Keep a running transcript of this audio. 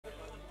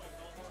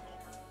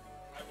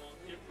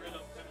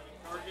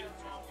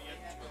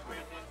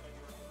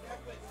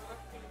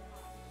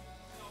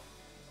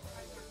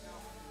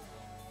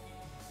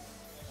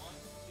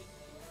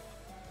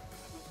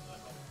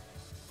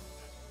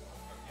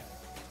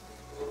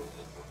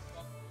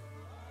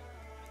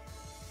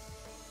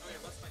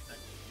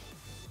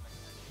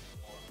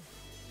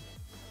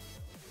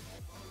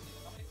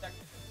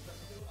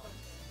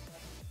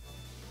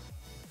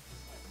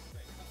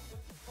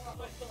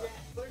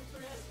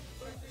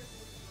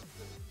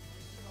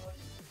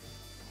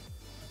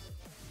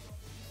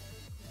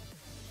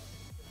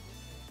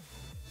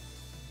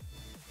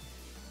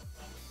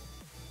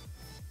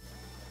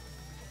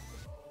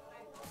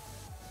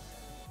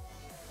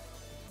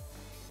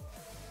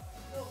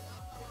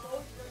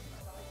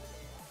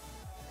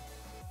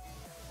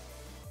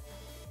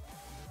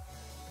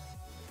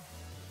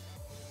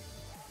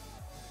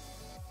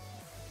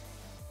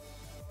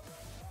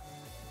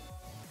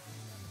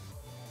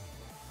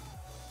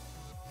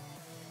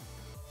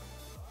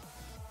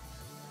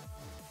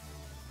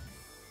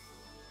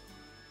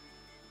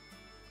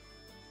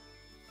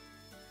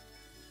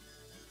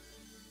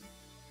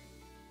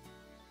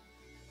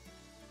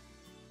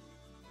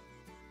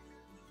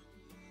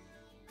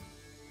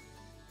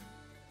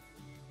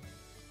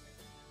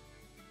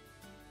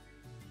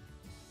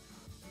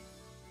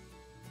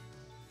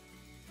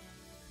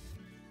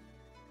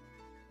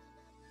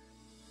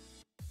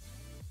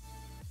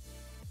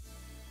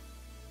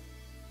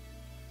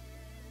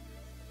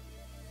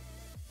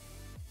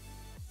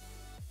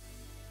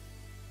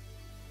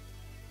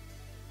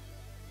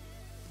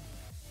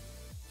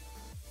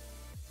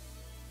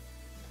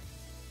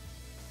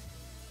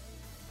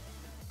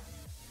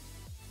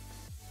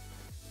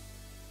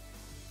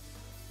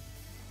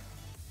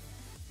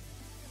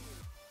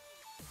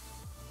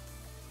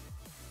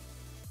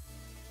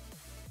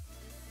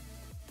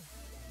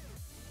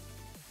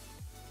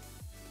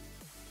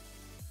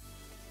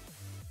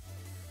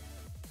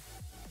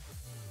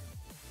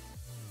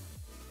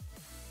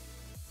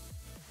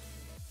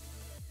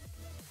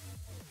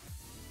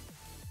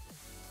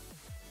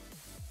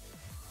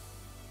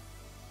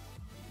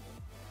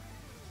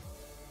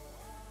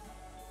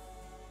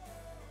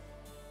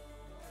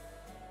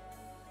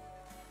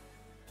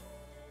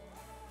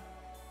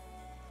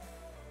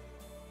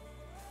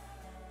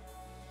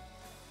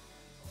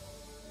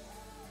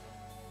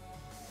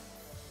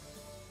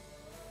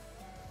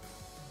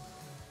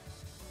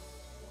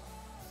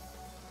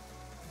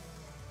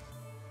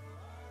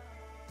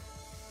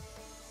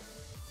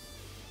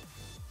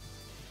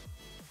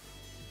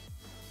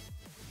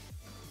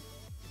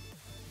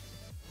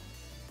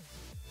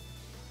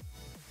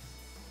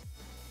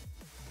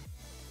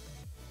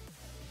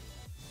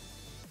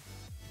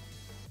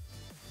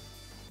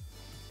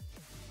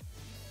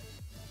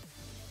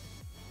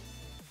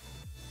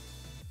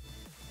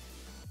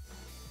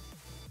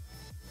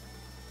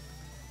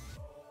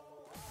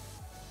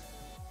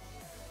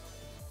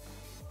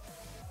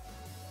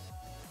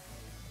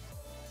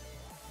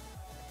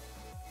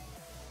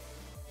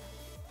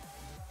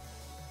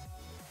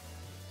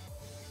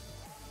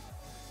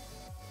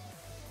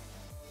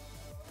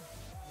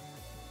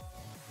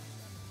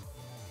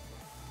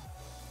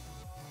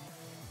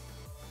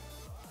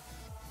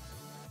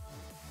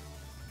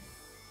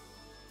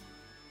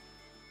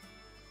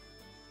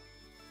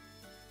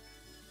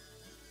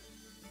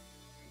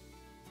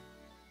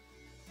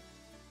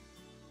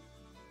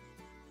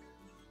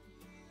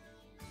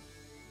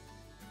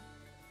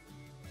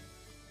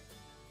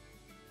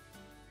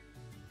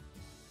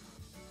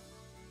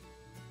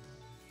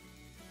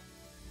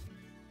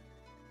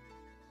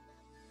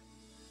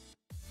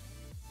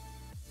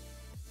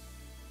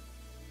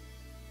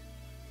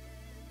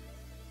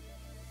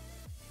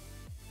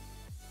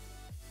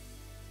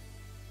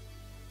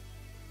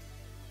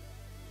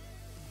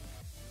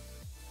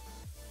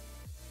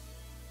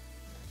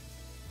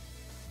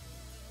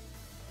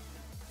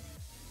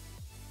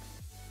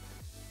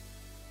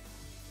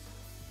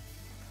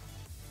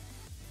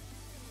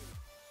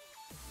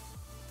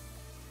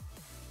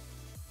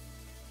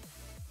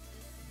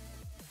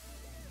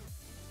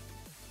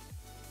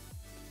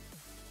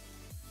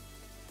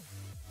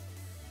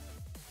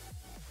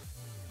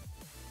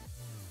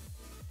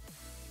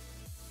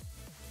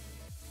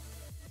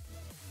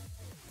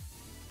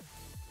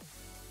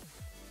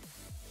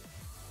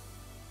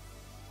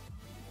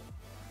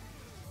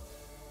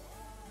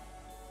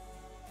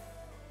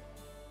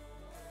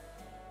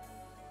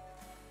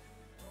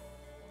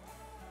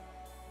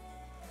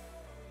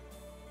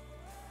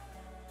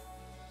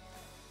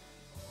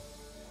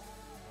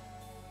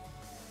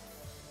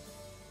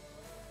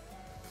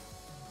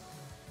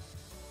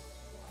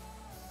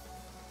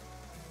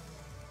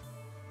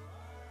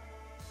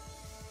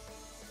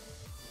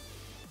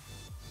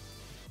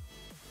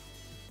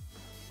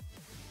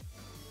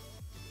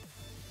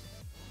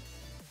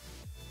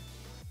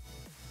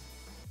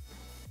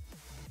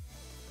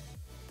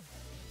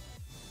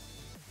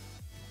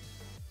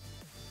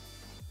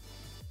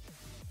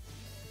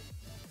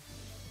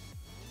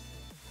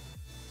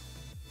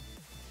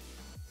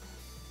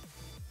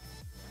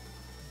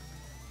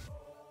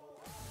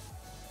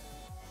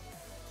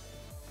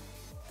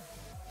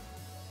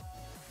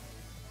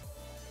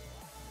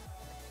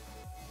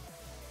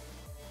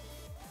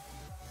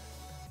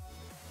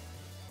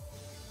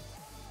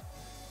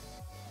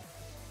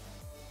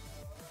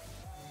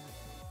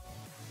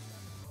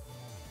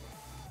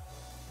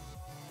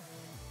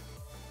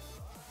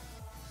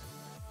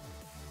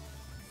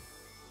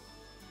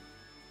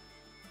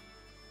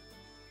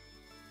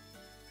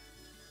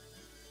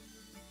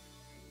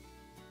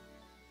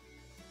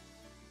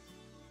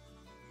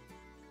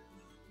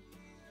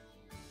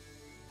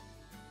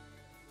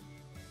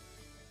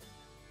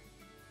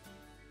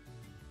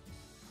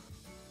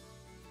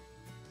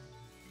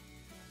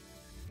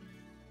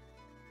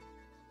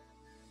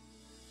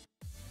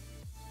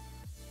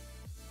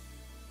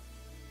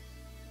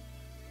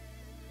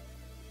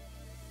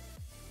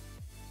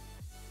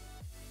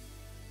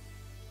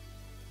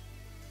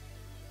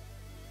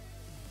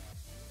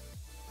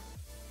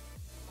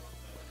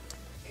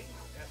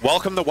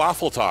Welcome to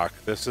Waffle Talk.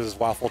 This is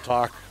Waffle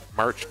Talk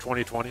March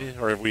 2020,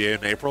 or are we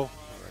in April?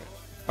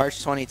 March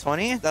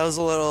 2020. That was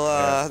a little.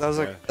 That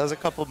was a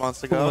couple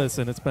months ago.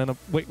 Listen, it's been a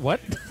wait. What?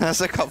 That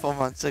was a couple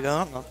months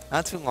ago. No,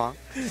 not too long.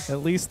 At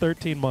least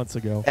 13 months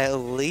ago. At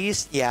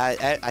least,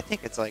 yeah. I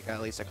think it's like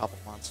at least a couple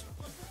months.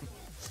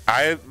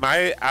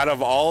 Out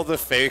of all the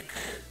fake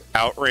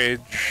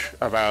outrage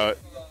about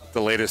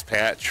the latest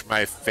patch,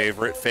 my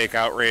favorite fake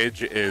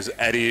outrage is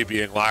Eddy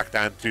being locked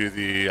onto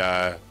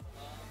the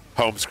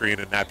home screen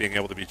and not being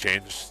able to be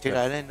changed. Dude,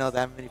 I didn't know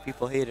that many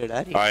people hated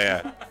Eddy. Oh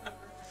yeah,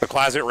 the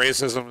closet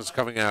racism is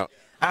coming out.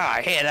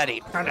 I hate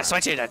Eddy. I'm gonna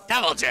switch you to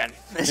Devil Jin.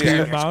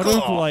 The amount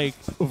of like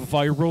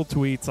viral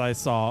tweets I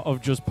saw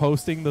of just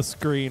posting the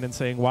screen and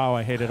saying, "Wow,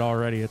 I hate it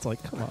already." It's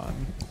like, come on.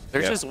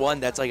 There's just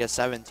one that's like a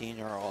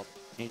 17-year-old.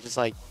 He just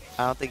like,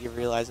 I don't think he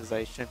realizes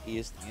that he shouldn't be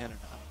using the internet.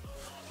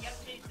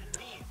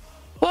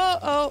 Whoa,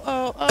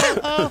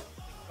 oh.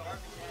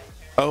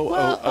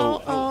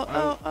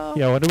 Oh.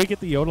 Yeah, when do we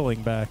get the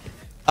yodeling back?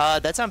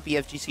 That's on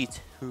BFGC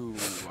 2.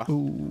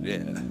 Ooh.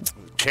 Yeah.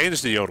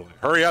 Change the yodeling.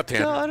 Hurry up,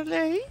 Tanner.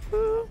 Yodeling.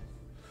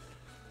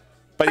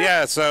 But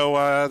yeah,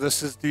 so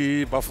this is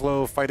the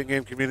Buffalo Fighting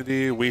Game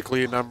Community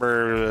weekly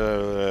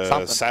number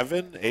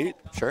 7, 8?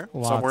 Sure.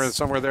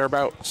 Somewhere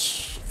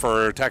thereabouts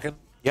for Tekken.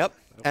 Yep.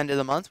 End of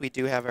the month, we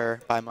do have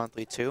our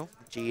bi-monthly 2,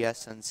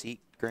 GSNC.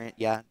 Grant,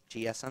 yeah,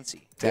 GSNC.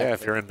 Exactly. Yeah,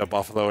 if you're in the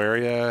Buffalo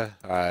area,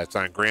 it's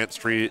on Grant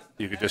Street.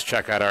 You could just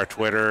check out our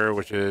Twitter,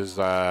 which is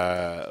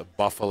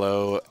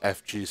Buffalo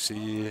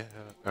FGC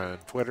on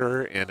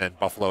Twitter, and then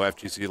Buffalo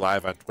FGC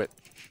Live on Twitch.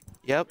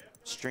 Yep.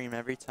 Stream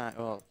every time.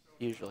 Well,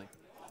 usually.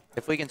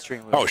 If we can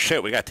stream. Oh,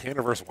 shit. We got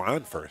Tanner versus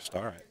Juan first.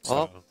 All right.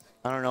 Well,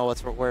 I don't know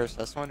what's worse,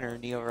 this one or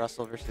Neo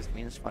Russell versus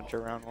Menis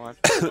Puncher round 1.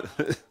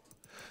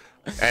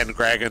 And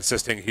Greg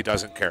insisting he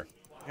doesn't care.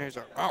 Here's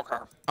our okay.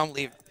 I'm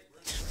leaving.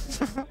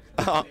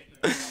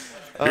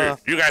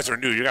 You guys are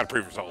new. You got to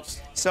prove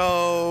yourselves.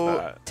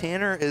 So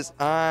Tanner is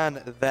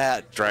on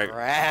that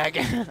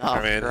Dragunov.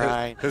 I mean,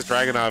 his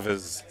Dragunov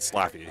is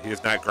sloppy. He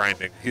is not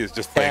grinding. He is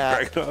just playing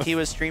Dragunov. He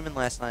was streaming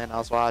last night, and I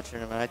was watching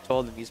him, and I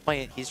told him he's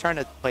trying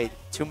to play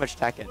too much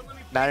Tekken,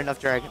 not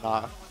enough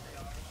Dragunov.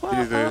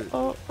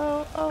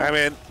 I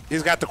mean,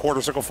 he's got the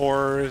quarter circle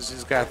fours.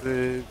 He's got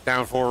the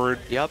down forward.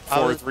 Yep.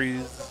 4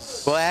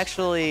 threes. Well,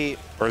 actually.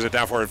 Or is it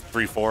down forward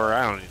 3-4?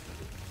 I don't know.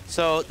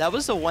 So that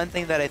was the one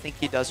thing that I think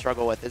he does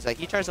struggle with, is that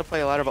he tries to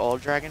play a lot of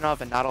old Dragunov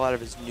and not a lot of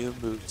his new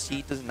moves.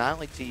 He does not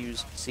like to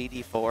use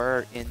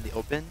CD4 in the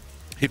open.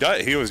 He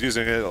does. He was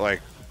using it like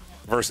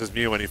versus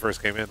me when he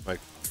first came in, like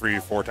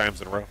 3-4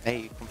 times in a row. Hey,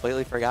 you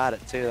completely forgot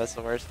it too. That's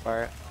the worst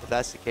part, if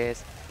that's the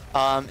case.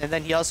 And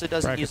then he also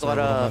doesn't use a lot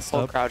of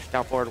full crouch,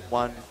 down forward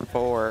 1-4,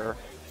 or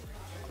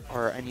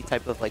any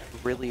type of like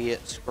really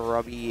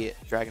scrubby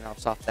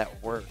Dragunov stuff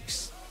that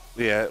works.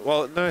 Yeah.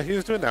 Well, no, he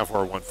was doing down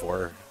forward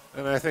 1-4.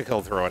 And I think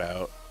he'll throw it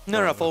out.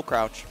 No, full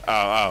crouch.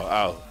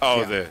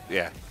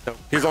 Yeah.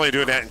 He's only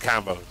doing that in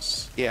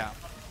combos. Yeah.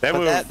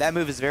 That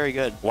move is very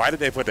good. Why did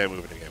they put that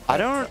move in the game? I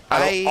don't.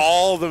 Out of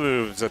all the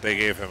moves that they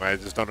gave him, I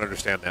just don't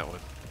understand that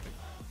one.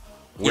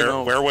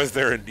 Where was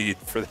there a need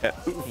for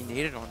that move? He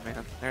needed one,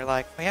 man. They're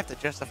like, we have to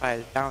justify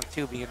his down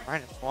 2 being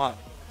 -1.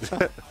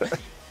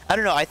 I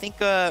don't know. I think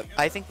the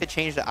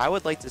change that I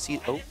would like to see.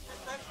 Oh.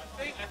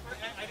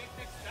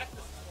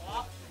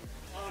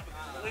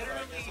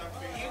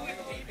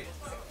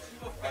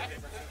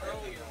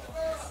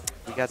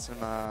 We got some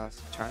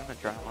tournament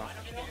drama.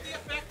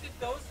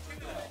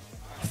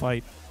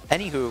 Fight.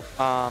 Anywho,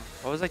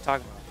 what was I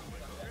talking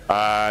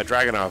about?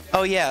 Dragunov.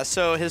 Oh yeah,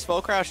 so his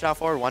full crouch down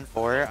forward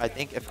 1-4. I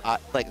think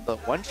the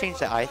one change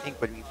that I think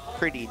would be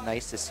pretty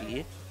nice to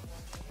see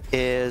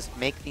is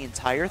make the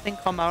entire thing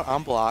come out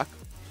on block,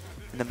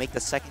 and then make the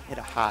second hit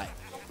a high.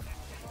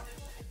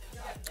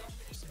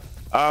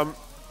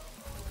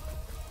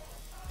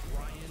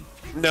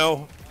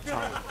 No.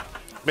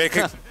 Make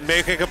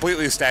it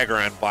completely stagger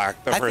on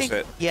block the first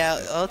hit. Yeah,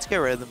 let's get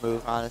rid of the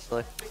move,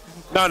 honestly.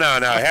 No.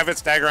 Have it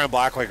stagger on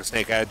block like a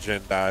snake edge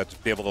and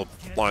be able to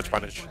launch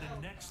punish.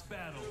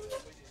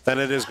 Then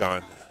it is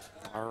gone.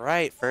 All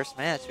right, first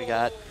match we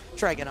got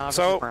Dragunov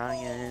versus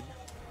Bryan.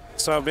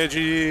 So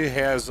Migi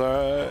has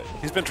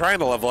he's been trying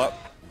to level up.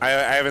 I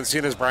haven't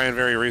seen his Bryan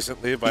very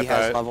recently, but he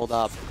has leveled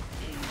up.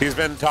 He's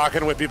been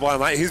talking with people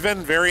online. He's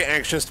been very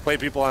anxious to play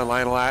people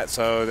online a lot,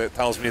 so that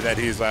tells me that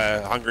he's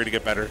hungry to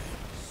get better.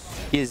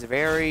 He is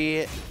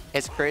very.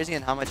 It's crazy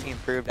in how much he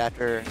improved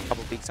after a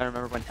couple weeks. I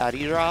remember when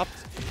Eddy dropped,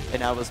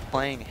 and I was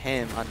playing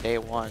him on day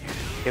 1.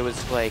 It was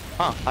like,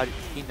 huh,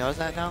 he knows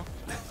that now?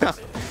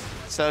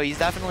 So he's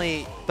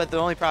definitely, but the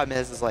only problem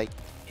is like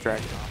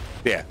Dragunov.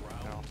 Yeah.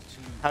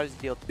 How does he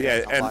deal with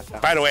Yeah,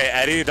 and by the way,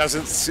 Eddy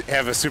doesn't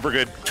have a super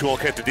good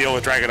toolkit to deal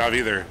with Dragunov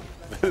either.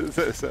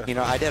 So. You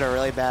know, I did a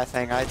really bad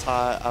thing.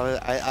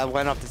 I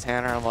went up to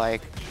Tanner and I'm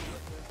like,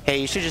 hey,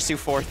 you should just do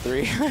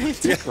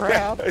 4-3.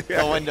 Crap.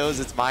 The windows,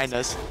 it's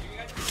minus.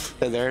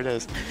 There it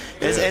is.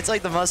 It's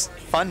like the most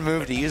fun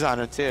move to use on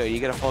it too. You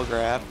get a full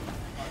grab.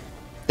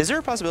 Is there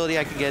a possibility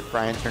I can get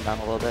Bryan turned down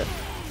a little bit?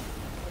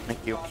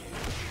 Thank you.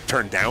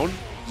 Turned down?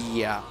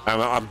 Yeah.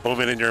 I'm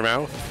booming in your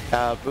mouth.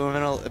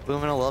 Booming a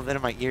little bit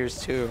in my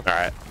ears too. All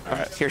right. All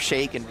right. You're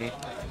shaking me.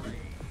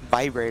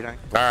 Vibrating.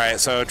 All right.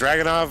 So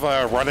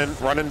Dragunov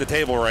running the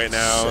table right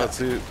now. Let's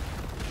see.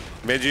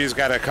 Migi's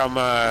got to come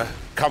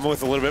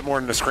with a little bit more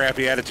than a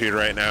scrappy attitude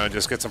right now and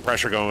just get some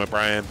pressure going with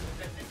Bryan.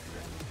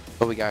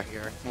 What we got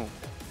here?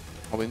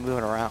 Are we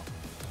moving around?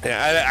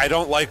 Yeah, I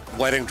don't like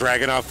letting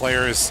Dragunov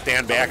players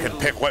stand back and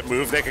pick what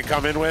move they can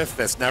come in with.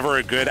 That's never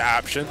a good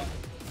option.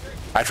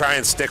 I try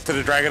and stick to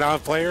the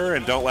Dragunov player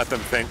and don't let them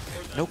think.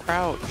 No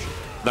crouch.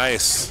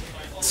 Nice.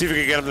 See if we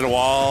can get him to the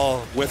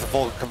wall with a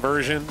full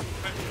conversion.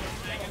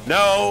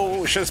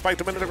 No, should have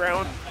spiked him into the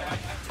ground.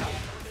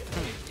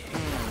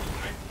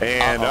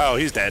 And, oh,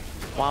 he's dead.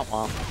 Womp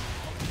womp.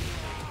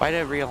 Why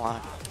did it realign?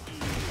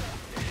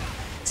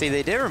 See,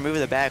 they did remove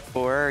the back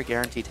 4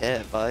 guaranteed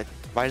hit, but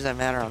why does that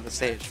matter on the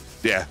stage?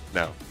 Yeah,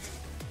 no.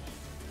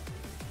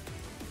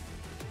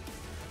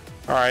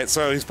 All right,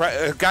 so he's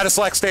got to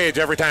select stage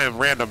every time,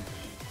 random.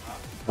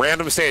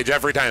 Random stage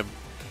every time.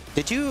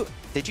 Did you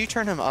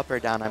turn him up or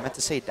down? I meant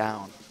to say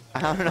down.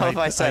 I don't know if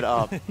I said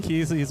up.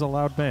 He's a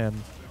loud man.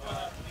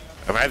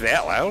 Am I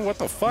that loud? What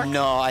the fuck?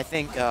 No, I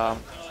think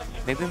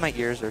maybe my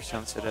ears are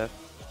sensitive.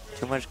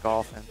 Too much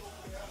golfing.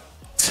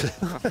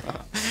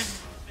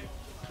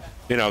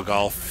 You know,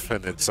 golf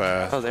and its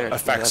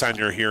effects on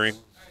your hearing.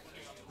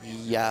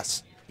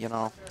 Yes, you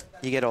know,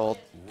 you get old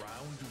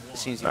as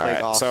soon as you All play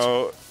right, golf.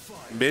 so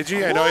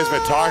Migi, I know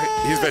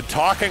he's been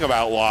talking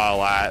about Law a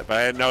lot, but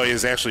I didn't know he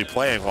was actually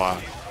playing Law.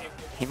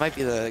 He might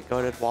be the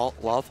goated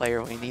law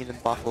player we need in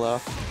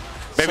Buffalo.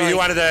 Maybe So, he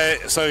like, wanted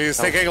to. So he was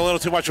thinking a little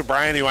too much with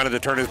Bryan. He wanted to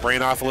turn his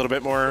brain off a little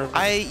bit more.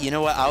 you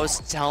know what? I was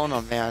telling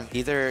him, man,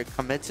 either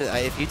commit to.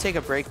 If you take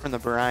a break from the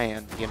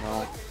Bryan, you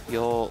know,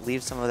 you'll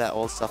leave some of that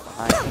old stuff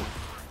behind.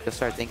 You'll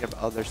start thinking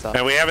about other stuff.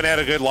 And we haven't had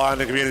a good Law in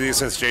the community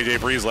since JJ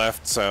Breeze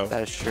left. So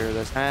That is true.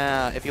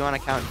 If you want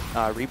to count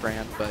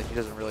rebrand, but he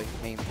doesn't really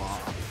main law.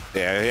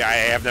 yeah, I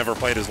have never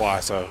played his Law,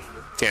 so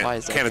Why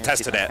is that can't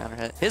attest to guaranteed that. counter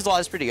hit? His law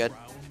is pretty good.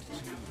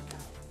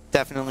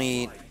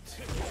 Definitely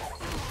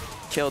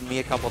killed me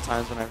a couple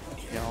times when I'm,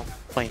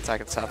 playing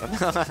Tekken 7.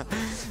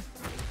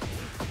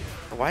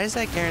 Why is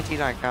that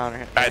guaranteed on counter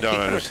hit? I don't He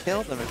could have understand.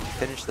 killed him if he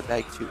finished the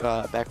back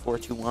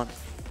 4-2-1.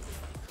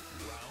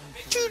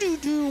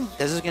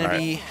 This is gonna All right.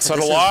 be. So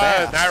this the is Law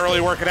fast. not really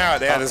working out.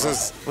 Yeah, this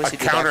is Was a he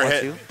do back counter 4-2?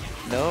 hit.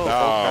 No.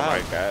 Oh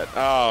my god.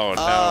 Oh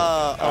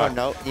no. Oh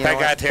no. You know That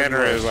what? guy Could be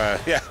Tanner is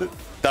worse.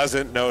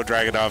 doesn't know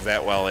Dragunov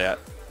that well yet.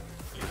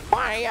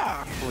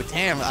 Oh,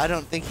 damn, I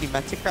don't think he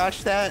meant to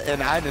crouch that,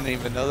 and I didn't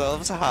even know that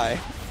was high.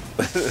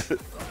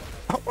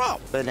 Oh, wow.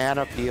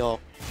 Banana peel.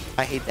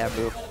 I hate that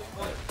move.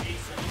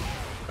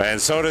 And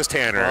so does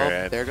Tanner. Well,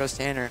 And there goes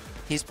Tanner.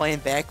 He's playing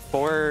back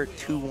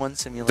 4-2-1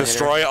 simulator.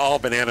 destroy all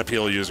banana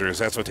peel users.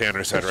 That's what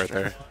Tanner said right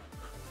there.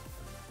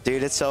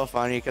 Dude, it's so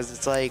funny because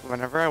it's like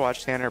whenever I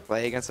watch Tanner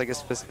play against like a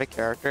specific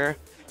character,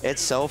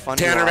 it's so funny.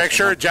 Tanner, make watching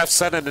sure him. Jeff's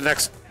set in the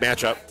next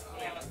matchup.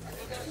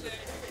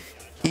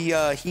 He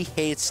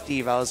hates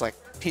Steve. I was like,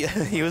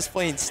 he was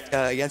playing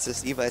against a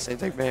Steve. I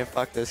said, like, man,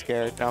 fuck this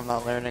character. I'm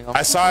not learning him.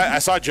 I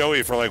saw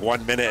Joey for like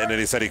 1 minute, and then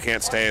he said he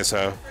can't stay,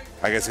 so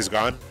I guess he's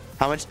gone.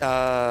 How much?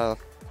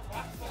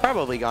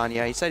 Probably gone.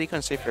 Yeah, he said he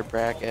couldn't stay for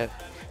bracket.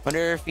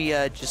 Wonder if he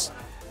just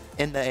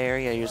in the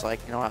area. He was like,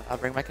 you know what? I'll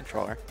bring my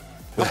controller.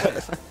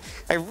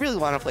 I really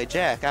want to play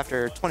Jack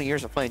after 20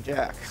 years of playing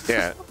Jack.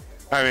 Yeah,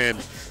 I mean,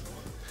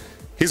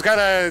 he's got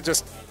to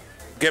just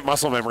get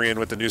muscle memory in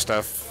with the new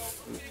stuff.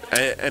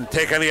 And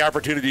take any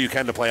opportunity you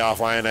can to play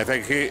offline. I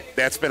think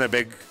that's been a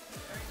big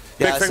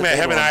thing that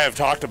him and I have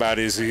talked about.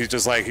 He's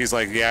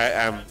like,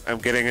 yeah, I'm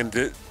getting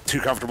into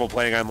too comfortable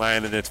playing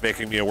online, and it's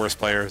making me a worse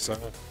player. So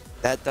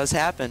That does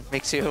happen.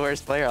 Makes you a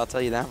worse player. I'll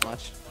tell you that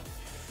much.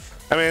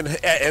 I mean,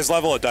 at his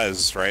level, it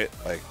does, right?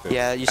 Like,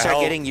 Yeah, you start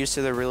getting used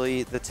to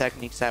the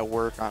techniques that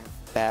work on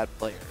bad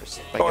players.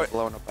 Like get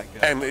blown up by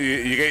good. and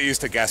you get used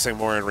to guessing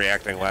more and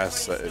reacting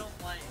less.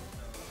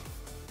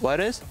 What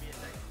is?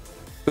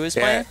 Who is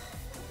playing?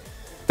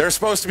 They're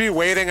supposed to be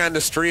waiting on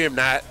the stream,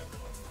 not.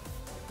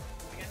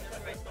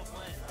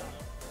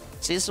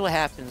 See, this is what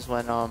happens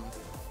when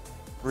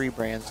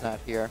Rebrand's not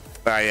here.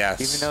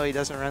 Yes. Even though he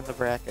doesn't run the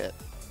bracket.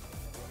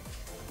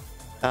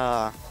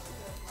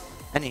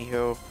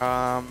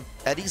 Anywho,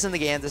 Eddy's in the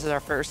game. This is our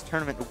first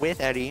tournament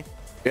with Eddy.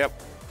 Yep.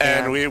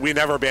 And we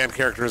never ban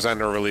characters on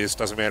their release.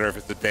 Doesn't matter if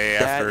it's the day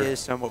after. That is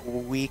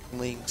some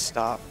weakling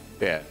stuff.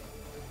 Yeah.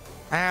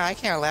 I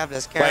can't love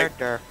this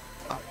character.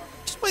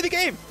 Just play the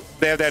game.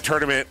 They have that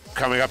tournament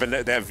coming up, and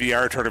that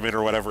VR tournament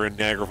or whatever in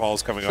Niagara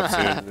Falls coming up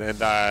soon.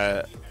 And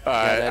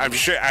I'm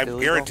sure, I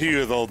guarantee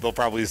you, they'll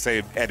probably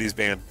say Eddy's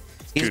banned.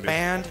 He's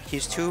banned.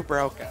 He's too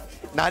broken.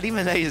 Not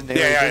even that he's new.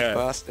 Yeah. He's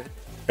busted.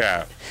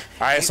 Yeah.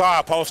 I saw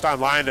a post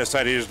online that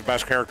said he's the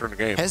best character in the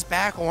game. His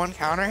back one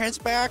counter hits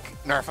back.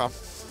 Nerf him.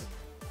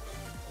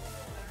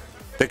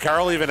 Did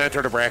Carl even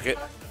enter the bracket?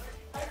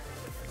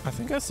 I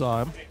think I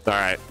saw him. All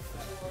right.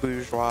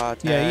 Bourgeois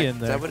tag. Yeah, he in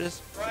Is there. that what it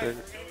is?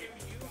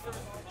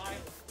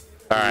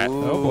 All right.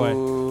 Oh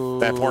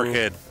boy. That poor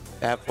kid.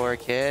 That poor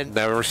kid.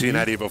 Never seen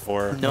Eddy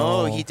before.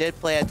 No, Oh. he did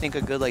play, I think,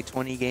 a good like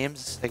 20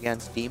 games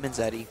against Demon's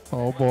Eddy.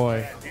 Oh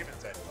boy.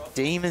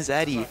 Demon's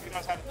Eddy. He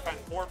knows how to defend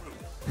 4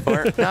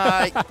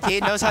 moves. He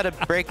knows how to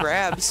break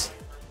grabs.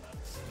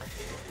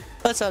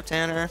 What's up,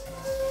 Tanner?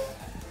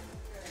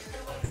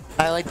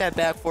 I like that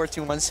back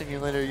 4-2-1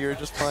 simulator you were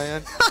just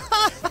playing.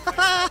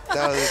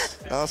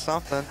 that was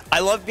something. I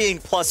love being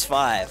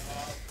 +5.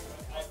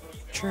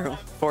 True.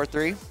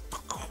 4-3.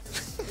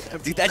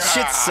 Dude, that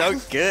shit's so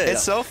good.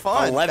 It's so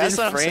fun. 11 That's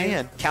what I'm frame,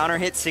 saying. counter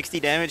hit, 60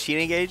 damage, heat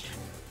engage.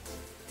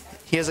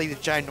 He has like the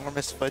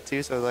ginormous foot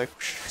too, so like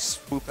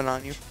swooping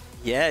on you.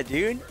 Yeah,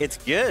 dude, it's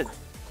good.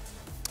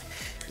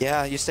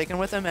 Yeah, you sticking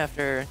with him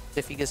after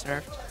if he gets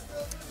nerfed?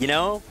 You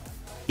know,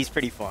 he's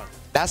pretty fun.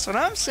 That's what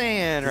I'm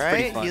saying, He's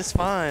pretty right? fun. He's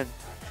fun.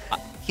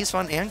 He's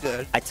fun and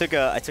good. I took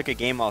a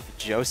game off of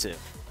Joseph.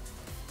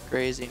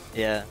 Crazy.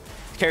 Yeah,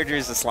 his character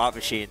is a slot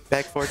machine.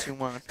 Back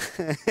 4-2-1.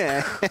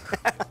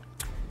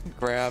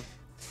 Grab.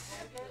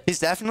 He's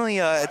definitely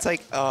it's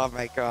like, oh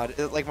my god,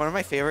 like one of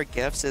my favorite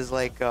gifs is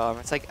like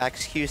it's like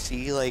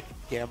XQC like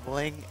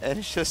gambling, and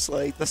it's just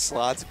like the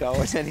slots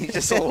going and he's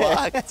just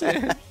locked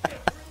in.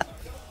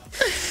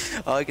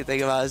 All I can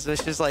think about is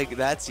it's just like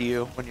that's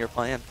you when you're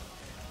playing.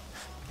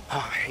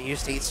 Oh, I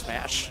used to eat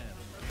Smash.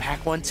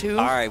 Back 1-2.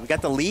 All right, we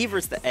got the Lee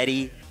versus the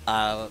Eddy.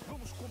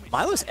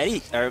 Mylo's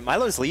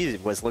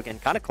lead was looking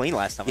kind of clean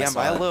last time. Yeah, I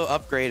saw Mylo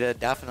upgraded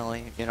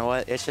definitely. You know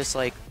what? It's just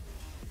like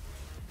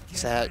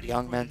it's that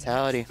young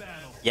mentality.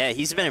 Yeah,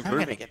 he's been gonna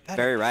improving get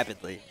better. very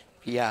rapidly.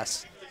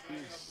 Yes.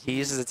 He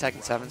uses the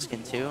Tekken 7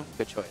 skin too.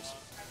 Good choice.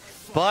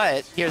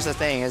 But here's the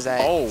thing is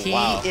that he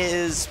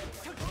is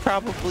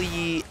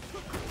probably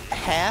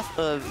half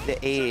of the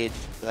age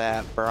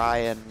that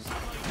Bryan,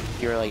 if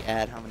you were like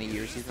add how many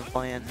years he's been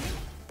playing,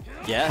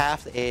 Yeah.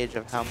 half the age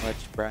of how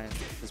much Bryan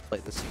has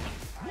played this game.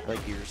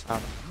 Like years.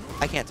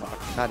 I can't talk.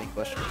 Not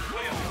English.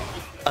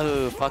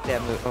 Oh, fuck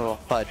that move. Oh,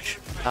 fudge.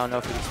 I don't know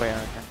if we can swear on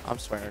here. I'm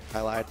swearing.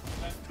 I lied.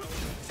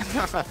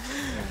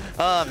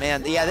 Oh,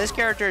 man. Yeah, this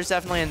character is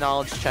definitely a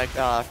knowledge check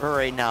for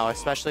right now,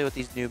 especially with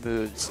these new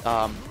moves.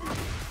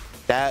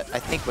 That, I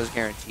think, was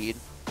guaranteed.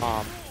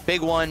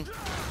 Big one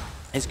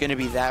is going to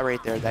be that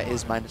right there. That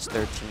is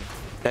 -13.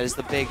 That is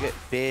the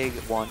big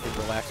one to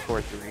relax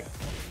 4-3.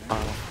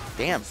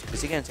 Damn.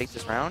 Is he going to take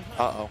this round?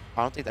 Uh-oh.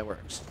 I don't think that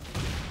works.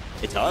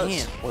 It does.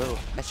 Man, whoa.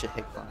 That shit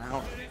hit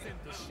out.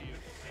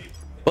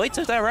 Well, he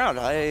took that round.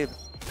 I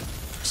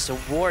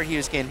swore he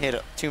was getting hit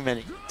too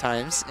many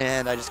times,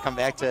 and I just come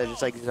back to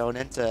just like zone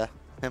into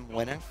him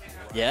winning.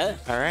 Yeah.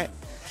 All right.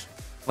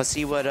 Let's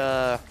see what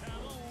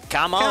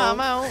Come on.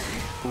 Come out.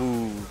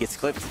 Ooh, gets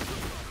clipped.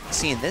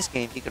 See, in this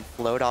game, he can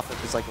float off of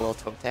his like little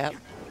toe tap.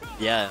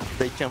 Yeah.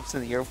 They jumps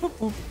in the air. Whoop,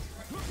 whoop.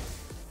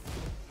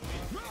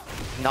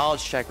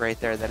 Knowledge check right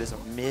there. That is a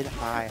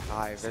mid-high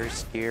high. Very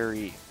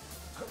scary.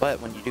 But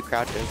when you do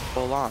crouch, it's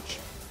full launch.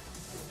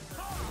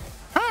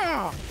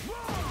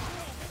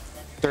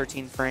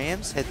 13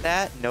 frames. Hit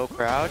that. No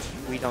crouch.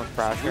 We don't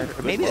crouch here.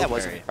 Or maybe that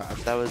wasn't a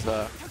crouch. That was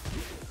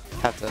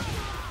have to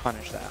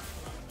punish that.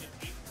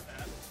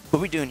 What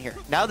are we doing here?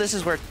 Now this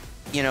is where,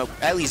 you know,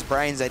 at least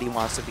Bryan's Eddy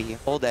wants to be.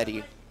 Old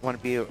Eddy. Want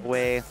to be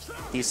away.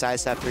 These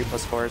sidestep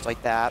 3+4s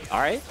like that. All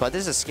right. But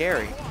this is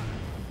scary.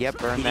 Yep,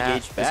 burn Heat that.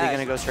 engage Is he back. going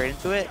to go straight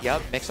into it?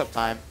 Yep, mix-up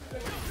time.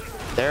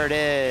 There it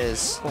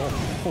is.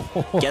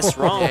 Guess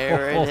wrong.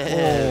 There it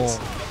is.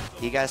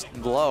 You guys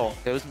can blow.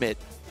 It was mid.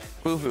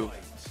 Woohoo.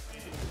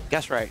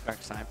 Guess right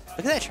next time. Look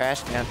at that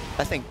trash can.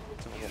 That thing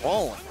is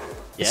rolling.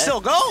 Yeah. It's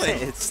still going.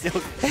 It's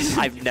still.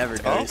 I've never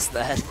noticed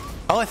that.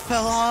 Oh, it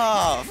fell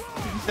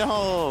off.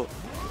 No.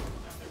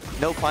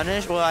 No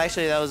punish? Well,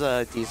 actually, that was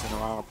a decent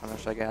amount of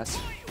punish, I guess.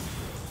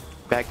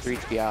 Back 3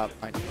 to be out.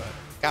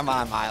 Come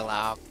on,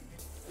 Mylo.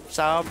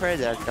 So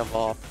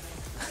predictable.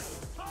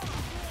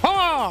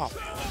 Oh!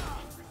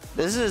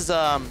 This is,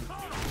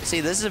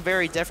 see, this is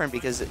very different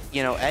because,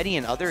 you know, Eddy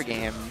in other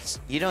games,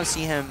 you don't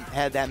see him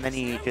have that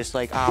many just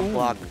like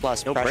block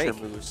plus no pressure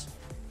break. moves.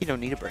 You don't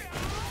need a break.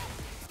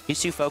 He's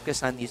too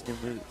focused on these new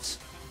moves,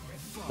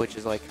 which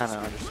is like kind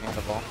of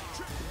understandable.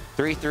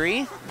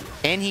 3-3,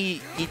 and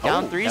he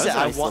down threes it.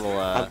 that was a nice little,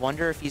 I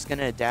wonder if he's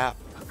gonna adapt.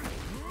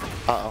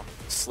 Uh-oh.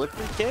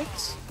 Slippery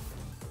kicks?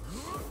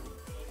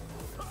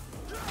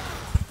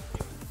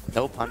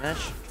 No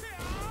punish.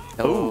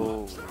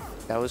 No.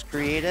 That was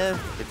creative.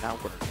 Did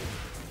not work.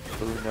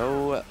 Ooh,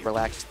 no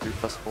relaxed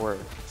 3+4.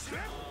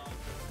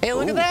 Hey,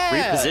 look at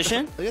that!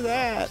 Reposition? Look at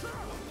that.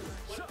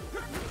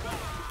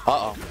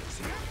 Uh-oh.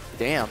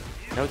 Damn.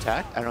 No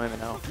tech? I don't even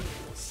know.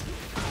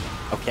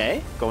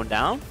 Okay, going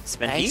down.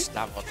 Spin Nice heat.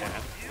 double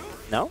tap.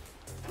 No.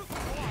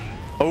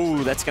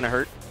 Oh, that's gonna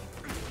hurt.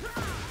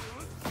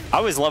 I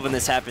always love when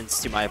this happens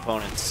to my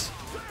opponents.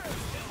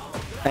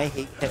 I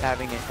hate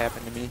having it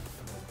happen to me.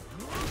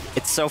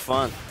 It's so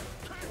fun.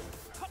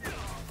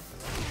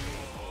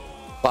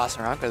 Lost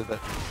around because of it.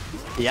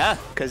 Yeah.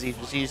 Because he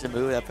just used a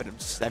move that put him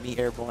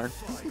semi-airborne.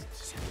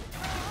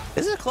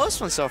 This is a close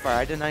one so far.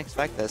 I did not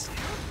expect this.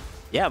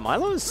 Yeah,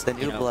 Mylo's The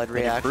new blood been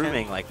reaction.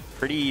 improving like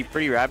pretty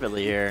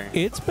rapidly here.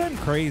 It's been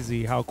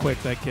crazy how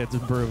quick that kid's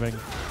improving.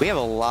 We have a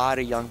lot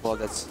of young blood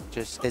that's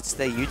just, it's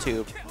the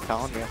YouTube. I'm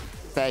telling you.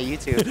 That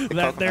YouTube.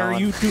 That there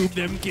Pokemon. YouTube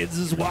them kids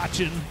is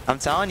watching. I'm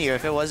telling you,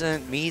 if it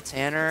wasn't me,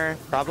 Tanner,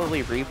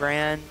 probably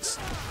Rebrand,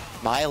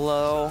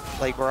 Mylo,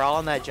 like we're all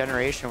in that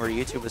generation where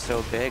YouTube was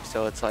so big,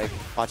 so it's like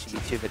watching a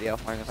YouTube video,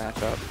 learning the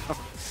matchup.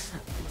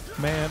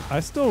 Man, I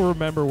still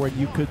remember when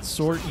you could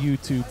sort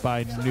YouTube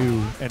by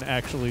new and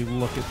actually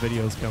look at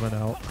videos coming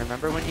out.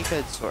 Remember when you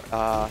could sort,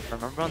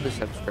 remember when the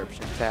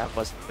subscription tab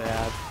wasn't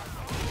bad?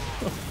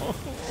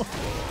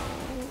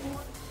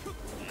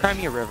 Cry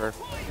me a river.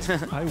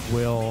 I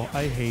will.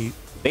 I hate.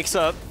 Mix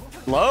up.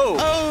 Low.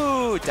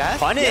 Oh, death?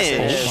 Punish. Yes,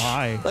 it is. Oh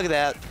my. Look at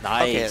that.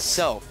 Nice. Okay,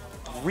 so,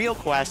 real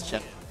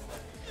question.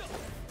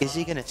 Is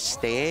he gonna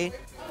stay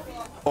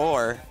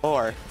or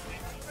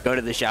Go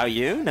to the Xiao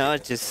Yu? No,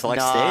 it's just select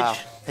nah,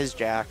 stage. his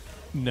Jack.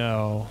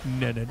 No.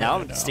 Now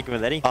I'm no. sticking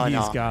with Eddy. Oh, He's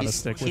no. gotta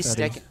stick with he's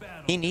Eddy. sticking.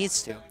 He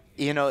needs to.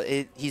 You know,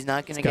 he's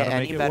not going to He's gotta get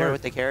make any it better work.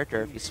 with the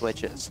character if he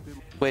switches.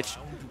 Which,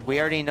 we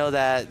already know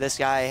that this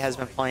guy has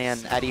been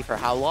playing Eddy for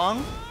how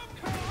long?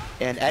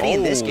 And Eddy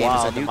in this game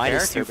wow, is a the new -2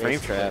 character. frame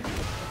basically. trap.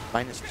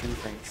 -2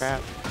 frame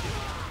trap.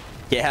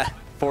 Yeah.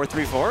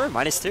 4-3-4,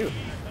 -2.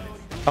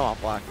 Come on,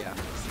 block, yeah.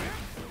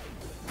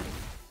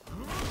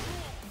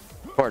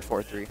 Forward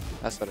 4-3.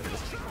 That's what it is.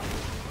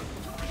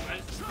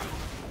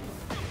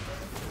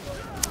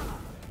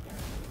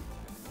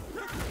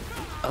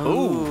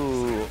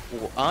 Ooh,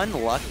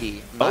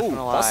 unlucky. Not gonna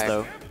plus lie.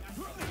 though.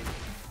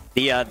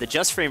 The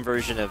just frame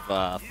version of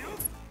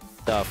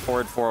the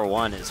forward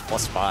 401 is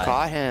 +5,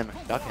 Caught him.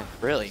 Ducking.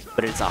 Really?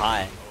 but it's a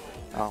high.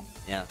 Oh.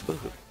 Yeah.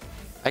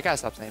 I gotta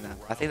stop saying that.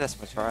 I think that's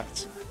my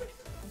Tourette's.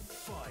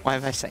 Why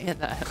am I saying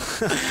that?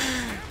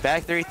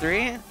 Back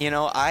 3-3? You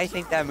know, I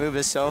think that move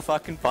is so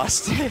fucking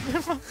busted.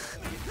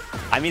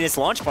 I mean, it's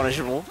launch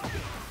punishable.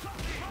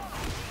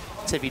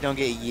 Except if you don't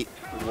get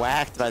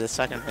whacked by the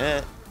second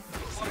hit.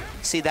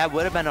 See, that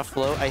would have been a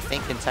float, I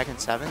think, in Tekken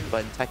 7,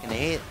 but in Tekken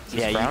 8, he's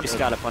Yeah, you grounded. just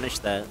gotta punish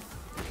that.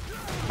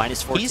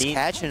 -14. He's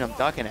catching him,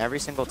 ducking every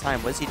single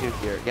time. What does he do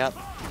here? Yep.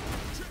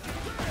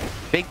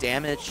 Big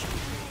damage.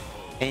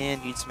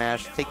 And you'd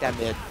smash. Take that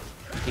mid.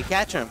 You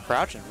catching him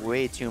crouching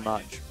way too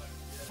much.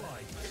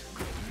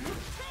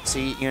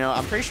 See, you know,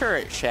 I'm pretty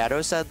sure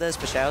Shadow said this,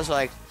 but Shadow's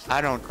like,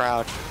 I don't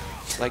crouch.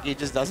 Like, he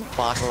just doesn't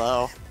block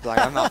low. He's like,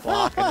 I'm not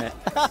blocking it.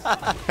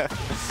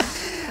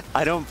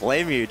 I don't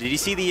blame you. Did you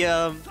see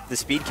the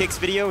Speed Kicks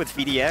video with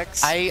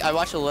VDX? I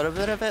watched a little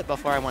bit of it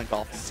before I went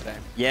golfing today.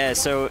 Yeah,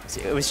 so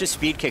it was just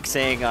Speed Kick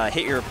saying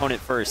hit your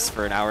opponent first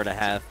for an hour and a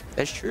half.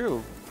 That's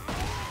true.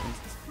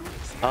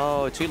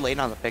 Oh, too late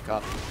on the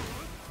pickup.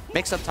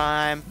 Mix-up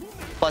time.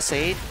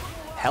 +8.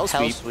 Hell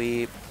Hell sweep.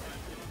 sweep.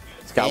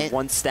 It's got And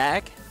one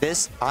stack.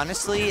 This,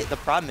 honestly, the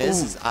problem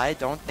is I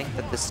don't think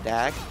that the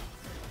stack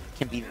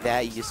can be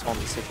that useful in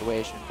the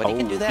situation. But he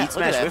can do that. Beat Look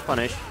smash at that. with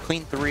punish.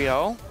 Clean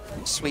 3-0.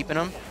 Sweeping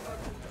him.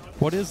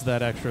 What is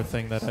that extra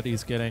thing that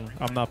Eddy's getting?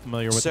 I'm not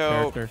familiar with the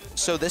character.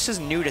 So this is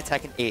new to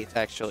Tekken 8,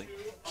 actually.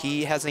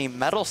 He has a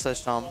metal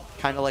system,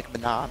 kind of like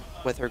Menis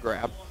with her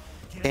grab.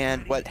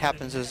 And what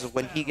happens is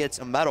when he gets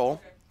a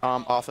medal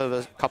off of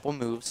a couple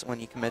moves, when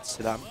he commits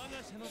to them,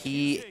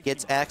 he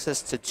gets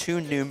access to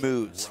 2 new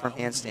moves from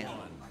handstand.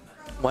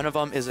 One of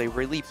them is a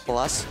really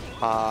plus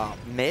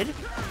mid,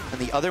 and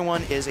the other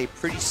one is a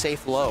pretty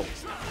safe low.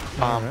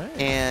 Alright.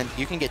 And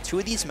you can get 2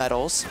 of these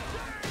medals.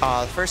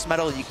 The first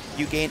medal,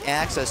 you gain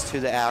access to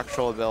the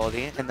actual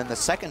ability, and then the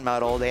second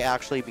medal, they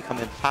actually become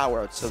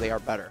empowered, so they are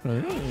better.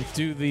 Really?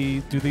 Do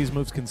these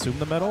moves consume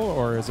the metal,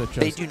 or is it just?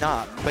 They do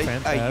not, but you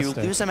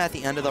Fantastic. lose them at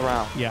the end of the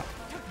round. Yeah.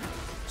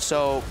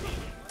 So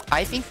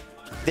I think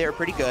they're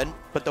pretty good,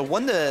 but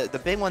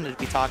the big one to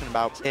be talking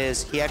about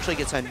is he actually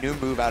gets a new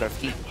move out of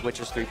heat,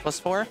 which is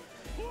 3+4,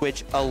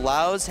 which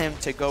allows him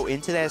to go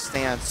into that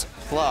stance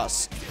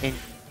plus and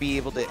be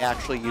able to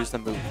actually use the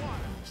move.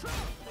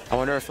 I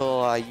wonder if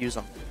he'll use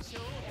them.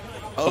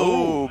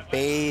 Oh,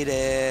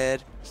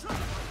 baited.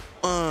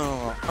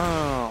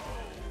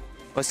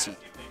 Let's see.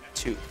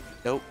 2.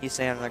 Nope, he's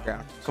staying on the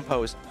ground.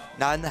 Composed.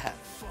 Not in the head.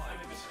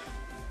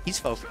 He's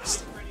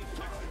focused.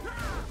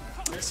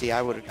 See,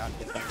 I would have gotten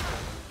it there.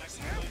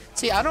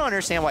 See, I don't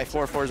understand why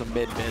 4-4 is a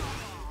mid-mid.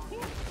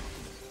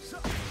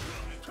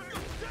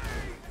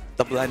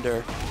 The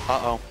blender.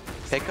 Uh-oh.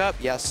 Pickup?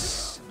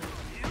 Yes.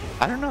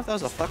 I don't know if that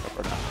was a fuck-up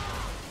or not.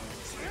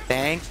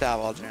 Thanks, that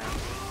wall jam.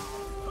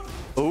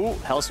 Ooh,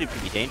 hell sweep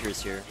could be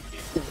dangerous here.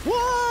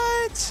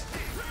 What?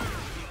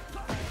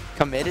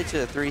 Committed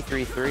to the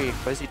 3-3-3.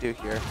 What does he do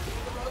here?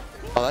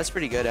 Oh, that's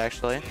pretty good,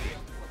 actually.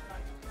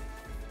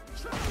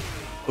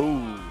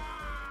 Ooh.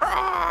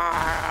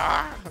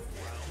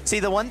 See,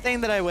 the one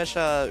thing that I wish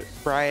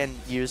Bryan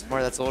used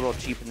more that's a little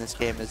cheap in this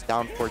game is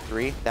down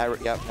 4-3.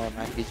 That, yep, never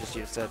mind. He just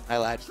used it. I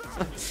lied.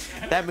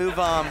 That move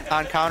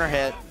on counter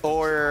hit,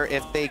 or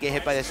if they get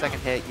hit by the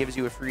second hit, gives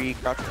you a free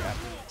crouch grab.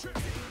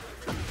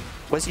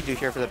 What does he do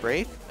here for the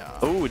break?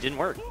 No. Ooh, it didn't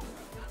work.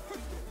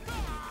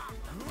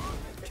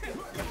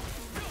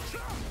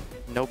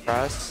 No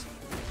press.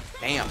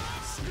 Damn.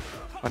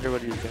 Wonder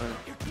what he was doing.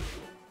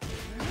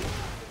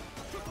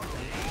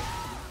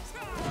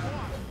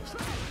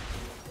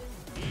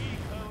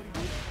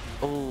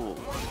 Oh.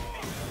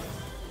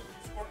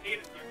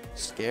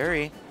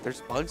 Scary.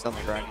 There's bugs on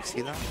the ground. You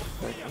see that?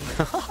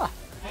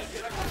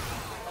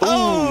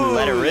 Oh,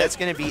 let it rip. That's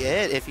going to be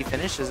it if he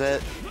finishes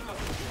it.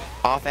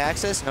 Off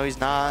axis? No, he's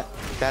not.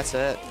 That's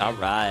it. All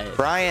right.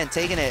 Bryan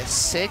taking it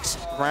 6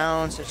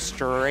 rounds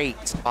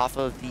straight off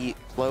of the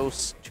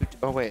close to...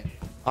 Oh, wait.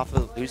 Off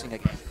of losing a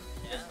game.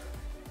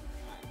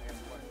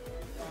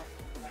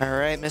 All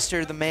right,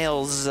 Mr. The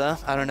Males.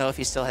 I don't know if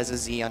he still has a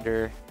Z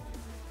under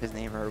his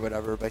name or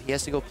whatever, but he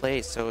has to go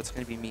play, so it's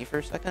going to be me for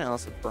a second,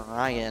 unless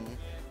Bryan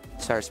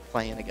starts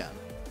playing again.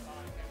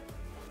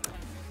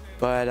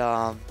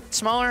 But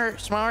smaller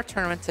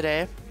tournament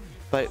today.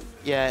 But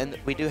yeah, and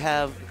we do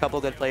have a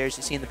couple good players.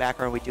 You see in the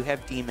background, we do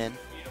have Demon,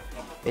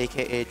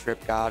 aka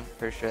Drip God,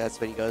 for sure.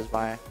 That's what he goes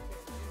by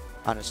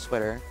on his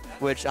Twitter,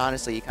 which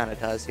honestly he kind of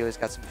does. He always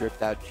got some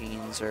dripped out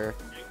jeans or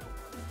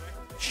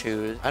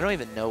shoes. I don't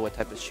even know what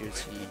type of shoes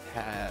he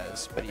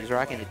has, but he's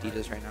rocking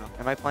Adidas right now.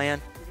 Am I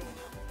playing?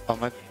 Oh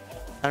my!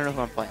 I don't know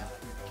who I'm playing.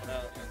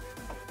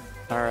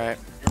 All right.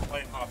 You're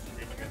playing off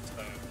stream against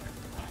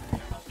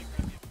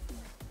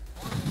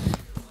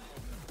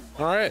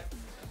All right.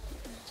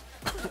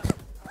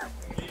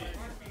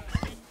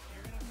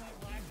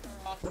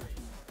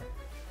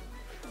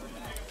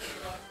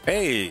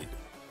 Hey.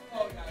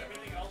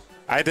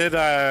 I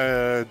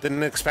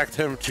didn't expect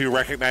him to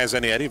recognize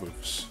any Eddy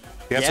moves.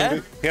 He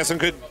has some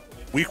good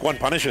week 1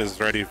 punishes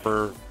ready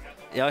for.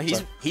 Yeah,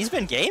 he's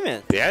been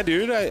gaming. Yeah,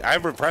 dude,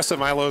 I'm impressed at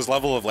Mylo's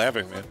level of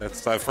labbing, man.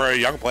 That's for a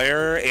young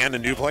player and a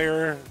new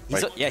player.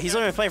 He's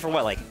only been playing for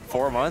what, like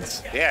 4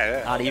 months?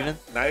 Yeah. Not even.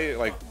 Now,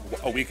 like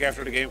a week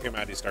after the game came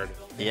out, he started.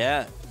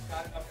 Yeah.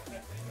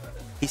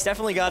 He's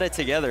definitely got it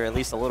together, at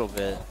least a little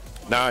bit.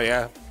 No,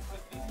 yeah.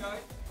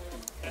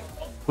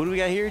 Who do we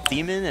got here?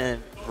 Demon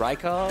and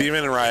Ryikov?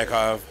 Demon and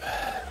Ryikov.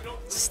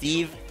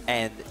 Steve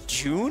and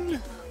June?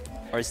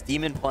 Or is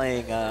Demon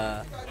playing,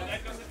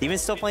 Demon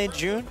still playing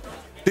June?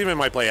 Demon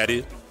might play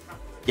Eddy.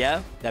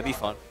 Yeah, that'd be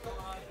fun.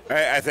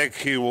 I think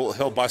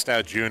he'll bust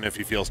out June if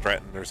he feels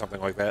threatened or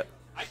something like that.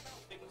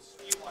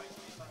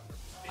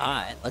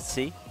 Alright, let's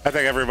see. I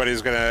think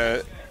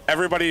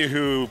everybody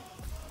who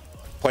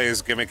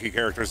plays gimmicky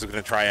characters is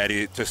gonna try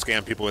Eddy to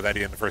scam people with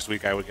Eddy in the first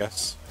week, I would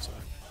guess. So.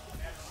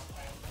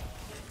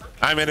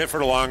 I'm in it for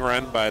the long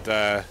run, but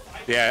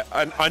yeah,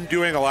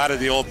 undoing a lot of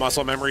the old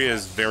muscle memory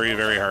is very,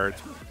 very hard.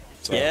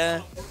 So.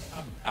 Yeah.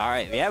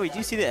 Alright, yeah, we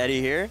do see the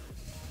Eddy here.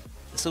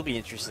 This will be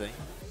interesting.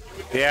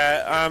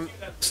 Yeah,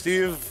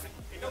 Steve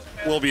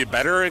will be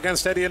better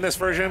against Eddy in this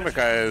version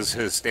because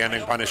his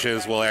standing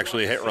punishes will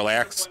actually hit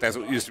relax. That's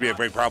what used to be a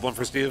big problem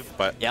for Steve,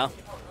 but yeah,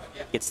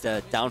 gets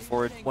the down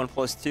forward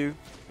 1+2.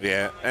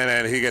 Yeah, and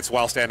then he gets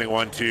while standing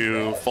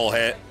 1-2 full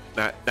hit,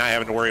 not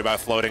having to worry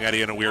about floating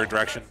Eddy in a weird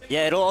direction.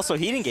 Yeah, it'll also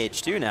heat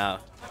engage too now.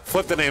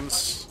 Flip the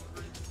names.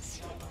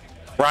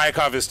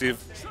 Ryikov is Steve.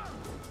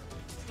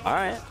 All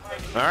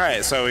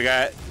right, so we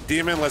got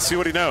Demon. Let's see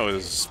what he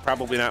knows.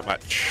 Probably not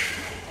much.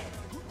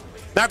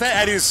 Not that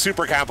Eddy's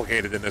super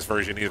complicated in this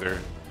version either.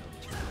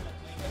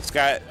 It's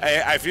got.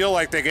 I feel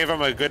like they gave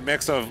him a good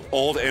mix of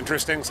old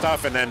interesting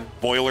stuff and then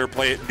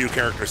boilerplate new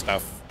character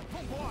stuff.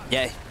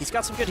 Yeah, he's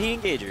got some good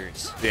heat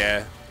engagers.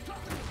 Yeah.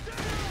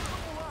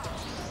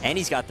 And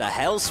he's got the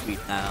Hell Sweep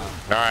now.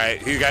 All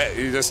right, he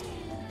just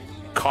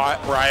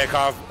caught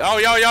Ryikov. Oh,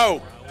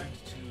 yo!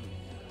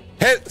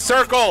 Hit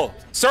circle.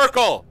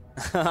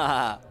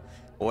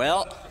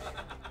 Well.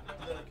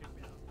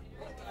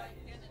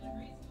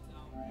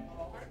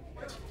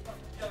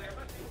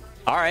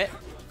 All right.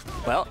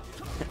 Well,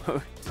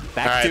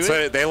 back to it.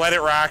 So they let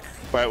it rock,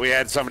 but we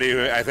had somebody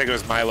who, I think it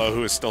was Mylo,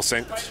 who was still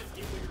synced.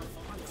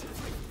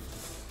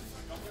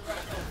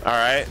 All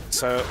right,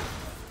 so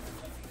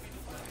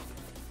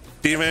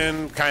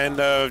Demon kind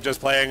of just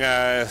playing,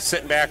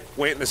 sitting back,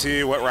 waiting to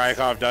see what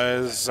Ryikov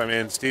does. I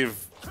mean, Steve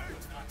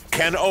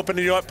can open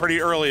you up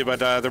pretty early, but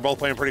they're both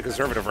playing pretty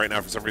conservative right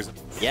now for some reason.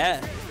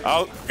 Yeah.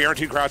 Oh,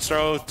 guaranteed crouch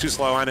throw, too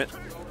slow on it.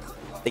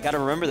 They got to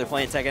remember they're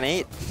playing Tekken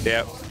 8.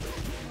 Yep.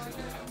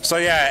 So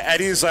yeah,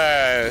 Eddy's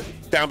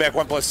down back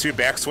 1+2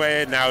 back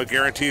sway now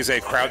guarantees a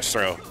crouch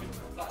throw.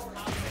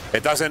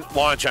 It doesn't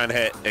launch on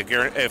hit.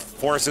 It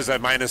forces a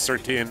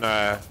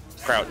 -13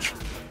 crouch.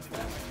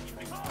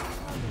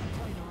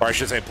 Or I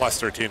should say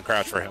 +13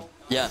 crouch for him.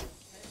 Yeah.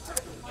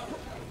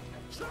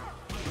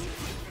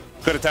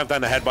 Good attempt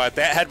on the headbutt.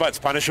 That headbutt's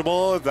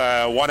punishable.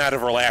 The one out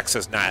of relax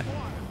is not.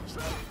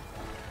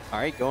 All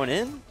right, going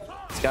in.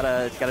 It's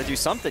gotta do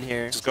something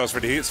here. Just goes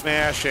for the heat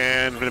smash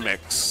and the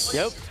mix.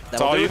 Yep.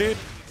 That's all you need.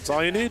 That's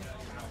all you need.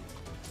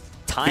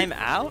 Time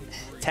out?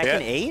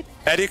 Tekken 8?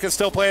 Eddy can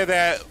still play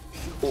that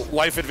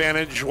life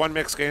advantage one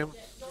mix game.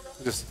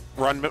 Just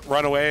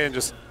run away and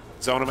just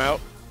zone him out.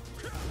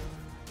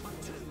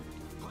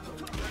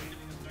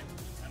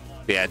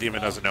 Yeah,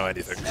 Demon doesn't know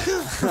anything.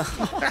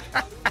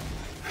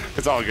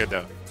 It's all good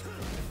though.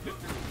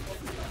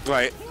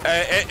 Like,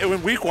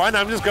 in week 1,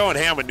 I'm just going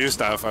ham with new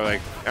stuff.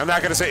 I'm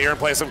not going to sit here and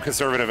play some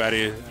conservative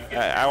Eddy.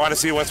 I want to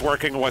see what's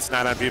working and what's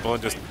not on people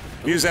and just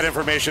use that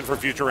information for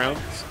future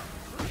rounds.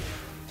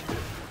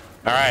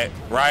 All right,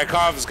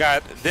 Ryyikov's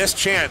got this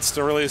chance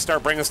to really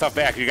start bringing stuff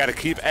back. You got to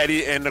keep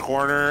Eddy in the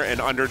corner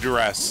and under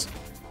duress.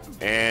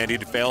 And he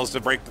fails to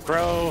break the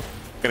throw.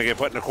 Going to get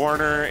put in the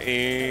corner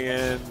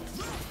and...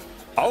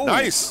 Oh,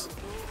 nice.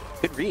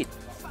 Good read.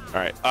 All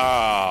right.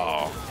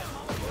 Oh.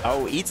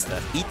 Oh, eats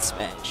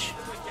smash.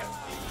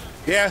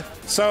 Yeah,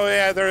 so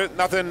yeah, there's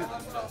nothing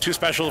too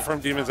special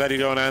from Demon's Eddy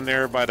going on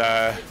there, but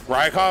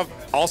Ryikov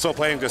also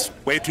playing just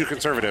way too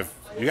conservative.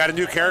 You got a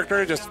new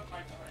character, just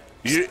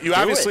you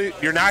obviously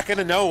you're not going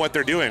to know what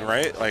they're doing,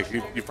 right? Like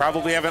you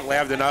probably haven't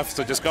labbed enough,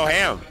 so just go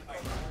ham.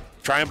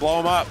 Try and blow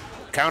them up,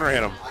 counter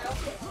hit them.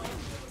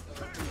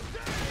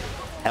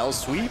 Hell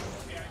sweep.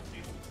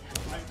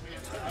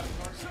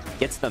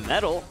 Gets the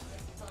medal.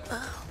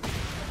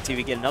 See if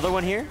we get another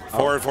one here.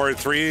 Forward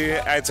 3,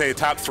 I'd say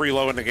top 3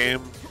 low in the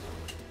game.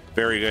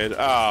 Very good.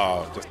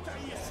 Oh, just...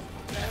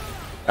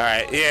 All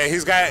right. Yeah,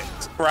 he's got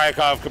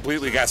Ryikov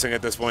completely guessing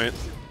at this point.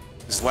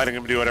 Just letting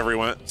him do whatever he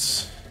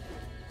wants.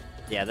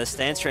 Yeah, the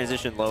stance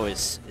transition low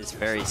is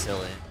very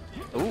silly.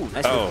 Ooh,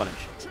 nice punish.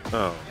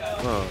 Oh.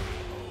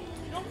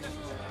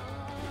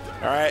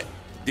 All right.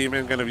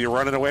 Demon going to be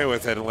running away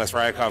with it unless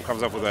Ryikov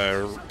comes up with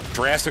a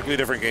drastically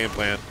different game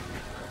plan.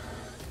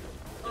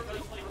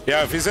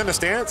 Yeah, if he's in the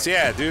stance,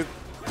 yeah, do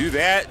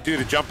that. Do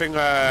the jumping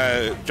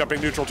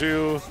neutral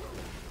 2.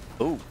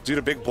 Ooh. Do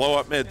the big blow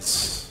up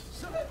mids.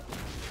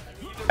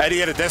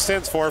 Eddy at a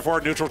distance,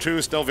 forward neutral 2,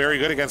 still very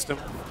good against him.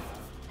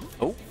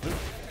 Oh.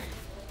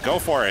 Go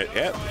for it,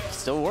 yep.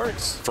 Still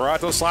works. Throw out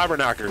those slobber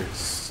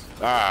knockers.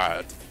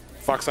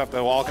 Fucks up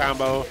the wall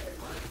combo.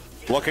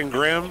 Looking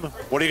grim.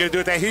 What are you gonna do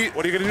with that heat?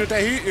 What are you gonna do with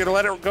that heat? You're gonna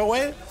let it go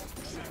away?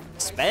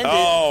 Spend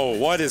it.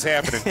 What is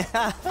happening?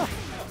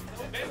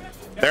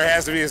 There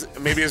has to be,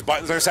 maybe his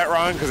buttons are set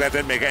wrong because that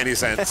didn't make any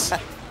sense.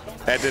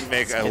 That didn't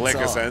make a lick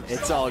of sense.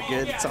 It's all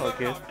good. It's all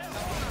good.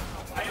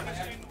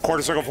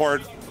 Quarter circle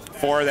forward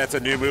 4. That's a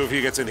new move.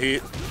 He gets in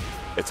heat.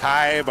 It's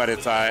high, but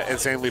it's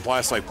insanely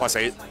plus, like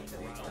 +8.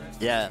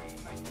 Yeah.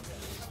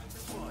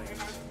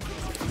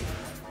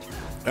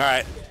 All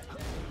right.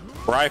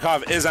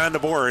 Ryikov is on the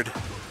board.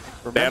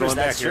 Remembers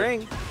that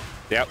string.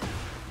 Yep.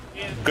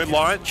 Good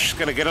launch.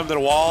 Going to get him to the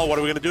wall. What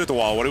are we going to do with the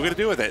wall? What are we going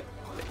to do with it?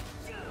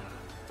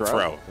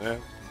 Throw. Yeah.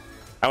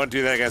 I wouldn't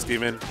do that against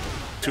Demon.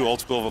 Too old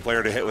school of a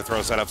player to hit with throw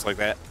setups like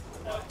that.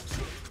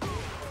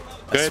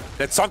 Good.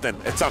 That's something.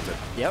 It's something.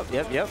 Yep.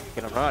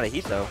 Gonna run out of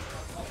heat though.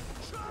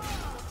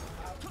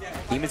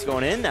 Demon's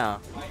going in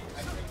now.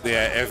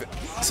 Yeah.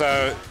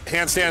 So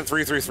handstand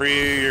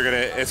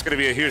 3-3-3. It's gonna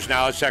be a huge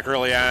knowledge check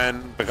early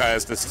on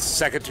because the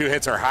second 2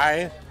 hits are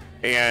high,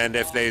 and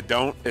if they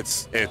don't,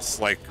 it's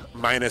like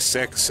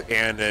 -6,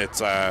 and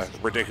it's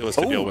ridiculous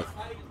to deal with.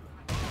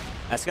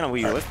 That's gonna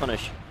be a whiff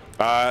punish.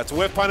 It's a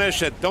whip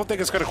punish. I don't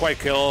think it's going to quite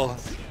kill.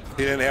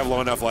 He didn't have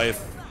low enough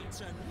life.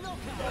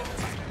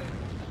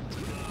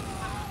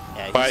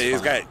 Yeah, but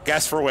he's got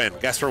guess for win.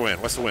 Guess for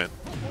win. What's the win?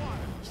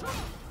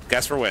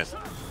 Guess for win.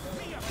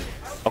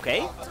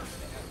 Okay.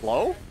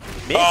 Low?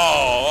 Mid?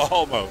 Oh,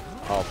 almost.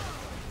 Oh.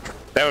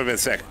 That would have been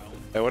sick.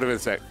 That would have been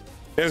sick.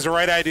 It was the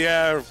right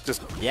idea.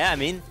 Just yeah, I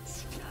mean,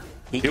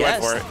 he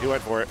went for it. He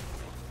went for it.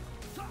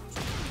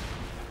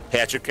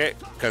 Hatchet kick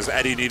because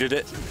Eddy needed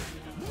it.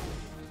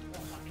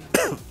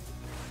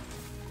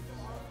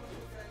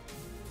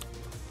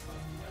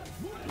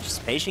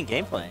 Just patient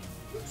gameplay.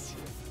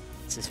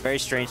 This is very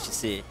strange to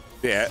see.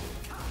 Yeah.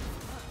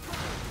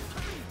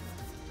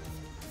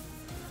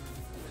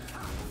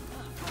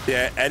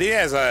 Yeah, Eddy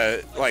has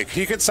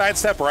he could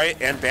sidestep right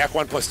and back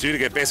 1+2 to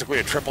get basically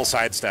a triple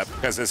sidestep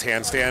because his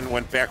handstand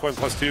went back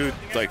 1+2,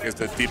 is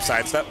the deep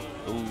sidestep.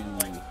 Ooh.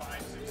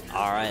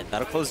 All right,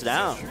 that'll close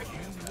down.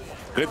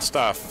 Good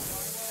stuff.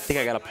 I think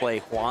I gotta play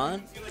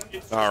Juan.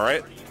 All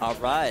right. All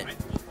right.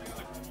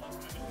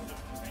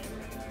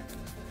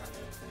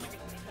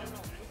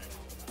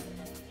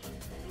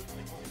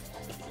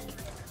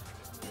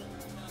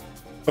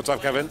 What's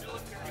up, Kevin?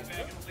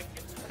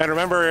 And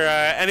remember,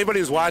 anybody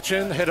who's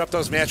watching, hit up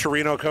those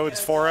Matcherino codes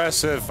for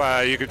us. If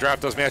you could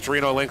drop those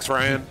Matcherino links,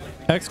 Ryan.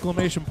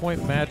 Exclamation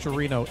point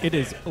Matcherino. It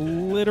is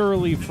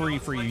literally free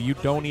for you. You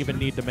don't even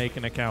need to make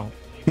an account.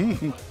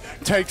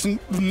 Takes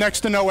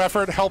next to no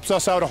effort, helps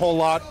us out a whole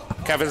lot.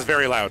 Kevin's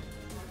very loud.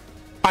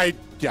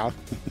 Yeah.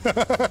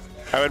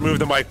 I would move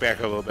the mic back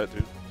a little bit,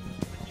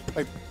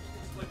 dude.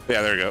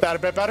 Yeah, there you go. That a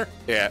bit better?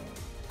 Yeah.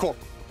 Cool.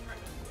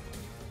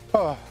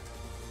 Oh.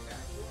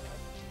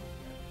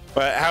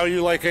 But how are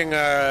you liking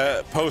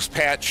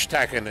post-patch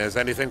Tekken? Has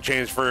anything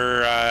changed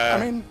for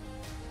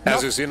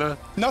Acuzena?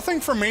 Nothing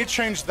for me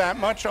changed that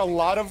much. A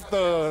lot of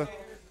the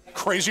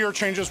crazier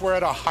changes were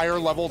at a higher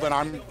level than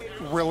I'm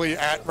really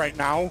at right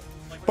now.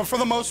 But for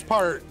the most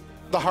part,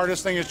 the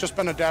hardest thing has just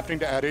been adapting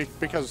to Eddy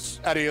because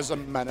Eddy is a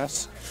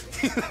menace.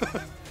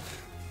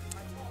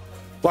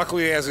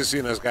 Luckily,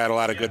 Azucena's got a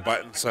lot of good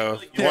buttons, so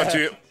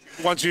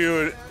once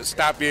you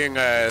stop being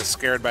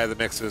scared by the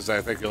mixes,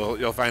 I think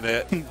you'll find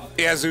it.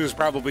 Azu's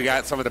probably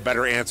got some of the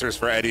better answers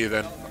for Eddy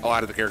than a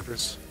lot of the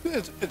characters.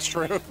 It's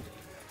true.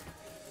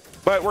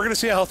 But we're going to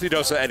see a healthy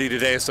dose of Eddy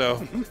today,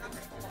 so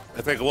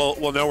I think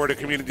we'll know where the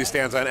community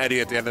stands on Eddy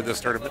at the end of this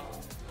tournament.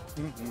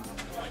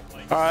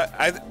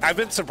 I've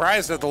been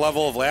surprised at the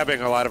level of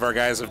labbing a lot of our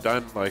guys have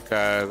done. Like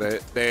I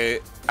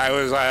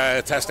was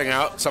testing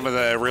out some of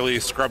the really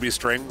scrubby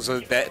strings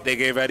that they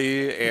gave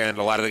Eddy, and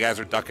a lot of the guys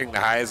are ducking the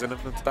highs in them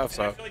and stuff.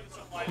 So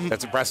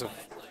that's impressive.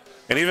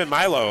 And even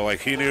Mylo, like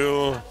he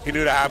knew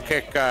the hop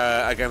kick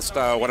against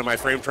one of my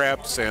frame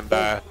traps, and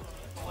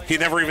he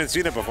never even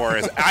seen it before,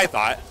 as I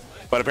thought.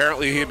 But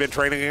apparently he had been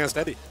training against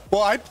Eddy.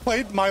 Well, I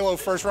played Mylo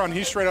first round.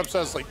 He straight up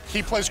says, like,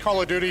 he plays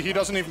Call of Duty. He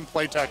doesn't even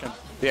play Tekken.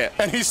 Yeah.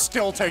 And he's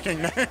still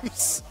taking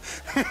names.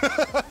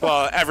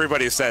 Well,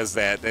 everybody says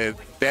that.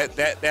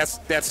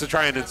 That's to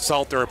try and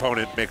insult their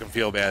opponent and make them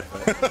feel bad.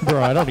 But.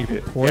 Bro, I don't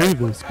even play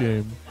this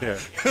game. Yeah.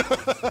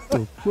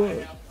 The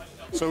fuck?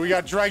 So we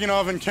got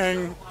Dragunov and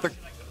King.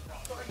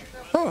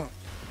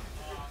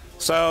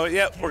 So,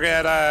 yep, we're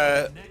going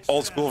to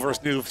old school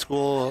versus new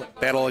school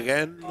battle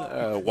again.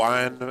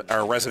 Juan,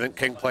 our resident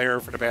King player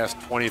for the past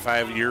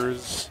 25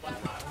 years,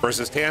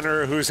 versus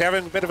Tanner, who's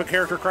having a bit of a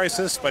character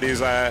crisis, but he's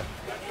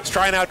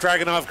trying out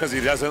Dragunov because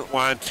he doesn't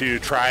want to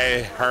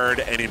try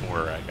hard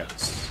anymore, I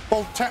guess.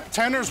 Well,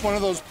 Tanner's one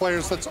of those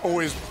players that's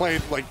always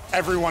played, like,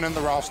 everyone in the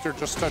roster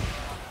just to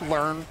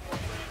learn.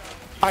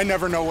 I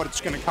never know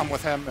what's going to come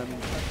with him. And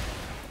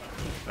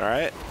All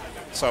right.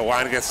 So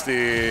Juan gets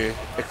the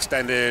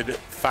extended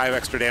 5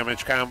 extra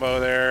damage combo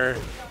there.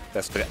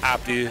 That's the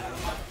Opti.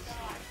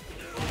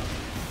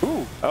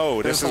 ooh,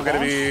 Oh, this is going to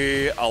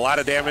be a lot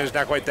of damage,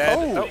 not quite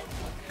dead. Oh.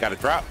 Got a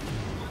drop.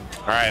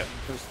 All right.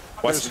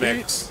 What's there's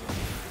next?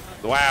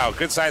 Wow,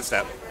 good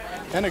sidestep.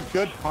 and a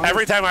good punch.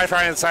 Every time I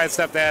try and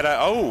sidestep that,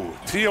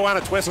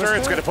 Tijuana Twister,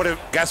 it's going to put a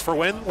guess for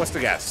win. What's the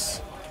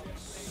guess?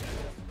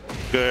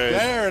 Good.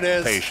 There it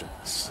is.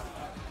 Patience.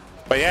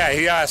 But yeah,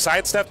 he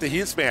sidestepped the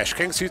Heat Smash.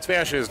 King's Heat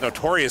Smash is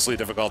notoriously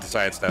difficult to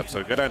sidestep,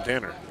 so good on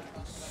Tanner.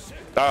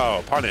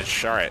 Oh,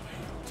 punish. All right.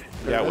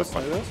 There Yeah, it with is,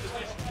 punish. there it is.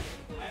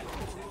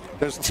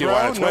 There's the throw,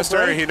 Tijuana no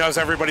Twister. break. He knows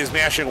everybody's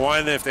mashing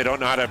 1 if they don't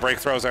know how to break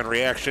throws on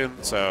reaction,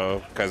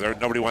 so because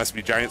nobody wants to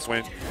be giant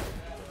swing.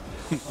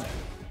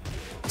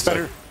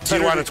 So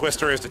Tijuana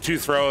Twister is the 2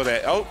 throw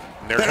that. Oh,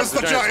 there There's comes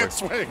the giant giant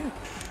swing.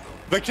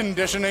 The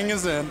conditioning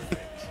is in.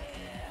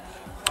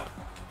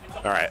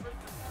 All right.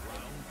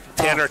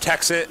 Tanner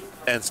techs it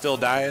and still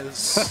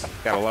dies.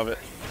 Gotta love it.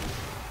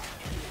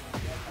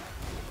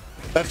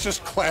 That's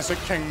just classic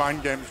King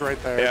mind games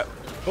right there. Yeah.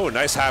 Oh,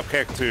 nice hop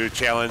kick to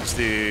challenge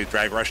the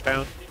drag rush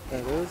down. There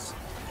it is.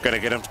 Gonna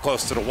get him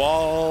close to the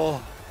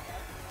wall.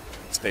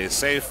 Stays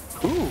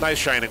safe. Ooh. Nice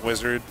Shining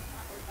Wizard.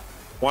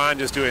 Juan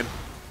just doing,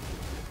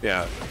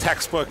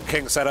 textbook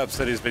King setups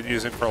that he's been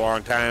using for a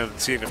long time,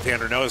 seeing if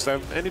Tanner knows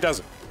them, and he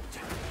doesn't.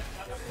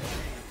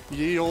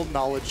 Ye old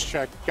knowledge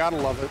check. Gotta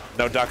love it.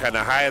 No duck on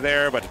the high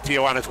there, but the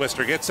Tijuana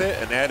Twister gets it,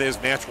 and that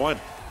is match 1.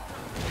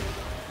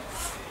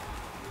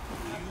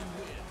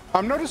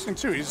 I'm noticing,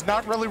 too, he's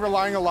not really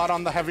relying a lot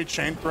on the heavy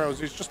chain throws.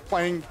 He's just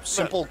playing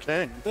simple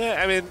King.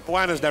 Yeah, I mean,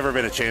 Juan has never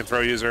been a chain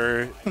throw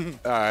user.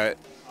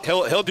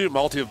 He'll do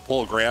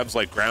multiple grabs,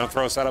 like ground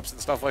throw setups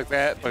and stuff like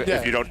that, but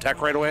if you don't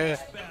tech right away.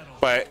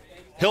 But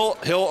he'll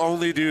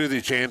only do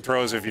the chain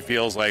throws if he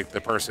feels like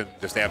the person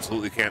just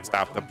absolutely can't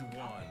stop them.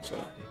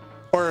 So.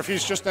 Or if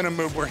he's just in a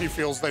mood where he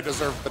feels they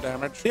deserve the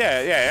damage.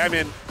 Yeah. I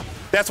mean,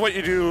 that's what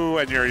you do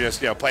when you're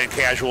just playing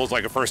casuals,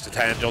 like a 1st to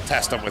 10. You'll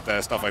test them with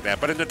stuff like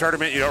that. But in the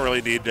tournament, you don't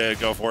really need to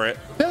go for it.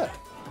 Yeah.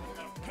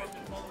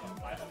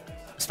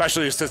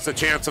 Especially since the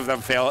chance of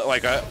them fail,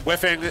 like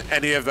whiffing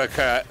any of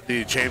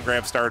the chain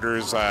grab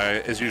starters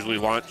is usually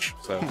launch.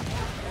 So.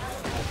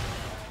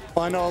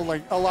 Well, I know,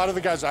 like, a lot of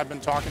the guys I've been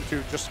talking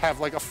to just have,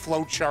 like, a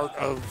flow chart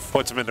of...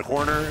 Puts him in the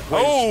corner.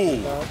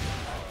 ways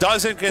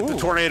Doesn't get the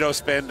tornado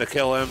spin to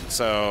kill him,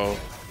 so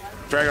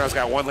Dragonov's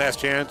got one last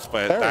chance,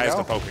 but dies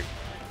to poking.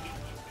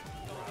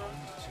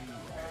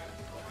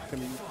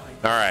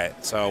 All right,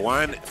 so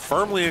Juan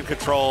firmly in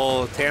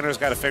control. Tanner's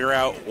got to figure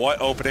out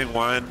what opening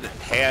Juan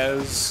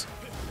has.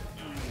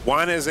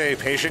 Juan is a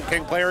patient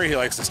King player. He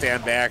likes to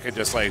stand back and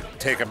just like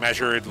take a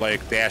measured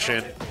like dash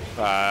in,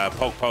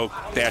 poke,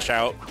 dash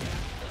out.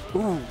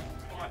 Ooh.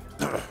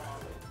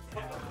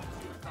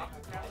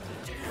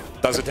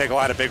 Doesn't take a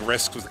lot of big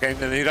risks with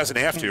King, and he doesn't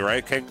have to,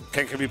 right? King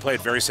can be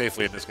played very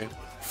safely in this game.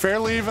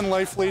 Fairly even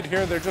life lead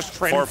here. They're just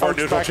trading 4-4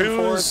 neutral back and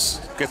twos.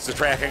 forth. Gets the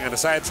tracking and a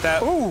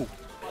sidestep. Ooh.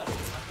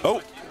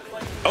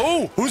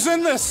 Oh! Who's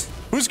in this?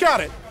 Who's got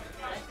it?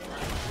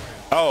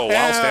 Oh,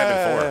 while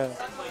standing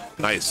 4.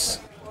 Nice.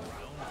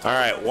 All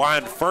right,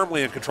 Juan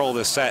firmly in control of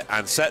this set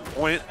on set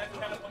point,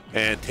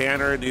 and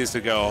Tanner needs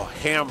to go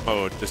ham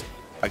mode. Just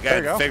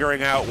again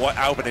figuring out what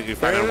opening you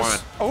find on Juan.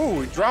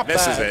 Oh, he dropped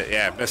misses that. it.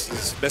 Yeah,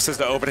 misses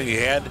the opening he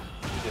had.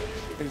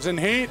 He's in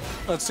heat.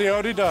 Let's see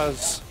what he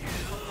does.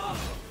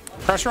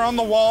 Pressure on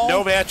the wall.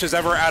 No match is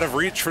ever out of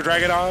reach for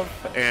Dragunov,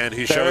 and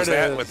he shows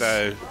that with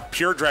a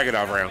pure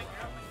Dragunov round.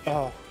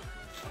 Oh.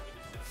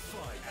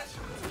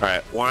 All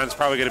right, Juan's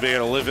probably going to be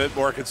a little bit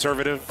more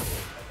conservative.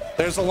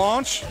 There's the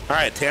launch. All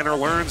right, Tanner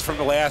learns from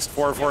the last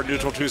 4-4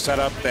 neutral 2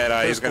 setup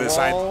that he's going to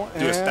decide to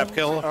do a step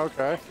kill.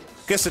 Okay.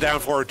 Gets the down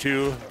forward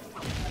 2.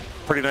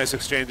 Pretty nice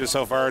exchanges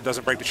so far.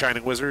 Doesn't break the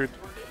Shining Wizard.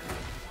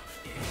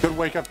 Good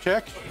wake-up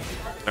kick.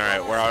 All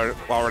right,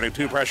 while running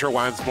 2 pressure,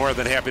 Juan's more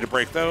than happy to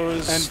break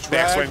those. And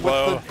backswing drag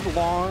blow. with the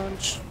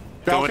launch.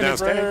 Going Balcony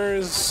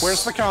downstairs. break.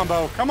 Where's the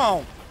combo? Come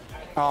on.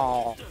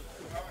 Oh.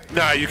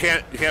 No, you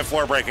can't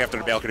floor break after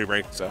the balcony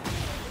break. So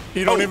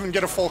You don't even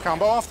get a full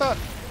combo off that?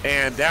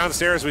 And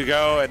downstairs we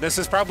go, and this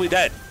is probably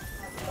dead.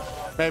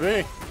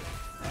 Maybe.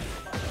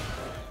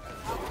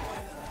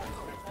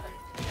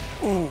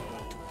 Ooh.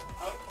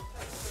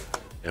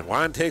 And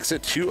Juan takes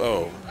it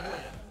 2-0.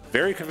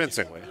 Very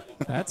convincingly.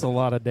 That's a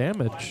lot of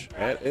damage.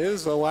 That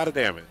is a lot of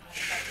damage.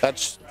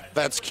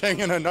 That's King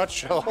in a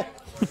nutshell.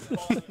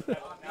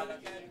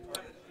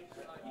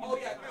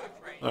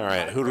 All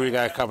right, who do we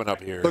got coming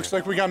up here? Looks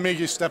like we got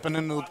Migi stepping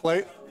into the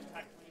plate.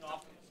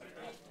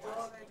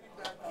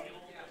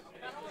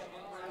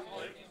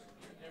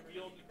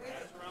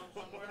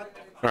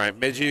 All right,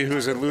 Migi,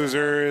 who's in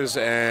losers,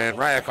 and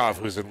Ryikov,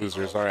 who's in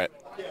losers. All right.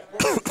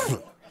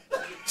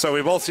 So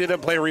we both seen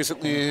them play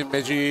recently.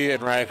 Migi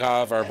and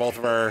Ryikov are both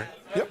of our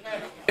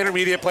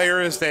intermediate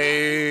players.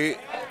 They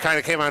kind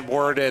of came on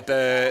board at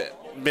the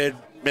mid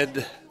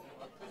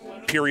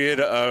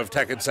period of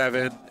Tekken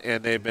 7,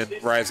 and they've been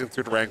rising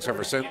through the ranks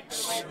ever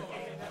since.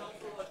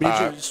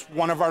 Migi's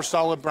one of our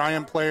solid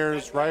Bryan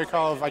players.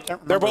 Ryikov, I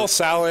can't remember. They're both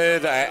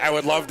solid. I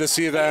would love to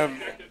see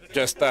them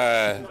just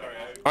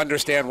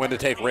understand when to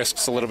take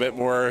risks a little bit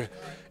more.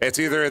 It's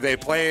either they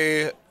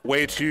play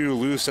way too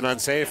loose and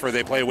unsafe, or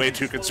they play way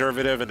too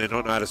conservative and they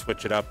don't know how to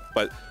switch it up.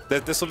 But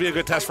this will be a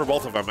good test for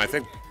both of them. I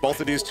think both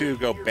of these two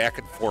go back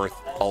and forth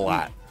a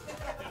lot.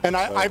 And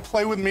I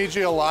play with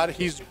Migi a lot.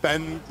 He's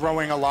been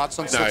growing a lot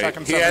since the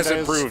Tekken 7 he has days.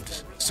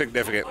 improved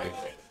significantly.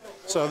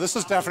 So this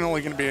is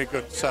definitely going to be a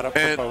good setup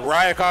And for both.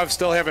 Ryakov's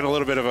still having a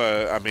little bit of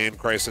a main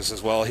crisis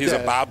as well. He's Yeah.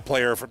 a Bob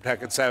player from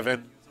Tekken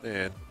 7,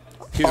 and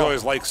he's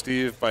always liked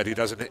Steve, but he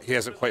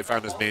hasn't quite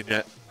found his main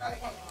yet.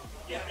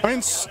 I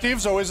mean,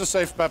 Steve's always a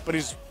safe bet, but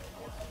he's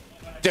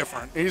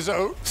different.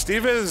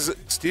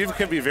 Steve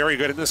can be very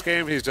good in this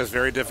game. He's just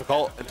very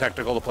difficult and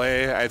technical to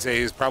play. I'd say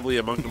he's probably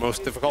among the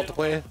most difficult to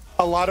play.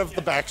 A lot of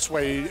the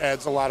backsway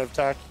adds a lot of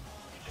tech.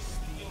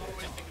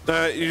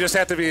 You just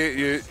have to be.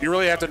 You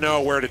really have to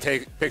know where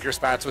to pick your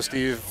spots with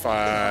Steve.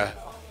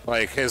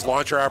 Like his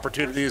launcher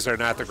opportunities are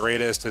not the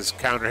greatest. His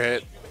counter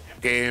hit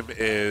game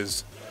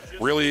is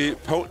really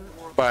potent,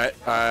 but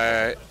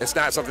it's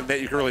not something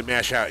that you can really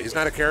mash out. He's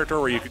not a character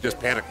where you can just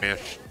panic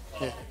mash.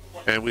 Yeah.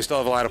 And we still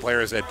have a lot of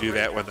players that do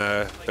that when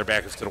their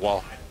back is to the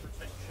wall.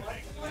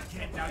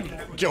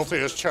 Guilty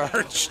as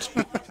charged.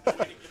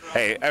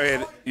 Hey, I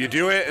mean, you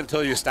do it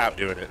until you stop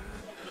doing it.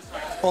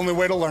 Only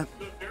way to learn.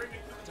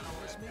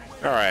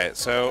 All right,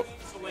 so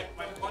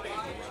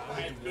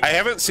I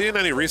haven't seen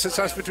any recent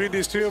stuff between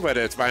these two, but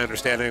it's my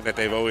understanding that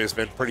they've always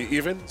been pretty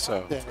even.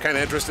 So kind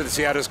of interested to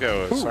see how this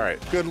goes. Ooh, all right,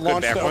 good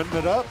launch back to one. open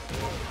it up.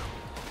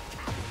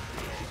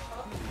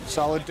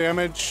 Solid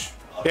damage.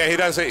 Yeah, he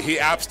does it. He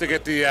opts to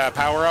get the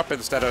power up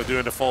instead of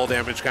doing the full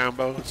damage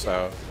combo.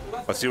 So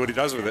let's see what he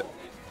does with it.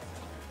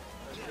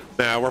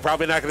 Now, we're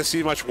probably not going to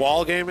see much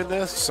wall game in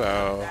this,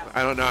 so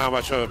I don't know how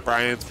much of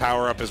Bryan's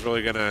power up is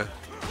really going to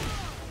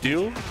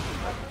do.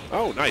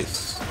 Oh,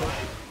 nice.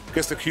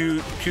 Gets the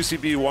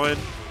QCB 1,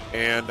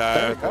 and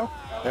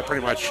that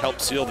pretty much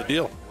helps seal the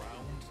deal.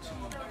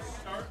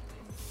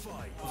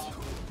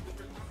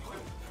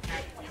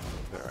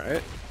 All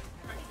right.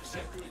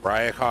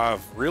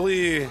 Ryikov,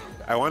 really,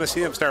 I want to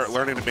see him start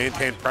learning to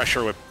maintain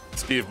pressure with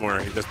Steve more.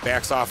 He just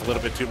backs off a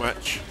little bit too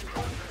much.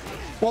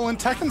 Well, in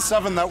Tekken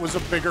 7, that was a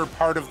bigger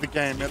part of the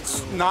game.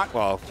 It's not.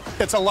 Well,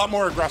 it's a lot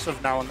more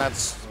aggressive now, and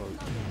that's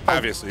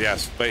obviously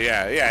yes. But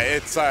yeah,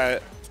 it's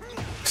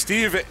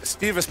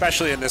Steve,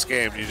 especially in this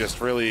game, you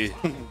just really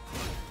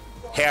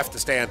have to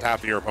stay on top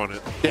of your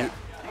opponent. Yeah.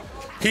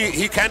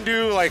 He can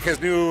do like his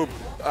new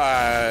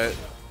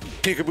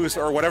peekaboo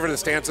or whatever the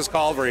stance is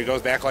called, where he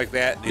goes back like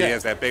that and he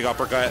has that big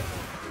uppercut,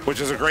 which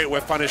is a great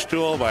whip punish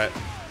tool, but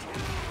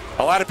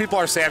a lot of people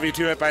are savvy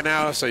to it by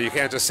now, so you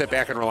can't just sit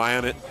back and rely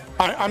on it.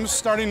 I'm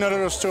starting to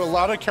notice to a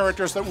lot of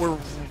characters that were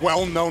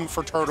well known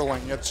for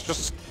turtling. It's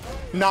just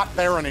not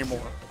there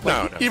anymore.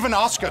 No. Even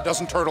Asuka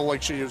doesn't turtle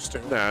like she used to.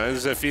 No,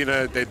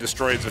 Zafina, they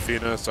destroyed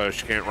Zafina, so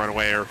she can't run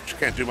away or she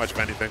can't do much of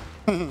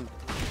anything.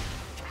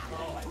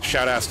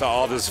 Shout outs to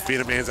all the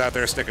Zafina mains out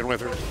there sticking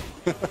with her.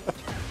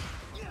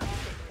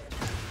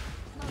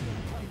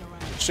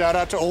 Shout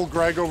out to old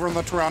Greg over in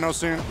the Toronto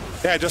scene.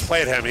 Yeah, I just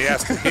played him. He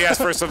asked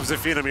for some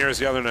Zafina mirrors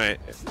the other night.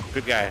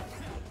 Good guy.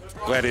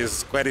 Glad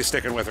he's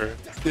sticking with her.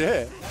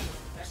 Yeah.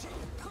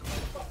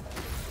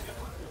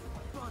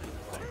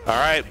 All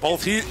right,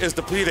 both heat is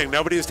depleting.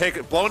 Nobody's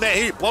taking blown that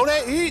heat. Blow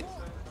that heat.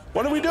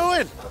 What are we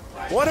doing?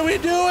 What are we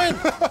doing?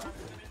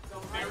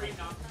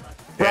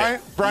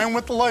 Bryan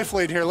with the life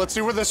lead here. Let's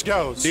see where this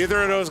goes.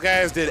 Neither of those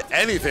guys did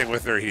anything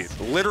with their heat.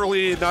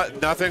 Literally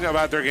nothing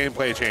about their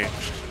gameplay changed.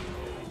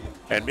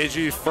 And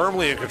Migi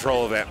firmly in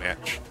control of that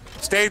match.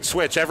 Stage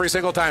switch every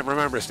single time.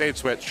 Remember, stage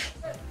switch.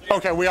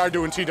 Okay, we are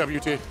doing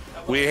TWT.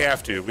 We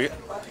have to.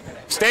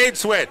 Stage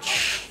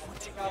switch.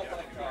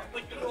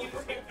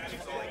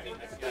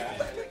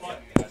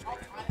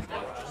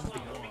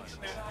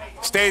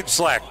 Stage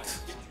select.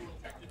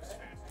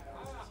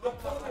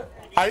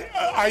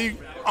 I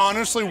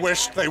honestly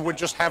wish they would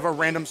just have a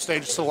random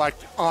stage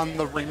select on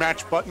the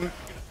rematch button.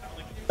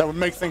 That would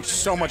make things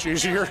so much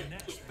easier.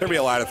 There'd be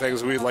a lot of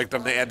things we'd like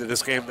them to add to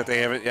this game that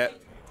they haven't yet.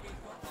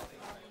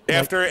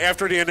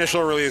 After the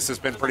initial release, it's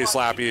been pretty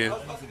sloppy.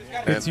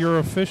 It's your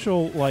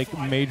official like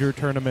major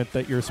tournament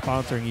that you're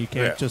sponsoring. You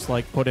can't just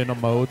like put in a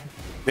mode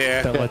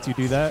that lets you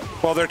do that.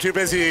 Well, they're too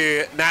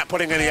busy not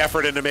putting any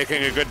effort into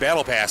making a good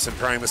battle pass and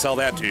trying to sell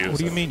that to you. What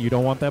do you mean? You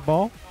don't want that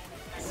ball?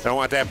 Don't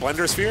want that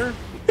blender sphere?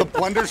 The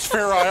blender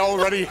sphere I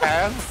already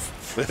have.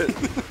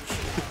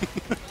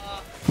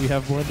 We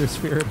have blender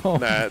sphere at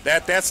home. Nah,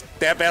 that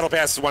battle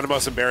pass is one of the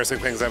most embarrassing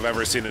things I've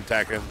ever seen in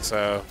Tekken.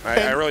 So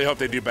I really hope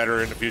they do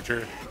better in the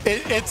future.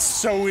 It's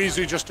so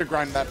easy just to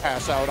grind that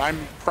pass out. I'm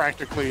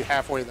practically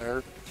halfway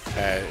there.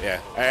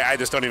 Yeah, I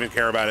just don't even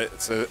care about it.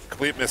 It's a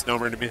complete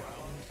misnomer to me.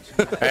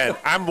 And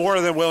I'm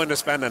more than willing to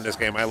spend on this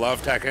game. I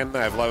love Tekken.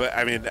 I love it.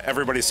 I mean,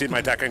 everybody's seen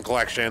my Tekken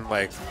collection.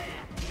 Like,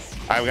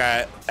 I've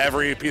got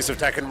every piece of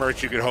Tekken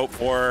merch you could hope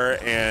for,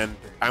 and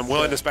I'm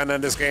willing to spend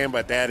on this game,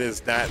 but that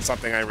is not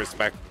something I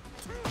respect.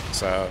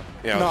 So,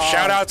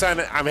 shout outs on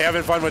I'm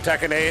having fun with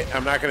Tekken 8.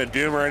 I'm not going to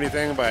doom or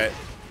anything, but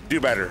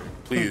do better.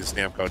 Please,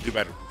 Namco, do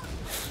better.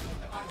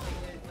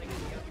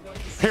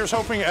 Here's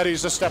hoping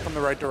Eddy's a step in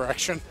the right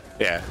direction.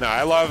 Yeah, no,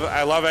 I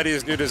love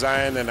Eddy's new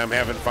design, and I'm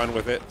having fun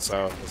with it,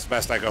 so it's the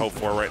best I can hope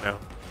for right now.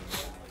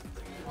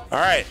 All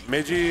right,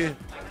 Migi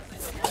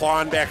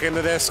clawing back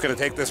into this, going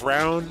to take this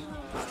round.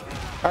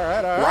 All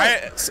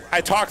right. I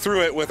talked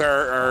through it with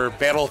our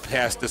Battle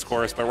Pass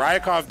discourse, but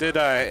Ryikov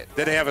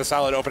did have a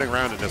solid opening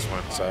round in this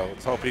one, so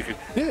let's hope he could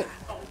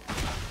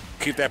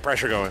keep that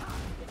pressure going.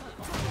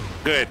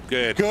 Good.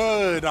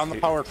 Good on the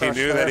power crush.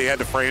 He knew that he had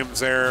the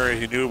frames there.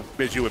 He knew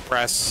Migi would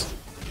press.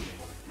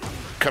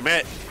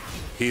 Commit.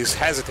 He's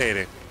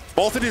hesitating.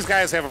 Both of these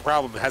guys have a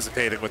problem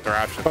hesitating with their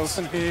options. Both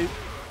in heat.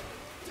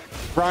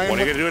 Bryan, what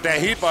are you going to do with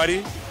that heat,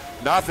 buddy?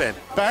 Nothing.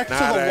 Back to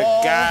Not the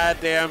wall. a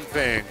goddamn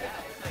thing.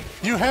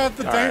 You had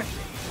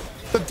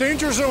the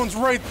danger zone's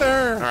right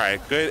there. All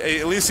right, good.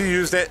 At least he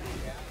used it.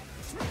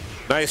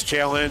 Nice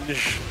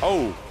challenge.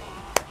 Oh,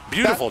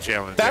 beautiful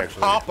challenge, that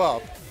actually. That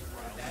pop-up.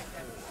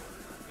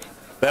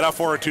 That up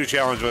 4-2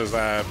 challenge was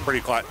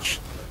pretty clutch.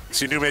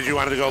 So you knew Migi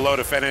wanted to go low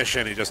to finish,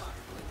 and he just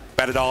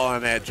bet it all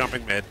on that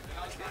jumping mid.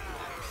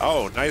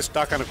 Oh, nice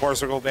duck on the core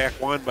circle back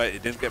one, but he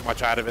didn't get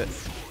much out of it.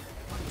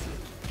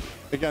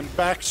 Again,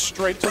 back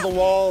straight to the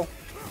wall.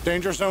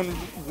 Danger zone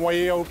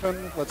way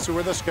open. Let's see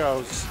where this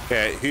goes.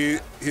 Yeah,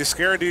 he's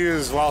scared to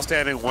use while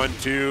standing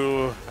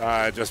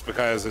 1-2 just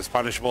because it's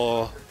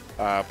punishable,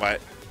 but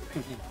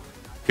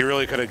he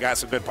really could have got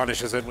some good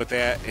punishes in with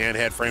that and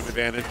had frame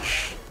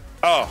advantage.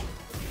 Oh,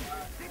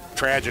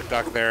 tragic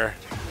duck there.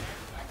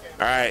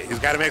 All right, he's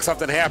got to make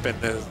something happen.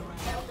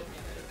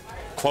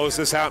 Close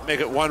this out, make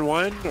it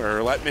 1-1,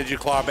 or let Migi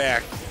claw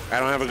back. I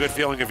don't have a good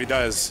feeling if he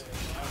does.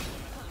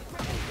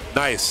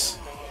 Nice.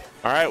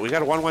 All right, we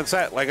got a 1-1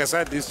 set. Like I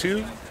said, these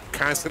two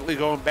constantly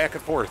going back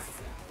and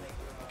forth.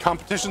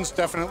 Competition's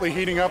definitely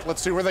heating up.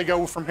 Let's see where they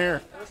go from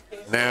here.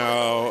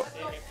 Now,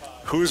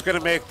 who's going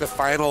to make the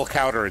final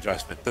counter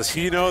adjustment? Does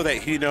he know that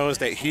he knows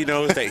that he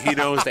knows that he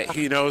knows that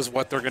he knows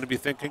what they're going to be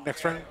thinking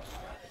next round?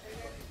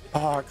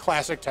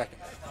 Classic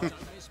Tekken.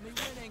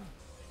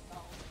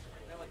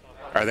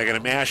 Are they going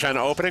to mash on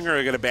opening, or are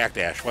they going to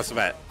backdash? What's the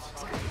bet?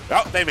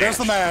 Oh, they mash. There's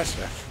the mash.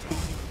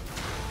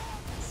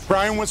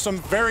 Bryan with some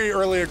very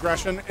early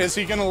aggression. Is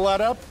he going to let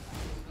up?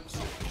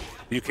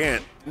 You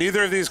can't.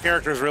 Neither of these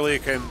characters really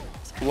can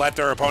let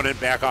their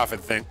opponent back off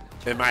and think,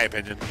 in my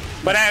opinion.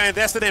 But I mean,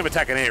 that's the name of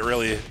Tekken 8,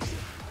 really.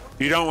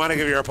 You don't want to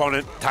give your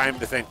opponent time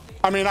to think.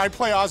 I mean, I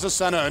play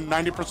Acuzena, and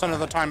 90% of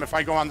the time, if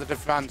I go on the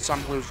defense,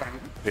 I'm losing.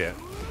 Yeah.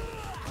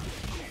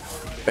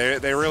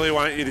 They really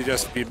want you to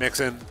just be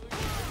mixing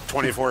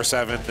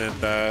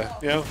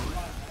 24/7, and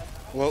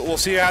we'll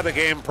see how the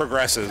game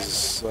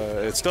progresses.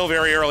 It's still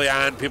very early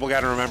on. People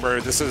got to remember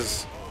this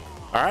is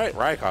all right.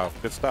 Ryikov,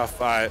 good stuff.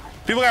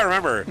 People got to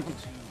remember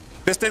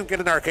this didn't get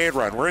an arcade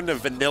run. We're in the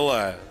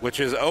vanilla, which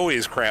is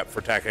always crap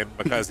for Tekken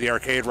because the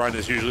arcade run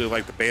is usually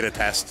like the beta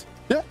test.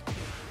 Yeah.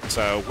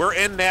 So we're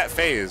in that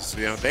phase.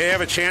 They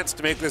have a chance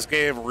to make this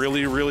game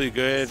really, really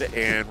good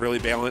and really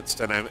balanced,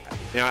 and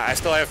I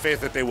still have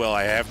faith that they will.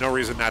 I have no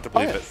reason not to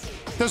believe it.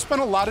 There's been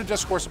a lot of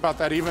discourse about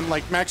that. Even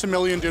like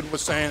Maximilian dude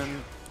was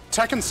saying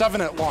Tekken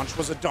 7 at launch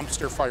was a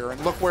dumpster fire,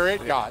 and look where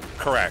it got.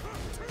 Correct.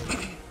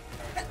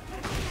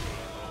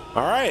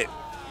 All right.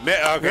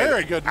 Okay.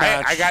 Very good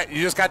match.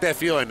 You just got that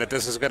feeling that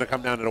this is going to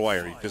come down to the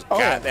wire. You just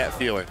got that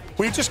feeling.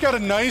 We just got a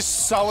nice,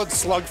 solid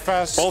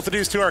slugfest. Both of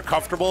these two are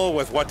comfortable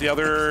with what the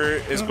other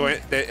is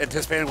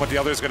anticipating what the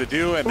other is going to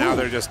do, and now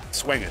they're just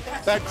swinging.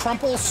 That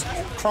crumple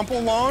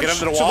launch Get him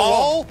to the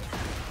wall.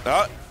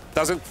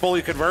 Doesn't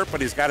fully convert,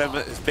 but he's got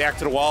his back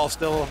to the wall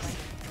still.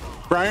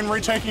 Bryan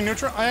retaking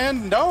neutral,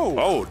 and no.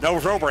 Oh, no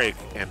throw break,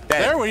 and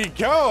dead. There we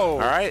go. All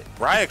right,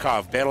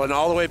 Ryikov battling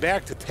all the way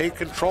back to take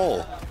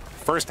control.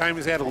 First time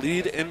he's had a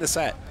lead in the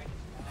set.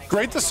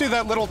 Great to see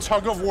that little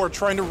tug of war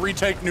trying to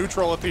retake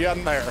neutral at the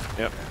end there.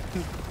 Yep.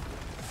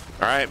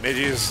 All right,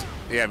 Migi's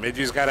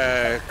got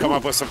to come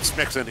up with some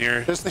smicks in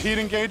here. There's the heat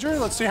engager.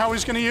 Let's see how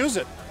he's going to use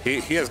it. He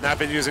has not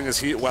been using his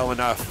heat well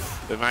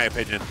enough, in my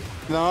opinion.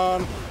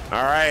 None.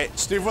 All right.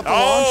 Steve with the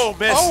launch.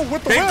 Miss. Oh,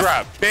 with the big whiff.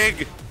 drop.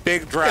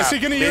 Big drop. Is he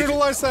going to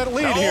utilize that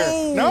lead here?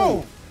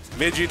 No.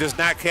 Migi does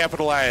not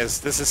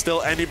capitalize. This is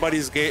still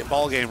anybody's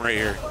ball game right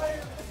here.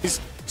 He's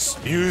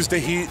used the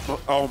heat.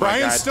 Oh, my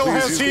Bryan God. still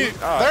Please has use heat.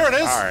 There it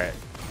is. All right.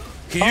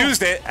 He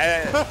used it.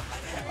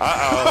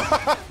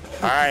 Uh-oh.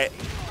 All right.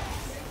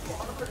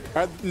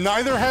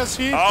 Neither has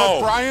heat,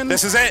 but Bryan.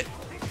 This is it.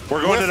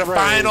 We're going to the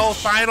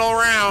final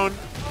round.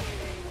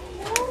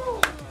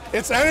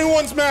 It's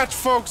anyone's match,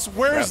 folks.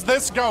 Where's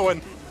this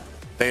going?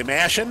 They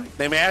mashing?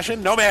 No mash.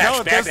 No,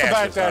 there's the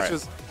back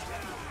dashes.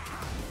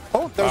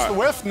 Oh, there's the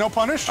whiff. No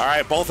punish. All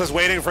right, both is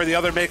waiting for the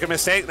other to make a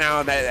mistake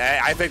now, and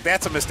I think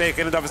that's a mistake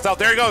in and of itself.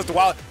 There he goes.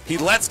 He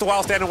lets the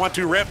while stand and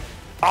 1-2 rip.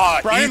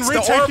 Bryan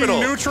retaking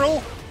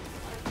neutral.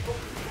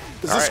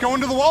 Is this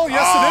going to the wall?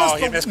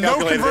 Yes, it is.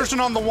 No conversion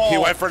on the wall. He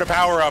went for the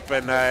power up,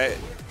 and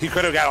he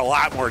could have got a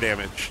lot more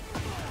damage.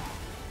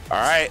 All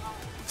right,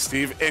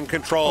 Steve in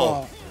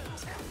control.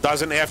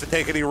 Doesn't have to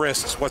take any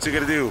risks. What's he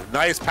going to do?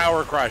 Nice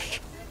power crush.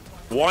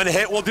 One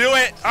hit will do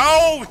it.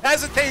 Oh,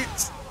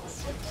 hesitates.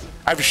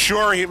 I'm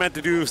sure he meant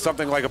to do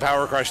something like a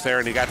power crush there,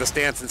 and he got the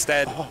stance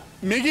instead.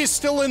 Migi's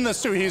still in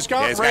this, too. He's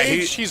got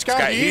rage. He's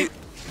got heat.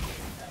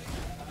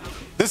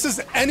 This is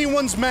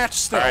anyone's match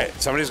still. All right,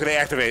 somebody's going to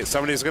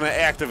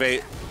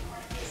activate.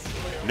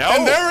 No.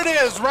 And there it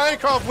is.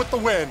 Ryikov with the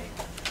win.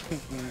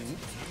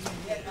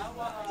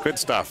 Good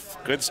stuff.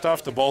 Good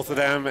stuff to both of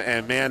them,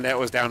 and man, that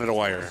was down to the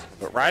wire.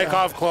 But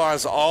Ryikov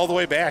claws all the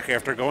way back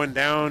after going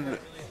down.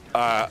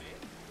 I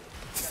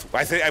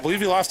believe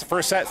he lost the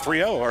first set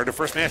 3-0, or the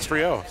first match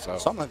 3-0. So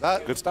something like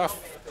that. Good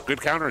stuff.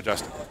 Good counter,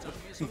 Justin.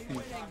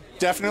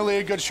 Definitely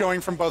a good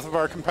showing from both of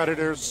our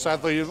competitors.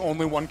 Sadly,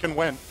 only one can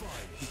win.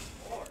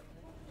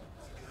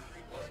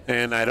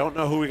 And I don't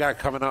know who we got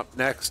coming up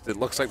next. It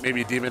looks like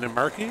maybe Demon and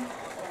Murky.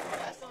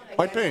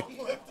 Might be.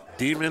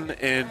 Demon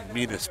and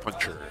Menis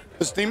Puncher.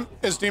 Is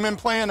Demon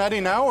playing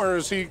Eddy now, or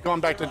is he going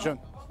back to Jun?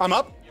 I'm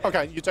up?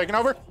 Okay, you taking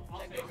over?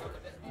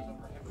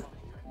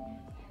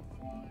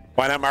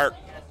 Why not, Mark?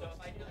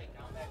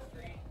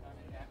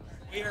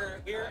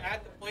 We're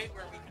at the point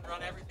where we can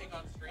run everything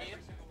on stream.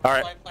 All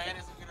right. So my plan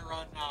is I'm going to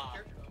run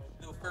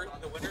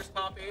the winner's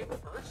top 8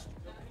 first,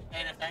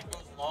 and if that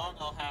goes long,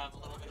 I'll have a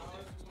little bit of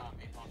loser's top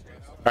 8 on stream.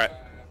 All right.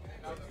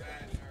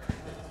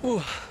 Do you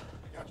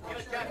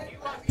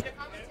want me to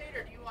commentate,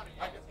 or do you want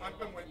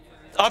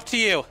to? Up to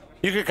you.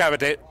 You can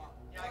commentate.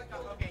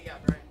 Okay, yeah,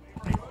 right.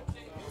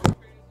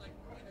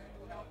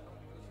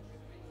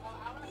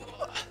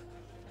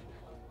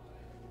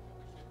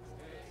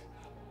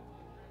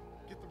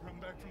 Get the run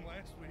back from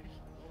last week.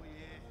 Oh,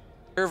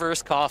 yeah.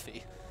 Reverse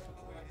coffee.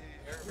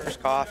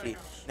 First coffee.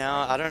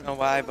 Now I don't know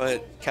why,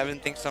 but Kevin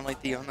thinks I'm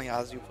like the only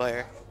Azu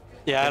player.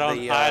 Yeah,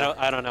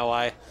 I don't know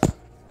why.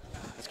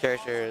 His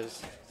character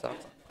is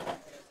something.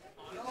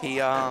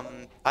 He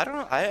I don't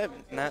know. I have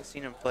not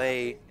seen him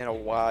play in a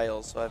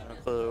while, so I have no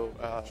clue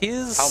how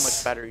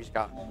much better he's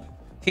gotten.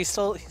 He's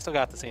still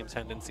got the same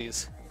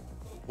tendencies.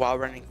 While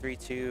running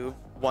 3-2,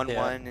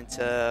 1-1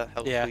 into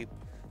hell sweep.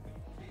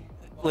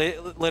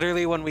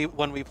 Literally, when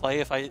we play,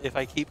 if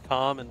I keep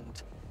calm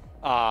and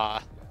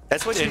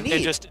that's what you need.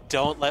 And just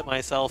don't let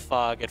myself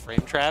get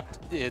frame trapped,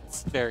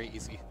 it's very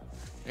easy.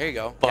 There you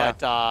go.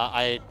 But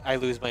I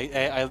lose my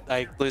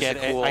I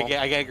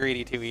get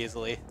greedy too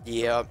easily.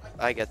 Yep,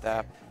 I get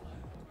that.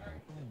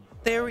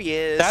 There he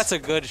is. That's a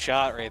good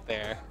shot right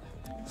there.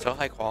 So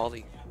high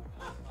quality.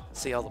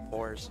 See all the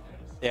pores.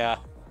 Yeah.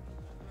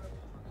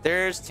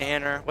 There's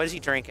Tanner. What is he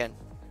drinking?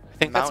 I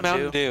think that's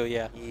Mountain Dew.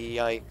 Yeah.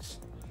 Yikes.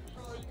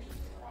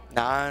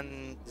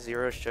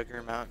 Non-zero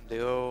sugar Mountain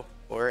Dew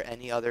or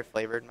any other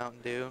flavored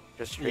Mountain Dew.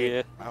 Just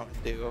straight Mountain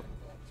Dew.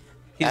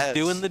 He's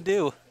doing the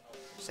dew.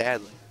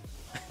 Sadly.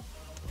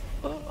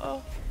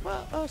 So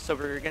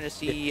we're gonna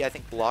see, I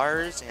think,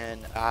 Lars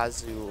and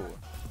Azu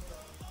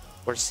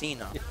or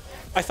Cena.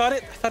 I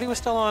thought he was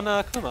still on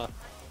Kuma.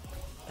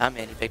 Ah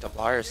man, he picked up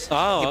Lars.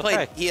 Oh,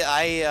 I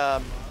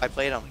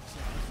played him.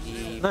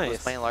 He was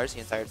Nice. playing Lars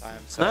the entire time,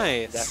 so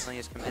Nice. he definitely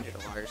is committed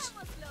to Lars.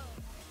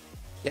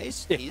 Yeah,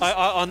 he's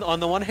On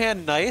the one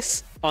hand,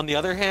 nice. On the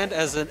other hand,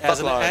 as an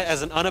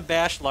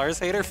unabashed Lars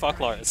hater, fuck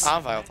Lars.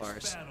 I'm vile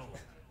Lars.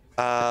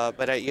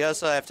 But you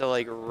also have to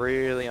like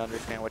really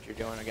understand what you're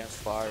doing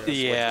against Lars.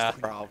 Yeah. Which is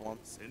the problem.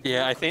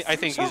 Yeah, I think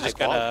he's just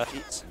gonna.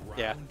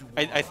 Yeah,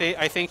 I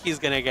think he's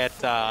gonna get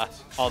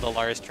all the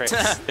Lars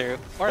tricks through,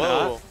 or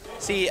not.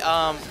 See,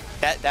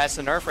 that's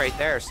the nerf right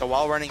there. So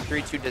while running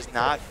 3-2 does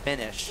not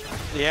finish.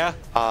 Yeah.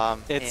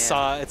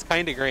 It's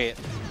kind of great.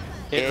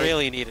 It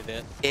really needed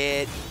it.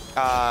 It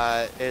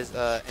is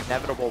an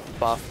inevitable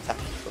buff,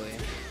 technically.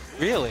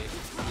 Really?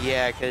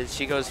 Yeah, because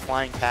she goes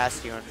flying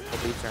past you and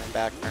leaves her in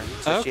back turn.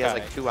 So she has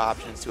like 2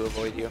 options to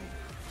avoid you.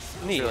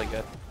 Neat. It's really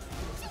good.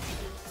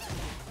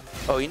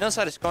 Oh, you knows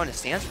how to go into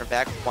stance from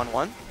back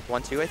 1-1?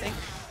 1-2, I think?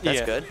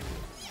 That's good.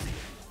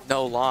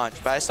 No launch,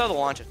 but I saw the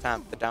launch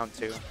attempt, the down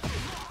 2.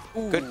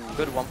 Ooh. Good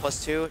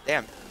 1+2.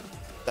 Damn.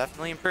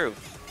 Definitely improved.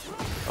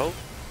 Oh.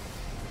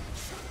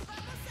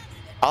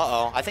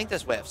 Uh-oh. I think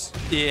this whiffs.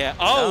 Yeah.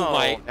 Oh No,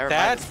 my. never mind,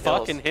 That this kills.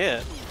 fucking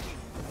hit.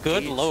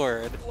 Good Jeez.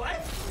 lord.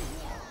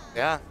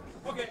 Yeah.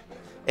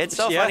 It's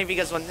so funny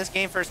because when this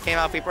game first came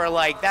out, people are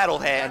like, that'll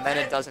hit, and then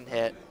it doesn't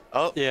hit.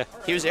 Oh. Yeah.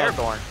 He was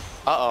airborne.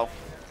 Uh-oh.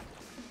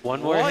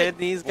 One more hit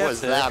and he's What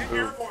was gets it. that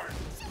move?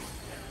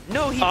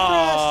 No, he pressed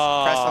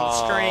on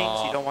the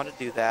strings. You don't want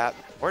to do that.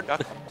 Or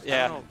duckable.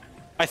 Yeah.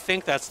 I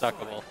think that's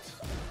duckable.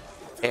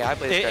 Hey, I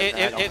played this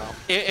guy, I don't know.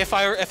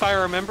 If I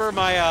remember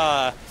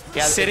my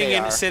sitting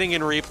in AR. sitting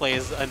in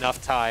replays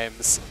enough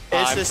times,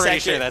 It's I'm the pretty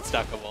sure second- that's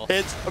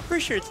duckable. I'm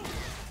pretty sure it's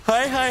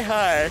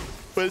high.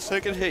 But the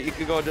second hit, you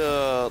could go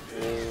to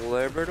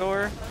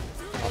Liberador.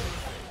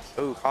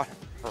 Oh, caught him.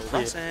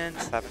 Lesson.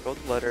 Have to go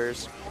to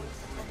letters.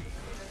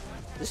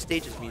 This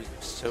stage's music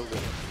is so good.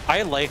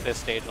 I like this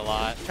stage a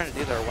lot. I'm trying to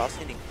do their while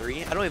standing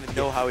 3. I don't even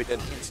know how he did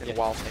instant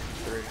while standing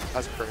 3.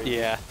 That's crazy.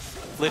 Yeah.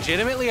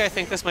 Legitimately, I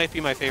think this might be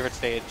my favorite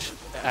stage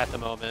at the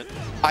moment.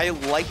 I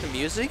like the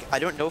music. I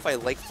don't know if I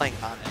like playing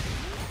on it.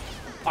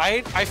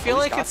 I feel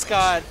Always like got it's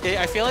got.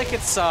 I feel like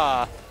it's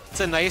a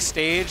nice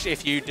stage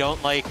if you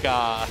don't like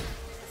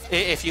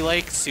if you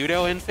like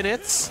pseudo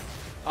infinites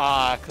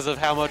because of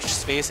how much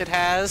space it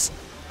has.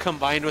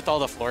 Combined with all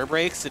the floor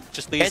breaks, it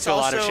just leads to a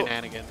lot of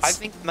shenanigans. I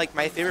think like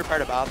my favorite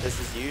part about this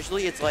is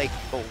usually it's like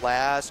the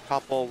last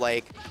couple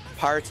like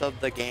parts of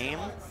the game,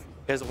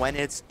 because when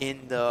it's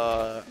in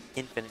the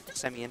infinite,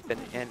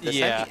 semi-infinite, and the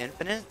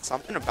semi-infinite,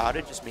 something about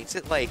it just makes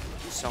it like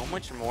so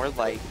much more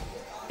like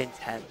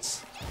intense.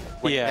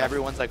 When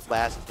everyone's like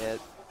last hit.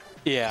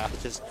 Yeah.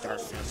 It's just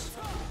darkness.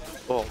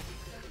 Oh,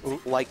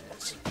 like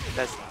this.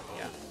 That's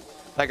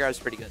that guy was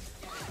pretty good.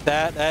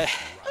 That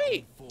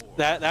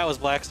was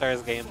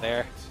Blackstar's game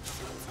there.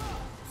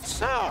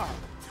 So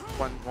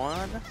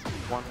 1-1,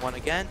 1-1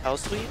 again. L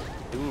sweep.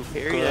 Ooh,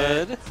 parry.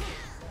 Good.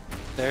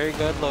 Very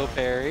good low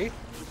parry.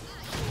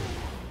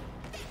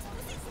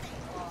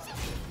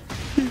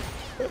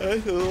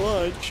 That's a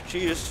lunch.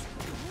 Jeez.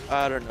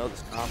 I don't know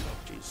this combo.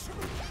 Jeez.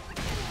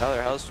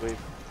 Another hell sweep.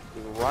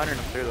 Running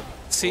him through the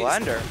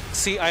blender.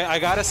 See, I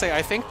gotta say,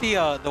 I think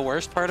the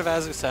worst part of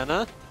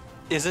Acuzena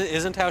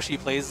isn't how she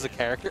plays as a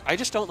character. I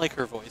just don't like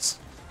her voice.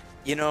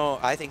 You know,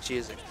 I think she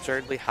is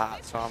absurdly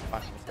hot, so I'm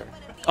fine with her.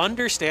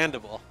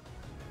 Understandable.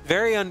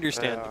 Very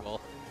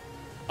understandable.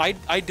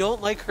 I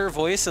don't like her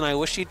voice, and I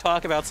wish she'd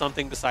talk about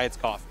something besides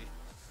coffee.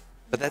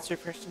 But that's her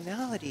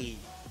personality.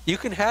 You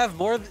can have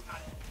more.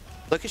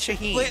 Look at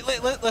Shaheen.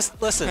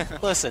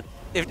 Listen.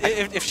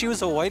 If she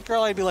was a white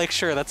girl, I'd be like,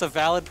 sure, that's a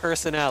valid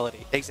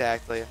personality.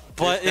 Exactly.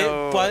 But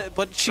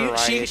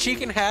she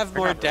can have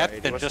more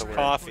depth than just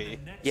coffee.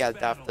 Yeah,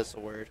 depth is the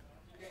word.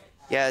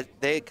 Yeah,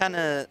 they kind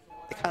of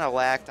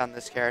lacked on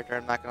this character.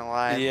 I'm not gonna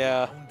lie.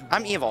 Yeah.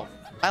 I'm evil.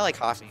 I like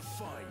coffee.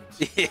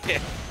 Yeah.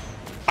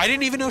 I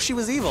didn't even know she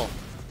was evil.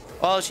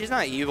 Well, she's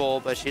not evil,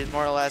 but she's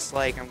more or less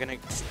like, I'm gonna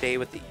stay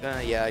with the.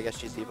 Yeah, I guess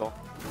she's evil.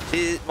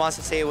 She wants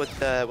to stay with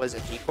the. Was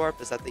it G Corp?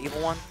 Is that the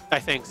evil one? I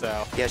think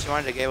so. Yeah, she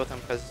wanted to get with them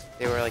because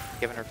they were like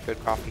giving her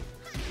good coffee.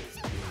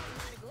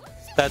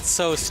 That's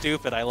so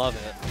stupid. I love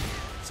it.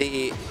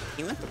 See,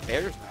 he went to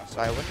Bears now, so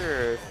I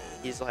wonder if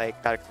he's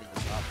like gotta clean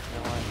this up.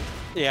 You know what?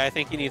 Yeah, I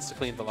think he needs to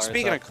clean the Lars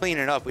Speaking up. of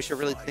cleaning up, we should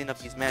really clean up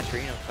these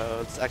Matcherino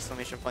codes. !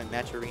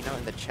 Matcherino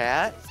in the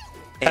chat.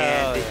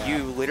 And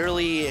you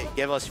literally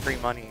give us free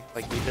money.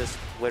 Like, you just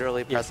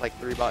literally press like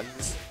 3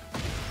 buttons.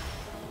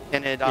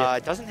 And it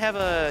doesn't have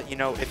a, you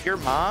know, if your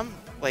mom,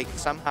 like,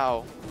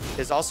 somehow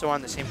is also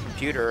on the same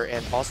computer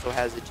and also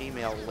has a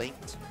Gmail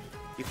linked,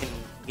 you can,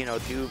 you know,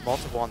 do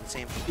multiple on the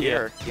same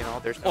computer. You know,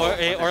 there's no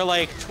or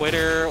like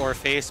Twitter or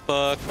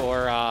Facebook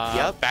or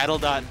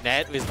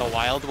Battle.net is the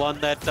wild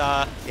one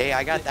that. Hey,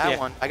 I got that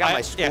one. I got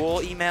my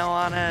school email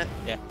on it.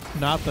 Yeah.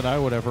 Not that I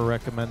would ever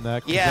recommend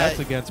that. 'Cause that's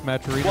against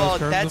Matcherino's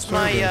terms that's of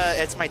my service.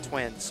 it's my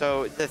twin.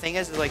 So the thing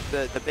is like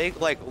the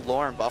big like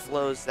lore and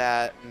buffaloes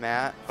that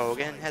Matt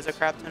Hogan has a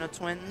crap ton of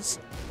twins,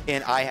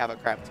 and I have a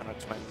crap ton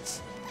of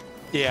twins.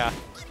 Yeah.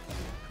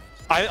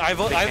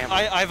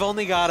 I've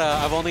only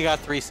got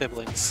 3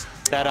 siblings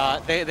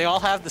that they all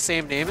have the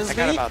same name as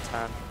me. I got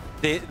about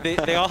 10.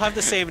 They all have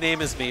the same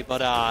name as me,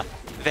 but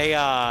they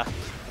all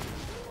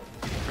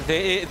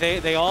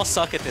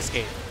suck at this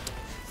game.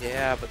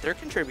 Yeah, but they're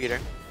contributing.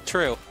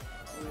 True.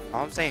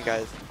 All I'm saying,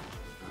 guys,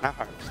 not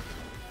hard.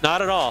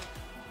 Not at all.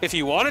 If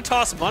you want to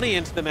toss money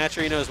into the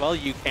Matcherino as well,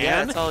 you can.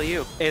 Yeah, it's all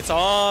you. It's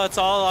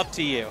all up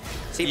to you.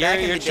 See, back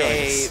in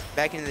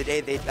the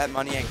day, they bet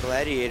money on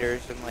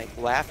gladiators and like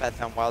laugh at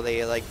them while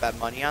they like bet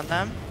money on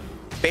them.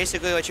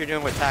 Basically, what you're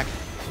doing with Tekken.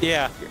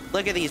 Yeah.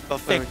 Look at these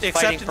buffoons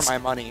fighting for my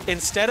money.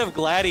 Instead of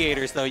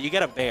gladiators, though, you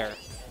get a bear.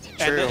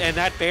 True. And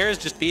that bear is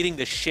just beating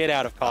the shit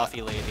out of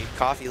Coffee Lady.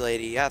 Coffee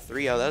Lady, yeah,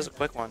 3-0. That was a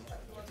quick one.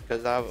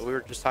 Because we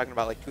were just talking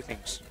about like 2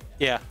 things.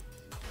 Yeah.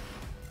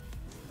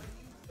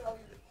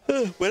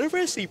 Whenever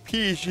I see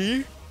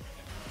PG,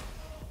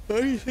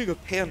 what do you think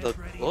of Panda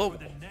Global?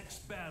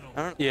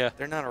 I don't, Yeah.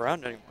 They're not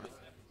around anymore.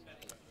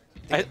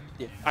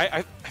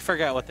 I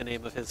forgot what the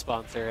name of his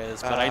sponsor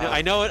is, but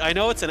I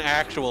know it's an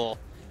actual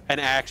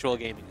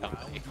gaming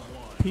company.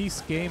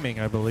 Peace Gaming,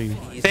 I believe.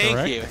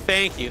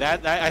 Thank you.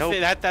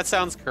 That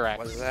sounds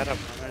correct. Was that a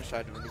punish?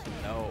 I don't even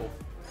know.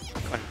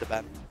 Going to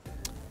bed.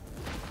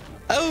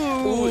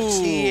 Oh,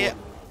 see,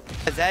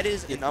 that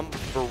is an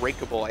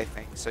unbreakable, I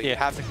think. So you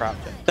have to crouch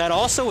it. That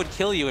also would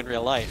kill you in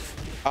real life.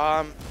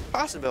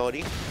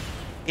 Possibility.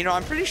 You know,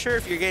 I'm pretty sure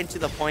if you're getting to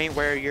the point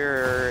where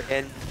you're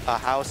in a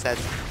house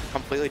that's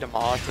completely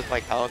demolished with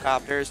like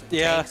helicopters and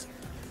tanks,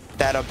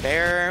 that a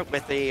bear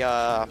with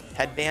a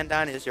headband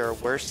on is your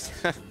worst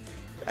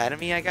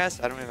enemy, I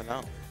guess. I don't even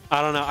know.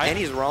 I don't know. And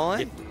he's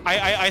rolling?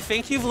 I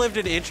think you've lived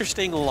an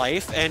interesting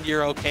life and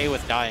you're okay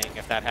with dying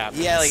if that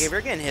happens. Yeah, like if you're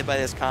getting hit by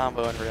this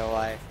combo in real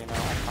life, you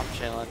know, I'm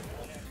chilling.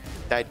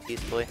 Died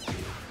peacefully.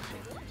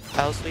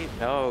 Hell sweep?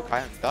 No,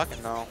 Kyle's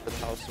ducking though for the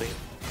hell sweep.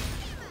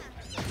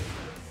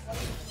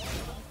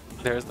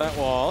 There's that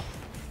wall.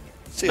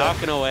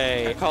 Knocking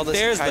away. I call this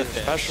There's the Kaiser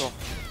fish. special.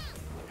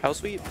 Hell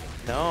sweep?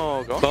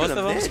 No, go Both for the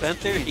of them mid. spent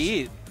their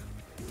heat.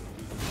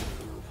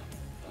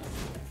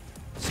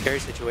 Scary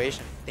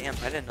situation. Damn,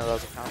 I didn't know that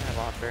was a counter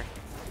launcher.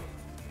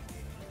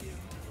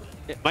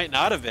 It might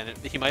not have been.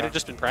 He might have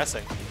just been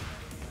pressing.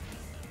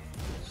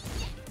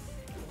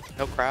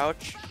 No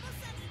crouch.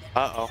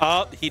 Uh-oh.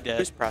 Oh, he did.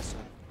 Who's pressing?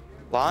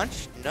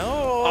 Launch? No!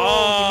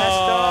 Oh, He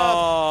messed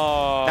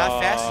up!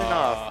 Not fast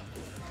enough.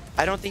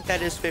 I don't think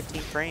that is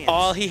 15 frames.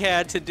 All he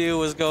had to do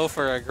was go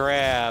for a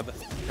grab.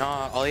 No,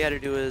 all he had to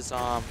do is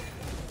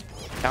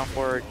count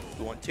forward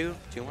 1-2,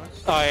 2-1.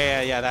 Oh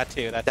yeah, that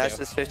too. That's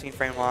his 15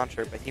 frame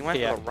launcher, but he went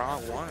for the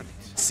wrong one.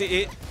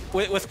 See,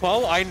 with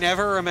Quo, I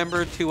never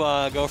remembered to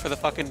go for the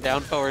fucking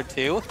down forward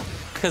 2,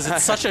 because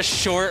it's such a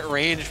short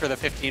range for the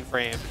 15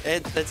 frame.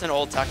 It's an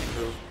old Tekken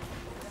move.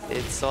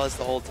 It still has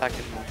the old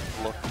Tekken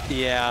look.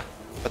 Yeah.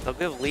 But they'll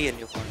give Lee a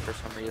new one for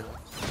some reason.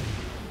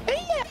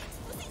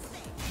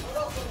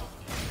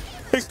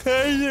 The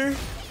Kaiser.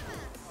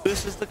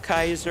 This is the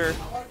Kaiser.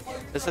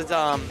 This is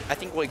I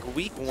think like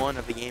week 1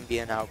 of the game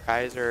being out.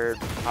 Kaiser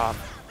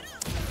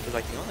was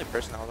like the only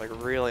person that was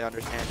like really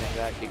understanding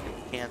that you can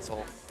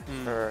cancel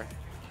or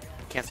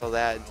cancel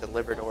that into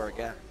Liberador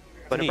again.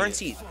 But it burns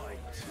heat.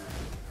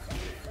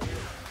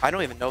 I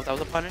don't even know if that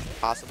was a punish.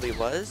 Possibly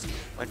was.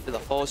 Went for the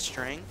full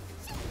string.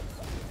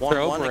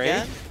 1-1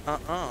 again.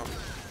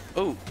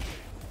 Ooh.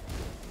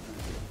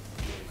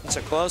 It's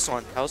a close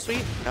one. Hell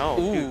sweep? No.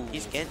 Dude,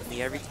 he's getting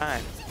me every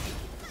time.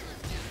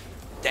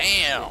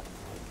 Damn.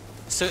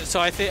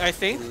 So I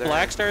think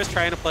Blackstar is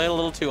trying to play it a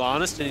little too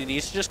honest, and he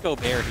needs to just go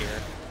bear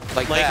here.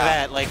 Like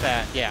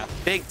that. Yeah.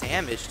 Big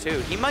damage too.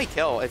 He might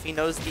kill if he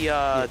knows the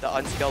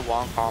unskilled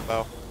long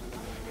combo.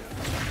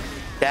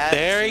 That's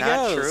there he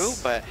not goes. true,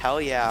 but hell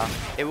yeah,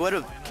 it would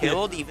have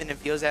killed even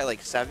if he was at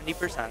like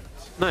 70%.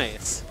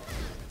 Nice.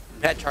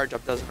 That charge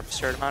up does an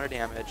absurd amount of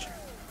damage.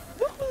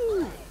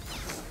 Woohoo!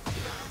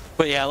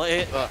 But yeah,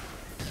 it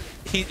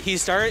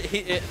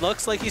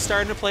looks like he's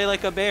starting to play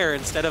like a bear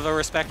instead of a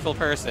respectful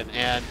person,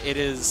 and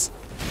it's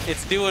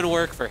doing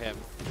work for him.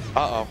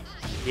 Uh-oh.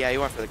 Yeah, he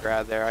went for the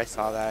grab there. I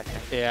saw that.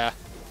 Yeah.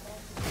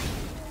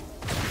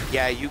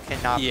 Yeah, you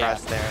cannot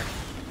press there.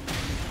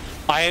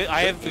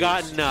 I have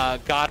gotten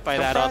got by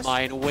that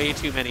online way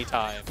too many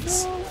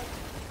times.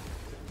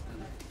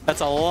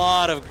 That's a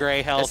lot of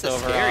gray health this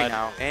is over scary on.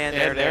 now. And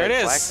there it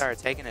is.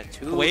 Blackstar taking a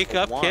 2-1. Wake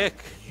up kick.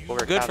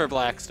 Good for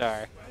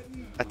Blackstar.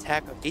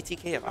 Attack of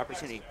ATK of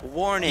opportunity.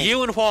 Warning.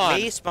 You and Juan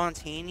may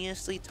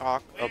spontaneously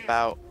talk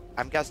about.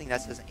 I'm guessing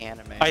that's his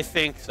anime. I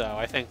think so.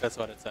 I think that's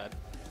what it said.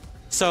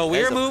 So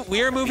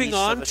we are moving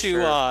on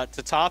to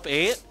top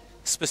 8,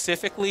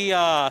 specifically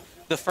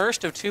the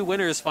first of 2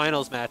 winners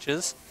finals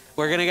matches.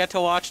 We're gonna get to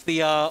watch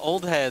the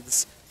old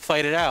heads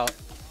fight it out.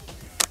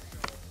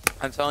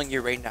 I'm telling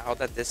you right now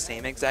that this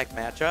same exact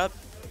matchup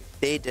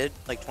they did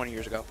like 20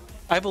 years ago.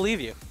 I believe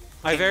you.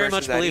 I very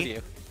much believe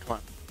you. Come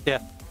on. Yeah.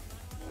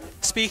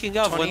 Speaking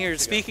of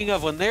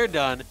when they're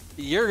done,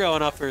 you're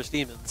going up versus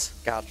Demons.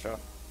 Gotcha.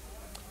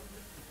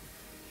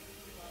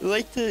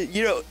 Like to,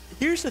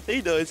 here's the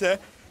thing though, is that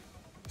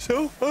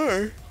so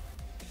far.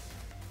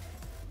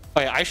 Oh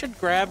yeah, I should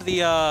grab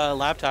the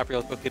laptop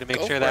real quickly to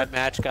make sure that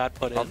match got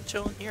put in. I'm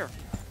chilling here.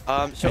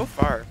 So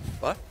far,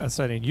 what? I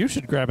said you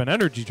should grab an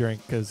energy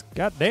drink, cause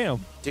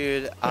goddamn.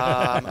 Dude,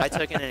 I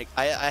took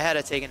I had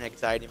to take an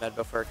anxiety med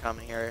before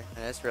coming here,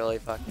 and it's really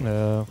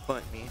fucking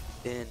putting me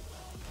in.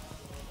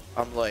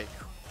 I'm like,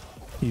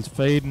 he's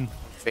fading.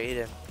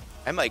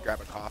 I might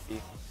grab a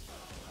coffee.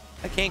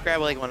 I can't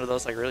grab like one of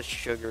those like really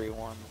sugary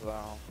ones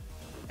though,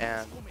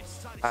 and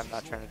I'm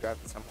not trying to grab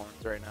some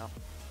horns right now.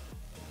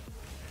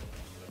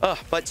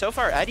 But so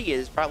far, Eddy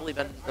has probably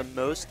been the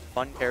most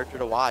fun character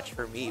to watch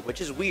for me,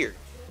 which is weird.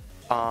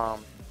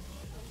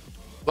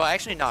 Well,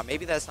 actually, not.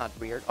 Maybe that's not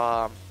weird.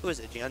 Who is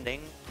it? Jianding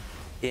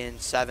in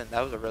 7.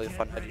 That was a really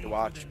fun Eddy to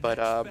watch. But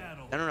I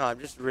don't know. I'm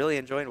just really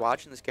enjoying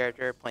watching this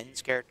character, playing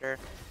this character.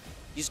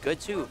 He's good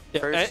too.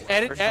 Yeah,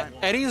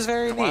 Eddy is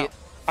very Wow. neat.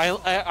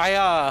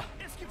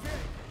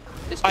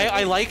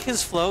 I like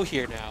his flow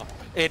here now.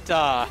 He's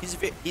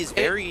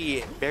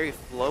very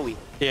flowy.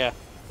 Yeah.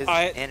 His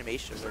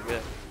animations are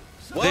good.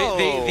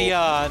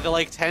 The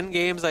like 10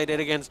 games I did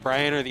against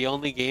Bryan are the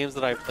only games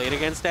that I played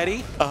against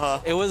Eddy.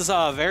 It was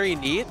very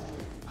neat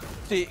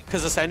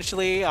because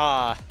essentially,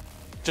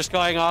 just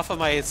going off of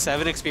my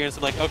 7 experience,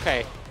 I'm like,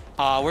 okay,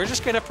 we're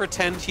just gonna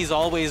pretend he's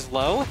always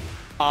low.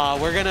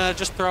 We're gonna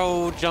just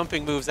throw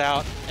jumping moves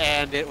out,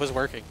 and it was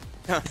working.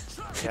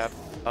 Yep.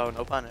 Oh,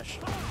 no punish.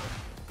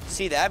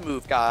 See, that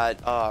move got,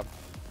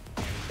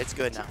 it's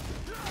good now.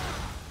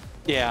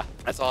 Yeah.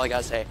 That's all I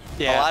gotta say.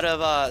 Yeah. A lot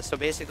of, so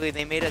basically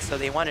they made it so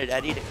they wanted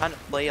Eddy to kind of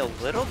play a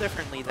little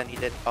differently than he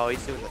did. Oh,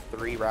 he's doing the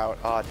 3 route.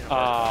 Oh, it didn't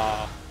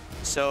work.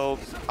 So,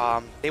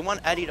 they want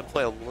Eddy to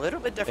play a little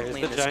bit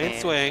differently in There's this the giant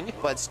game, swing.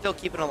 but still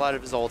keeping a lot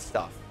of his old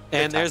stuff.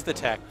 And there's the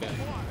tech.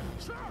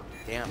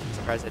 Damn, I'm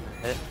surprised I didn't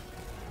hit.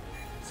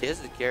 See, this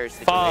is a scary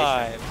situation.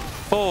 5,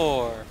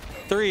 4,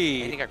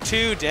 3, Anything I-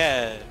 2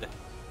 dead.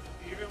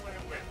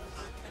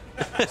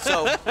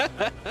 So,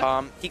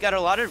 he got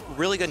a lot of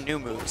really good new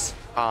moves.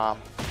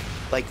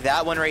 Like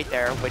that one right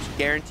there, which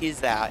guarantees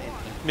that.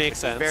 Makes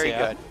sense. Very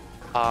yeah. good.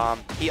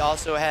 He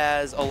also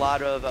has a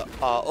lot of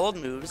old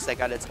moves that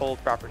got its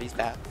old properties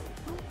back.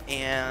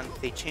 And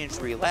they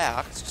changed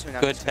Relax, so now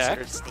Good it's tech.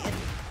 considered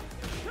standing.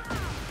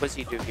 What does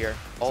he do here?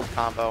 Old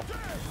combo.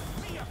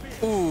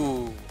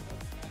 Ooh.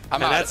 I'm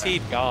And out that's of it.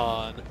 heat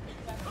gone.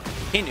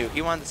 He knew.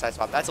 He wanted the side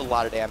swap. That's a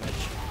lot of damage.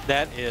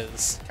 That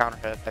is. Counter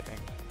hit, I think.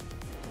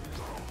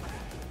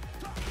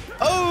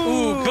 Ooh,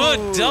 Oh!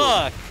 good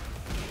duck.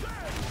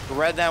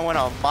 Read that one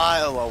a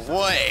mile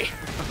away.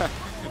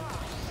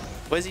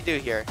 What does he do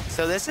here?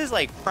 So this is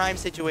like prime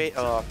situation.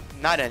 Oh,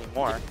 not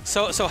anymore.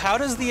 So how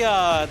does the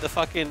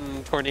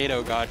fucking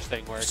tornado gauge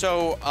thing work?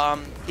 So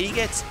he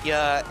gets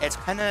it's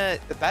kind of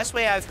the best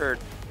way I've heard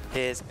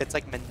is it's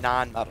like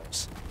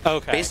non-medals.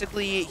 Okay.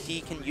 Basically,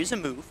 he can use a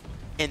move,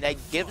 and that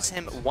gives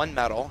him 1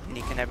 medal, and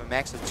he can have a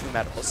max of 2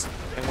 medals.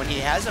 And when he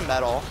has a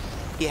medal,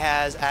 he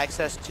has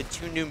access to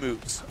 2 new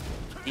moves.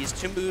 These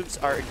 2 moves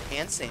are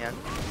Enhanced Sand,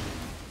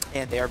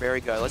 and they are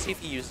very good. Let's see if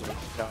he uses them.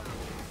 No,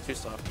 too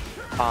slow.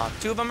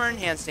 2 of them are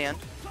Enhanced Sand,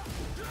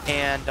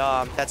 and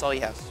that's all he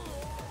has.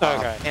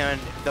 Okay. And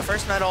the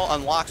first medal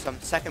unlocks them.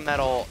 Second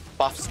medal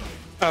buffs them.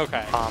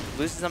 Okay.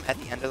 Loses them at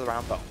the end of the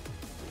round though.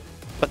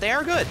 But they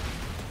are good.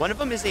 One of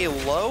them is a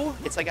low.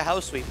 It's like a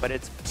house sweep, but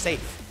it's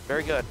safe.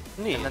 Very good.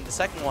 Neat. And then the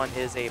second one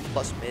is a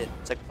plus mid.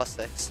 It's like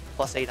 +6,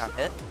 +8 on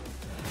hit.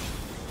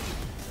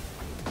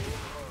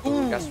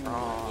 Ooh. Got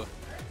strong.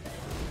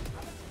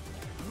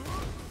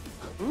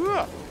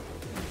 Ooh.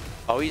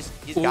 Oh, he's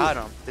got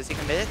him. Does he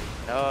commit?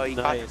 No, he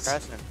caught the Nice.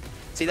 crescent.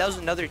 See, that was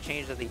another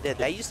change that they did.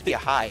 That used to be a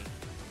high.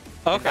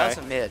 Okay. That's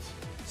a mid.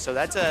 So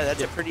that's a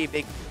pretty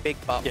big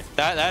buff. Yeah,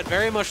 that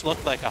very much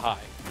looked like a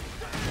high.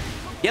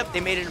 Yep,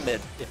 they made it a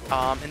mid.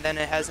 Yeah. And then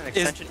it has an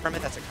extension from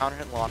it that's a counter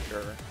hit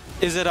launcher.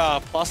 Is it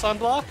a plus on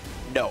block?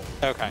 No.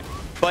 Okay.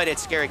 But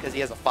it's scary because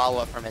he has a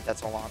follow-up from it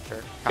that's a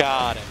launcher.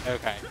 Got it.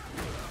 Okay.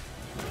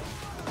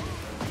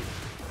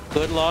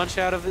 Good launch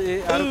out of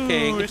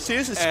King. see,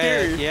 this is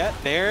scary. Yeah,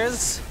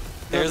 there's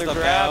Another the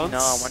grab. bounce.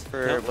 No, went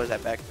for, Yep. what was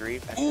that, back 3?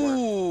 Back 4?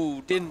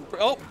 Ooh, didn't.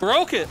 Oh,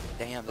 broke it.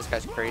 Damn, this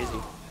guy's crazy.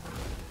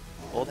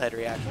 Old head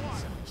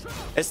reactions.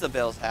 It's the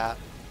Bills hat.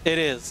 It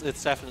is.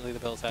 It's definitely the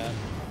Bills hat.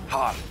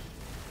 Hot.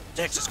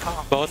 Texas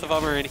calm. Both of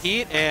them are in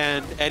heat,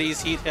 and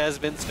Eddy's heat has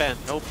been spent.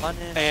 No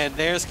punish. And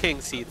there's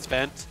King's heat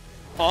spent.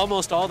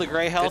 Almost all the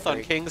gray health on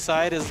break. King's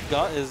side is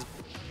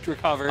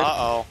recovered.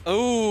 Uh-oh.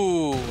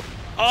 Ooh.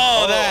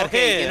 Oh, that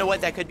okay. hit. You know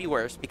what? That could be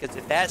worse because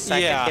if that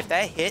second, Yeah. if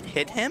that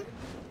hit him,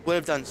 would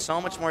have done so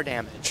much more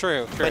damage.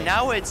 True. But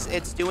now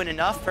it's doing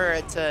enough for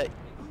it to.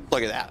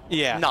 Look at that.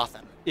 Yeah.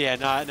 Nothing. Yeah,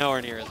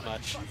 nowhere near as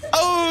much.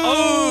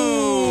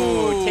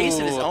 Oh! Oh!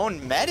 Tasted his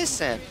own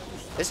medicine.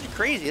 This is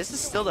crazy. This is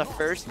still the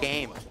first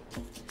game.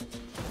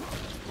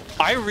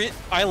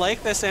 I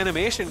like this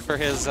animation for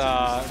his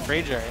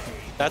Ranger.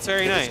 That's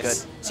very It is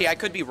nice. good. See, I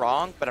could be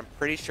wrong, but I'm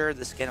pretty sure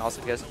the skin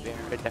also gives him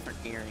different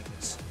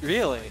earrings.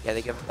 Really? Yeah,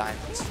 they give him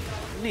diamonds.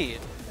 Neat.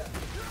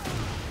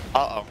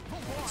 Uh-oh.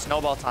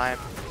 Snowball time.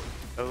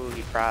 Oh,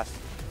 he crossed.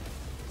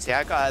 See,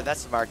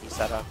 that's the Marky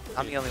setup.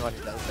 I'm the only one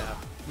who does that.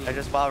 I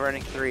just while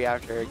running 3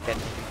 after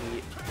getting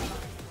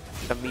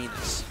the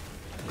Menis.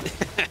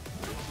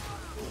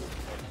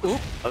 Oop.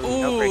 Oh,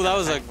 no Ooh, break that on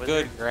was the a time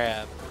good wizard.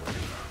 grab.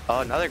 Oh,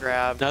 another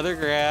grab. Another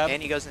grab.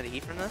 And he goes into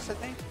heat from this, I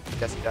think?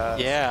 Yes, he does.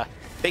 Yeah.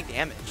 Big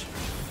damage.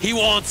 He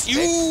wants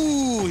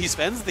you. He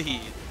spends the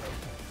heat.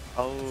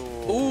 Oh.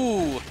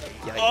 Ooh.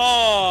 Yikes.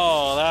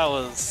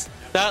 Oh,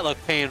 that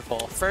looked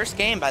painful. First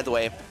game, by the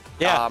way.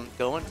 Yeah.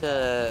 Going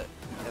to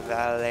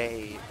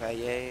Valei.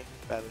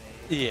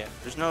 Yeah.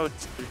 There's not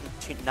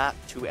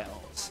 2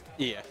 L's.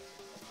 Yeah.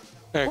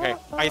 Okay.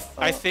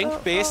 I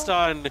think based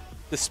on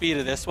the speed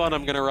of this one,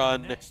 I'm gonna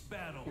run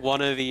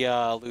one of the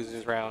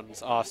losers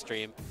rounds off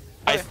stream.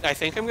 I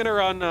think I'm gonna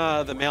run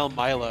the male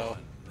Mylo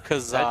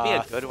because That'd be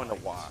a good one to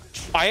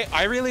watch.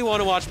 I really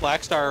want to watch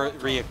Blackstar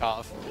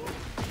Ryikov.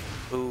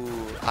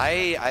 Ooh,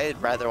 I'd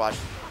rather watch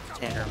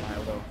Tanner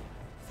Mylo.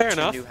 Fair Two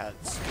enough. new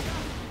heads.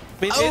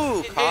 I mean,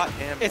 Caught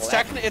him.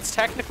 it's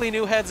technically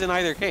new heads in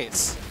either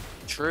case.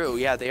 True,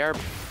 yeah, they are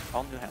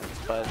all new heads,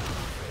 but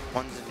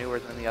one's newer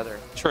than the other.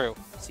 True.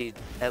 See,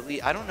 at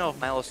least I don't know if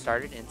Mylo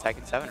started in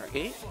Tekken 7 or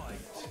 8.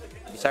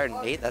 He started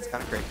in 8. That's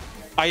kind of great.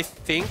 I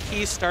think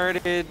he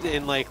started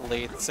in like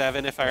late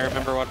 7, if I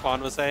remember what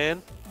Juan was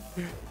saying.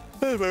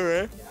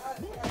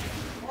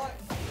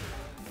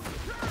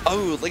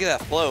 Oh, look at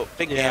that float.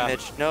 Big Yeah.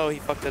 damage. No, he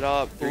fucked it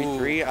up.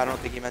 3-3. I don't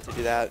think he meant to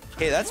do that.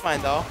 Okay, that's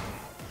fine though.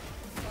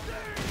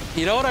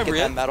 You know what I'm Get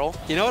really that medal.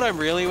 You know what I'm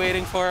really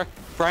waiting for?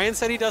 Bryan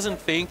said he doesn't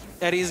think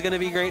Eddy's gonna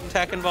be great in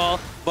Tekken Ball,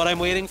 but I'm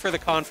waiting for the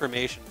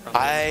confirmation from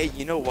him.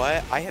 You know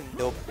what? I have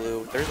no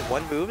clue. There's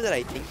one move that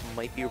I think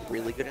might be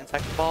really good in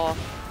Tekken Ball.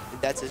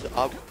 And that's his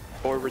up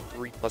forward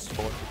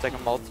 3+4. It's like a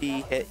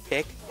multi-hit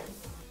kick.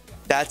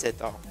 That's it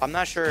though. I'm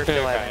not sure if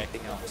he'll have Okay.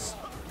 anything else.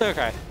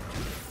 Okay.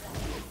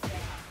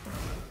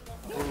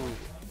 Ooh.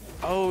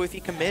 Oh, if he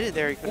committed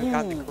there, he could have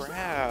got the Ooh.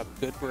 grab.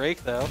 Good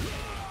break though.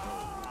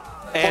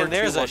 Or And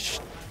there's a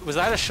 2-1. was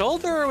that a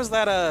shoulder or was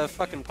that a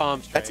fucking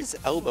palm strike? That's his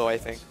elbow, I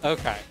think.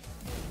 Okay.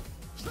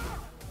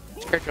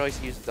 His character likes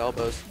to use his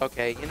elbows.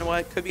 Okay, you know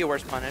what? Could be a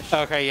worse punish.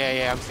 Okay,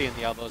 yeah, I'm seeing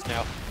the elbows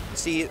now.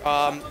 See,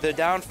 the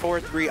down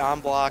 4-3 on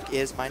block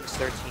is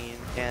 -13,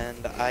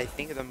 and I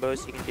think the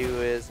most you can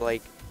do is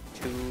like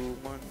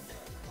 2-1,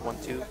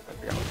 1-2. I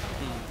forgot.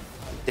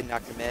 Did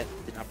not commit.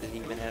 Did not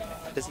believe in it.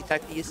 Does he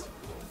tech these?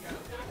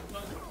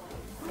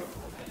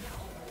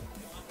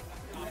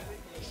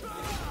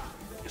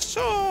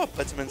 So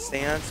puts him in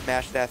stance.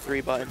 Smash that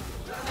 3 button.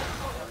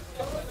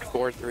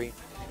 4-3.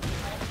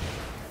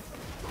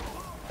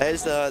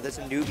 That's a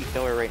newbie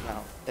killer right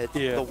now. It's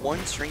the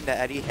one string that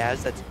Eddy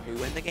has that's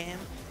new in the game.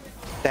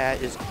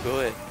 That is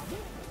good.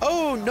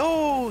 Oh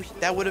no!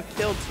 That would have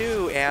killed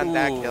too, and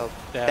that Ooh, killed.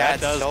 that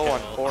That's does so kill.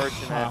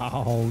 unfortunate.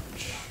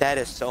 Ouch. That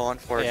is so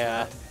unfortunate.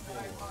 Yeah.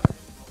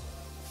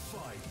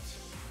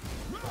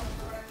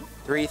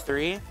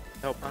 3-3.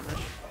 No punish.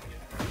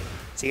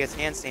 So he gets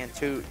handstand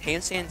too.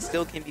 Handstand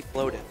still can be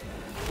floated.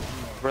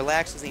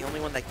 Relax is the only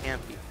one that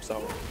can't be.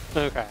 So.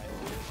 Okay.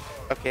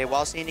 Okay,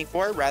 while standing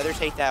forward, rather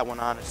take that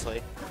one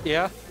honestly.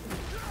 Yeah.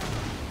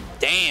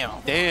 Damn.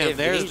 Damn,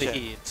 there's the Evasion.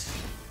 heat.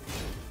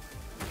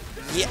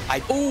 Yeah, I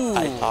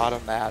taught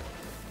him that.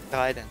 No,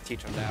 I didn't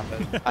teach him that,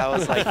 but I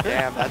was like,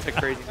 damn, that's a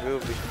crazy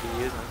move we should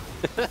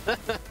be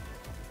using.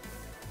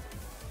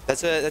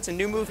 That's a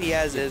new move he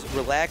has is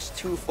relax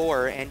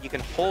 2-4, and you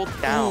can hold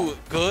down. Ooh,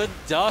 good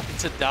duck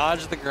to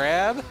dodge the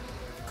grab.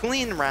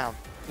 Clean round.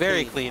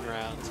 Very clean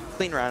round.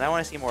 Clean round. I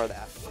want to see more of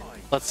that.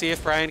 Let's see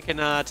if Bryan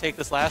can take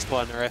this last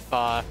one, or if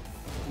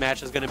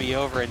match is going to be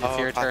over and it's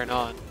your turn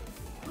on.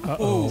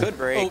 Uh-oh. Good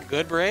break. Oh,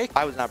 good break.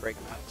 I was not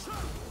breaking that.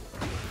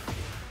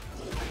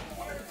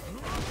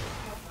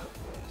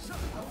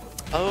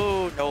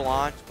 Oh, no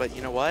launch, but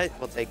you know what?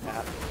 We'll take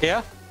that.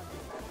 Yeah.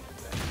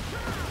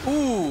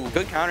 Ooh,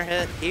 Good counter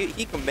hit.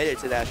 He committed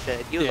to that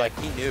shit. He was like,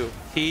 he knew.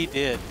 he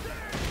did.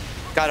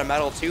 Got a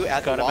medal too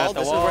at the Got him wall. at the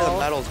This is where the wall.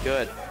 medal's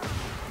good.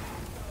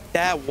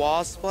 That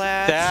wall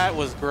splash. That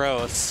was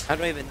gross. I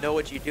don't even know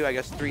what you do. I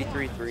guess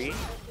 3-3-3.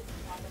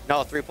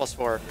 No,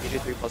 3+4. You do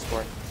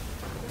 3+4.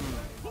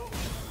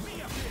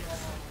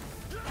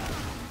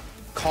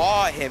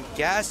 Caught him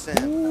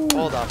guessing.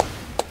 Hold up.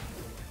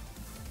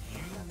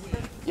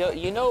 Yo,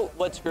 you know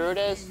what screw it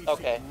is?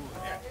 Okay.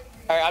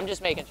 Alright, I'm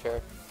just making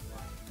sure.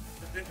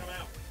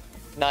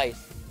 Nice.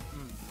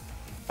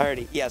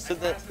 Alrighty. Yeah, so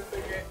the...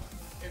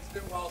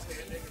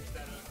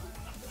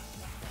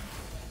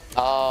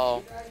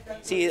 Oh.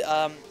 See,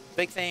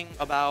 big thing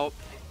about...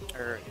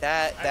 Or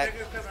that...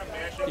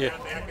 Yeah.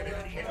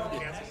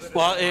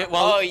 Well,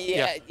 Oh,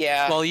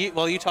 yeah.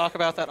 While you talk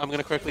about that, I'm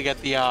gonna quickly get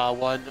the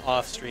one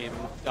off-stream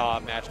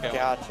match going.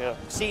 Gotcha.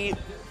 See,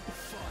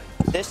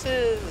 this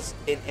is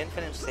an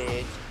infinite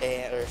stage,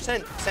 or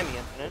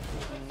semi-infinite.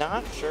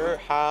 Not sure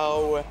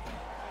how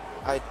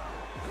I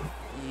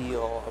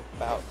feel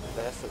about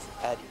this as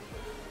Eddy.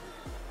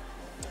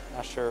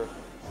 Not sure.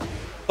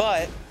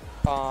 But,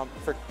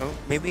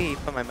 maybe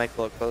put my mic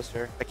a little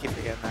closer. I keep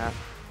forgetting that.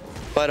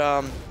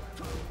 But,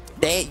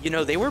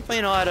 they were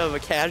playing a lot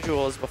of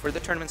casuals before the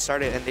tournament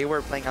started, and they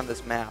were playing on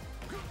this map.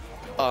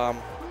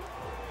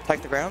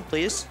 Attack the ground,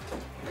 please.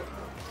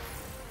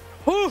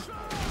 Whew.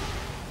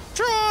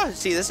 Draw!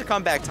 See, this is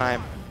comeback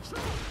time.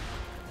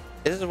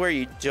 This is where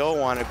you don't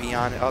want to be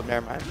on. Oh,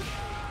 never mind.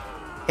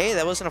 Hey,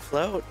 that wasn't a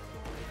float.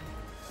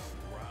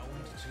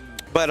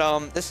 But,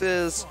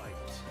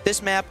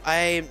 this map,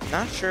 I'm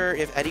not sure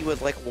if Eddy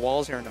would like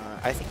walls or not.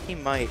 I think he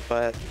might,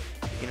 but,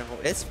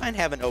 it's fine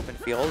having open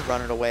field,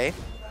 run it away.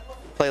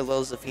 Play a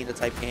little Zafina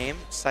type game.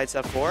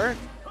 Sidestep 4,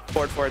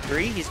 forward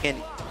 4-3. He's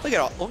getting, look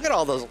at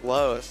all those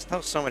lows. That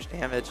was so much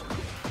damage.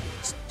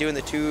 Just doing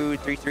the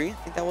 2-3-3, I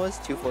think that was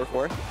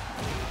 2-4-4.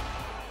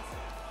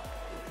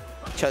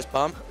 Chest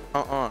bump.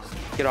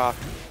 Get off.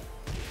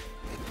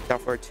 Down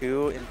for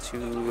 2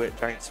 into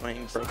giant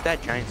swing. Broke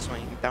that giant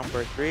swing. Down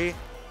for 3.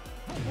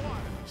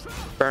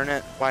 Burn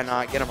it. Why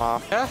not? Get him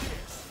off. Yeah.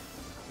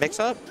 Mix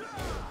up.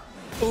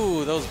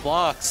 Ooh, those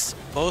blocks.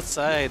 Both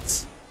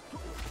sides.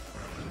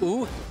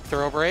 Ooh,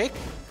 throw break.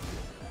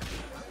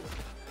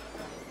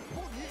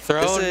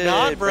 Throw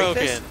not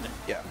broken.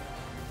 Yeah.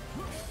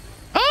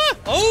 Ah!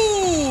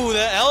 Oh,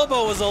 the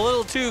elbow was a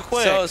little too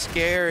quick. So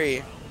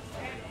scary.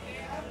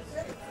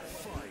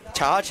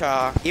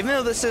 ChaCha, even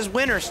though this is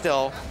winter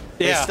still,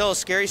 it's still a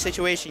scary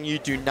situation you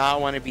do not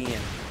want to be in.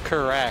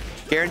 Correct.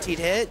 Guaranteed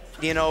hit,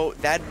 you know,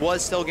 that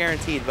was still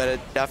guaranteed, but it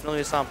definitely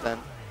was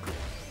something.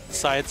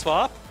 Side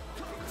swap.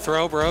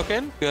 Throw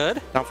broken.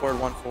 Good. Down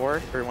forward 1-4 or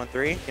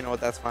 1-3. You know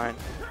what? That's fine.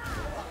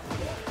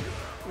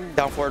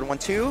 Down forward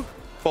 1-2.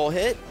 Full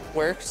hit.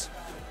 Works.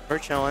 We're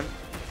chilling.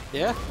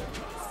 Yeah.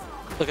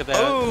 Look at that.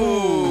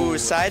 Oh,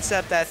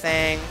 sidestep that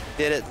thing.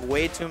 Did it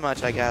way too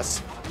much, I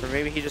guess. Or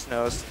maybe he just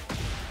knows.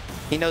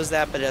 He knows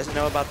that, but doesn't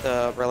know about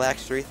the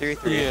relaxed 3-3-3.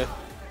 Yeah.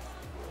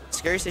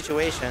 Scary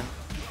situation.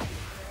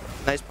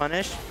 Nice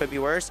punish. Could be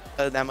worse.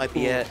 That might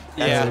be it.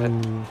 That's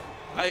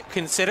it.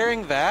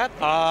 Considering that,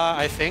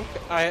 I think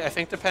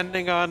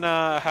depending on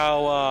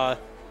how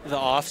the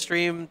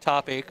off-stream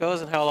top 8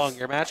 goes and how long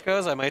your match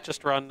goes, I might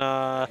just run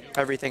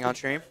everything on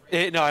stream.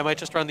 No, I might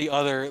just run the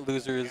other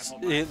losers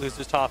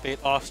top 8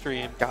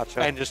 off-stream.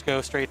 Gotcha. And just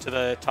go straight to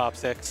the top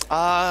 6.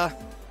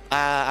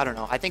 I don't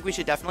know. I think we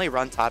should definitely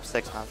run top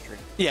 6 on stream.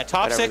 Yeah,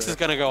 top 6 is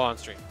gonna go on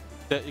stream,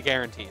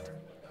 guaranteed.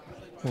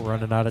 We're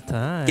running out of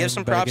time. Give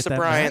some Better props get to that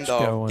Bryan, match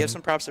though. going. Give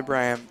some props to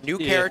Bryan. New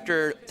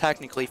character,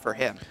 technically, for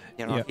him.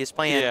 You know, he's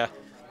playing. Yeah.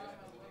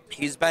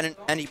 He's been an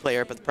Eddy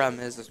player, but the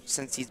problem is,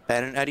 since he's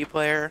been an Eddy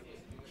player,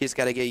 he's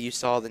got to get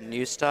used to all the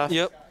new stuff.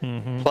 Yep.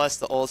 Plus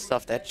the old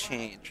stuff that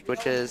changed,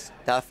 which is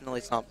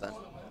definitely something.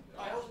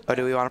 Oh,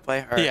 do we want to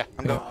play? All right, Yeah.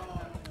 I'm going.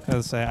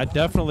 As I say, I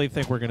definitely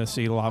think we're going to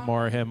see a lot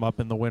more of him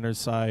up in the winner's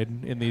side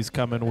in these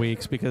coming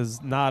weeks,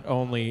 because not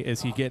only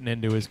is he getting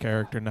into his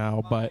character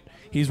now, but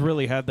he's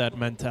really had that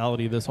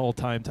mentality this whole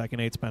time Tekken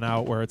 8's been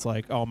out, where it's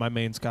like, oh, my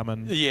main's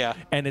coming. Yeah.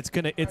 And it's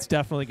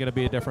definitely gonna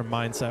be a different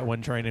mindset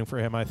when training for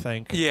him, I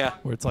think. Yeah.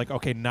 Where it's like,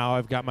 okay, now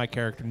I've got my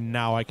character,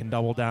 now I can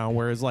double down.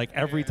 Whereas like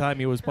every time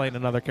he was playing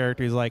another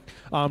character, he's like,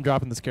 oh, I'm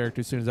dropping this character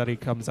as soon as Eddy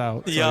comes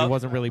out. So he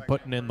wasn't really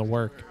putting in the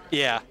work.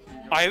 Yeah.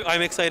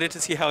 I'm excited to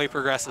see how he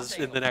progresses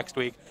in the next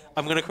week.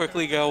 I'm going to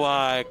quickly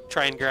go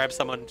try and grab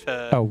someone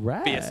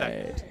to be a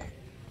second.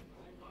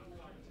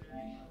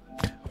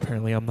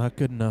 Apparently I'm not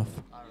good enough.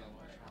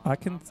 I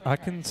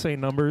can say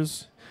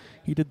numbers.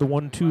 He did the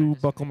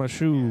 1-2 buckle my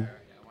shoe.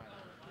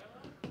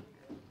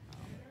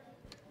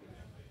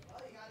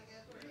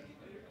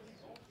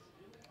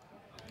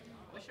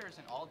 Wish there was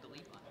an all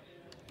delete button.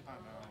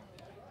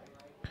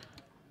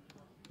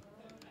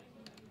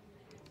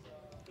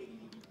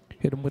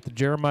 Hit him with the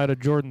Jeremiah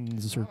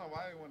Jordans. I don't know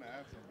why you want to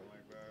add something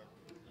like that.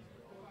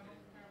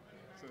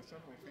 It's a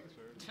simple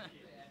feature.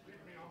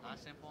 Not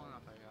simple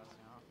enough, I guess,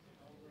 you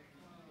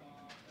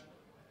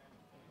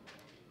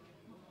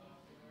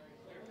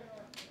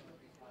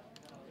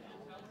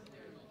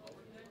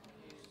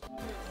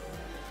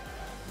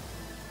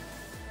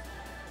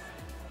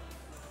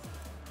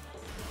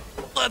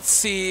know. Let's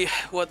see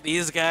what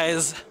these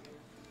guys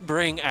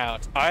bring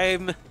out.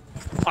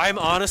 I'm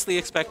honestly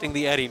expecting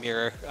the Eddy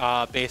mirror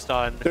based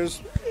on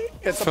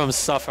from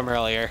stuff from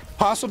earlier.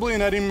 Possibly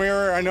an Eddy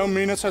mirror. I know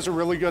Menis has a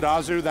really good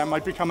Azu that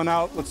might be coming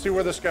out. Let's see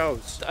where this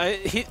goes.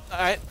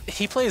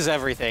 He plays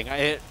everything.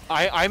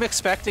 I'm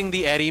expecting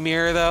the Eddy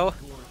mirror though.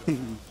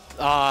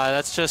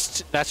 That's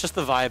just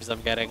the vibes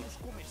I'm getting.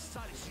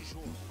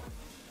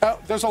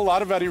 There's a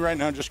lot of Eddy right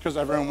now just because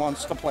everyone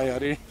wants to play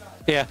Eddy.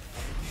 Yeah.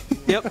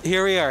 Yep.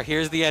 Here we are.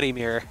 Here's the Eddy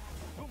mirror.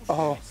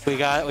 Oh. We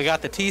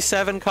got the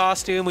T7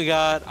 costume. We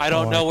got I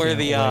don't know where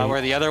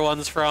the other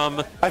one's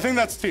from. I think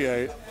that's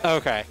T8.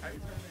 Okay.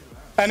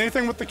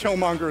 Anything with the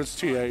Killmonger is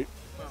T8.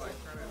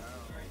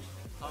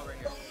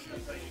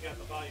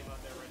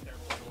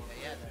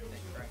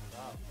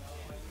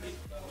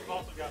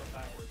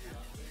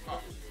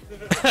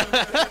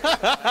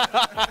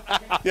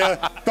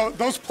 Yeah,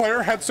 those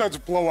player headsets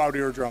blow out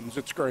eardrums.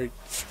 It's great.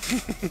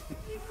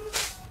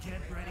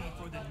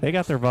 They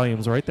got their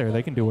volumes right there.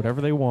 They can do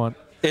whatever they want.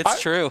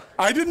 It's true.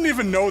 I didn't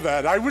even know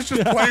that. I was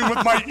just playing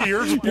with my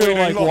ears bleeding You're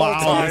like, the whole wow,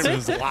 time.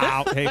 this is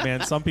loud. Hey,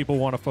 man, some people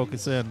want to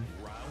focus in.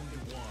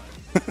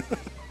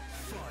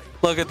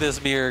 Look at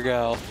this mirror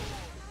go.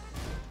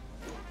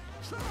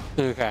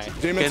 Okay.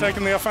 Demon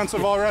taking the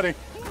offensive already.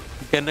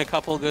 Getting a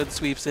couple good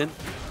sweeps in.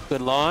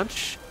 Good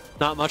launch.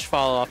 Not much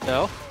follow-up,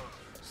 though.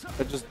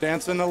 They're just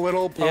dancing a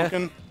little,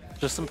 poking. Yeah.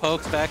 Just some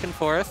pokes back and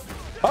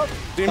forth. Oh,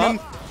 Demon.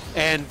 Oh.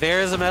 And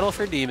there's a medal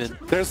for Demon.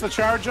 There's the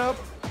charge up.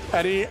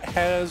 Eddy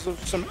has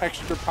some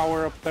extra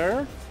power up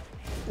there.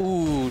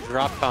 Ooh,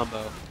 drop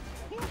combo.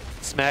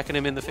 Smacking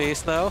him in the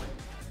face, though.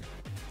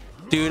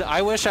 Dude,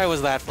 I wish I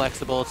was that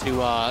flexible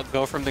to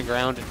go from the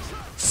ground and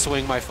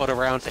swing my foot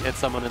around to hit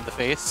someone in the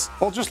face.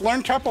 Well, just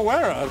learn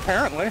capoeira,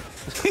 apparently.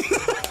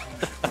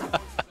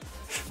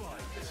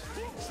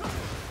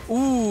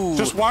 Ooh.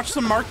 Just watch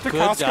the Mark Good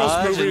DeCoscos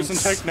dodge movies and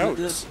take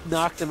notes.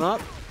 Knocked him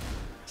up.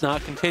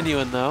 Not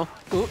continuing though.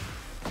 Ooh.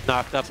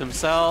 Knocked up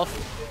himself.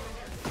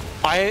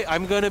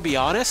 I'm going to be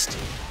honest.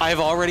 I've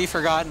already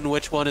forgotten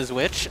which one is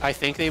which. I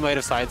think they might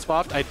have side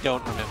swapped. I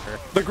don't remember.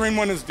 The green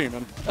one is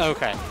Demon.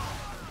 Okay.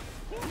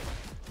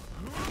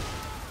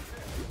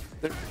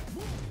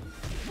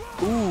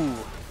 Ooh.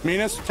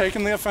 Menis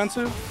taking the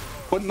offensive,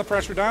 putting the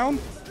pressure down.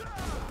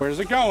 Where's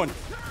it going?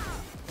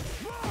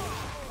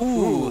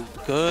 Ooh.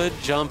 Good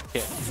jump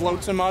kick.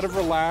 Floats him out of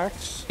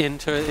relax.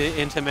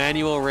 Into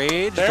manual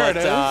rage. There but,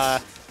 it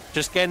is.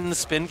 Just getting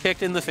spin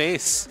kicked in the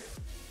face.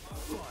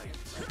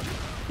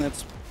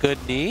 That's good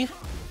knee.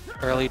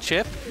 Early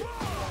chip.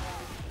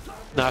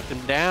 Knocked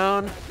him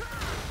down.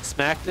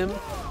 Smacked him.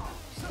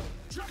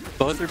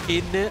 Both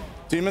repeating it.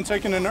 Demon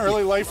taking an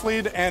early life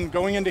lead and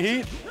going into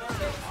heat.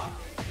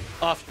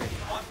 Off string.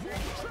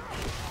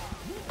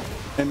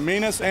 And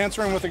Menis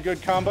answering with a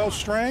good combo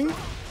string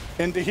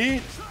into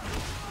heat.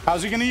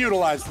 How's he going to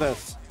utilize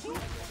this?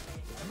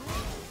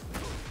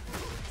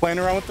 Playing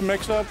around with the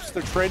mix-ups.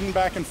 They're trading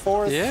back and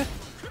forth. Yeah.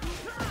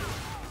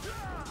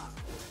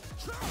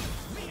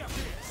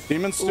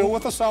 Demon's still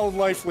with a solid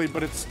life lead,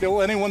 but it's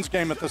still anyone's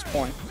game at this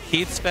point.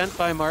 Heat spent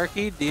by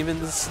Marky.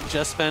 Demon's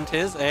just spent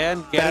his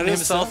and getting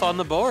himself on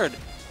the board.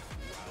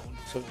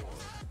 So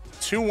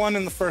 2-1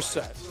 in the first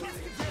set.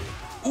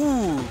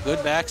 Ooh, good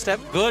backstep.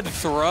 Good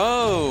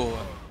throw.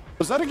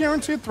 Was that a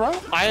guaranteed throw?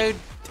 I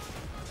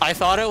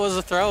thought it was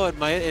a throw. It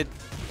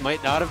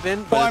might not have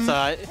been,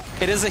 but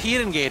it is a heat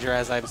engager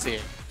as I'm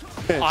seeing.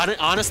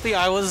 Honestly,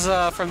 I was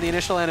from the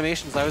initial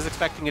animations, I was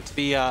expecting it to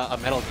be a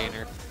metal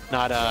gainer,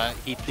 not a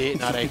heat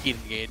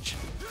engage.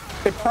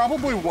 It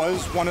probably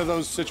was one of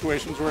those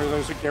situations where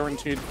there's a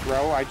guaranteed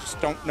throw. I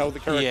just don't know the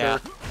character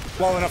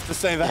well enough to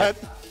say that.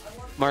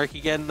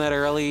 Marky getting that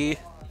early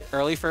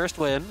first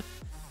win.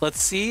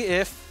 Let's see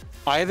if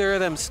either of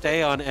them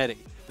stay on Eddy.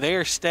 They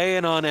are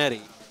staying on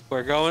Eddy.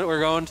 We're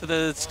going to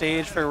the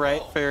stage for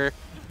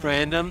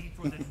random.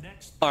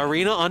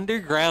 Arena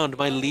Underground,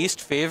 my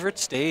least favorite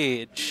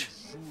stage.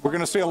 We're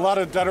gonna see a lot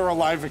of dead or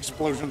alive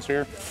explosions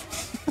here.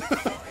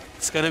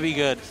 It's gonna be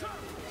good.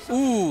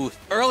 Ooh,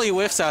 early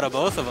whiffs out of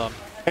both of them.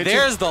 Hey,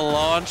 there's the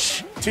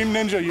launch. Team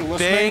Ninja, you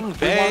listening?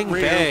 Bang, bang,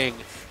 bang.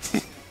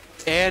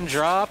 And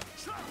drop.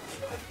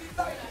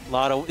 A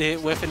lot of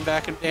whiffing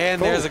back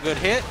and there's a good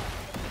hit.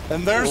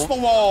 And there's the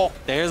wall.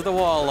 There's the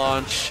wall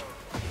launch.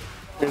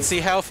 Let's see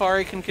how far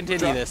he can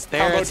continue this.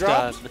 There, it's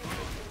done.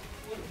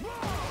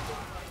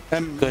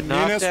 And good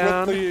Menis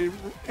knockdown.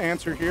 with the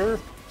answer here.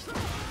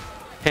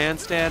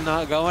 Handstand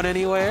not going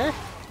anywhere.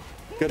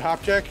 Good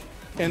hop kick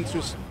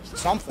into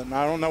something.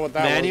 I don't know what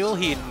that Manual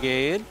was. heat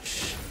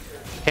engage.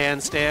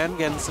 Handstand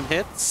getting some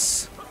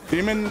hits.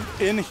 Demon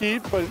in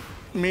heat, but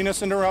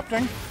Menis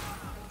interrupting.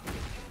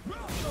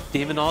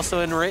 Demon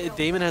also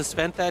Demon has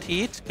spent that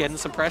heat, getting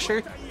some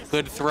pressure.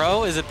 Good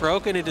throw. Is it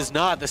broken? It is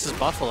not. This is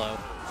Buffalo.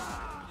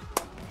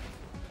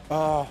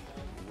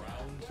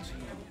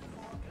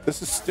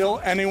 This is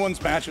still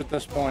anyone's match at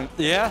this point.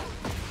 Yeah.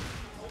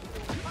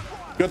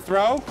 Good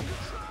throw.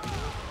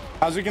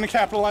 How's he going to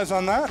capitalize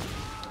on that?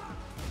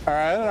 All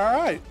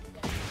right.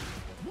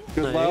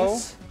 Good low.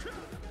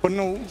 Putting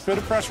a bit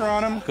of pressure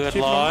on him. Good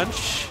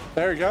launch.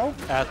 There you go.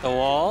 At the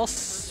wall,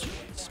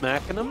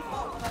 smacking him.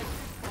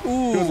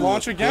 Ooh, good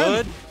launch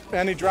again. Good.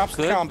 And he drops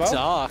the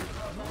combo.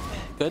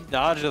 Good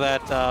dodge of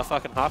that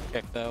fucking hop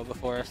kick, though,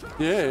 before.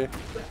 Yeah.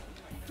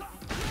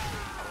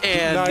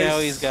 And now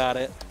he's got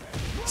it.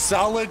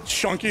 Solid,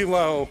 chunky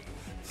low.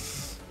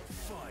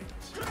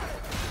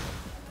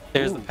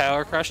 There's the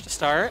power crush to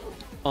start.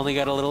 Only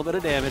got a little bit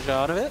of damage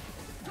out of it.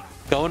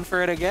 Going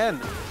for it again.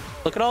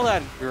 Look at all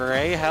that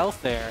gray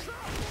health there.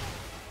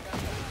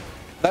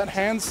 That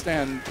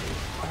handstand.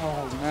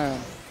 Oh, man.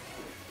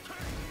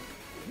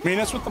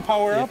 Menis with the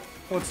power up.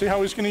 Let's see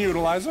how he's going to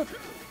utilize it.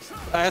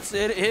 That's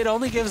it. It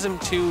only gives him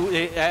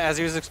as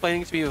he was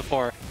explaining to me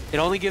before, it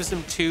only gives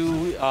him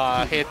two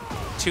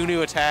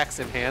new attacks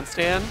in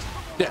handstand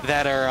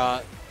that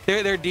are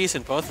they're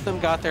decent. Both of them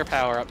got their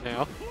power up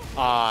now,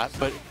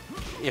 but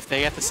if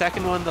they get the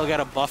second one, they'll get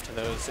a buff to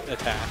those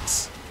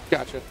attacks.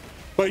 Gotcha.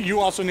 But you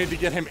also need to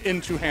get him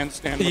into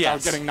handstand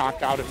without getting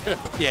knocked out of it.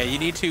 Yeah, you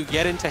need to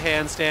get into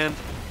handstand.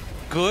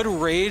 Good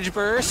rage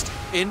burst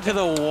into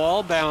the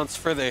wall bounce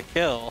for the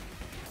kill.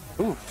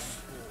 Oof.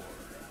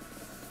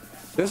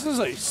 This is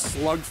a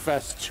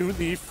slugfest to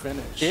the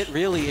finish. It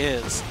really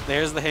is.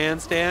 There's the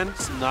handstand,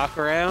 some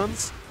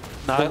knockarounds.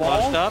 Not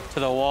launched up to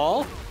the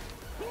wall.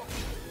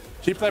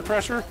 Keep that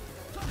pressure.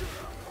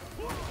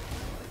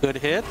 Good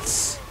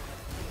hits.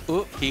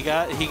 Oop, he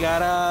got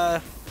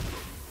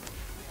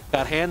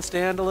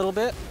handstand a little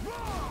bit.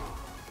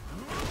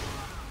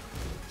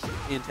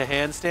 Into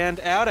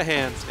handstand, out of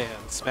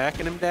handstand,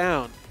 smacking him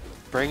down.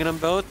 Bringing them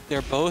both.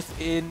 They're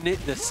both in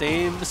the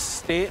same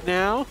state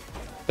now.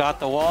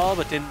 Got the wall,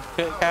 but didn't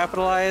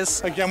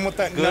capitalize. Again with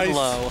that good nice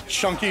low.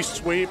 Chunky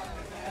sweep.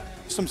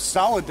 Some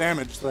solid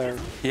damage there.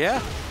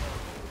 Yeah.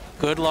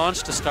 Good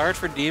launch to start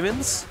for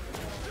Demons.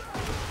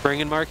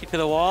 Bringing Marky to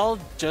the wall,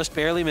 just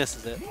barely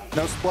misses it.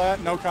 No splat,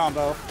 no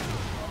combo.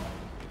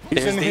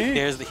 He's in heat.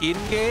 There's the heat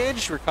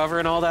engage,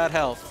 recovering all that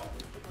health.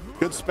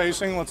 Good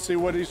spacing. Let's see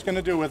what he's going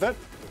to do with it.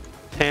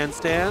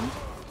 Handstand.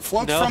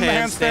 Floats No from the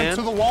handstand handstand.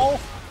 to the wall.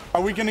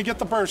 Are we going to get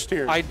the burst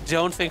here? I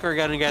don't think we're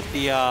gonna get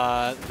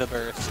the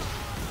burst.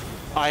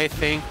 I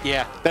think,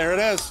 yeah, There it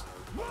is.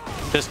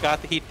 just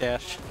got the heat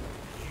dash.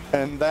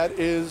 And that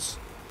is,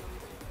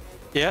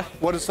 Yeah,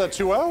 what is that,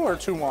 2-0 or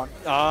 2-1?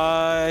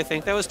 I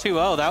think that was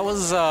 2-0.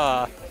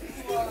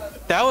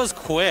 That was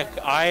quick.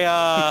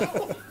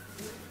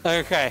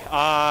 Okay.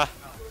 I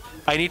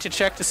need to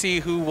check to see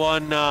who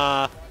won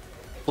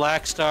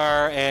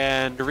Blackstar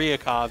and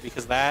Ryikov,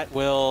 because that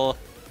will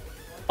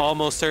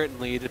almost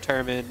certainly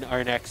determine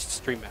our next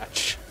stream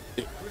match.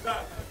 I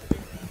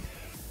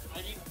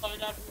need to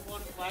find out who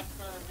won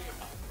Blackstar and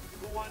Ryikov.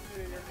 Who won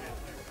your match?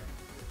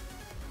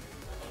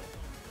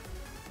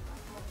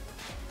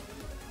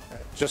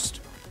 Just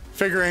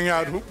figuring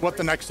out what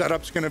the next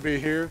setup's going to be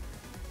here.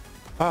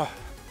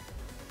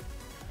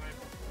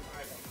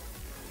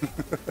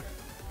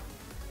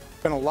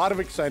 Been a lot of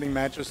exciting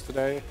matches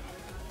today.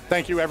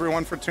 Thank you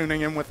everyone for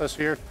tuning in with us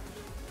here.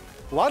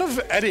 A lot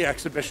of Eddy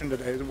exhibition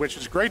today, which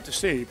is great to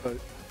see, but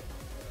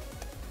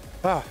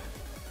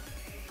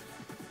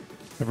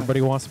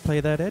Everybody wants to play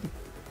that Eddy.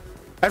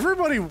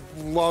 everybody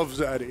loves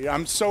Eddy.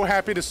 I'm so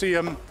happy to see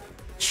him.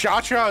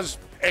 ChaCha is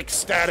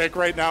ecstatic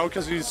right now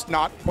because he's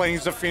not playing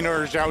Zafina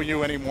or Zhao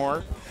Yu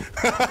anymore.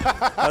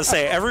 I was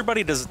say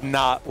everybody does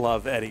not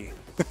love Eddy.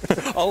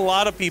 A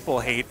lot of people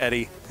hate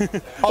Eddy.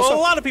 Well, a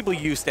lot of people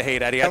used to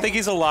hate Eddy. I think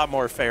he's a lot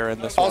more fair in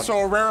this one. Also,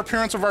 a rare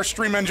appearance of our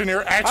stream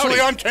engineer actually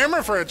Howdy. on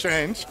camera for a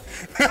change.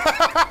 All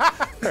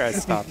right,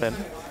 stop it.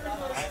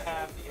 I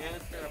have the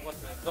answer of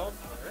what the results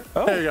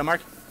were. There you go,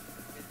 Mark.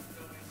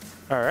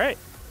 All right.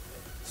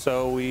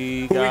 So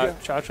we we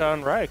got ChaCha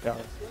and Ryikov.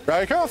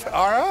 Ryikov?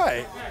 All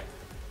right.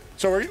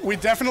 So we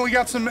definitely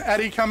got some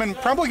Eddy coming.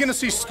 Probably going to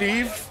see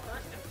Steve.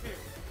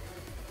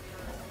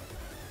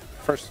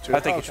 First two. I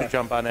think you should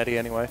jump on Eddy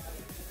anyway.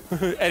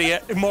 Eddy,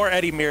 more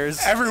Eddy mirrors.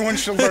 Everyone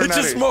should learn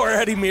Eddy. Just more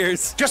Eddy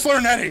mirrors. Just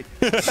learn Eddy.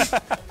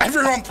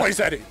 Everyone plays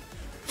Eddy.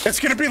 It's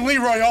going to be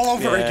Leroy all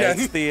over again.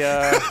 It's the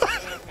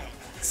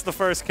it's the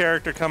first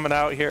character coming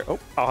out here. Oh,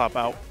 I'll hop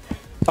out.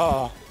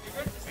 Oh.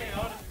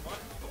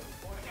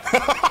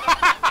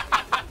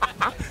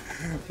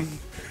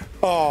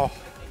 Oh.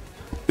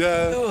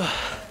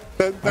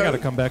 I gotta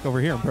come back over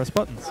here and press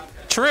buttons.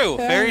 True,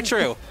 very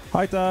true.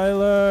 Hi,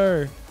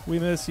 Tyler. We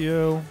miss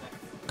you.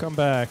 Come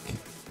back.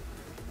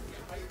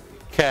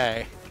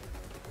 Okay.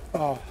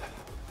 Oh.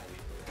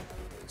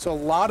 So a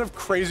lot of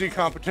crazy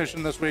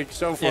competition this week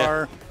so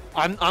far.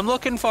 I'm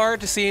looking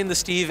forward to seeing the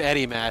Steve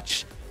Eddy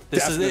match.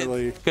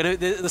 Definitely.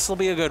 This will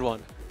be a good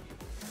one.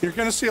 You're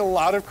going to see a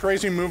lot of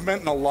crazy movement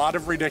and a lot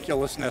of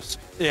ridiculousness.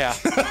 Yeah.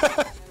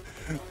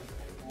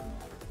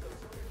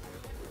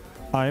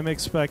 I'm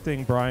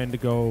expecting Bryan to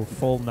go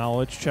full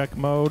knowledge check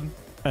mode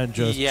and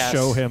just Yes.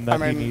 show him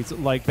that I mean- he needs,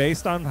 like,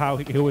 based on how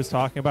he was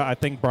talking about, I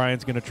think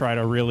Bryan's going to try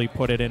to really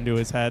put it into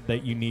his head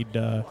that you need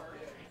to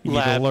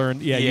Lab.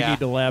 learn. Yeah, you Yeah. need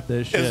to lab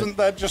this shit. Isn't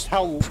that just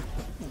how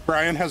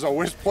Bryan has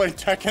always played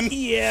Tekken?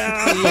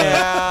 Yeah.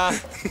 Yeah.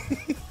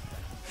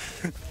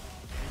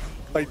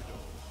 Like,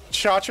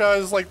 ChaCha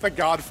is like the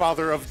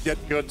godfather of get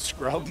good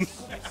scrub.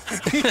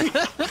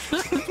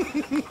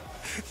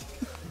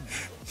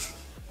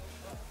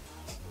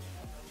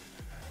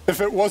 If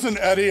it wasn't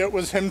Eddy, it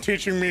was him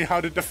teaching me how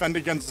to defend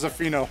against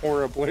Zafina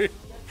horribly.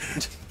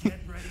 Get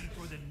ready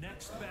for the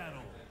next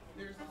battle.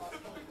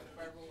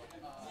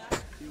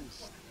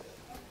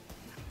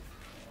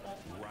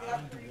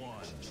 Round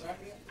one.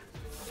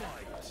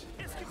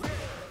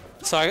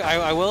 Fight. So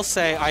I will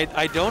say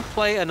I don't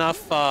play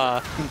enough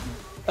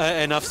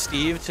enough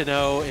Steve to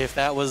know if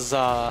that was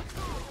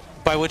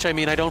by which I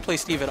mean I don't play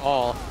Steve at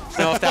all to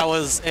know if that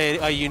was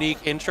a unique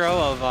intro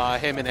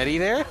of him and Eddy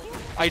there.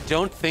 I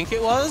don't think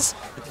it was,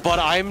 but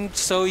I'm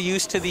so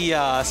used to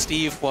the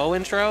Steve Woe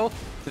intro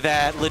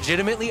that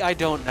legitimately I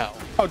don't know.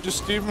 Oh, does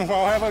Stephen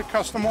Well have a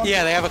custom one?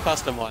 Yeah, they have a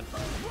custom one.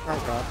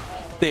 Oh, God.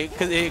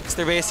 Cause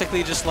they're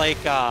basically just like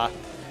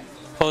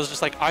Poe's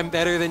just like, I'm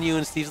better than you,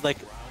 and Steve's like,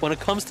 when it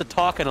comes to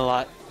talking a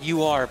lot,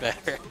 you are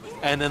better.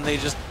 And then they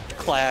just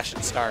clash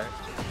and start.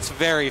 It's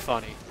very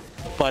funny.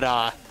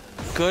 But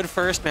good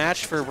first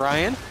match for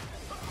Bryan.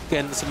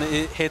 Getting some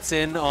hits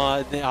in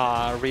on the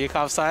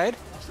Ryikov's side.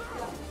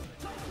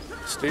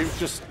 Steve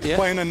just Yeah.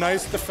 playing a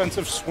nice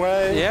defensive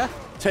sway. Yeah.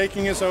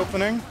 Taking his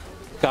opening.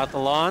 Got the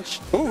launch.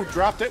 Ooh,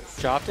 dropped it.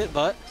 Dropped it,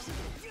 but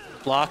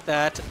blocked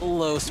that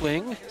low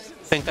swing.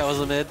 think that was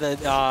the mid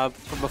that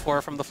from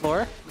before from the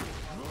floor.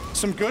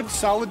 Some good,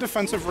 solid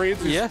defensive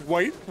reads. He's Yeah.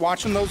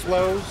 watching those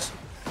lows.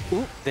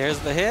 Ooh, there's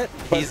the hit.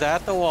 He's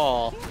at the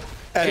wall.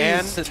 And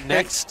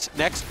Eddy's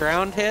next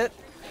ground hit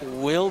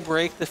will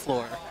break the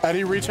floor.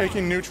 Eddy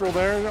retaking neutral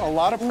there. A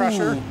lot of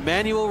pressure. Ooh,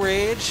 manual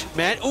rage.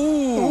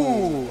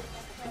 Ooh.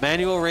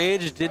 Manual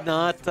rage did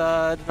not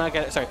get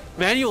it. Sorry,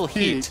 manual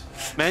heat.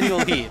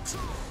 Manual heat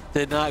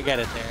did not get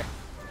it there.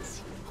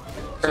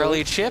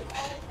 Early chip.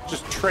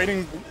 Just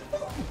trading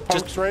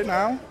pokes right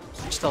now.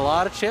 Just a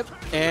lot of chip,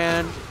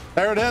 and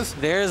there it is.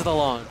 There's the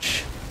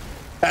launch.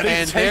 Eddy's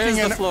and taking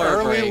there's an the floor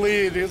early break.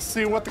 lead. Let's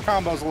see what the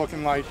combo's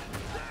looking like.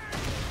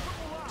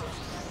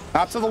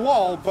 Not to the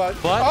wall, but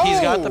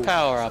he's got the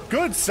power up.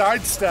 Good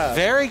sidestep.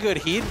 Very good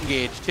heat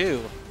engage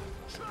too,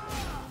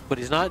 but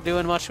he's not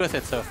doing much with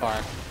it so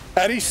far.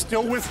 Eddy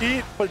still with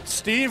heat, but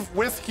Steve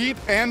with heat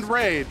and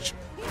rage.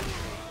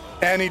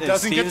 And he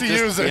doesn't get to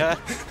use it. Yeah.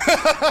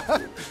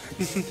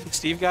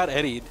 Steve got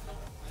eddied.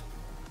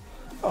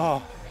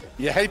 Oh,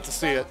 you hate to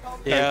see it.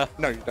 Yeah.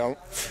 No, you don't.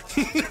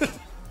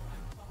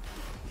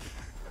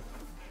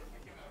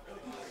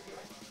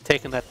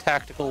 Taking that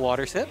tactical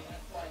water sip.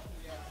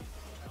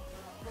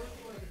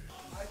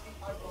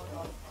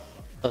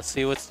 Let's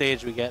see what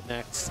stage we get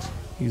next.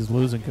 He's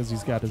losing because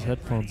he's got his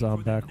headphones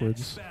on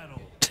backwards.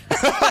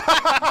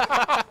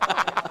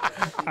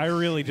 I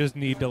really just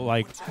need to,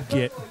 like,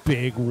 get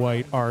big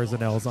white R's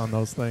and L's on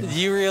those things.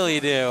 You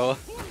really do.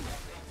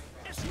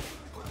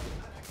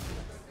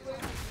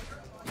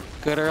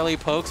 Good early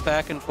pokes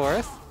back and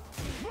forth.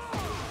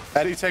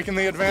 Eddy taking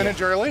the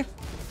advantage early.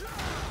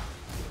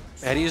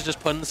 Eddy's just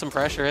putting some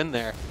pressure in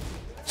there.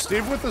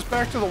 Steve with his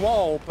back to the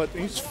wall, but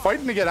he's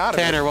fighting to get out of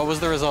it. Tanner, what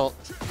was the result?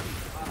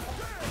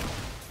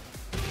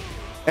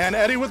 And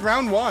Eddy with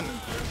round 1.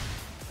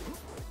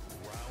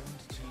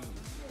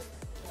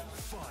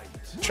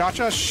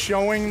 ChaCha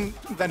showing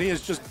that he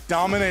is just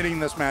dominating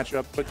this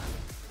matchup, but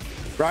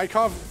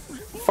Ryikov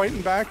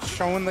fighting back,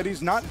 showing that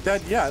he's not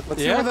dead yet.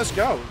 Let's see where this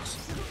goes.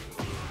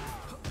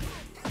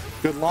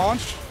 Good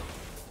launch.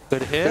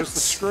 Good hits. There's the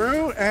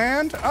screw,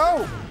 and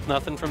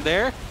nothing from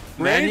there.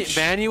 Rage.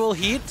 Manual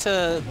heat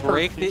to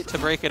break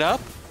it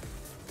up.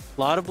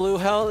 A lot of blue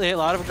health, a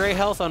lot of gray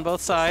health on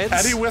both sides.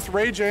 Eddy with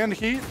rage and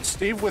heat.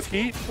 Steve with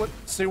heat. Let's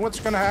see what's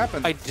going to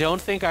happen. I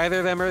don't think either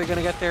of them are going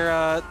to get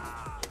their.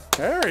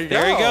 There you go.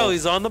 There you go.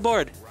 He's on the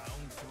board.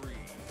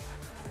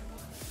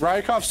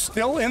 Ryikov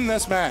still in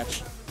this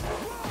match.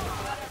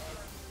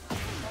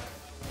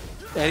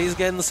 Eddy's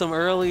getting some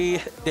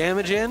early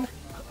damage in.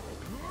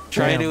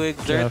 Trying to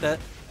exert Jeff. that.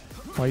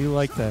 Why you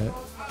like that?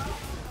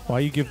 Why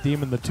you give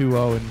Demon the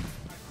 2-0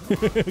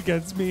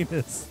 against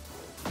Menis?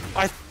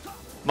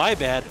 My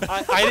bad.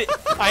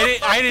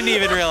 I didn't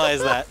even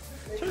realize that.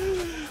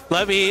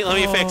 Let me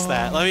fix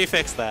that. Let me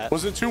fix that.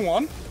 Was it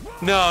 2-1?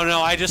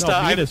 No, I just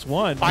Menis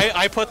won.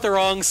 I put the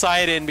wrong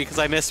side in because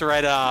I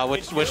misread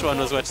which one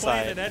was which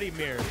side. An Eddy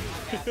mirror.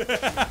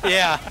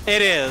 Yeah,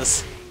 it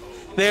is.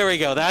 There we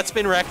go. That's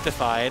been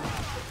rectified.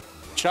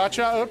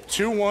 ChaCha up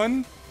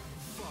 2-1.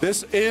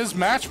 This is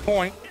match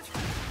point.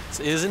 This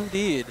is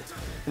indeed.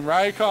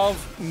 Ryikov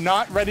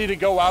not ready to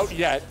go out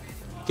yet.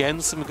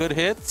 Getting some good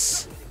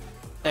hits.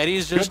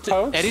 Eddy's just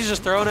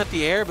throwing at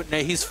the air, but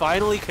he's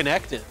finally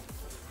connected.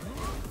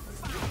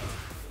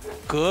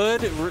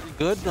 Good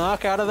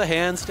knock out of the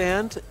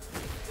handstand.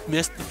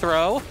 Missed the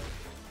throw.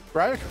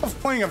 Ryikov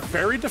playing a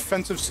very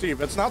defensive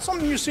Steve. It's not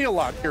something you see a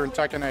lot here in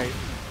Tekken 8,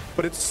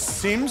 but it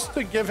seems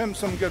to give him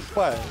some good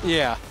play.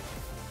 Yeah.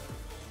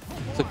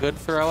 It's a good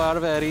throw out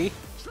of Eddy.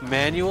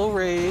 Manual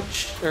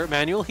rage, or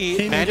manual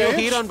heat. Manual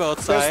heat on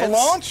both sides. There's the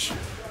launch.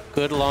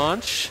 Good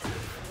launch.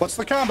 What's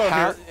the combo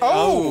here?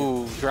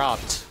 Oh,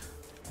 dropped.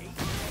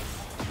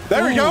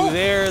 There we go.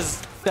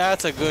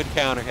 That's a good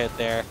counter hit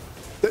there.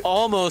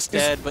 Almost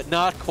dead, but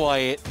not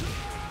quite.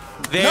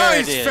 There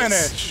Nice it is.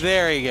 finish.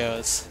 There he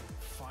goes.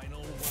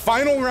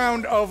 Final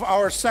round of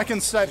our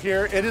second set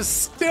here. It is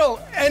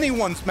still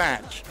anyone's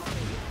match.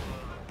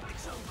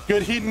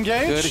 Good heat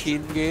engage. Good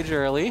heat engage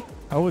early.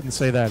 I wouldn't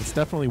say that. It's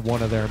definitely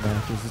one of their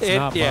matches. It's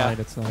not mine.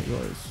 It's not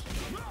yours.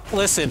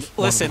 Listen.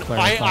 to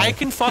clarify. I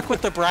can fuck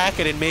with the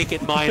bracket and make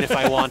it mine if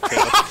I want to.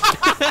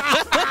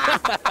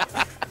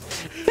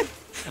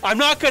 I'm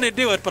not going to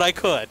do it, but I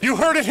could. You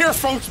heard it here,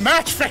 folks.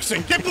 Match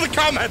fixing. Get in the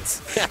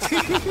comments.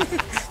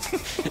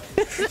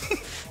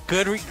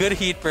 Good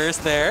heat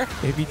burst there.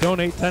 If you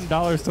donate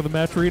 $10 to the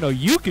Matcherino,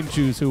 you can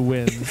choose who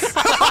wins.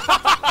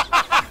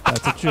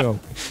 That's a joke.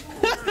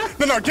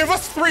 No, give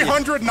us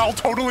 300 and I'll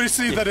totally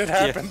see that it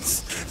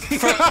happens.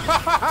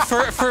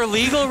 For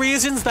legal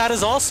reasons, that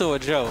is also a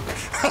joke.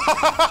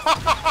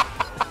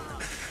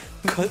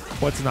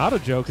 What's not a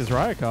joke is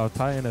Ryikov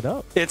tying it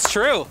up. It's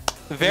true.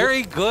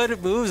 Very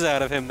good moves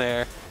out of him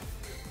there.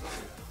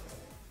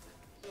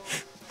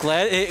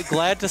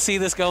 Glad to see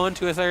this go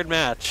into a third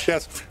match.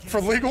 Yes, for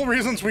legal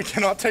reasons, we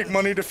cannot take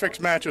money to fix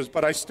matches,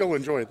 but I still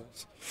enjoy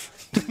this.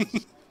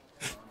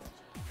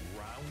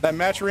 That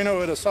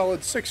Matcherino at a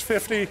solid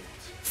 650.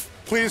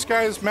 Please,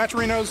 guys,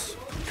 Matcherinos,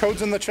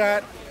 codes in the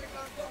chat.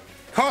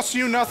 Costs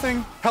you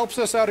nothing, helps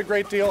us out a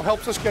great deal,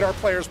 helps us get our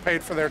players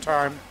paid for their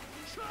time.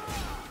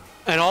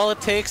 And all it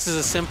takes is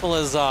as simple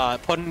as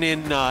putting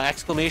in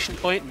exclamation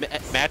point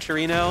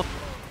Matcherino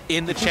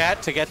in the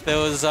chat to get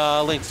those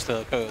links to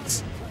the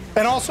codes.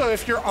 And also,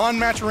 if you're on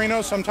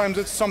Matcherino, sometimes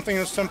it's something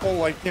as simple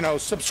like,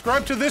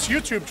 subscribe to this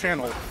YouTube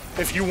channel.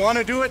 If you want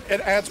to do it,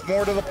 it adds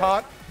more to the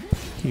pot.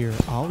 Here,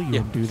 I'll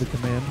even do the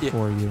command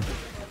for you.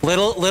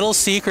 Little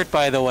secret,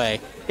 by the way.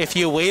 If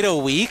you wait a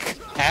week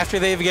after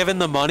they've given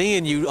the money,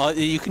 and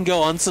you can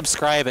go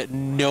unsubscribe at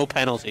no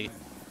penalty.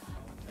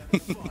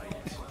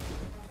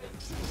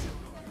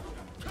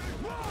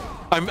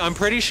 I'm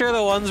pretty sure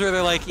the ones where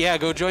they're like, yeah,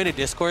 go join a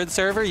Discord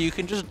server, you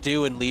can just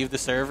do and leave the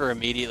server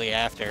immediately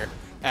after,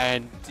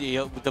 and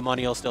the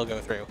money will still go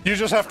through. You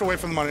just have to wait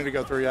for the money to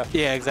go through, yeah.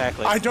 Yeah,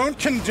 exactly. I don't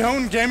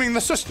condone gaming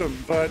the system,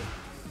 but...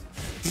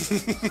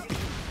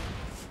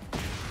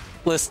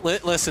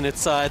 Listen,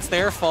 it's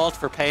their fault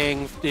for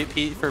paying to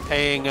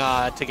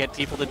get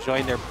people to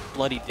join their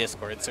bloody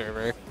Discord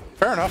server.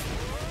 Fair enough.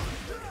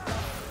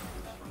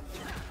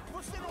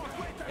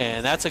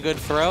 And that's a good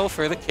throw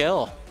for the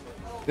kill.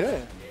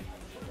 Yeah.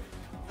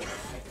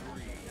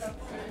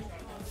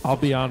 I'll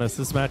be honest,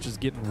 this match is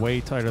getting way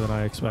tighter than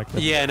I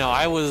expected. Yeah, no,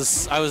 I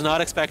was not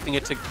expecting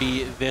it to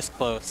be this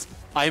close.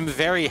 I'm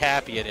very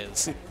happy it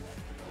is.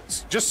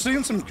 Just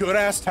seeing some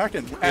good-ass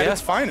Tekken at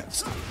its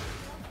finest.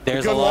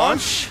 There's a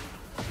launch.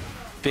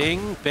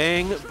 Bing,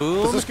 bang,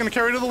 boom. Is this going to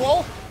carry to the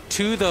wall?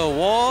 To the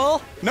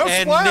wall. No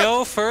and splat.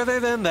 No further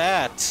than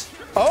that.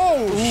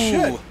 Oh, Ooh.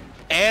 shit.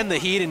 And the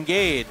heat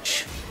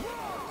engage.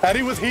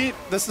 Eddy with heat.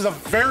 This is a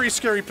very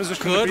scary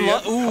position Good to be in.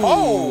 Ooh.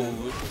 Oh,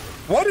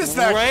 what is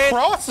that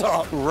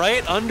cross-up?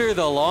 Right under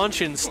the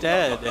launch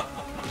instead.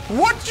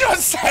 What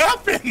just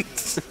happened?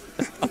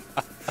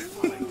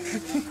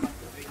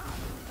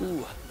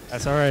 Ooh.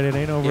 That's all right. It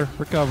ain't over.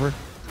 Recover.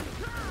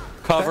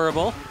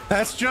 Coverable.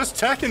 That's just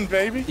Tekken,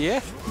 baby. Yeah.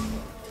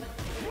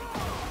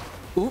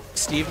 Ooh,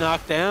 Steve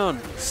knocked down.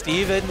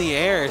 Steve in the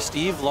air.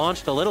 Steve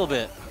launched a little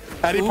bit.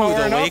 Eddy Ooh,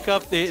 powering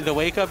the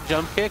wake up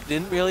jump kick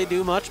didn't really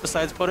do much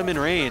besides put him in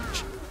range.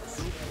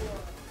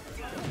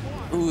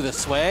 Ooh, the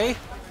sway.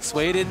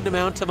 Sway didn't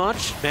amount to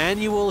much.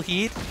 Manual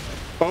heat.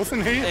 Both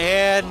in heat.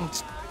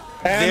 And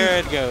there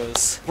it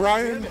goes.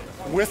 Bryan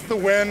with the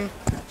win.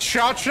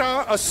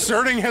 ChaCha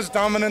asserting his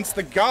dominance,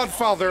 the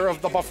godfather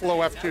of the Buffalo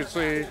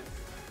F2C.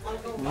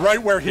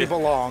 Right where he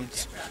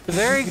belongs.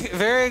 Very,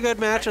 very good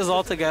matches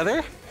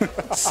altogether.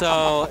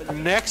 So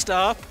next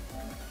up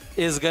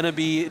is going to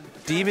be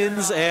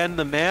Demons and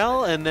the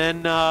Male, and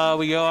then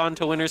we go on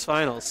to winners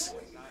finals.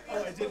 Oh,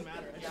 it didn't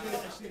matter. I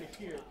just need to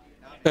hear it.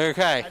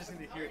 Okay. I just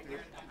need to hear it.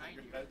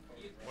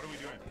 What are we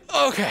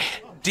doing? Okay.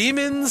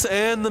 Demons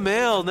and the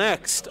Male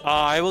next.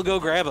 I will go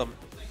grab them.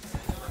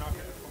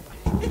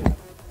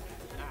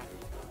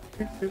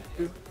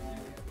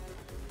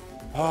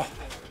 A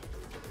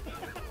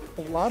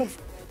lot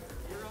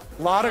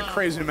of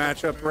crazy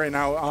matchup right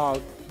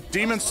now.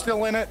 Demon's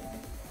still in it.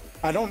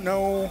 I don't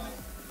know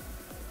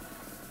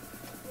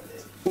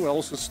who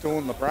else is still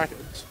in the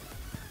brackets.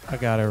 I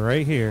got it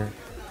right here.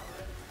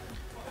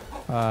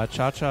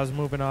 ChaCha's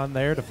moving on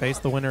there to face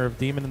the winner of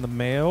Demon and the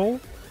Male.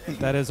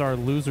 That is our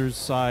losers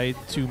side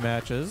 2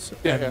 matches.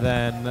 Yeah. And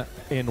then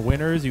in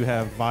winners, you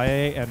have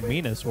Valei and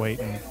Menis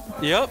waiting.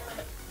 Yep.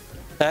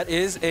 That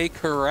is a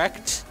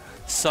correct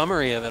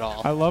summary of it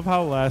all. I love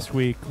how last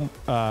week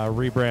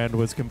Rebrand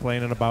was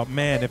complaining about,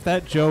 man, if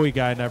that Joey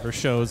guy never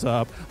shows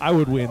up, I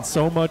would win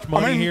so much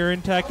money here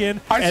in Tekken.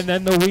 And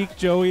then the week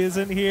Joey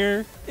isn't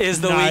here is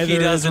the week he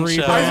doesn't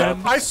show up.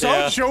 I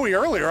saw Joey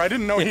earlier. I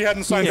didn't know he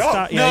hadn't signed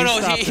up.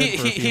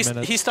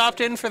 He stopped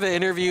in for the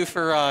interview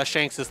for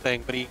Shanks'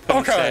 thing, but he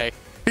couldn't stay.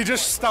 He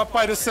just stopped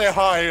by to say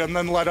hi and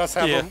then let us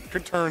have a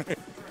turn.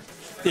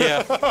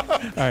 Yeah. All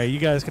right, you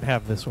guys can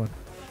have this one.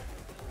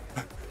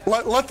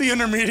 Let the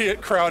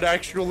intermediate crowd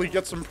actually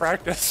get some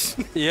practice.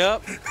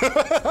 Yep.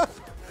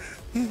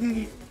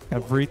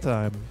 Every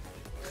time.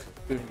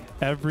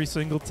 Every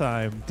single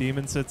time.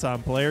 Demon sits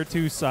on player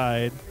 2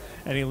 side,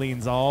 and he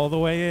leans all the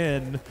way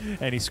in,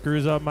 and he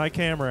screws up my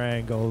camera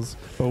angles,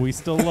 but we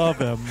still love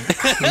him.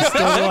 We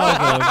still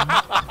love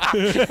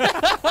him.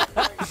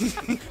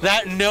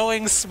 That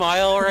knowing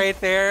smile right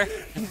there.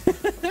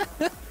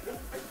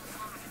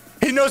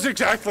 He knows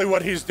exactly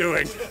what he's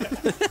doing.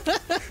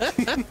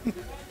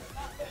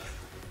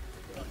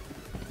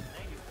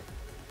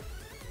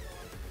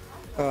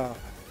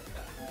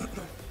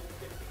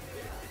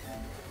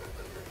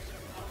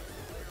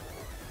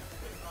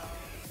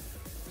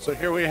 So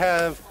here we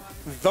have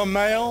the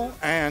Male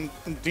and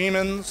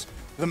Demons.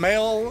 The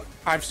Male,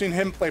 I've seen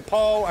him play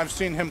Paul. I've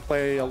seen him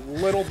play a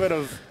little bit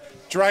of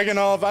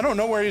Dragunov. I don't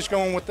know where he's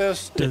going with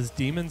this. Does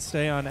Demon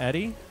stay on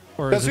Eddy?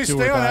 Or Does he is it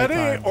stay on Eddy?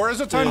 time? Or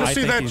is it time to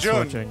see that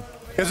Jun? Switching.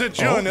 Is it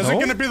Jun? Is it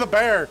going to be the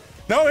bear?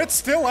 No, it's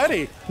still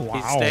Eddy. Wow.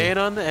 He's staying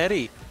on the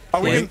Eddy.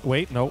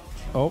 Wait, nope.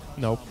 Oh,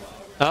 nope.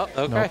 Oh,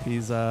 okay. Nope,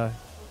 he's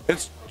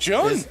It's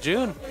Jun. It's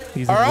June.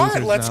 He's all in right,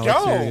 losers let's now.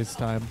 go. It's serious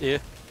time. Yeah.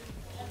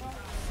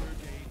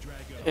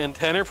 And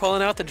Tanner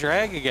pulling out the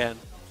drag again.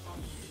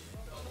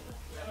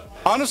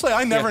 Honestly,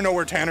 I never know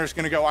where Tanner's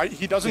going to go.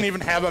 He doesn't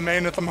even have a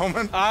main at the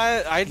moment.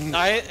 I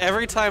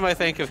every time I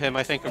think of him,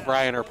 I think of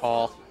Bryan or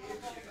Paul.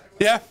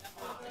 Yeah.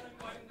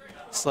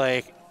 It's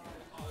like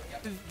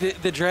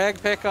the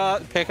drag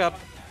pickup.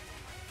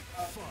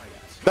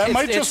 That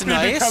might just be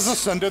nice. because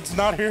Ascended's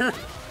not here.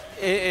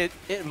 It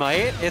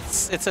might.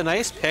 It's a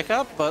nice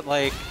pickup, but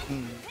like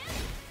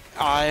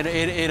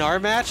in our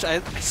match, I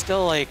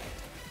still like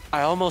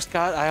I almost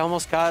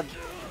got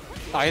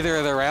either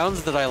of the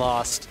rounds that I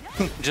lost,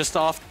 just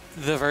off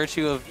the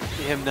virtue of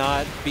him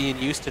not being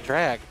used to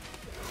drag.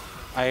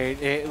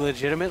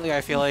 Legitimately,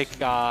 I feel like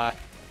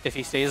if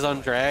he stays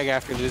on drag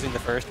after losing the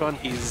first one,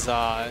 he's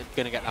gonna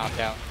get knocked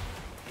out.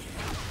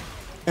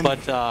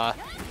 But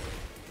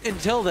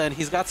until then,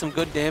 he's got some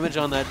good damage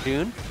on that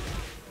June.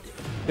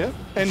 Yeah,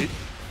 and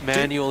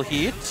manual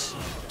heat.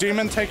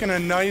 Demon taking a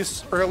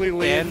nice early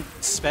lead. And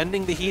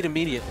spending the heat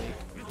immediately.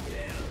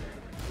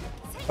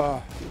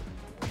 But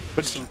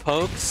some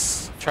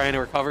pokes, trying to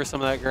recover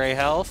some of that gray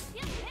health.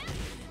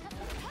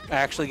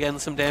 Actually getting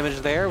some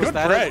damage there. Was Good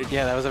that break.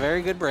 yeah, that was a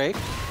very good break.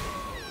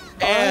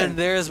 And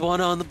there's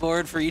one on the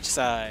board for each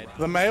side.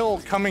 The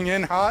male coming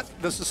in hot.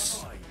 This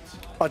is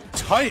a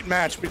tight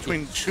match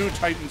between two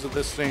titans of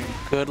this scene.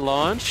 Good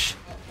launch.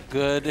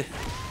 Good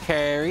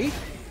carry.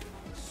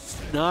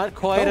 Not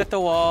quite at the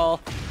wall.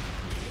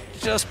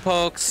 Just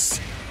pokes.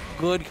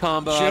 Good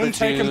combo out June of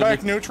taking June.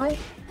 back neutral.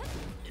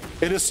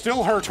 It is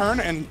still her turn,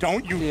 and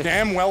don't you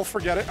damn well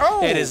forget it.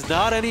 Oh! It is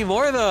not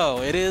anymore,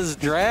 though. It is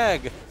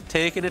drag.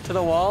 Taking it to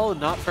the wall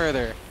and not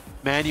further.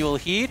 Manual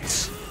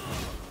heat.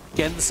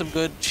 Getting some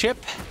good chip.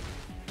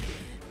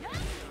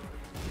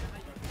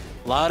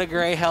 A lot of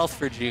gray health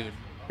for June.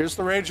 Here's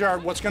the rage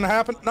yard. What's going to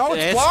happen? No,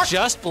 it's blocked. It's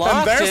just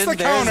blocked, and there's the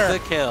counter. the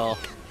kill.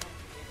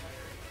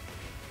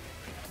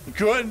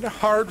 Good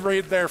hard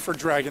raid there for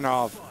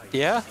Dragunov.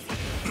 Yeah.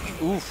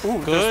 Oof. Ooh,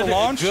 good the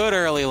launch. Good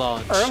early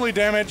launch. Early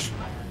damage.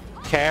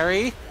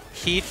 Carry.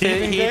 Heat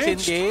to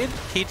engage.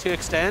 Heat to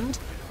extend.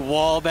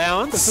 Wall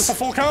bounce. This is a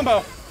full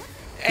combo.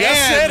 And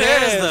yes,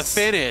 there's the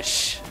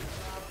finish.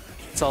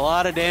 It's a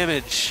lot of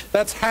damage.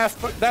 That's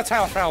half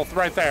health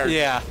right there.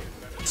 Yeah.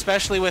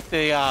 Especially with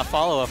the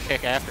follow-up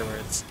kick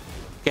afterwards.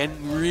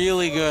 Getting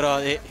really good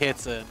on it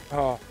hits in.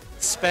 Oh.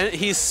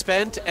 He's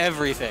spent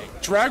everything.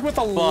 Drag with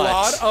a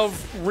lot of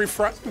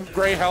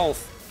gray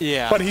health.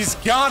 Yeah. But he's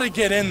got to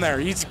get in there.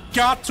 He's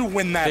got to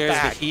win that There's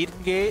back. the heat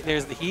engage.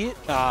 There's the heat.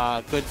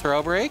 Good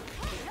throw break.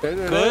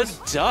 Good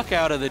duck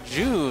out of the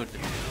June.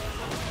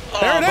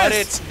 There it is. But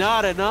it's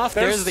not enough.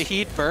 There's the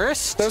heat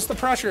burst. There's the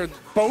pressure.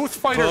 Both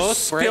fighters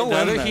still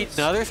another in this. heat,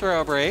 another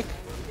throw break.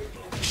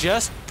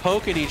 Just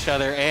poking each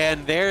other,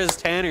 and there's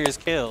Tanner's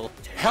kill.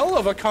 Hell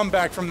of a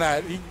comeback from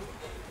that. He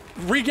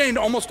regained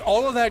almost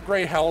all of that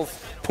gray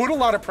health, put a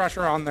lot of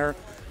pressure on there.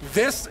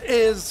 This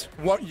is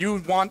what you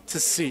want to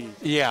see.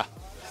 Yeah.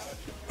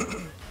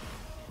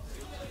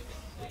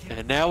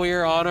 And now we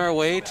are on our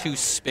way to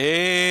space.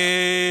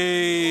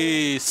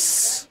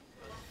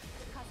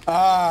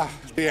 Ah,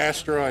 the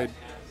asteroid.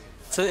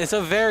 So it's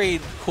a very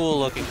cool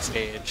looking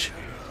stage.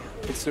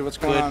 Let's see what's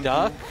going on. Good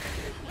duck.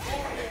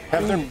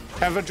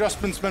 Have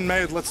adjustments been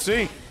made? Let's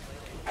see.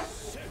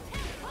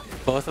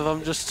 Both of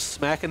them just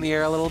smacking the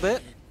air a little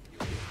bit.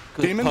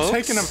 Good Demon's pokes.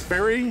 taking a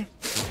very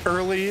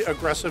early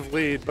aggressive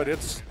lead, but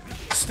it's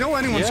still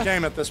anyone's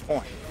game at this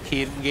point.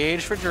 Heat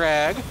engage for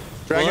drag.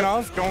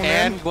 Dragunov going in.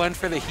 And went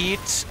for the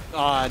heat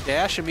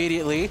dash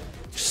immediately.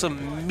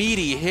 Some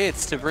meaty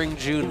hits to bring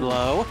June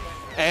low.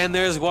 And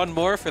there's one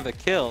more for the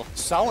kill.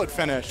 Solid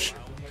finish.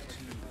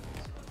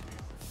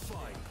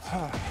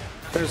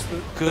 There's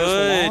the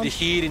good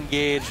heat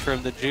engage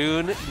from the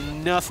June.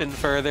 Nothing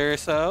further,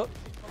 so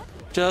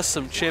just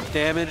some chip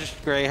damage,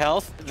 gray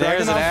health.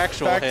 There's an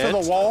actual back hit.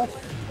 to the wall.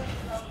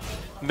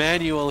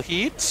 Manual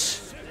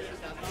heat.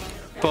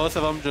 Both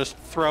of them just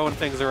throwing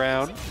things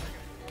around.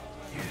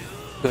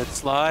 Good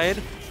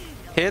slide.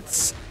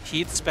 Hits.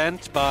 Heat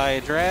spent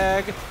by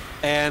drag.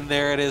 And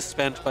there it is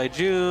spent by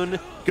June.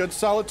 Good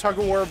solid tug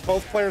of war.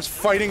 Both players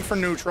fighting for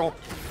neutral.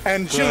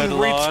 And June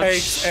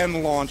retakes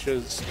and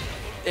launches.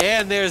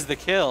 And there's the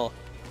kill.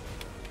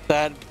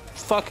 That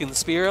fucking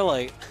spear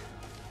light.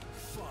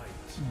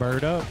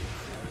 Bird up.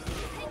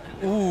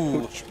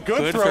 Ooh.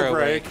 Good throw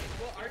break.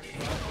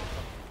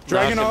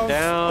 Dragunov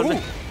down.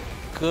 Ooh.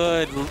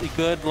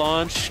 Good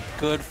launch.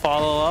 Good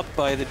follow up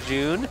by the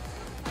June.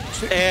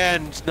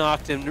 And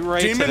knocked him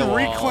right to the wall.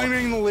 Demon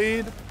reclaiming the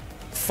lead.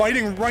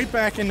 Fighting right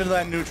back into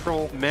that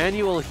neutral.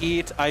 Manual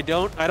heat. I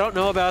don't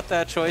know about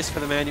that choice for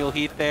the manual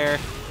heat there,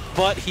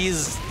 but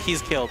he's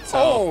killed.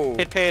 So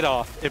it paid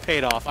off. It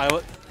paid off.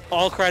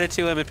 All credit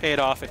to him. It paid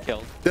off. It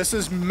killed. This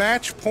is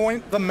match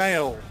point the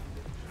male.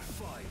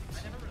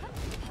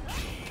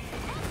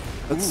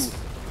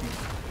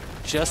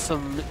 Just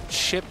some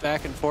chip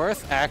back and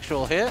forth.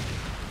 Actual hit.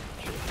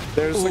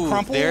 There's the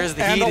crumple. There's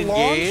the heat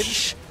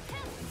engage.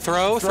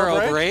 Throw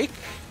break.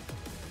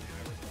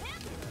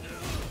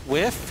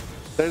 Whiff.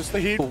 There's the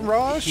heat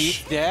rush.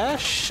 Heat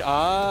dash.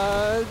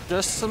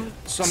 Just some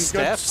steps.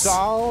 Good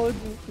solid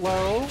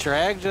low.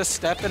 Drag just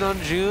stepping on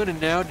June, and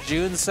now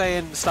June's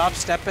saying, "Stop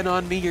stepping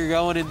on me. You're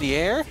going in the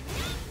air."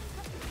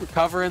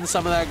 Recovering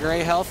some of that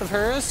gray health of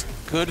hers.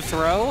 Good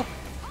throw.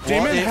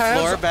 Demon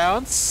has floor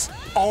bounce.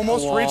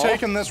 Almost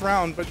retaken this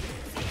round, but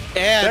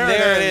and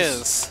there it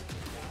is.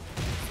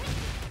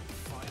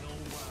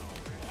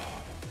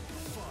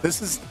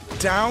 This is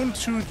down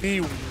to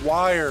the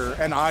wire,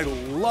 and I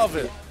love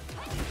it.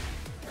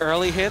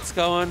 Early hits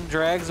going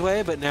Drag's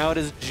way, but now it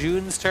is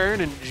June's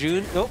turn, and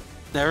June... Oh,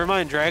 never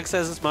mind. Drag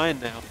says it's mine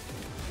now.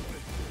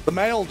 The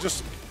male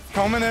just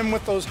coming in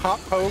with those hot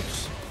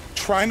pokes,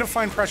 trying to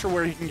find pressure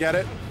where he can get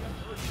it.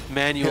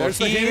 Manual There's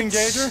the heat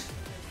engager.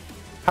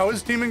 How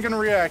is Demon going to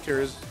react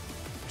here?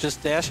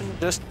 Just dashing,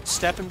 just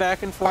stepping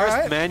back and forth.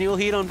 Right. Manual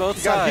heat on both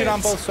You sides. got heat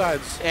on both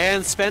sides.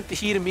 And spent the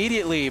heat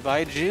immediately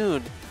by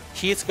June.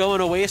 Heat's going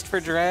to waste for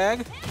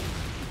drag.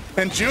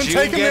 And June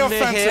taking the getting a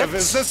offensive. hit.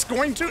 Is this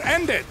going to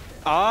end it?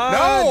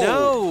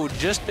 No!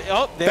 Just,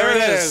 oh, there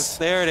it is. is.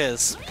 There it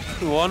is.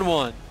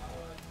 1-1.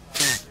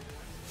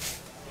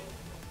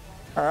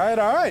 All right,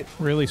 all right.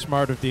 Really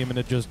smart of Demon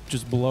to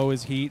just blow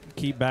his heat,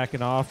 keep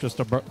backing off, just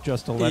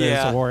to let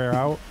his warrior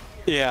out.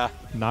 Yeah.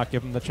 Not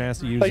give him the chance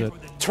to use Like, it.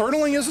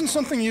 turtling isn't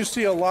something you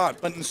see a lot,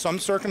 but in some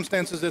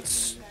circumstances,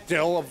 it's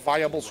still a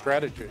viable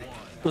strategy.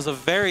 It was a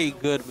very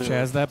good move. Which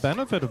has that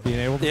benefit of being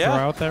able to throw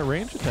out that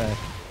range attack.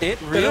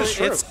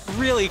 It's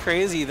really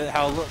crazy that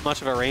how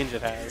much of a range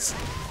it has.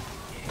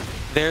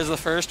 There's the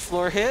first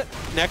floor hit.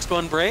 Next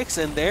one breaks,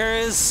 and there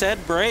is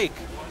said break.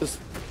 Is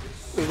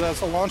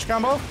that a launch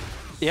combo?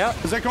 Yeah.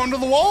 Is that going to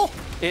the wall?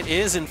 It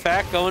is, in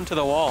fact, going to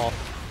the wall.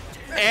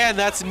 And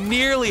that's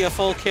nearly a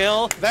full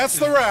kill. That's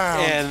the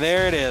round. And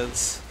there it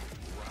is.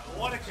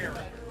 What a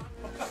character.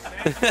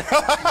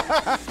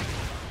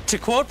 To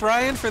quote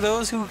Bryan, for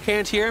those who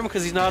can't hear him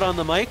because he's not on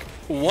the mic,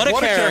 what a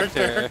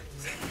character.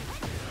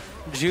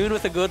 June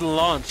with a good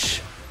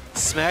launch.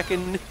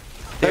 Smacking.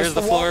 There's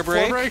the floor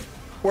break.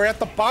 We're at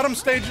the bottom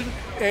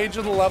age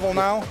of the level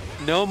now.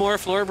 No more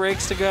floor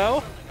breaks to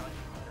go.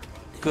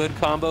 Good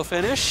combo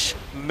finish.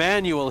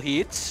 Manual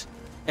heat.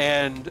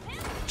 And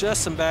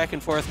just some back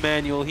and forth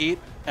manual heat.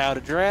 Out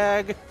of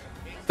drag.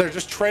 They're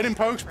just trading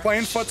pokes,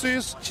 playing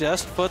footsies.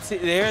 Just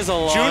footsie. There's a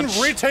launch.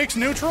 June retakes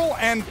neutral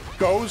and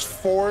goes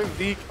for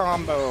the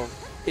combo.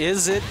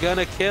 Is it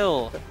gonna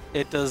kill?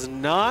 It does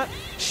not.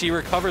 She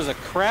recovers a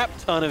crap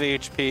ton of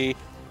HP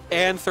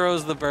and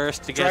throws the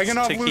burst to get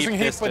Dragunov to losing keep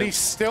heat, distance. but he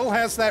still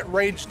has that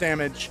rage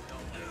damage.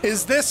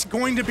 Is this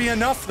going to be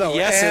enough, though?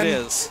 Yes, it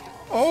is.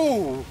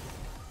 Oh.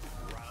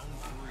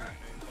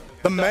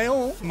 The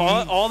male...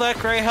 All that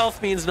gray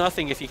health means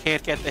nothing if you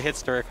can't get the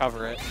hits to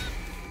recover it.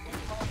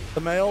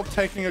 The male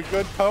taking a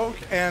good poke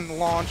and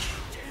launch.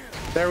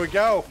 There we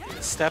go.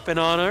 Stepping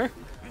on her.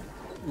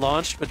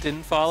 Launched but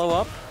didn't follow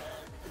up.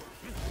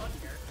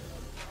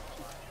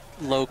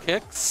 Low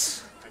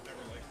kicks.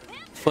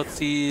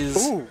 Footsies.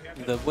 Ooh.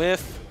 The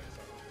whiff.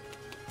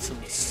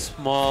 Some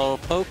small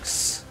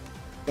pokes.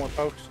 More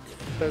pokes.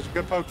 There's a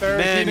good poke there.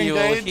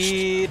 Manual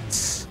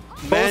heat.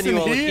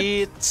 Manual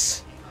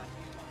heat.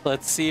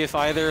 Let's see if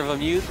either of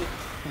them use it.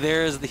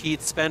 There's the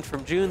heat spent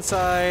from June's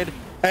side.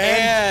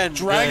 And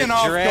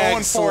Dragunov the drag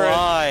going for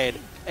slide.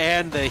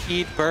 And the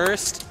heat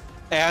burst.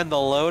 And the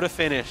low to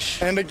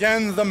finish. And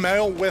again, the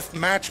male with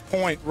match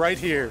point right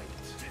here.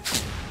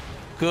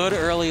 Good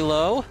early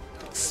low.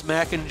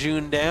 Smacking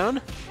June down.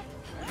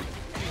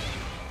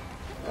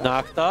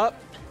 Knocked up.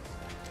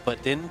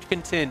 But didn't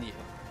continue.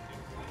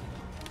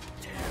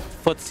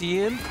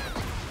 Footsie in.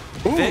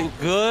 Ooh,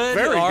 good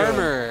very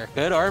armor.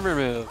 Good armor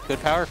move.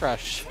 Good power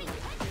crush.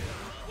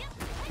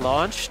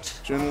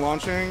 Launched. June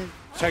launching,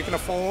 taking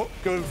a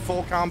good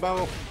full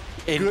combo.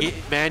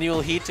 Manual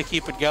heat to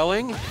keep it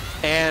going.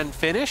 And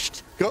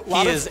finished.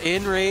 He is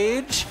in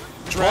rage.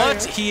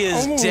 But he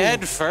is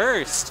dead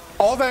first.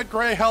 All that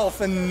gray health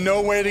and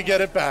no way to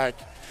get it back.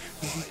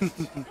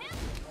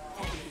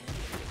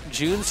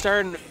 June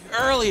starting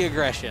early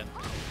aggression.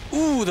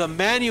 Ooh, the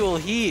manual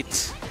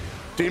heat.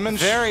 Demon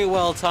very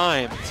well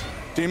timed.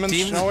 Demon's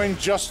showing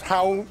just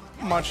how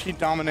much he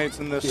dominates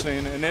in this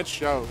scene, and it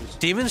shows.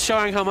 Demon's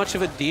showing how much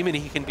of a demon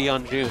he can be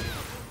on June.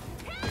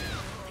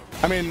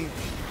 I mean,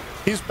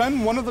 he's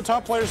been one of the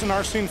top players in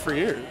our scene for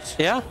years.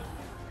 Yeah,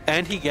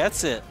 and he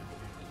gets it.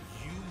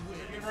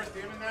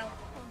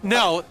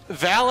 No,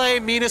 Valei,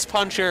 Menis,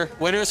 Puncher,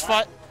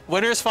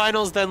 winners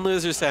finals, then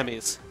losers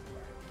semis.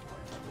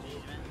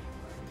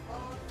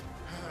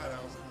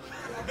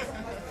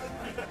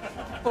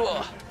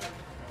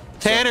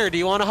 Tanner, do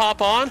you want to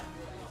hop on?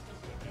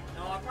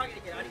 No, I'm probably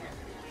gonna get out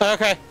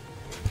of here.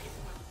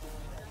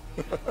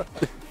 Okay.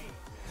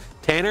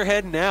 Tanner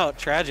heading out.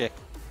 Tragic.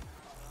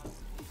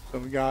 So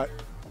we got.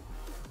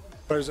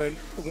 Where's it?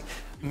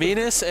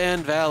 Menis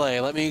and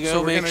Valei. Let me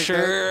go make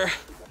sure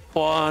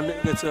Juan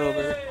gets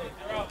over.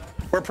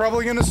 We're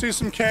probably going to see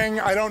some King.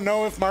 I don't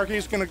know if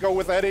Marky's going to go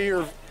with Eddy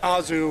or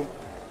Azu.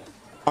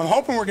 I'm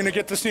hoping we're going to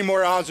get to see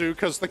more Azu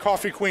because the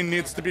Coffee Queen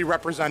needs to be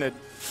represented.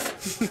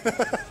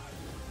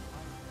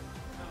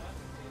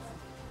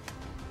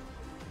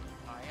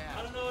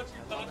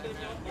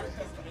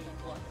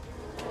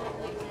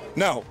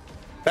 No,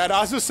 that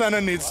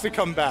Acuzena needs to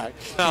come back.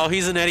 No,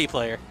 he's an Eddy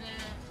player.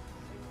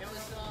 It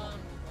was,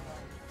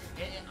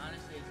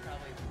 honestly, it's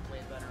probably way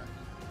better.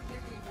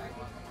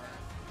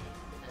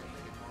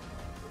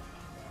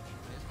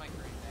 It's my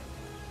great day.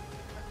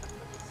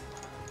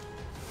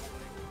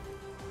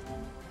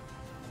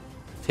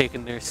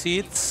 Taking their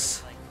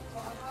seats.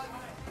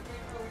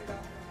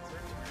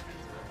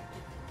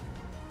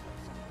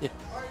 Yeah.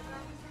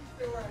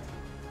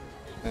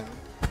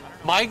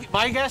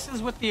 My guess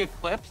is with the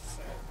Eclipse,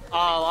 A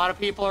lot of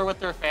people are with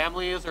their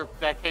families or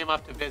that came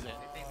up to visit.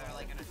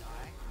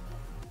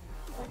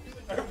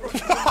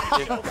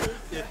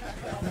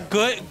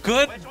 Good.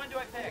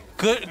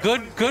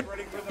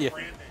 Yeah.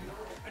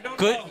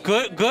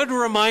 Good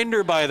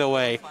reminder, by the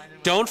way.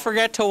 Don't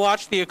forget to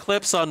watch the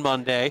eclipse on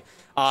Monday.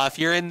 If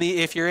you're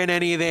in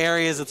any of the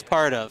areas it's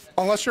part of.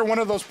 Unless you're one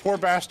of those poor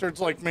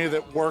bastards like me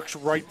that works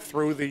right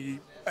through the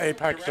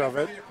apex of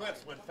it.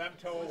 When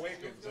Femto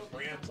awakens and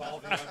Bryan's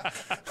all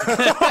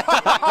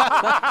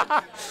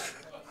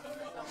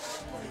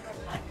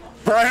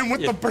Bryan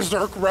with the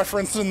Berserk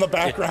reference in the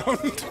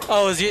background.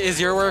 Oh, is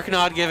your work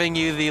not giving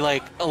you the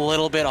a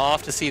little bit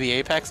off to see the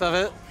apex of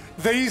it?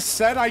 They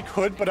said I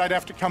could, but I'd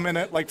have to come in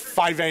at like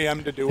 5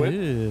 a.m. to do it.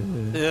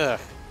 Yeah.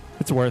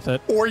 It's worth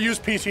it. Or use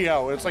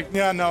PTO. It's like,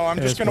 yeah, no, I'm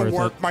just gonna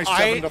work my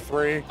 7 to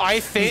 3.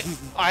 I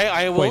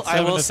will. Wait, 7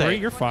 I will to say 3,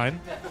 you're fine.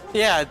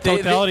 Yeah.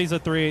 Totality's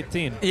at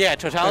 318. Yeah,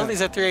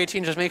 totality's at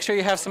 318. Just make sure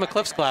you have some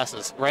eclipse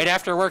classes right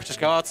after work. Just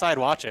go outside,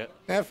 watch it.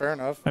 Yeah, fair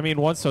enough. I mean,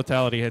 once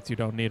totality hits, you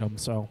don't need them,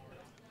 so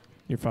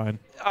you're fine.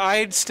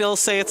 I'd still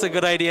say it's a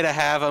good idea to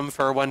have them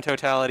for when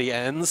totality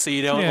ends, so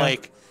you don't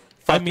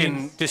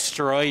fucking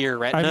destroy your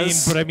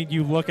retinas. I mean,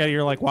 you look at it,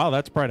 you're like, wow,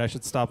 that's bright. I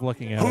should stop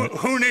looking at it.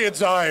 Who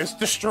needs eyes?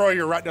 Destroy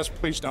your retinas,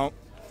 please don't.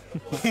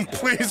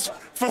 Please,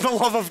 for the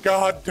love of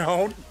God,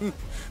 don't.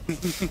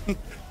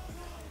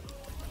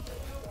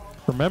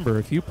 Remember,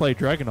 if you play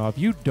Dragunov,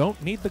 you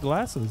don't need the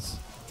glasses.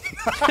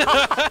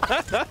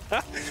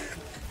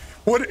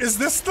 What is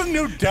this the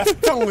new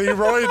death to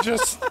Leroy?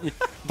 Just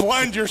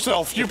blind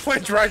yourself. You play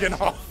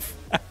Dragunov.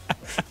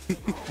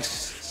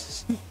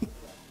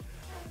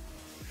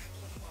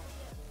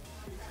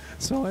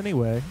 So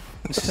anyway,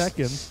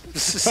 Tekken.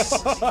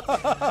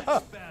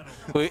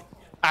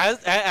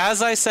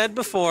 As I said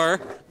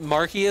before,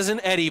 Marky is an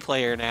Eddy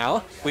player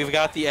now. We've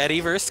got the Eddy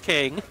versus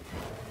King.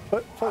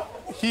 But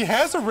he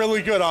has a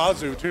really good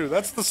Azu too.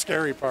 That's the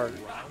scary part.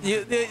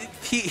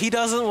 He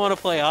doesn't want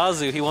to play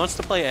Azu. He wants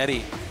to play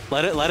Eddy.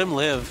 Let him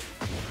live.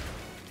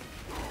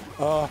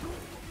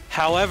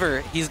 However,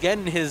 he's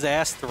getting his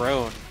ass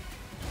thrown.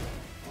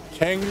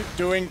 King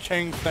doing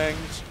King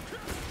things.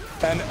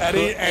 And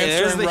Eddy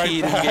There's answering the right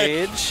heat back.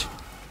 engage.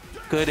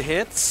 Good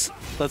hits.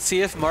 Let's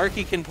see if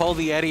Marky can pull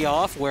the Eddy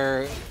off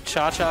where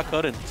ChaCha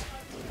couldn't.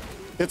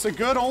 It's a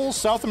good old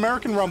South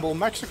American Rumble.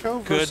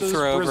 Mexico Good versus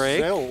throw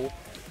Brazil. break.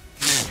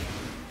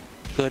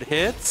 Good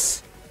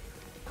hits.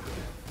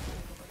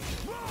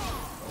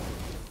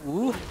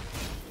 Ooh.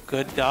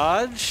 Good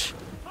dodge.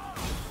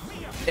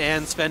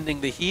 And spending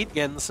the heat,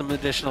 getting some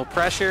additional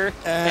pressure.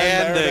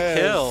 And the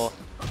kill.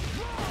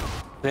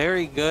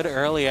 Very good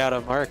early out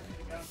of Mark.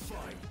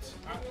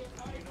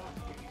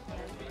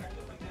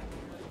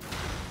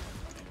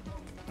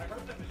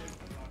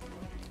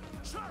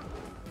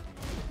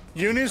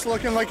 Uni's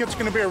looking like it's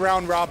going to be a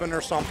round robin or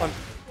something.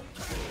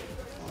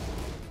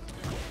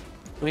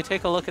 Let me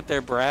take a look at their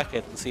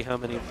bracket and see how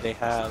many they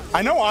have.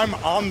 I know I'm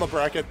on the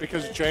bracket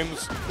because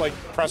James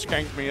press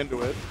ganked me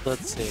into it.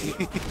 Let's see.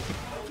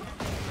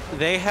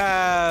 They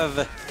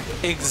have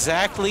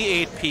exactly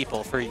 8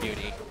 people for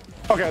Uni.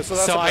 Okay, so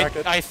that's a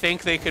bracket. I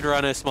think they could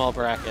run a small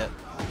bracket.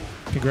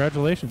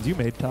 Congratulations, you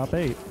made top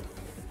 8.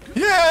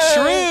 Yeah!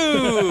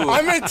 True!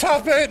 I made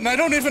top 8 and I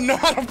don't even know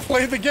how to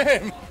play the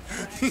game.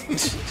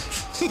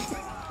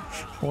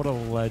 What a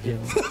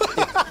legend.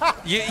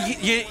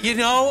 You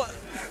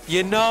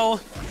know,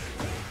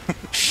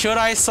 should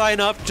I sign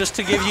up just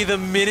to give you the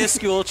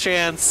minuscule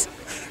chance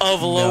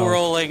of low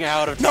rolling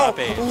out of top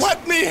 8?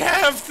 Let me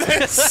have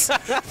this!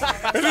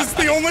 It is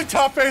the only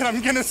top 8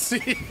 I'm gonna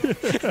see.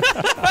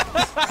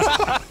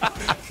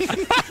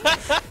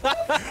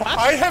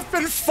 I have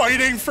been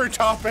fighting for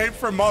top 8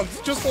 for months.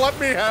 Just let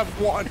me have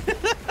one.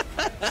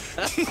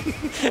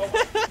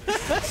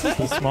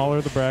 The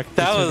smaller the bracket,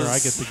 the sooner I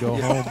get to go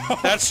home.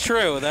 That's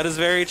true. That is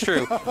very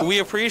true. We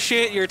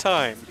appreciate your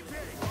time.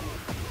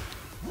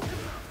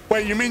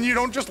 Wait, you mean you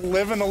don't just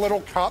live in a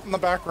little cot in the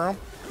back room?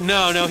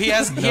 No, he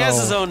has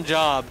his own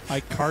job.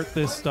 I cart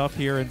this stuff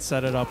here and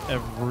set it up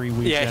every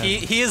weekend. Yeah,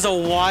 he is a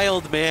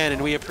wild man,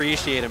 and we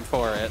appreciate him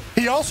for it.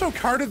 He also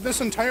carted this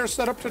entire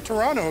setup to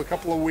Toronto a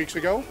couple of weeks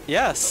ago.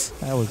 Yes.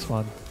 That was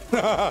fun.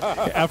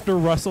 After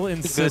Russell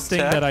insisting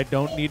that I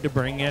don't need to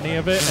bring any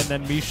of it, and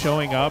then me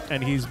showing up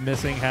and he's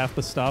missing half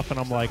the stuff, and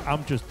I'm like,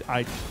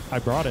 I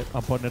brought it.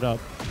 I'm putting it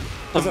up.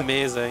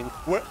 Amazing.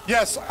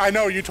 Yes, I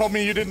know. You told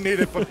me you didn't need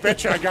it, but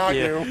bitch, I got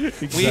you.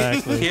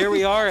 Exactly. Here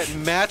we are at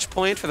match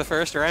point for the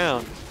first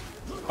round.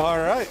 All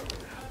right.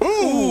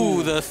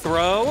 Ooh, the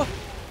throw.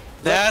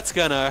 That's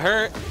gonna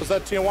hurt. Was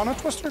that Tijuana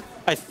Twister?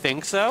 I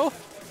think so.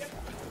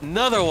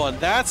 Another one.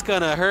 That's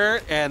gonna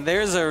hurt, and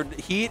there's a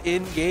heat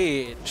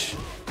engage.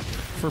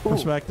 For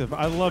perspective,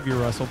 I love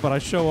you, Russell, but I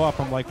show up,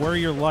 I'm like, where are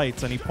your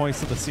lights? And he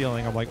points to the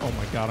ceiling. I'm like, oh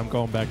my God, I'm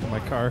going back to my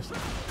car.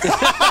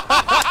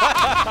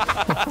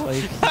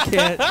 Like,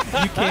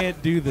 you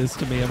can't do this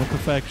to me. I'm a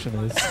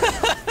perfectionist.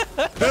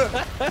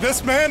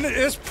 This man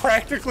is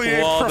practically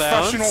a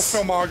professional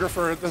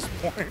filmographer at this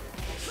point.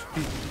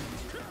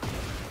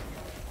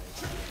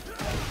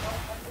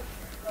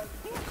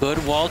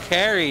 Good wall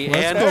carry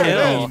Let's and go,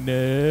 kill.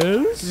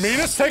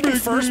 Menis taking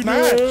first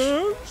match.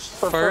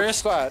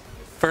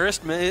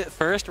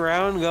 First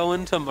round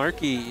going to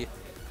Marky.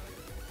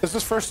 Is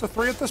this first to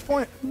 3 at this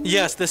point?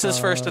 Yes, this is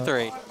first to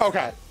 3.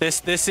 Okay.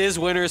 This is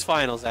winners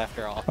finals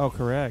after all. Oh,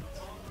 correct.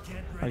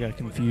 I got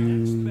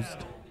confused.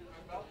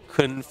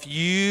 Confusion.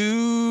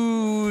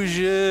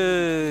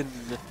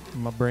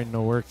 My brain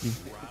no worky.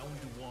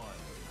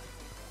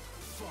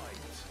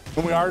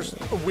 And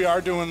we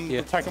are doing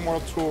the Tekken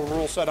World Tour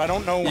rule set. I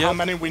don't know how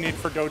many we need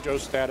for dojo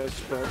status,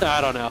 but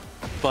I don't know.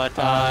 But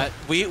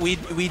we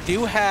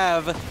do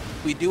have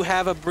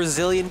a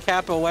Brazilian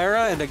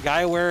capoeira and a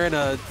guy wearing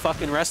a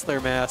fucking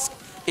wrestler mask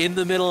in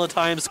the middle of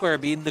Times Square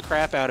beating the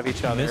crap out of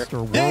each other.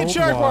 Mr. Hey,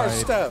 Jaguar Worldwide.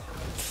 step.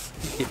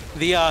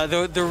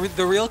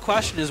 The real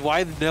question is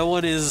why no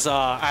one is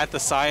at the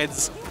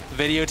sides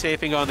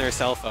videotaping on their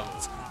cell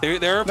phones.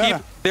 There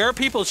are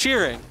people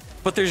cheering,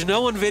 but there's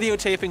no one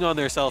videotaping on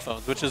their cell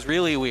phones, which is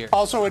really weird.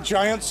 Also, a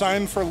giant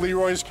sign for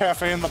Leroy's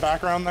Cafe in the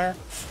background there.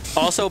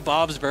 Also,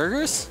 Bob's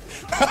Burgers.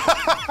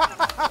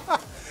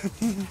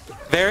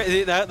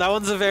 That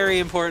one's a very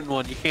important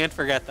one. You can't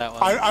forget that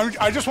one.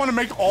 I just want to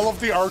make all of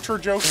the Archer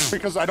jokes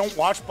because I don't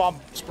watch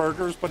Bob's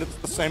Burgers, but it's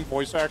the same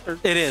voice actor.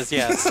 It is,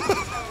 yes.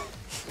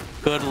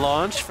 Good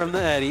launch from the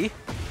Eddy.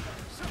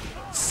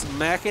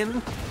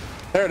 Smacking.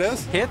 There it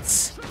is.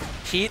 Hits.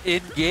 Heat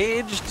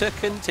engage to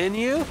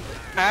continue.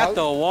 At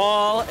the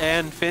wall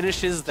and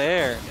finishes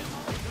there.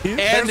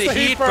 And the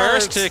heat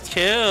burst to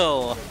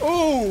kill.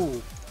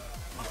 Ooh.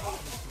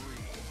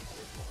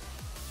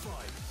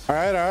 All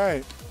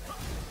right.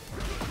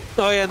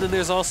 Oh yeah, and then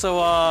there's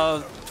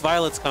also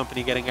Violet's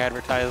company getting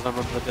advertised on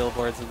one of the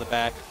billboards in the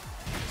back.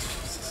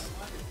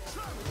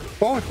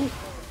 Well,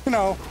 you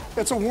know,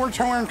 it's a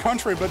war-torn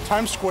country, but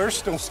Times Square's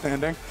still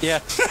standing. Yeah,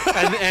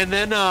 and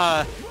then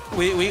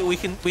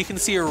we can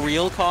see a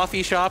real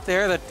coffee shop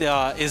there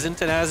that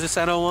isn't an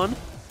Acuzena one.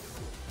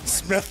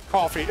 Smith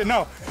Coffee.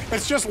 No,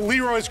 it's just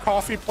Leroy's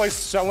Coffee Place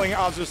selling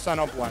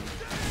Acuzena blend.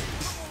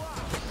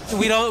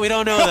 We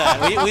don't know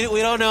that.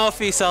 we don't know if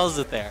he sells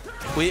it there.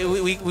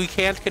 We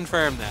can't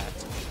confirm that.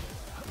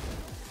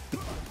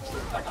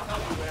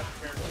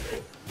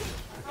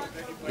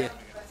 Yeah.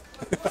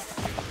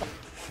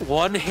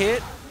 One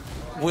hit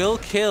will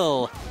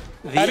kill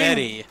the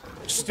Eddy.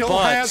 Still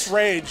has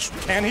rage.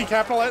 Can he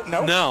capitalize?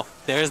 No. No.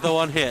 There's the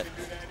one hit.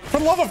 For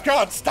the love of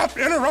God, stop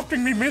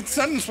interrupting me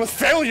mid-sentence with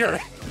failure.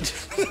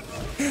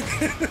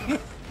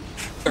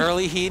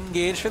 Early heat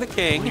engage for the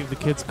king. I believe the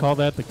kids call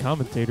that the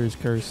commentator's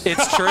curse.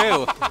 It's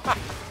true.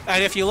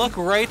 And if you look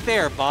right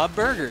there, Bob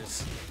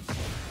Burgers.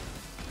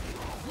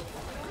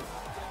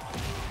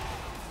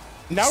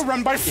 Now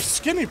run by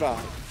Skinny Bob.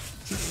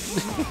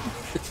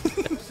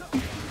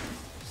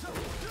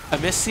 I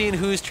miss seeing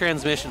whose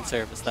transmission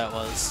service that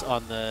was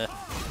on the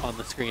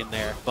screen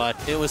there, but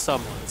it was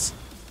someone's.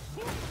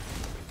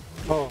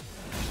 Oh.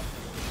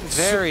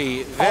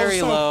 Very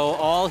low.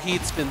 All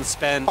heat's been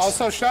spent.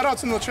 Also,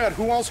 shout-outs in the chat.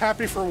 Who else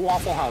happy for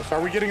Waffle House? Are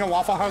we getting a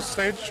Waffle House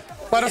stage?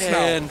 Let us know.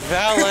 And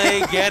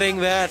Valei getting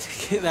that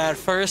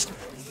first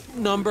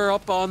number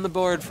up on the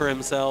board for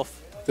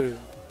himself. Dude.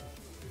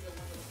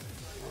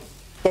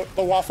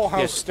 The Waffle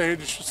House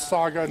stage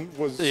saga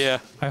was... Yeah.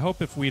 I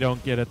hope if we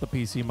don't get it, the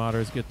PC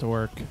modders get to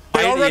work.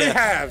 They already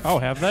have. Oh,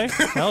 have they?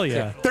 Hell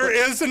yeah. There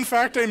is, in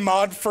fact, a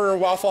mod for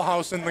Waffle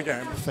House in the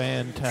game.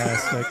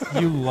 Fantastic.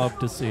 You love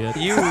to see it.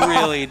 You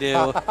really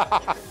do.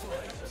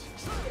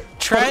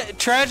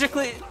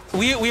 Tragically,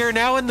 we are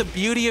now in the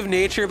beauty of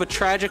nature, but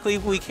tragically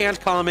we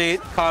can't comment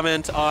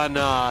on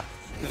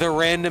the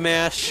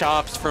random-ass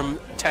shops from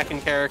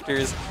Tekken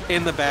characters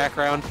in the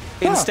background.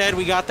 Instead,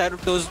 we got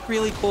those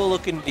really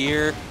cool-looking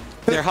deer.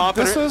 They're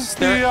hopping. This is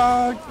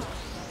the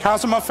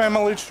Kazuma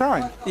family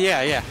shrine.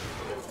 Yeah.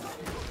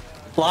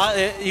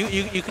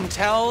 You can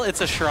tell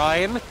it's a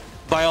shrine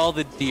by all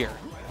the deer,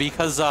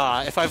 because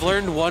if I've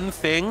learned one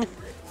thing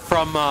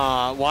from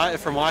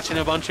watching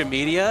a bunch of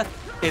media,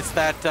 it's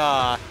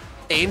that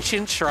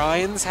ancient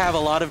shrines have a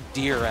lot of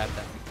deer at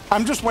them.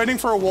 I'm just waiting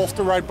for a wolf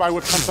to ride by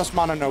with Princess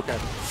Mononoke.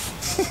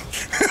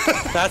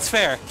 That's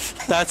fair.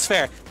 That's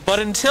fair. But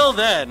until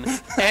then,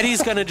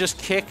 Eddy's gonna just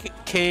kick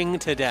King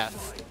to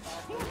death.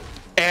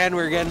 And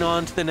we're getting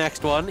on to the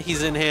next one.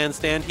 He's in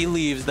handstand. He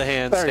leaves the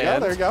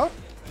handstand. There you go.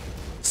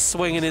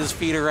 Swinging his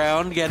feet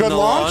around, getting Good the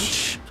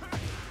launch.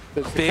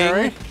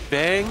 Bing,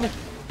 bang,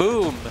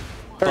 boom.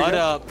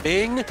 Butta,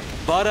 bing,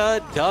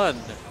 butta, done.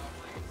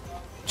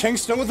 King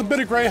still with a bit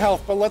of gray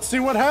health, but let's see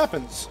what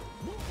happens.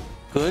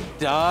 Good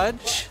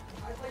dodge.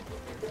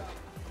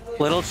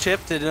 Little chip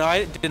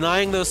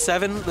denying those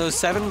seven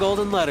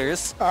golden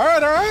letters. All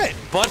right.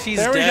 But he's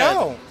there dead.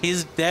 There we go.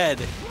 He's dead.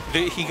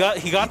 He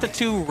got the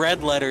 2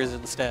 red letters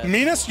instead.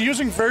 Menis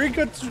using very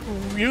good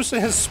use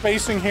of his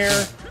spacing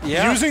here.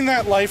 Yeah. Using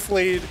that life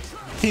lead.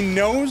 He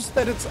knows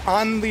that it's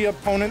on the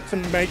opponent to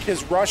make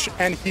his rush,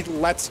 and he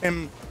lets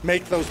him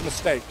make those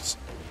mistakes.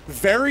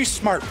 Very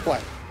smart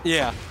play.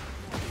 Yeah.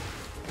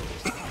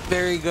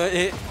 Very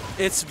good.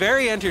 It's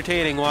very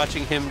entertaining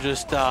watching him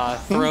just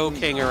throw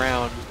King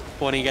around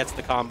when he gets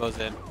the combos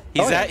in.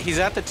 He's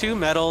at the 2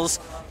 medals.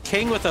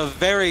 King with a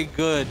very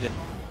good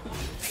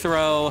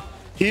throw.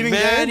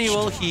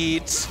 Manual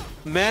heat.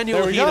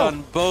 Manual heat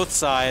on both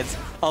sides.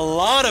 A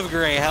lot of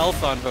gray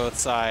health on both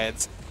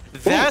sides.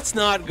 That's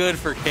not good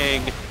for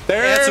King.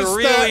 That's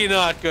really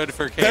not good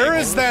for King. There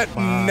is that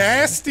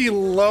nasty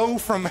low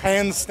from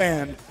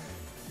handstand.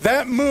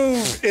 That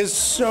move is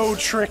so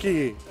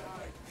tricky.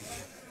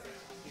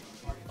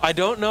 I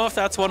don't know if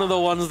that's one of the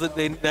ones that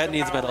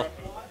needs metal.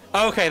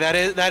 Okay,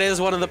 that is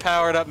one of the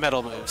powered up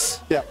metal moves.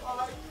 Yeah.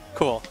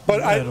 Cool. But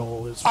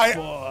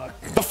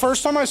the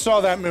first time I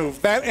saw that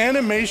move, that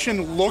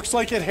animation looks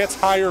like it hits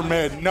higher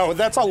mid. No,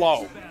 that's a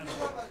low.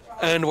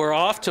 And we're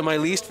off to my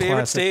least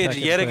favorite stage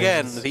yet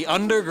again, the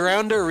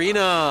Underground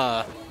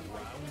Arena.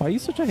 Why are you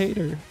such a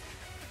hater?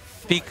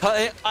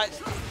 Because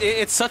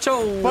it's such a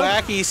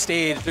wacky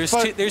stage.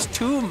 There's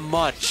too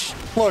much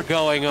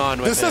going on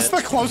with it. This is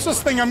the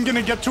closest thing I'm going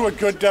to get to a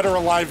good Dead or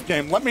Alive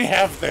game. Let me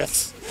have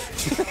this.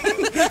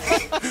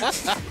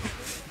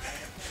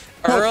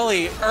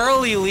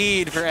 Early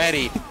lead for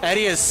Eddy.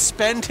 Eddy has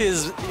spent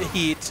his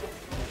heat,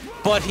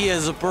 but he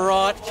has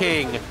brought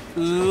King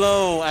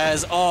low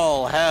as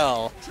all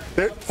hell.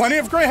 There's plenty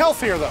of gray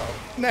health here, though.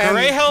 And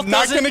gray health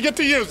not going to get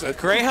to use it.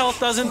 Gray health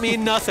doesn't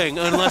mean nothing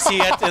unless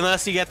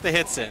you get the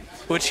hits in,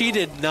 which he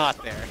did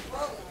not there.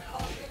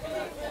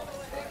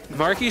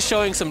 Marky's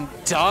showing some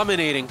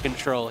dominating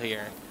control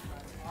here.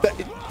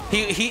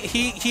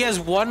 He has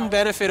one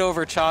benefit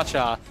over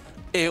ChaCha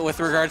with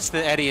regards to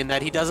Eddy in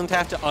that he doesn't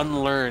have to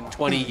unlearn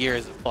 20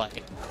 years of play.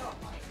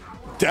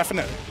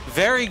 Definitely.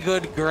 Very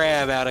good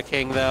grab out of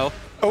King, though.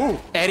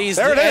 Oh,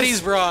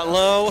 Eddy's brought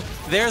low.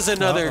 There's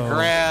another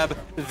grab.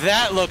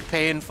 That looked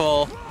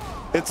painful.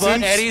 But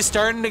Eddy's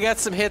starting to get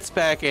some hits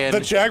back in. The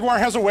Jaguar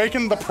has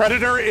awakened. The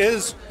Predator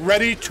is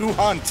ready to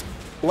hunt.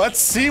 Let's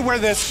see where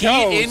this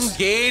goes. Heat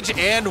engage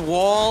and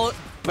wall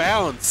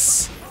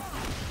bounce.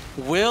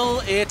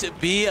 Will it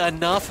be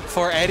enough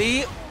for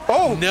Eddy?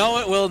 Oh, no,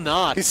 it will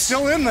not. He's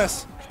still in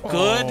this.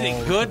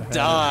 Good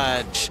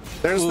dodge.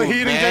 There's the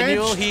heat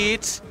manual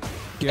engage.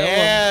 Heat.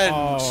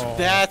 And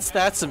that's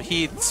some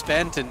heat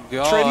spent and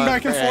gone. Trading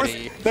back and forth.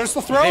 Eddy. There's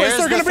the throw. Is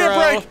there going to be a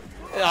break?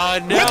 No,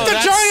 with the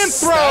giant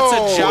throw.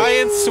 That's a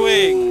giant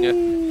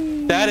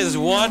swing. That is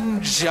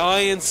one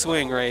giant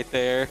swing right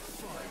there.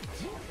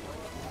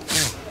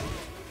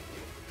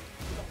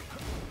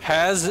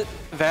 Has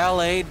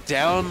Valei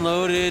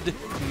downloaded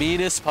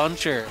Menis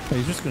Puncher?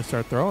 He's just going to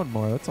start throwing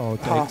more. That's all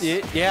it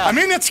takes. Yeah. I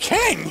mean, it's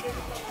King.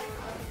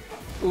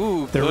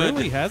 Ooh, there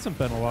really hasn't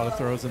been a lot of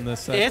throws in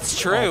this set. It's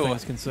true. All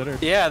things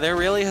considered. Yeah, there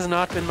really has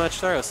not been much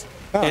throws.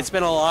 It's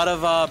been a lot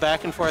of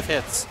back and forth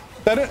hits.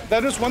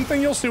 That is one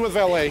thing you'll see with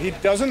Valei. He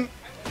doesn't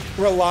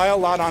rely a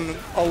lot on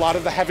a lot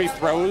of the heavy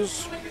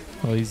throws.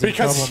 Well, he's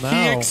because in trouble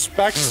now. He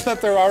expects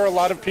that there are a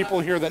lot of people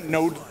here that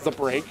know the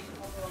break,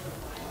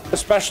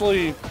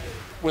 especially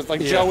with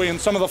like Joey and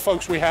some of the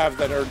folks we have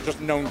that are just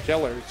known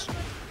killers.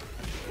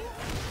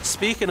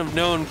 Speaking of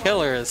known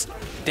killers,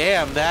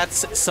 damn,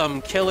 that's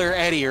some killer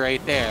Eddy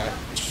right there.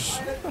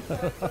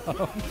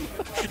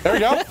 There we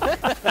go.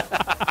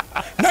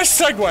 Nice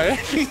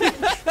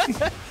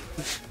segue.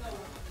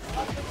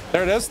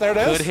 There it is. There it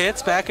is. Good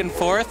hits back and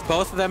forth.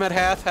 Both of them at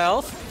half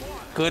health.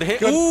 Good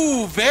hit.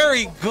 Ooh,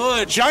 very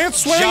good. Giant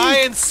swing.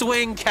 Giant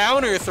swing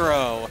counter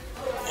throw.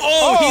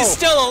 Oh, he's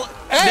still.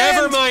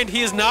 Never mind.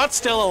 He is not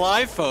still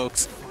alive,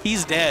 folks.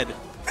 He's dead.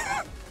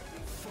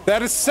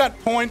 That is set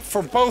point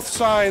for both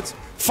sides.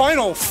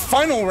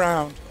 Final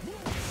round.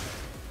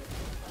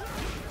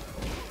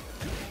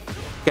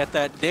 Get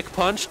that dick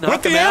punch, knock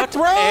With him out,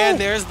 throw. and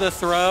there's the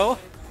throw.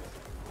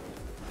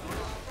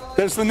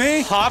 There's the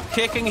knee. Hop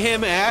kicking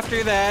him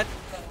after that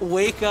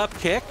wake up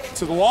kick.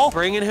 To the wall.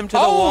 Bringing him to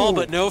the wall,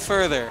 but no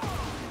further.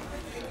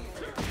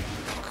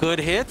 Good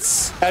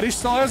hits. Eddy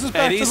still has his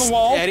back to the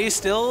wall. Eddy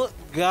still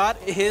got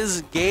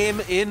his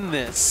game in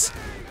this.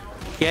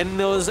 Getting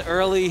those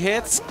early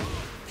hits.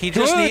 He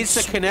just needs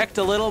to connect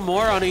a little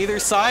more on either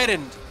side,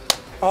 and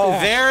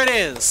there it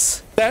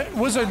is. That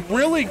was a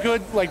really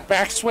good like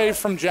backsway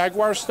from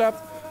Jaguar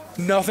step.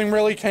 Nothing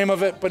really came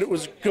of it, but it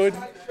was good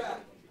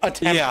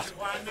attempt. Yeah.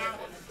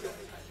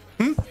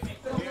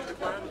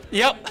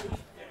 Yep.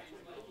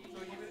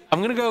 I'm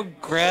going to go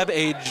grab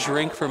a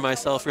drink for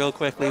myself real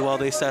quickly while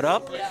they set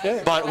up.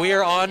 Yeah. But we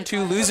are on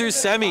to losers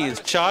semis.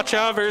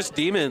 ChaCha versus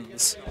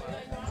Demons.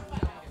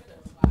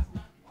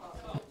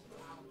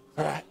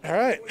 All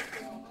right.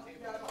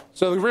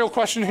 So the real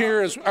question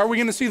here is, are we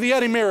going to see the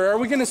Eddy mirror? Are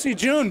we going to see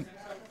June?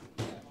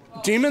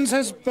 Demons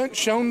has been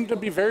shown to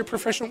be very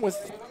proficient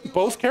with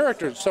both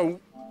characters. So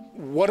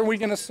what are we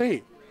going to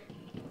see?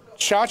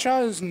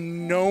 ChaCha is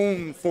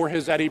known for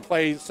his Eddy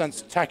play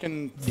since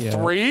Tekken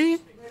 3.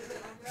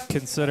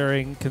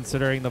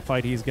 Considering the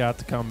fight he's got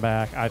to come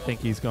back, I think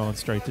he's going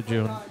straight to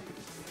June.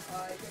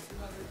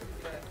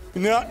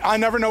 You know, I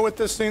never know with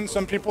this scene.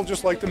 Some people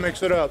just like to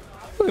mix it up.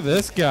 Look at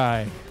this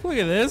guy. Look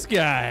at this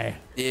guy.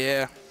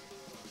 Yeah.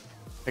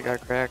 I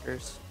got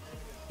crackers.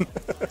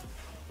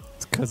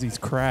 It's because he's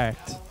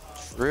cracked.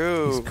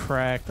 True. He's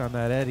cracked on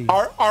that Eddy.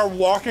 Our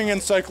walking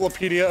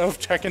encyclopedia of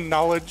Tekken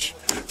knowledge.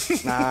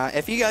 Nah,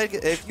 if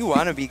you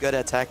want to be good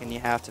at Tekken, you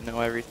have to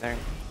know everything.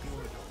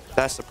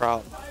 That's the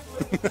problem.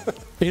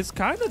 It's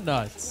kind of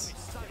nuts.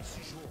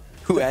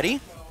 Who,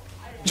 Eddy?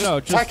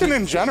 No, just Tekken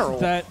in general.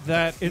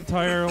 That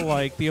entire,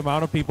 like, the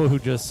amount of people who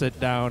just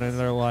sit down and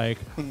they're like,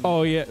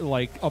 oh yeah,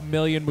 like a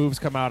million moves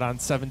come out on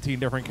 17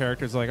 different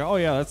characters. Like, oh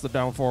yeah, that's the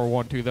down 4,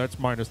 1, 2, that's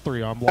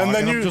 -3 on block. And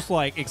then I'm just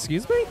like,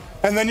 excuse me?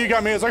 And then you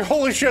got me. It's like,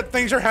 holy shit,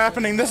 things are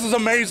happening. This is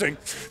amazing.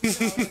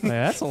 Man,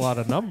 that's a lot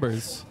of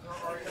numbers.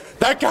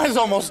 That guy's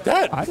almost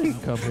dead. I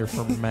didn't come here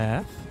for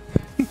math.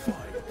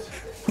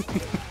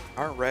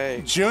 All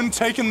right. Jun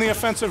taking the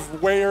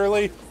offensive way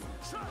early.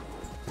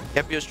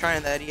 Yep, he was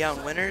trying that Eddy out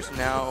in winners.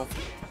 Now,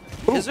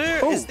 is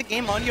the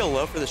game audio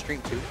low for the stream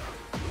too?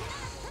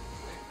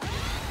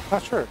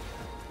 Not sure.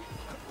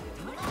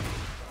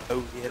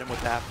 Oh, you hit him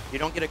with that. You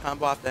don't get a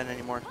combo off then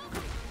anymore. You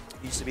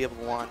used to be able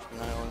to launch, and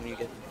now only you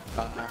get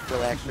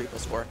relax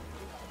 3+4.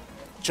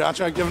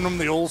 ChaCha giving him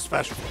the old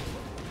special.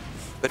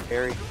 Good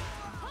parry.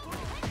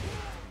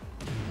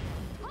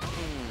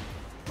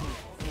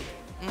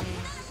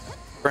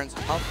 Burns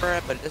some health for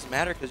it, but it doesn't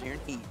matter because you're in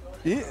heat.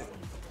 Yeah.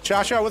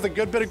 ChaCha with a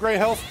good bit of gray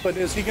health, but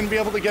is he going to be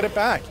able to get it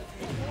back?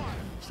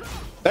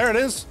 There it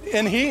is,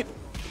 in heat.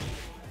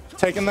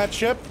 Taking that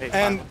chip,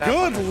 and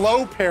good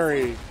low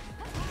parry.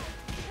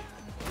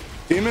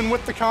 Demon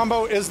with the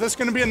combo. Is this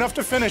going to be enough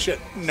to finish it?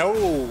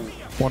 No.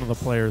 One of the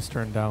players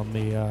turned down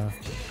the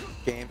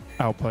game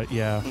output.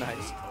 Yeah.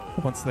 Nice.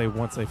 Once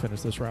they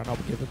finish this round, I'll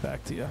give it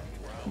back to you.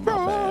 My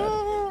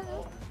bad.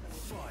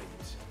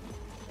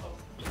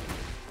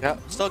 Yep.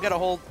 Still got a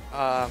hold.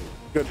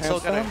 Good still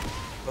got handstand.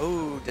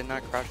 Oh, did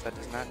not crush. That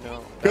does not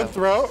know. Good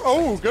throw.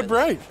 Oh, good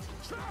break.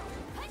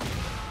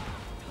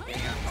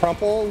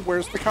 Crumple.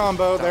 Where's the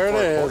combo? There it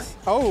is.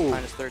 Oh.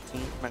 -13,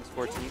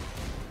 -14.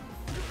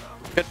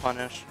 Good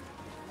punish.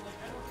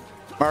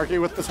 Marky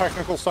with the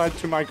technical side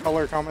to my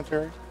color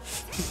commentary.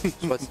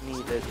 That's what's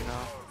needed, you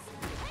know.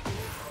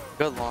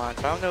 Good launch.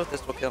 I don't know if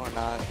this will kill or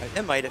not.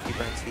 It might if he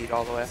burns heat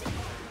all the way.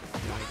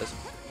 No, he doesn't.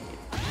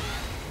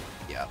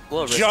 Yeah, a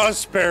little risky.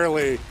 Just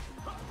barely.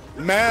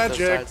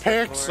 Magic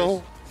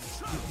pixel.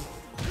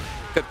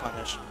 Good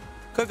punish.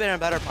 Could have been a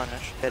better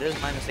punish. It is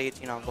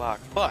 -18 on block,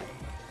 but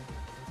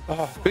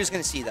who's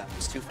going to see that?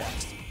 It's too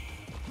fast.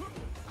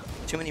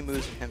 Too many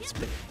moves in him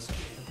spins.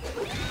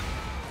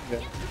 Yeah.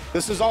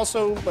 This is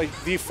also like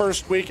the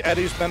first week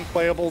Eddy's been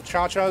playable.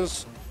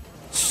 ChaCha's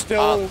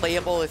still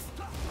playable if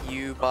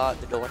you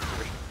bought the deluxe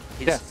version.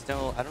 He's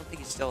still. I don't think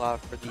he's still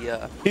out for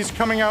the. He's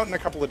coming out in a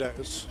couple of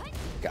days.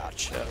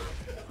 Gotcha.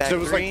 So it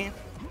was like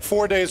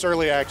 4 days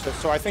early access,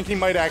 so I think he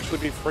might actually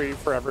be free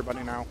for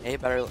everybody now. Hey,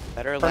 better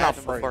not lab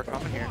him free, before but-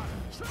 coming here.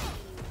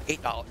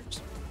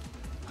 $8.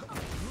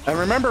 And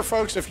remember,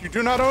 folks, if you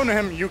do not own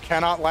him, you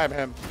cannot lab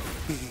him.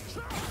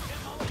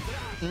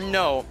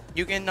 No,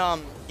 you can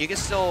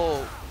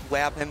still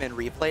lab him in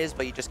replays,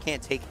 but you just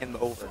can't take him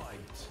over.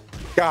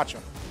 Gotcha.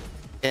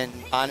 And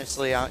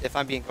honestly, if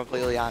I'm being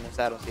completely honest,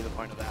 I don't see the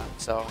point of that.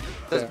 So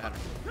it doesn't matter.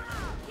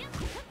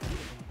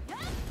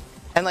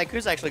 And like,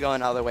 who's actually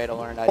going out of their way to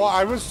learn that? Well,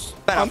 I was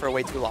been out for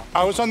way too long.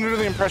 I was under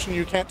the impression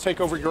you can't take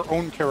over your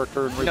own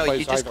character in replays No,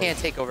 you just either. can't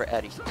take over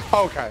Eddy.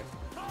 Okay.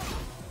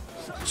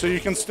 So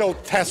you can still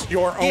test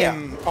your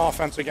own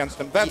offense against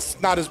him. That's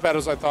not as bad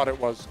as I thought it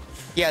was.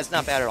 Yeah, it's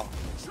not bad at all.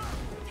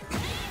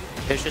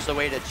 It's just a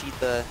way to cheat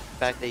the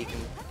fact that you can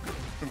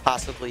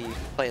possibly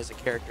play as a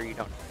character you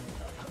don't know.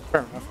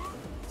 Fair enough.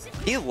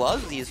 He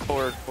loves these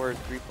forward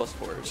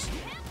 3+4s.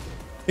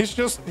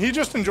 He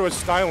just enjoys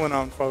styling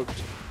on folks.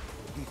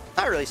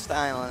 Not really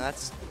styling.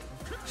 That's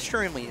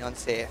extremely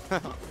unsafe.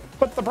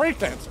 But the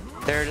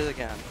breakdancing. There it is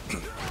again.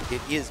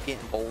 He is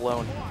getting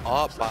blown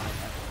up by that.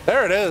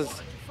 There it is.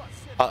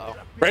 Uh-oh.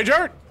 Rage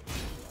Art.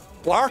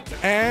 Blocked,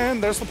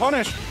 and there's the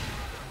punish.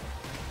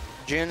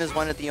 Jin is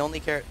one of the only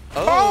characters.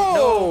 Oh,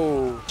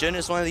 no! Jin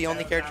is one of the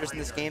only characters in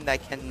this game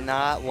that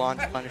cannot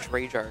launch punish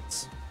Rage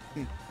Arts.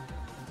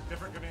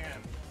 Different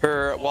command.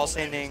 Her wall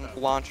standing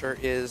launcher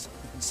is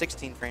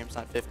 16 frames,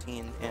 not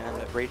 15,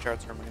 and Rage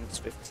Arts are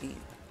 -15.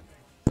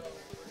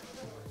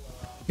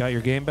 Got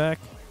your game back?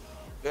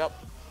 Yep.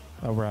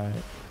 All right.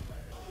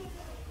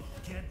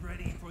 Get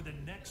ready for the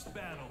next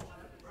battle.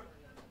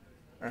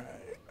 All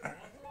right.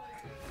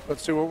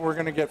 Let's see what we're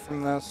going to get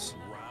from this.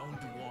 Round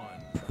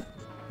 1.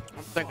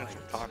 I'm thinking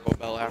some Taco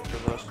Bell after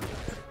this.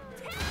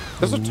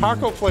 There's a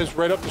taco place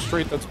right up the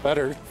street that's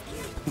better.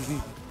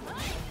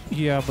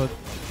 Yeah, but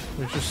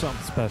there's just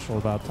something special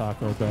about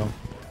Taco Bell.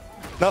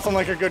 Nothing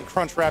like a good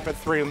crunch wrap at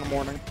 3 in the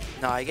morning.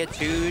 No, I get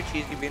 2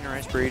 cheesy bean and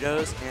rice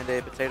burritos and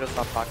a potato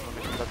stuffed taco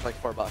mix. That's like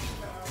 $4.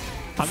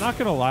 I'm not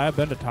gonna lie, I've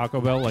been to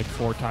Taco Bell like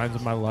 4 times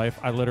in my life.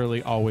 I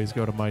literally always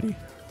go to Mighty.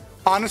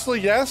 Honestly,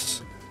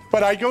 yes.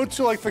 But I go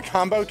to like the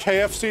combo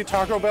KFC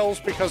Taco Bells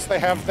because they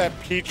have that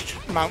peach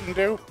Mountain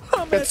Dew.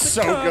 It's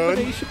so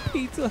good.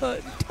 Pizza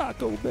Hut and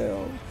Taco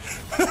Bell.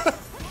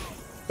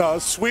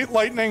 Sweet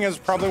Lightning is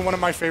probably one of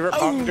my favorite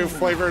Mountain Dew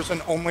flavors,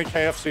 and only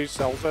KFC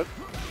sells it.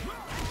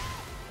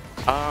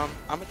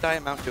 I'm a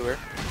diet Mount Doer.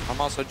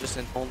 I'm also just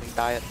an only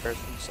diet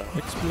person, so.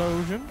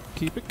 Explosion.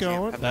 Keep it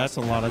going. That's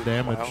a lot of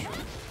damage.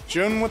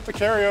 June with the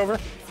carryover.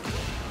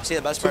 See,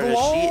 the best part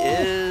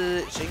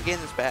is she can gain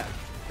this back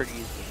pretty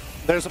easily.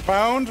 There's a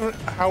pound.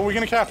 How are we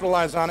going to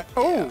capitalize on it?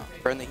 Oh! Yeah.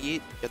 Burn the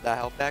heat. Get that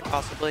health back,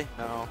 possibly.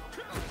 No.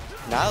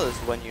 Now is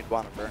when you'd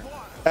want to burn.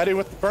 Eddy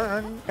with the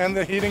burn and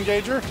the heat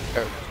engager.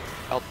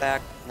 Health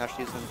back. Now she's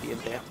using the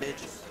advantage.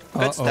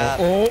 Good stab.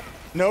 Oh.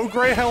 No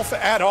gray health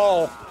at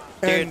all.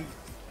 Dude, and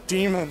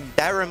Demon.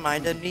 That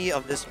reminded me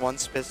of this one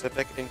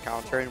specific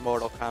encounter in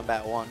Mortal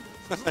Kombat 1.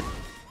 It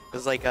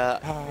was like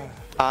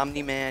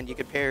Omni-Man. You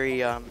could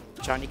parry.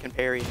 Johnny can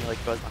parry and he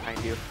like goes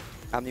behind you.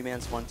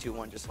 Omni-Man's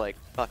 1-2-1 just like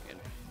fucking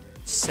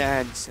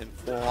sends him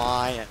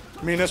flying.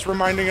 Menis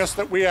reminding us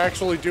that we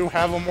actually do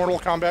have a Mortal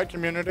Kombat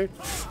community.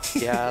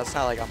 Yeah, it's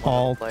not like I'm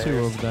all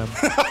two of them.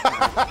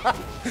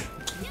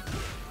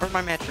 Where's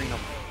my Matcherino?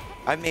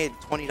 I made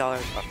 $20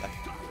 off that.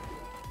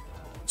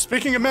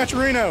 Speaking of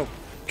Matcherino,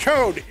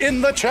 code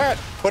in the chat.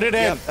 Put it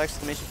in. Yep,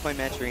 exclamation point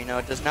Matcherino.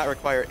 It does not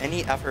require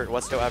any effort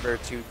whatsoever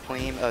to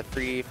claim a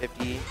free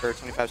 50 or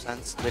 25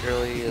 cents.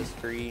 Literally is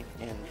free,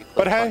 and you click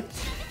But hey,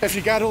 buttons. if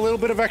you got a little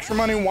bit of extra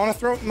money, want to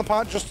throw it in the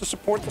pot just to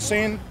support the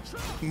scene,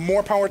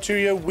 more power to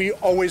you. We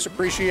always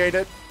appreciate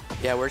it.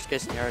 Yeah, worst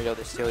case scenario,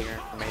 they steal your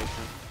information.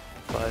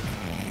 But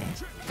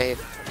hey,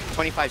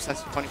 25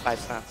 cents to 25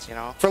 cents, you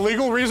know? For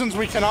legal reasons,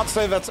 we cannot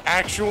say that's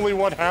actually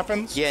what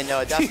happens. Yeah, no,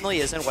 it definitely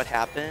isn't what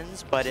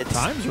happens, but it's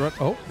Time's up.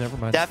 Oh, never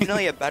mind.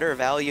 definitely a better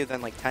value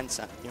than like 10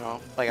 cents, you know?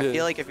 Like, I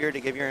feel like if you were to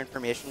give your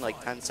information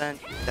like 10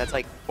 cents, that's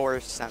like 4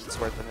 cents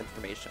worth of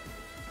information.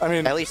 I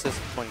mean, at least this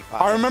is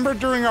 25. I remember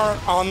during our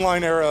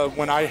online era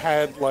when I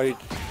had like,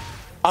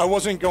 I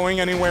wasn't going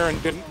anywhere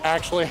and didn't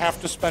actually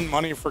have to spend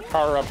money for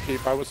car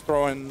upkeep. I was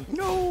throwing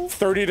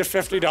 $30 to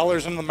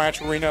 $50 in the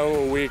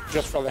Matcherino a week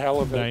just for the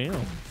hell of it.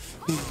 Damn.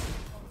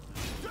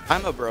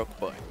 I'm a broke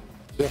boy.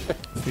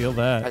 Feel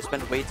that. I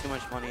spend way too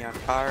much money on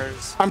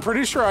cars. I'm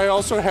pretty sure I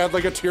also had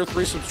like a tier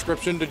 3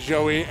 subscription to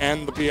Joey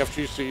and the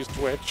BFGC's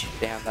Twitch.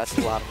 Damn, that's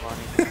a lot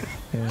of money.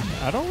 And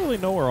I don't really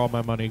know where all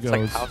my money goes.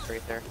 It's like a house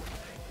right there.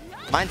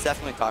 Mine's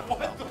definitely Taco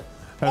Bell.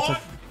 That's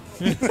a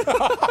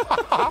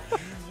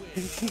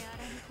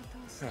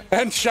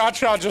And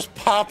ChaCha just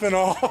popping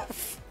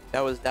off.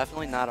 That was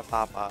definitely not a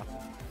pop-off.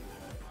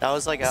 That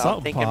was like a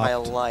Something thing in my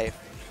popped.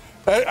 life.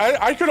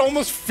 I could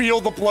almost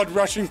feel the blood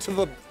rushing to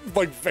the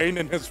like vein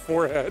in his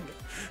forehead.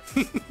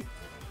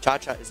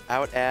 ChaCha is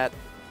out at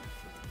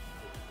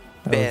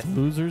that was fifth.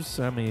 losers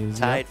semis.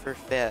 Tied Yep. for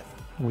fifth.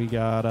 We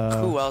got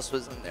Who else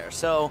was in there?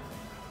 So,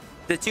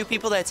 the two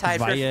people that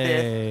tied for fifth.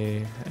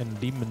 Valei and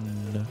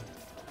Demon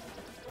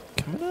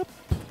coming up.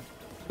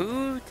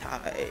 Who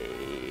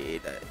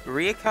tied?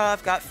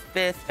 Ryikov got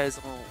fifth as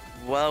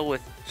well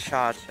with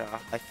ChaCha,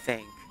 I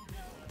think.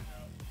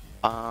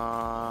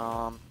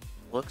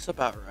 Looks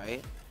about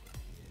right.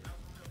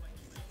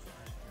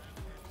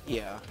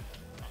 Yeah.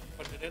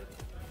 Put it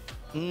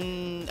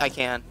in? I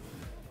can.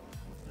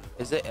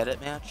 Is it edit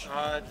match?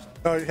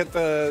 No, you hit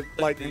the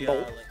lightning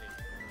bolt. Lightning.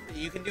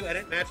 You can do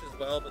edit match as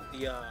well, but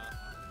the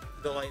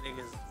lightning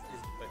is the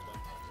quick one.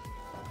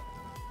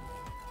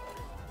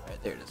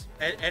 Alright, there it is.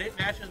 Edit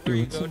match is where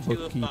you go Doing some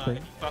to if you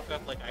bookkeeping. fuck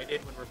up like I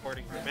did when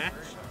recording your match.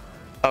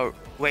 Oh,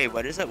 wait,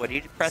 what is it? What do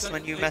you press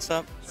when you mess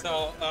up?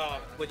 So,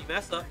 when you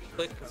mess up, you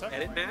click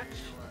edit match.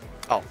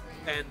 Oh.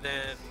 And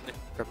then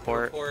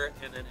Report.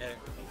 and then edit.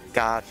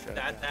 Gotcha.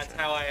 That's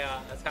how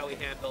we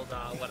handled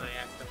when I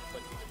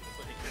accidentally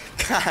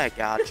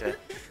Gotcha.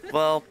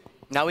 Well,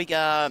 now we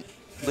got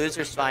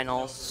losers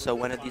finals, so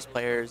one of these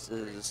players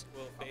is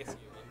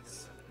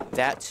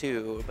that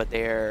too, but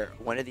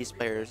one of these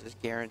players is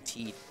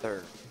guaranteed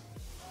third.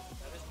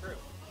 That is true.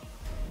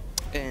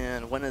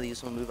 And one of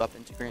these will move up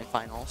into grand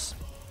finals.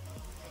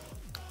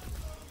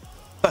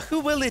 But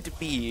who will it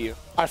be?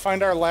 I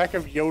find our lack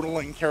of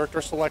yodeling character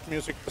select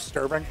music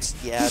disturbing.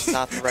 Yeah, it's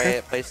not the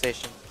right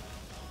PlayStation.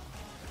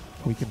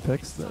 We can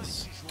fix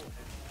this.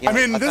 You know, I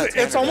mean, thought it's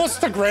standard-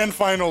 almost the grand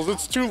finals.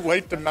 It's too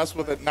late to mess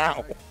with it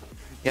now.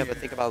 Yeah, but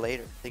think about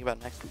later. Think about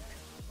next week.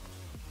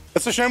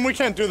 It's a shame we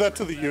can't do that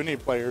to the uni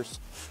players.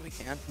 We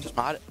can. Just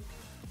mod it.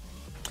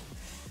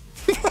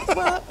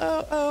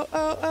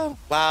 Oh.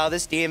 Wow,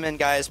 this demon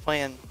guy is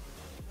playing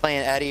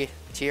Eddy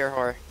tier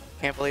whore.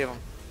 Can't believe him.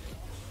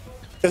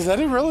 Is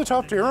Eddy really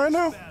top tier right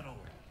now?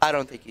 I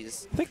don't think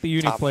he's. I think the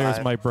uni top players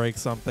 5. might break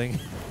something.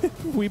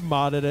 We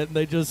modded it and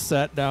they just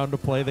sat down to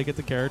play. They get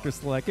the character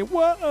selected.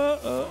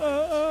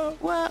 Whoa,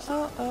 Back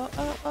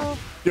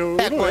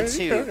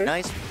 1-2.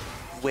 Nice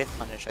whiff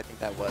punish, I think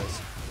that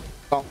was.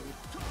 Oh.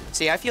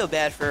 See, I feel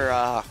bad for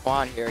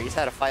Juan here. He's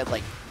had to fight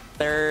like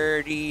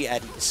 30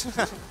 Eddies.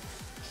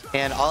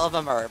 And all of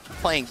them are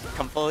playing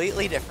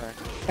completely different.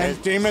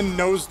 And Demon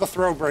knows the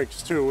throw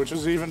breaks too, which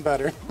is even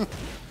better.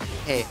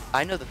 Hey,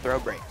 I know the throw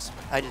breaks.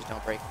 I just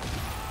don't break.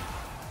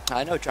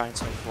 I know giant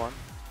swing form.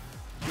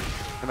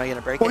 Am I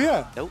gonna break it? Well,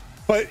 yeah. Nope.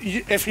 But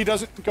if he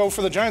doesn't go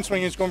for the giant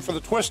swing, he's going for the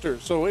twister.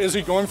 So is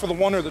he going for the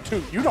 1 or the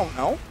 2? You don't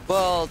know.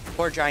 Well,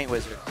 or giant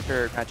wizard,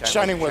 or not giant.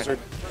 Shining Wizard.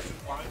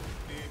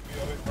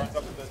 runs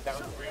up and does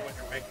down 3 when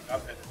you're waking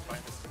up, and it's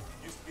minus.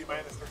 It used to be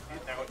minus 13,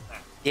 now it's not.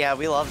 Yeah,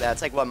 we love that.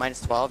 It's like, what,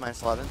 minus 12,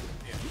 minus 11?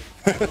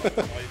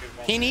 Yeah.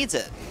 He needs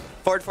it.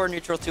 Forward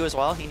neutral too as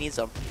well. He needs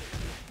them.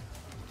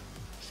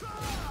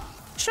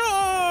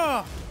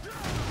 Sure.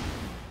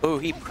 Ooh,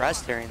 he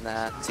pressed during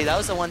that. See, that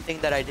was the one thing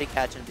that I did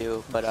catch him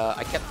do, but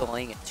I kept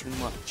delaying it too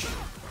much.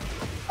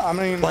 I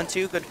mean,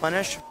 1-2, good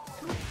punish.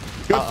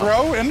 Good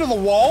throw into the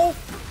wall.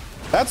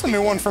 That's a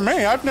new one for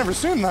me. I've never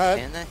seen that.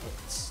 And that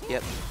hits.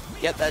 Yep.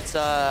 Yep, that's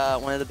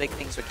one of the big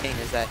things with King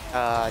is that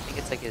I think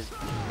it's like his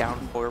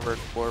down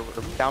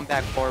down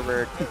back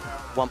forward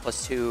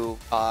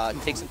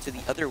 1+2 takes him to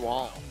the other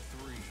wall.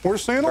 We're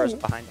seeing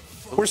behind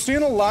him. We're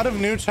seeing a lot of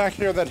new tech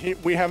here that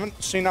we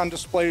haven't seen on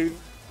display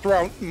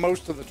throughout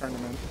most of the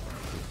tournament.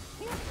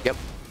 Yep.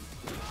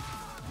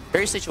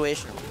 Very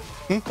situational,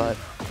 but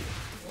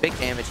big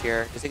damage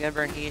here. Is he gonna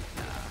burn heat?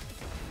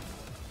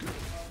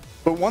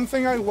 But one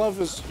thing I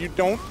love is you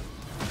don't.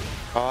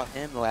 Caught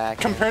him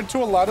lacking. Compared to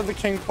a lot of the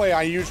King play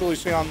I usually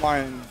see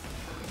online,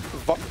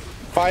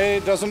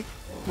 Valei doesn't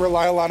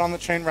rely a lot on the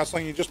chain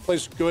wrestling. He just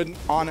plays good,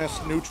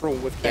 honest, neutral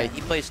with King. Yeah,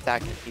 he plays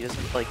Tekken. He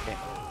doesn't play King.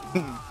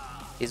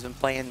 He's been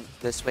playing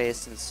this way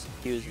since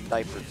he was in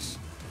diapers.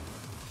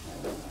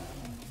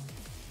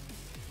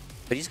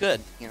 But he's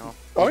good, you know.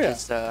 Oh, yeah.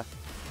 Just,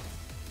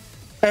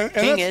 and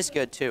King is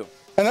good, too.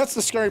 And that's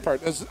the scary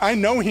part. Is I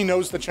know he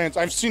knows the chains.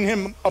 I've seen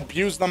him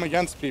abuse them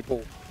against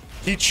people.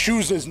 He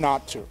chooses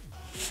not to.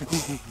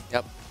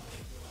 Yep.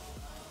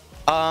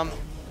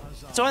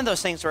 It's one of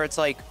those things where it's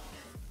like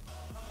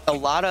a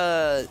lot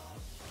of,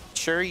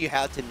 sure, you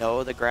have to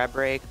know the grab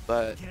break,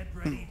 but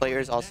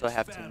players also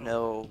have to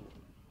know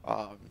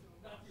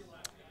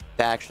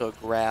the actual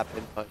grab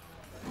input.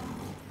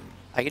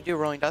 I could do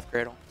rolling death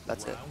cradle.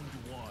 That's it.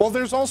 Well,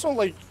 there's also,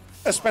 like,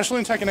 especially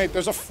in Tekken 8,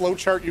 there's a flow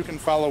chart you can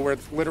follow where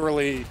it's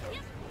literally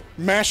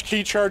mash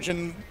key charge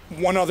and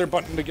one other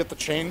button to get the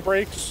chain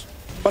breaks.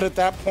 But at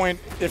that point,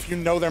 if you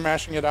know they're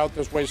mashing it out,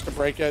 there's ways to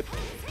break it.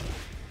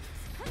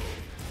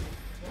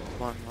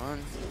 1-1.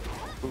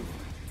 Ooh.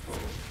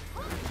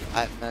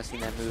 I have not seen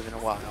that move in a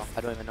while.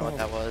 I don't even know what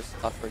that was.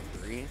 Up for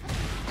 3.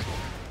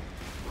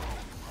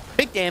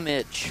 Big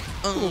damage.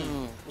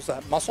 Was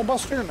that Muscle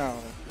Buster? No.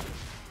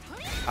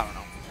 I don't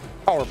know.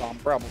 Power Bomb,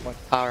 probably.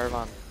 Power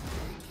Bomb.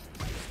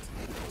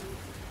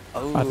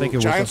 Oh, I think it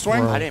was Giant a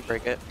swing? throw. I didn't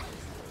break it.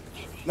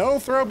 No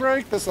throw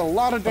break. That's a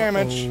lot of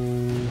damage.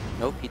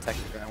 Nope, he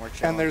teched the ground. We're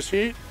chilling. And there's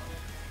heat.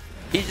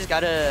 He just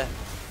got a...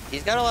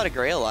 He's got a lot of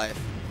gray life.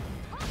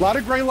 A lot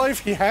of gray life.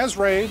 He has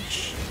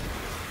rage.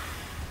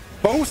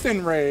 Both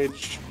in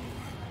rage.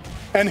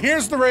 And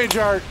here's the rage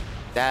art.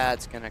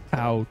 That's gonna kill.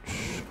 Ouch.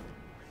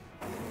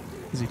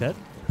 Is he dead?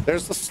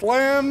 There's the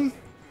slam.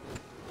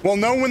 We'll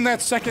know when that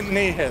second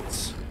knee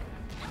hits.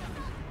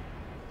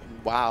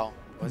 Wow.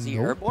 Was he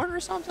airborne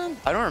or something?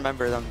 I don't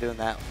remember them doing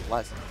that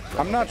last.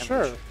 I'm not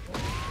sure.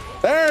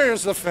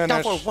 There's the finish.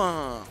 Down for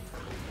 1.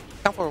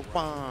 Down for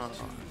 1.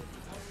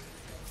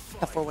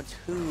 Down for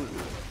 1-2.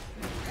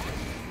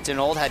 It's an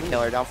old head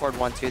killer. Down forward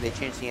 1-2. They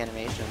changed the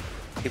animation.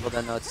 People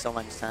don't know it's still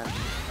 -10.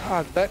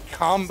 God, that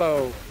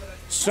combo.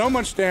 So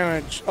much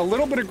damage. A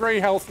little bit of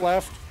gray health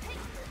left.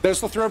 There's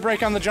the throw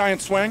break on the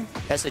giant swing.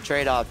 That's the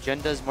trade-off.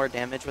 Jin does more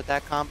damage with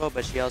that combo,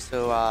 but she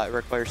also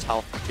requires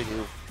health to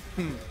do.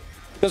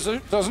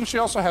 Doesn't she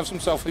also have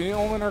some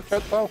self-heal in her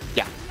kit, though?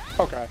 Yeah.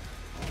 Okay.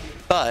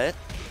 But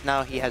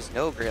now he has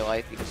no gray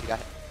life because he got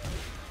hit.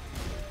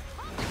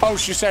 Oh,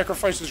 she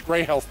sacrifices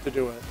gray health to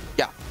do it.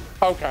 Yeah.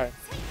 Okay.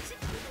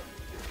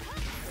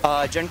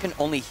 Jin can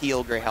only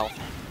heal gray health.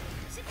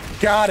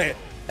 Got it.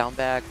 Down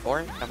back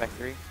 4, down back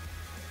 3.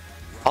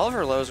 All of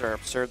her lows are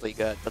absurdly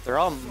good, but they're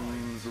all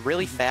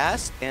really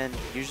fast and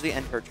usually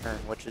end her turn,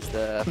 which is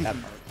the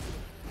bad part.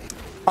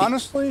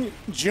 Honestly,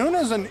 June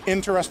is an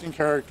interesting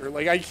character.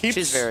 Like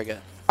she's very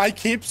good. I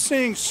keep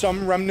seeing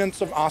some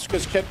remnants of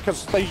Asuka's kit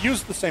because they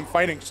use the same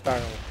fighting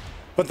style,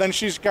 but then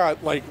she's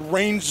got like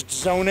ranged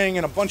zoning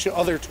and a bunch of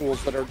other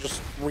tools that are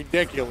just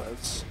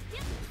ridiculous.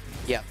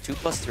 Yeah,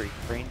 2+3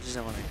 range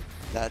zoning.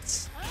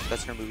 That's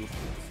her move.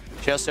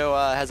 She also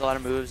has a lot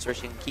of moves where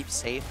she can keep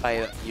safe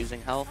by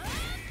using health,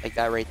 like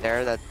that right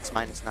there. That's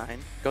 -9.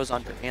 Goes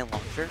under and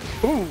launcher.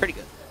 Ooh, pretty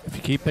good. If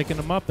you keep picking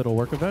them up, it'll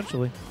work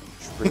eventually.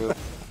 True.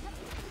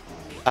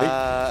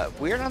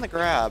 Weird on the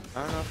grab.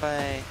 I don't know if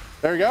I...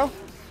 There you go.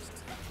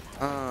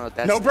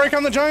 That's no break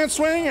on the giant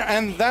swing,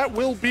 and that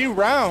will be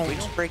round. We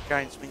just break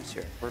giant swings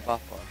here. We're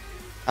Buffalo.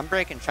 I'm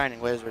breaking Shining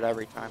Wizard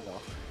every time,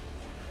 though.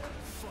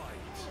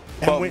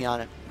 Quote me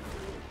on it.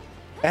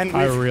 And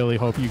I really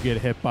hope you get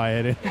hit by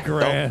it in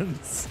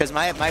grands. Because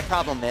my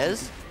problem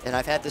is, and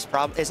I've had this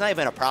problem, it's not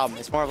even a problem,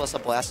 it's more or less a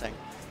blessing,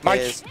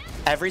 is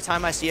every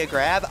time I see a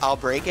grab, I'll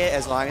break it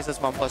as long as it's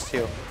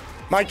 1+2.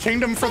 My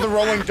kingdom for the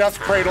rolling death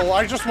cradle.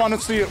 I just want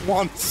to see it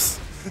once.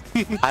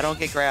 I don't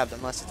get grabbed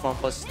unless it's 1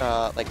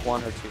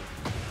 or 2.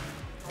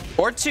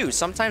 Or 2.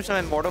 Sometimes when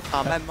I'm in Mortal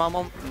Kombat,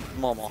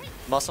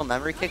 muscle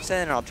memory kicks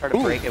in, and I'll try to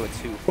break it with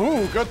 2.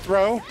 Ooh, good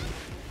throw.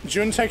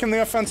 Jun taking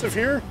the offensive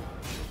here.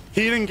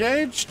 Heat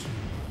engaged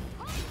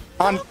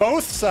on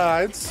both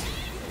sides.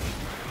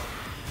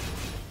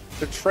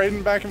 They're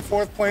trading back and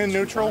forth, playing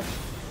neutral.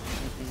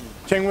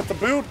 King with the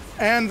boot,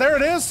 and there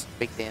it is.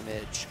 Big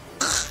damage.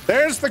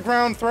 There's the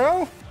ground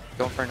throw.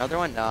 Going for another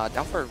one? Nah,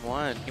 down for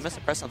one. He must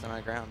have pressed something on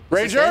the ground.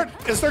 Rage Art,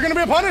 is there going to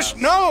be a punish?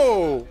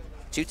 No!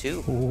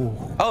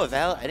 2-2. Oh,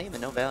 Valei. I didn't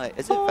even know Valei.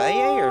 Is it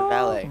Valei or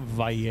Valei?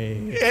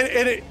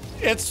 Valei.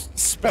 It's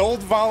spelled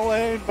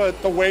Valei, but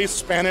the way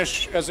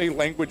Spanish as a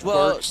language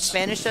works.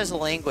 Spanish as a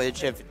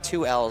language, if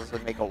 2 L's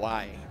would make a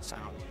Y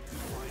sound.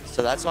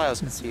 So that's why I was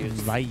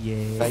confused.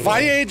 Valei.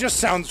 Valei just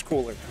sounds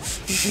cooler.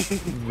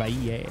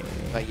 Valei.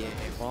 Valei.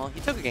 Well, he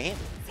took a game.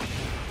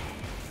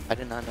 I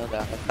did not know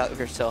that. I thought we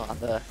were still on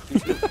the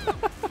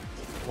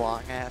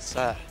long ass.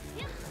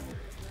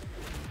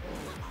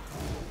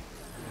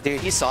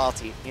 Dude, he's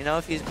salty. You know,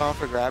 if he's going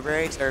for grab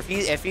breaks, or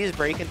if he's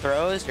breaking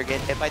throws, you're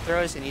getting hit by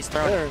throws, and he's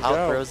throwing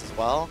out throws as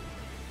well.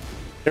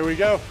 Here we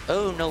go.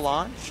 Oh, no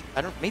launch.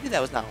 I don't. Maybe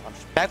that was not launch.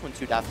 Back one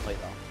 2 definitely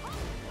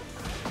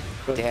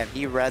though. Damn,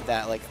 he read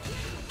that like.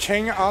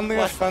 King on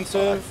the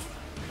offensive.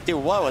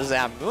 Dude, what was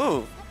that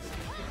move?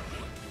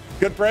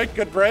 Good break.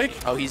 Good break.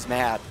 Oh, he's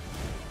mad.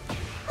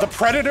 The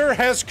Predator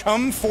has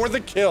come for the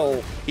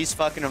kill. He's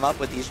fucking him up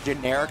with these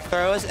generic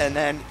throws, and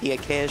then the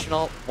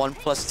occasional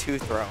 1+2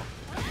 throw.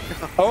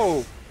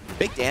 Oh.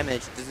 Big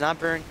damage. Does not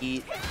burn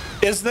heat.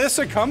 Is this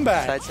a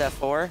comeback? Sidestep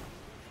 4.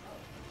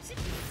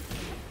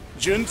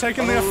 Jun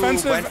taking the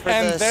offensive,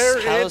 and there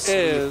it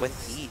is.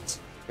 With heat.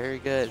 Very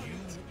good.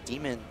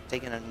 Demon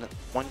taking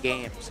one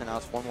game, so now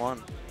it's 1-1.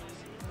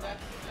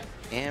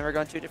 And we're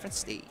going to a different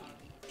stage.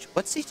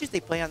 What stage did they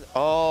play on?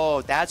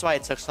 Oh, that's why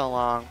it took so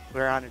long.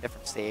 We're on a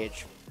different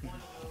stage.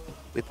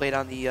 We played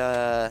on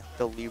the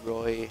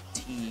Leroy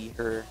T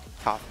or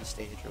Coffee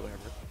stage or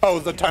whatever. Oh,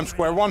 the Times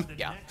Square one?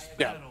 Yeah.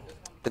 Yeah.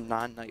 The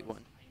non-night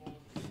one.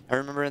 I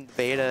remember in the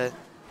beta,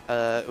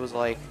 it was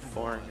like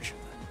orange.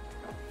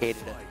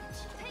 Hated it.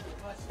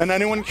 And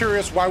anyone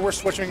curious why we're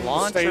switching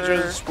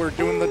stages? We're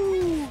doing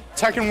the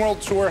Tekken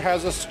World Tour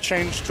has us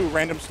change to a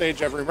random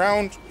stage every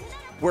round.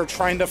 We're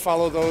trying to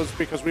follow those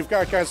because we've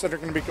got guys that are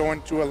going to be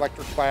going to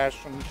Electric Clash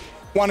and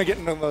want to get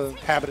into the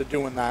habit of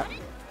doing that.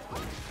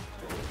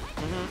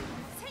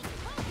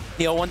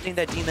 You know, one thing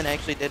that Demon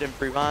actually did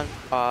improve on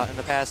in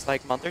the past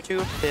like month or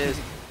two is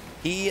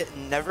he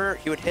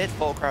would hit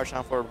full crouch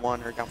down forward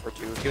 1 or down forward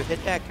 2. He would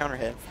hit that counter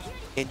hit,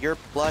 and you're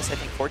plus I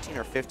think 14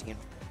 or 15,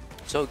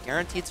 so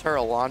guaranteed her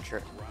a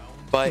launcher.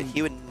 But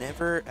he would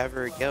never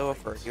ever go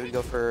for it. He would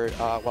go for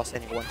while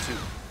standing 1-2,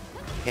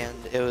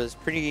 and it was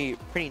pretty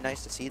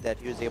nice to see that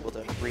he was able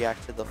to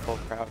react to the full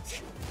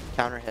crouch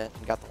counter hit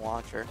and got the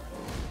launcher.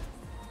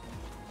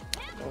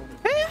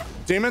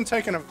 Demon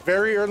taking a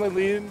very early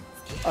lead.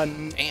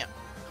 Damn.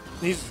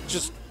 He's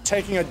just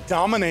taking a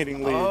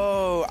dominating lead.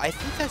 Oh, I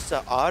think that's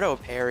the auto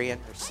parry in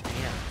her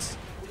stance.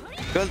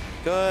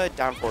 Good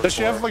down forward. Does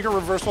she have like a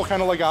reversal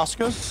kind of like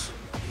Asuka's?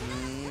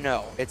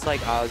 No, it's like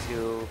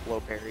Azu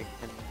low parry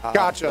and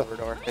gotcha.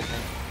 Overdor, I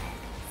think.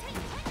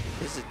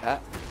 This is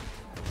that.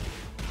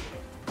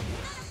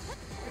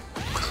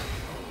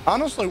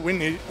 Honestly,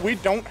 we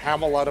don't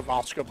have a lot of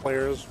Asuka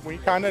players. We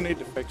kind of need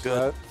to fix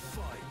that.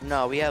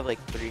 No, we have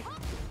like 3.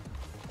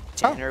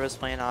 Tanner was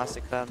playing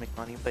Asuka,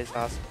 McMoney plays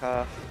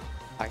Asuka,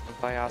 I can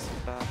play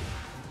Asuka.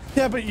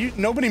 Yeah, but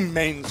nobody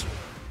mains.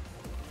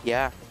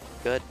 Yeah,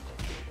 good.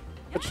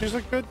 But she's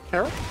a good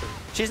character.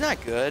 She's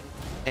not good,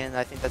 and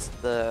I think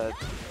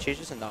she's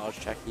just a knowledge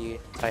checky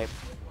type.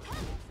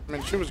 I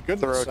mean, she was good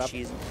throw at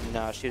 7.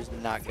 No, she was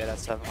not good at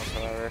 7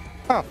 whatsoever.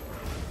 Huh.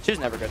 She was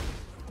never good.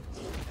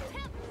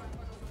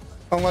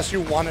 Unless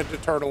you wanted to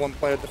turtle and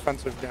play a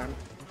defensive game.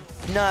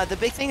 No, the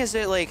big thing is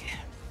that like,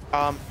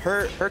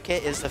 her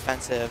kit is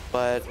defensive,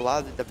 but a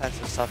lot of the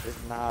defensive stuff is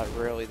not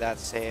really that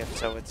safe,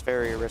 so it's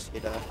very risky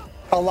to.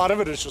 A lot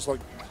of it is just like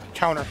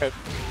counter hit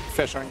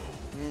fishing.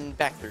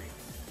 Back 3.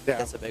 Yeah.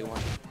 That's a big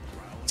one.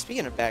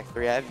 Speaking of back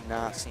 3, I have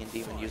not seen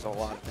Demon use a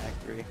lot of back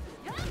 3.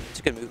 It's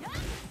a good move.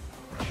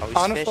 Always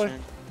honestly,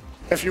 fishing.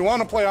 If you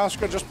want to play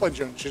Asuka, just play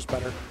Jun. She's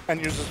better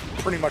and uses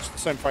pretty much the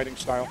same fighting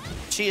style.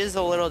 She is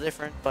a little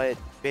different, but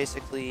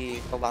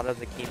basically a lot of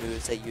the key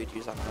moves that you would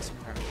use on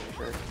Asuka are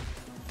for sure.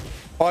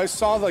 Well, I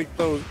saw like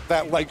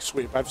that leg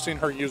sweep. I've seen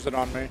her use it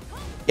on me.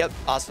 Yep,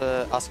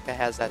 Asuka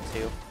has that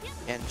too,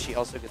 and she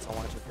also gets a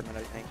launcher from it,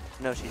 I think.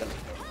 No, she doesn't.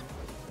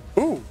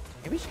 Ooh.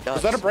 Maybe she does.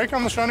 Is that a break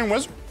on the Shining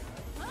Wizard?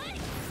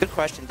 Good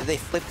question. Did they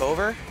flip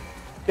over?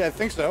 Yeah, I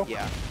think so.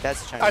 Yeah,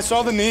 that's Shining I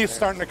saw the knee there.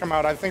 starting to come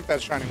out. I think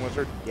that's Shining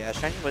Wizard. Yeah,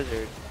 Shining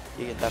Wizard.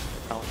 You can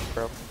definitely tell it's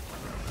broke.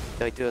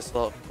 So we do a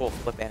slow full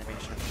flip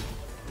animation.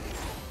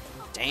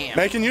 Damn.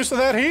 Making use of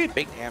that heat.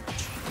 Big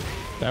damage.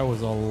 That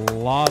was a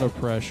lot of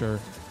pressure.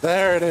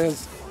 There it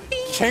is.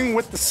 King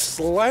with the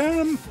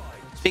slam.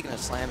 Speaking of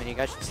slamming, you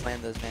guys should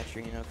slam those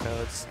Matcherino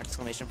codes.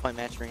 Exclamation point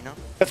Matcherino.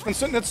 It's been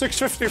sitting at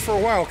 650 for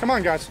a while. Come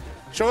on, guys.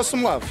 Show us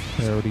some love.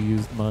 I already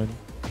used mine.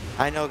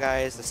 I know,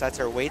 guys. The sets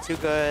are way too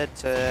good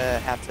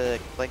to have to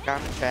click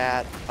on the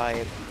chat.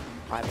 My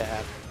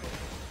bad.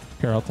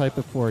 Here, I'll type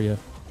it for you.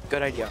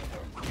 Good idea.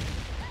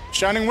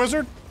 Shining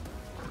Wizard.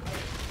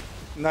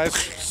 Nice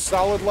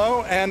solid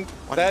low, and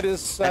that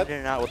is set.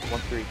 Ending it out with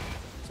 1-3.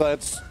 So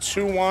that's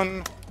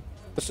 2-1.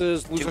 This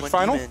is loser 2-1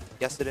 final? Demon.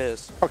 Yes, it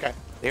is. Okay.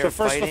 They So are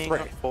first to fighting three.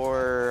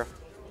 for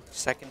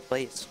second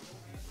place.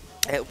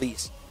 At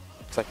least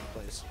second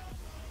place.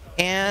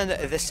 And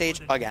this stage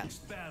again.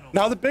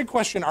 Now the big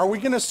question, are we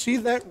going to see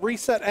that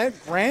reset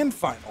at grand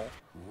final?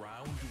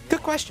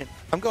 Good question.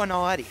 I'm going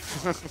all Eddy.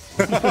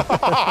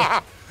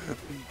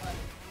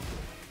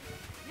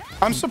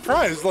 I'm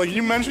surprised. Like,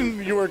 you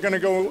mentioned you were going to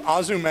go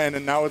Azumane,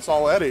 and now it's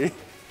all Eddy.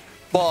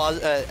 Well,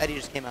 Eddy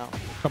just came out.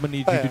 I'm going to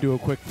need you to do a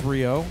quick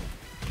 3-0.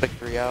 Quick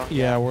 3-0?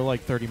 Yeah, we're like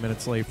 30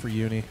 minutes late for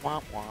Uni.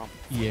 Womp womp.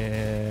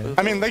 Yeah.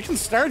 I mean, they can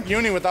start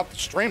Uni without the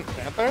stream,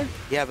 can't they?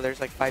 Yeah, but there's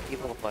like 5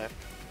 people to play.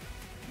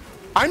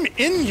 I'm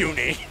in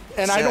Uni,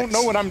 and I don't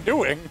know what I'm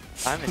doing.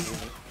 I'm in Uni.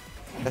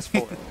 That's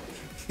 4.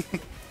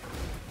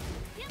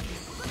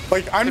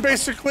 Like, I'm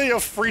basically a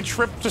free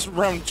trip to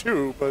round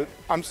 2, but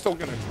I'm still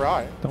going to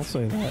try. Don't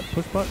say that.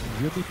 Push buttons.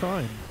 You'll be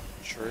fine.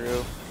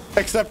 True.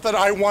 Except that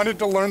I wanted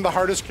to learn the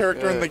hardest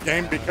character in the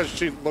game because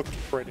she looked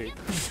pretty.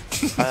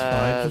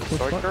 The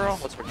sword girl?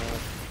 What's her name?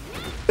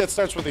 It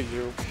starts with a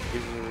U.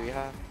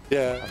 Ryikov?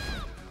 Yeah.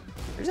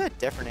 There's a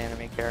different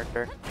anime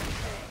character.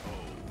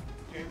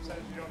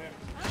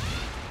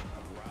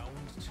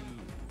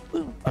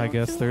 I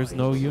guess there's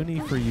no Uni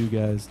for you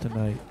guys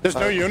tonight. There's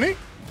no Uni?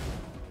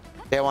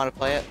 They want to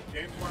play it?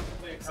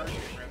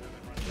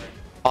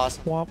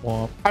 Awesome. Womp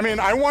womp. I mean,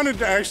 I wanted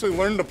to actually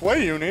learn to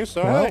play Uni,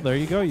 so Well, hey. there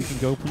you go. You can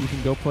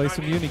go play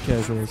some Uni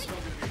casuals.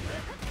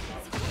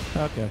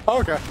 Okay.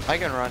 Okay. I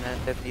can run it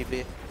if need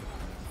be.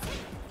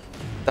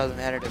 Doesn't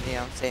matter to me.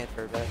 I'm staying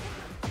for a bit.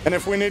 And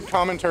if we need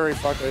commentary,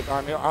 fuck it.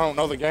 I mean, I don't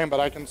know the game,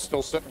 but I can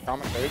still sit and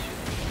commentate.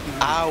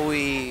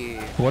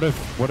 Owie. What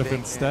if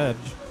instead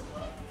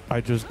I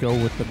just go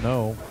with the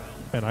no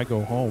and I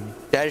go home?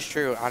 That is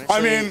true. Honestly, I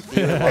mean,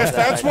 if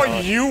that's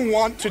what you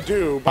want to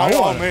do, by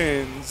all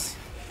means.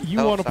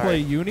 You want to play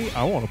Uni?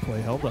 I want to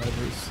play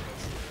Helldivers.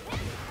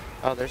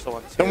 Oh, there's the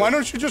one. Then why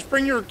don't you just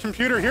bring your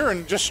computer here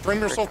and just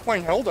stream yourself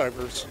playing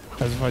Helldivers?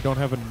 As if I don't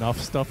have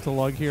enough stuff to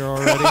lug here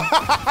already.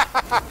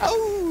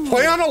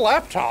 Play on a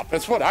laptop.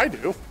 That's what I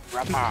do.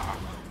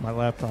 My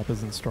laptop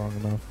isn't strong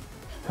enough.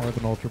 I have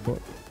an Ultrabook.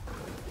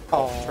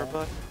 Oh.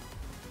 Ultrabook?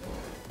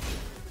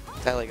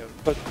 Is that like a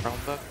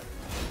Chromebook?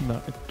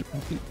 No.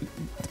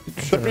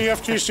 The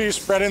BFGC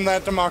spreading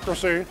that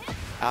democracy.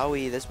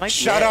 Owie, this might be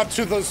Shout out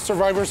to the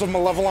survivors of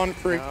Malevelon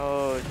Creek.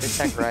 Oh, good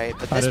tech right,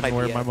 but I this didn't might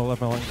wear be my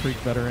Malevelon Creek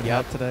veteran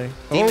hat today.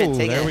 Demon, Oh,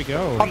 take there it. we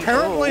go.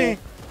 Apparently,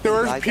 there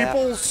are Like that.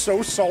 people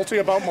so salty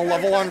about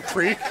Malevelon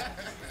Creek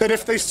that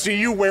if they see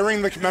you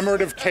wearing the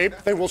commemorative cape,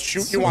 they will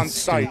shoot you on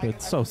sight.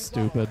 Stupid. So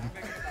stupid.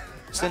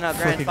 So now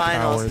grand Freaking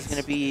finals is cowards.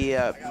 going to be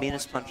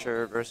Menis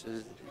Puncher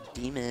versus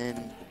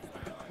Demon.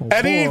 Oh,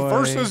 Eddie boy.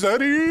 versus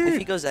If Eddie.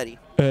 he goes Eddy.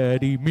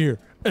 Eddie Mir.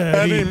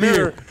 Eddie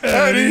Mir.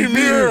 Eddie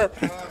Mir.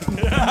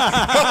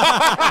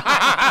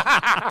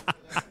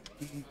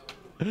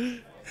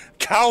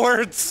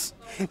 Cowards.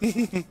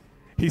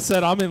 He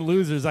said, I'm in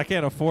losers. I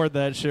can't afford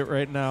that shit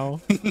right now.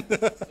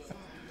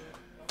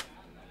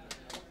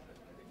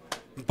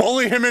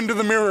 Bully him into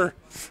the mirror.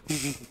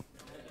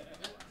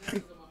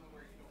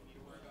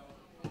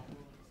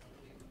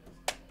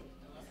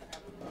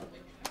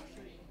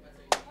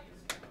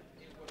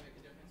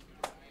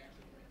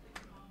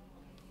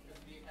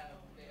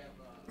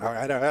 All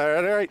right, all right,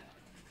 all right.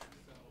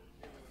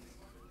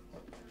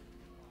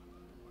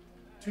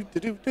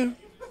 Do.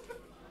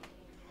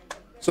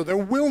 So there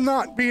will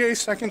not be a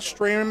second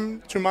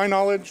stream, to my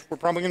knowledge. We're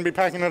probably going to be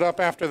packing it up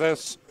after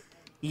this.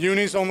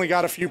 Uni's only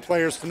got a few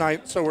players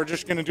tonight, so we're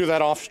just going to do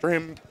that off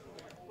stream.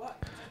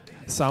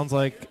 Sounds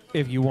like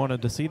if you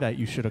wanted to see that,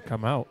 you should have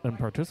come out and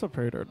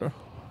participated.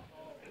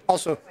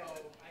 Also,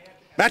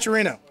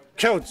 Matcherino,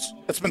 Codes,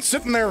 it's been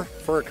sitting there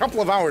for a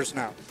couple of hours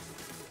now.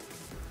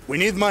 We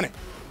need money.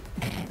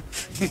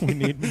 We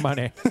need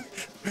money.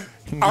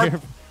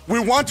 We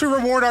want to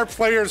reward our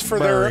players for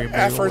their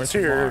efforts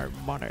here.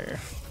 Money.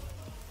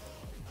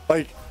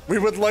 Like, we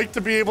would like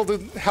to be able to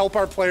help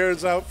our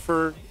players out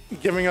for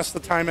giving us the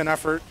time and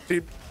effort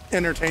to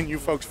entertain you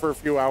folks for a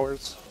few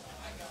hours.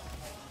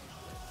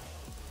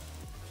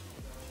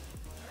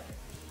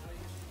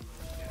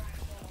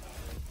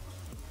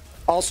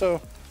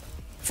 Also,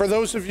 for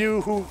those of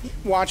you who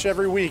watch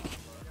every week,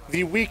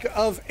 the week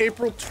of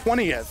April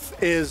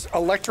 20th is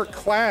Electric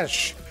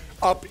Clash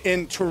up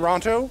in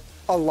Toronto.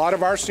 A lot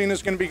of our scene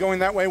is going to be going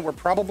that way. We're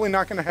probably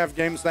not going to have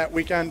games that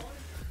weekend.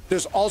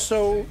 There's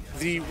also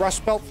the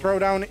Rust Belt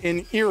Throwdown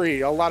in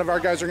Erie. A lot of our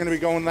guys are going to be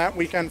going that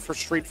weekend for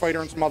Street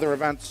Fighter and some other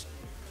events.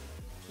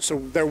 So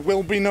there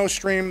will be no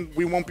stream.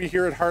 We won't be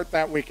here at Heart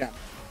that weekend.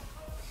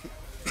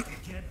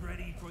 Get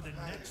ready for the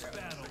next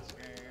battle.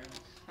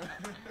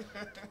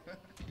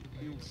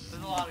 There's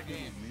a lot of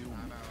games.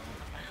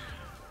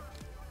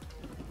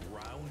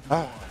 Round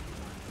one.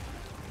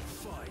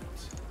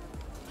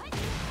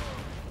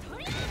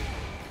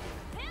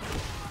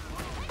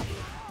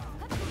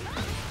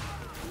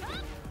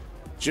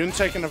 Jun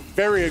taking a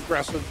very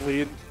aggressive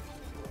lead.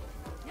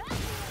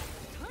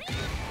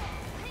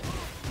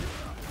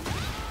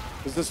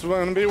 Is this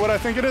going to be what I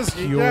think it is?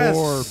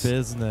 Your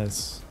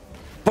business.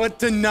 but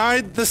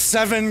denied the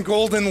 7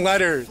 golden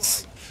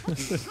letters.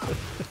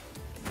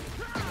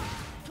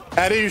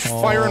 Eddy's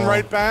firing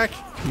right back.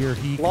 Here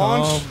he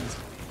Launch comes.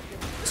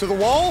 to the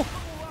wall.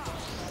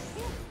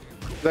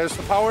 There's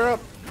the power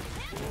up.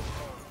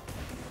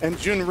 And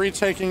Jun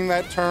retaking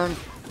that turn.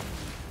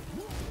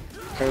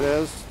 There it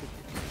is.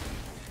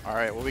 All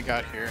right, what we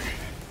got here?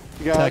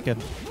 You got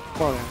Tekken.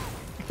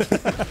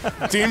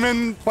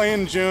 Demon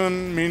playing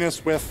Jun,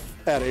 Menis with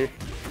Eddy.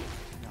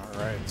 All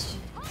right.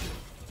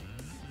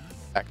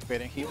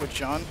 Activating heat with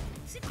Jun.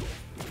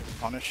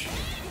 Punish.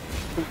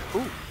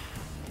 Ooh.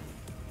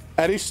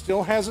 Eddy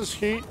still has his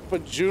heat,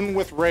 but Jun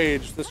with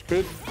rage. This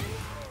could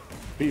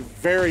be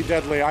very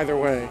deadly either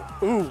way.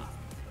 Ooh.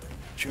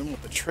 Jun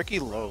with the tricky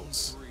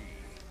lows.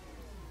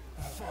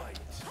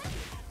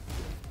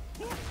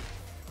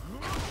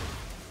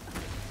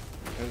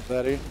 There's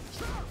Eddy.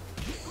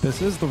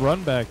 This is the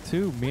run back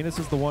too. Menis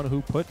is the one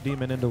who put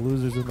Demon into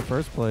losers in the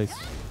first place.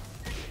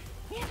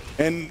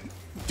 And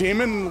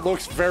Demon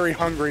looks very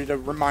hungry to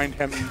remind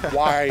him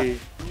why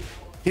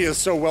he is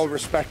so well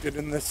respected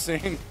in this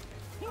scene.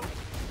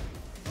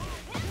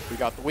 We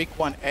got the week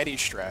 1 Eddy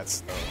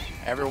strats, though.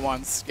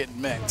 Everyone's getting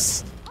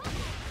mixed.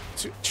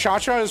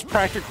 ChaCha is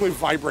practically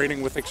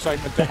vibrating with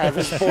excitement to have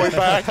his boy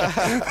back.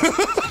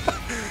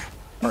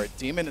 All right,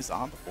 Demon is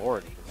on the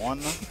board.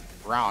 1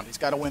 round. He's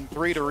got to win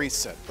 3 to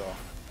reset, though.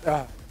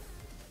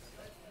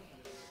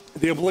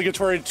 The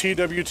obligatory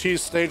TWT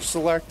stage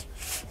select.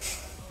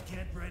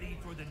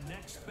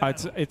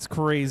 It's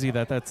crazy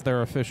that that's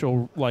their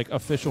official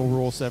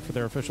rule set for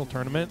their official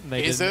tournament, and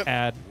they didn't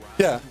add.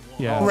 Yeah.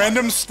 Yeah.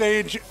 Random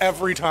stage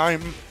every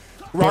time.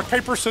 Rock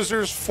paper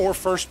scissors for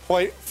first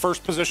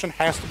position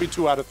has to be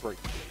 2 out of 3.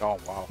 Oh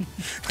wow.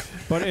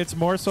 But it's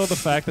more so the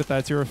fact that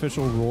that's your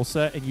official rule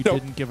set, and you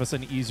didn't give us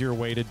an easier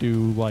way to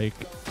do like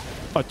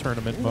a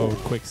tournament mode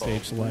quick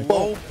stage select.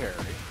 Low parry.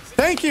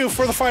 Thank you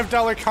for the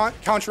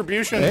 $5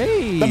 contribution.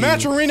 Hey. The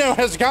Matcherino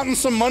has gotten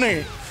some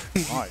money.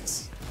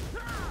 Nice.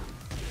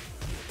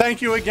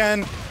 Thank you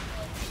again.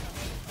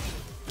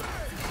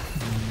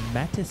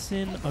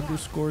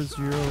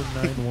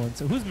 Madison_091.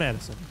 So who's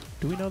Madison?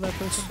 Do we know that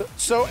person?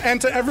 So,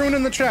 and to everyone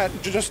in the chat,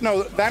 just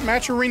know that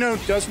Matcherino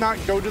does not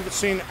go to the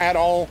scene at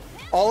all.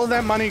 All of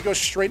that money goes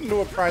straight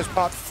into a prize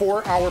pot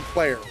for our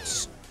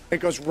players. It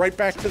goes right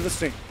back to the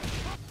scene.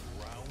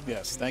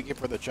 Yes, thank you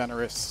for the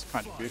generous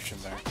contribution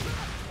there.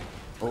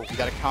 Oh, we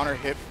got a counter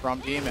hit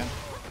from Demon.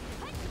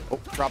 Oh,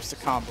 drops the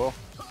combo.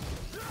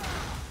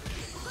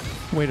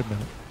 Wait a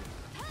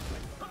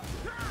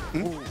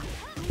minute.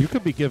 You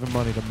could be giving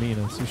money to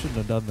Menis. You shouldn't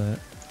have done that.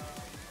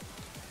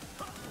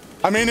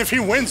 I mean, if he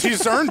wins,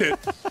 he's earned it.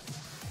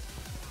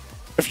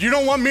 If you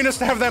don't want Menis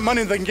to have that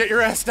money, then get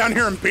your ass down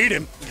here and beat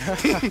him.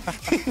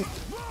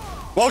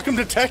 Welcome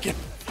to Tekken.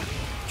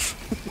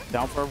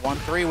 Down for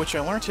 1-3, which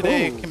I learned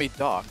today can be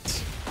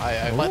docked.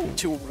 I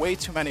let way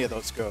too many of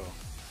those go.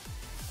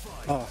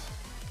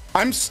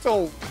 I'm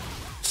still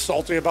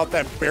salty about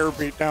that bear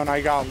beatdown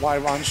I got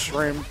live on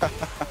stream.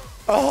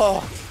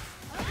 Oh.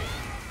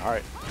 All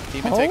right,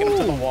 Demon taking him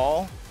to the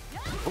wall.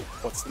 Oh,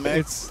 what's the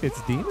mix?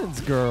 It's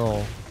Demon's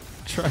girl.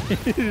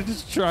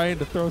 Just trying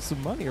to throw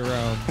some money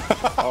around.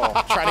 Oh,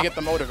 trying to get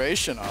the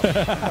motivation up.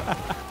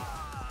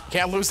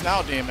 Can't lose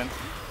now, Demon.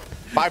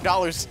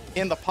 $5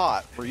 in the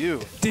pot for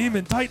you.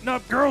 Demon, tighten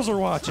up. Girls are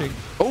watching.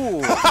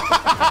 Oh.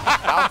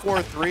 Down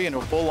 4-3 into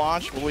a full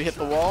launch. Will we hit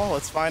the wall?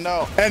 Let's find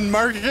out. And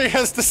Margie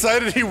has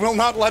decided he will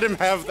not let him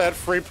have that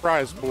free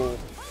prize pool.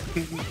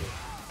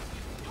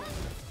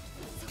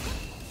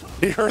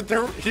 He heard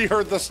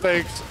the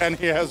stakes, and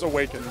he has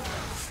awakened.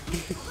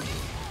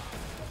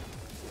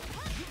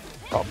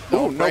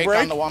 No break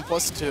on the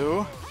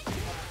 1+2.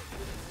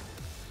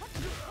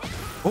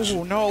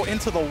 Oh no,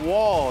 into the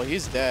wall.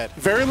 He's dead.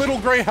 Very little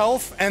gray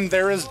health, and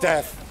there is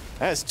death.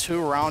 That is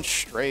 2 rounds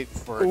straight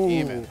for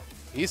Demon.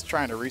 He's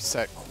trying to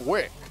reset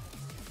quick.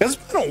 It's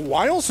been a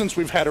while since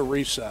we've had a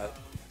reset.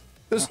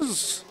 This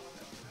is...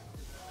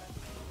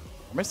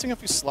 We're missing a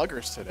few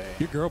sluggers today.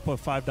 Your girl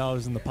put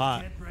 $5 in the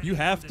pot. You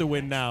have to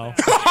win now.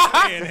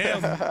 And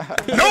him.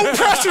 No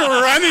pressure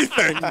or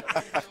anything.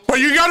 But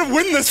you gotta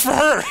win this for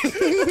her.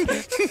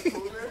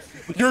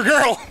 Your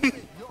girl.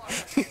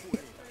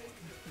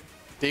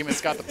 Demon's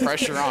got the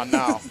pressure on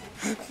now.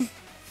 Let's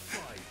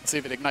see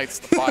if it ignites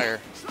the fire.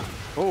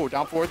 Oh,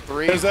 down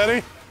 4-3. There's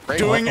Eddy.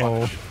 Great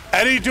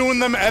Eddy doing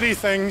them Eddy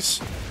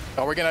things.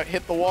 Are we gonna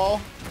hit the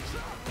wall?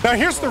 Now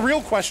here's the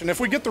real question. If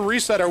we get the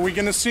reset, are we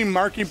gonna see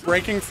Marky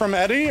breaking from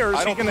Eddy, or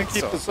is he gonna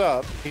keep this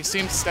up? He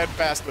seems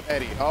steadfast with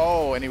Eddy.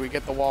 Oh, and we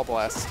get the wall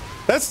blast.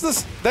 That's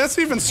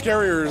even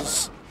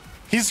scarier.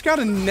 He's got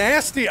a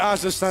nasty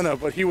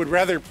Acuzena, but he would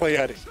rather play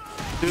Eddy.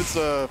 Dude's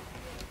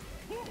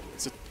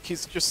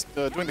he's just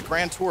doing the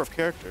grand tour of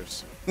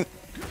characters.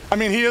 I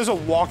mean, he is a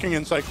walking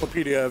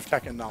encyclopedia of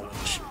Tekken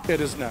knowledge. It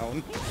is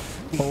known.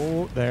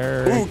 Oh,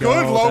 there you go.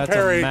 Good low That's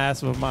parry. A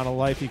massive amount of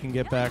life you can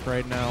get back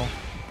right now.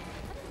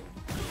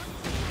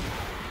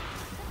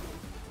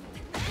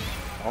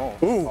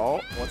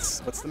 Oh, what's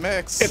the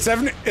mix? It's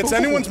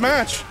anyone's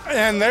match,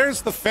 and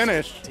there's the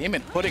finish.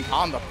 Demon putting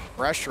on the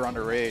pressure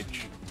under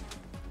Rage.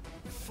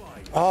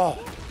 Oh,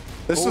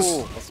 this is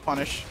let's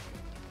punish.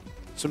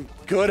 some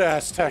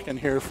good-ass Tekken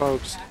here,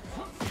 folks.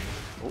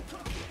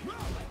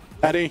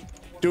 Eddy,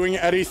 doing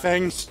Eddy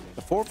things.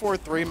 The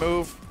 4-4-3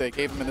 move they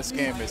gave him in this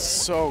game is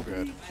so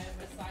good.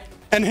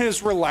 And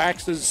his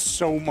relax is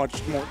so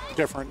much more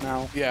different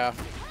now. Yeah,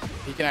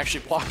 he can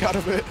actually block out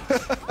of it.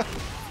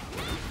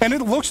 And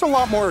it looks a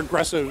lot more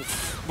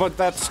aggressive, but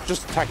that's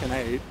just Tekken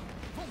 8.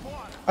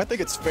 I think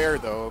it's fair,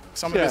 though.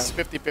 Some of his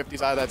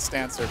 50-50s out of that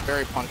stance are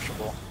very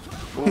punishable.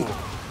 Ooh.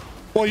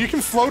 Well, you can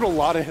float a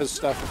lot of his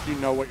stuff if you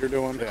know what you're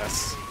doing.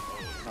 Yes.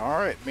 All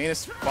right,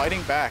 Menis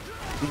fighting back.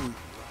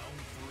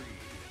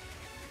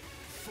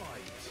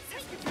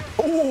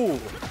 Ooh,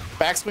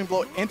 backswing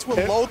blow into a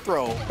low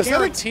throw. Is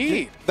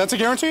Guaranteed. That's a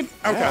guaranteed?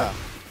 Okay. Yeah.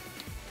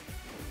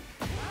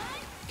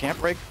 Can't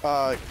break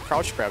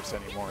crouch grabs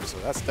anymore, so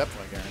that's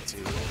definitely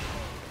guaranteed.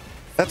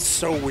 That's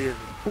so weird.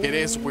 It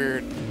is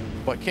weird,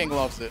 but King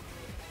loves it.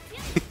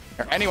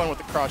 Or anyone with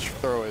the crouch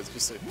throw is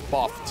just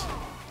buffed.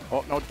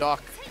 Oh, no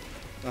duck.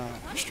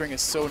 String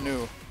is so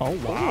new. Oh,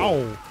 wow.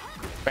 Ooh.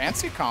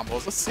 Fancy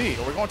combos. Let's see.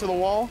 Are we going to the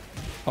wall?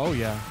 Oh,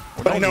 yeah.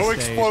 But no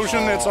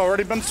explosion. It's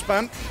already been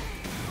spent.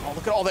 Oh,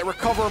 look at all that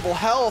recoverable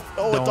health.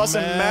 Oh, it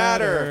doesn't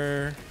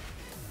matter.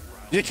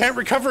 You can't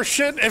recover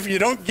shit if you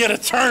don't get a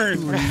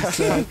turn.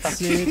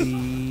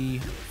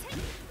 City.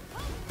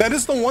 That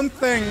is the one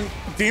thing.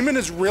 Demon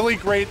is really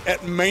great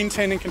at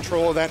maintaining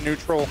control of that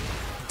neutral.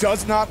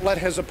 Does not let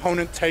his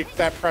opponent take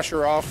that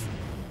pressure off.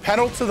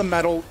 Pedal to the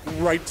metal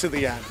right to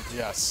the end.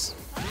 Yes.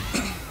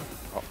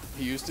 Oh,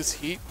 he used his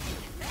heat,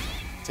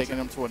 taking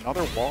him to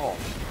another wall.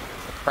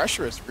 The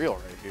pressure is real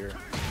right here.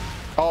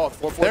 Oh,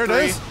 4-4-3 there it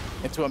is.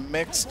 Into a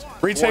mixed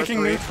retaking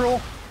 4-3.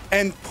 neutral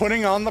and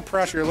putting on the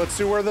pressure. Let's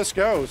see where this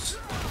goes.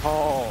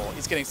 Oh,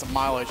 he's getting some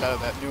mileage out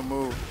of that new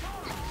move.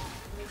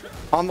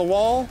 On the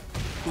wall,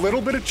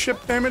 little bit of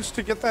chip damage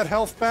to get that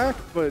health back,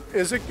 but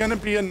is it going to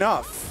be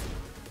enough?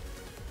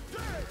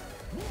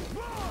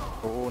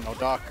 Oh, no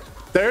duck.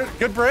 There,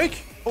 good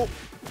break. Oh,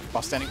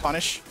 while standing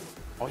punish.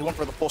 Oh, he went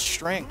for the full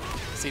string.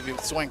 See if he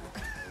would swing.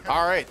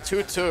 All right,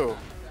 2-2.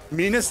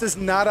 Menis is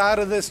not out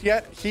of this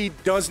yet. He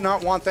does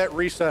not want that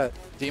reset.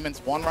 Demon's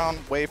one round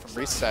away from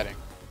resetting.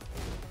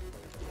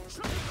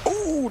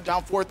 Ooh,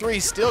 down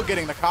 4-3, still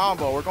getting the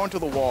combo. We're going to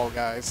the wall,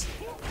 guys.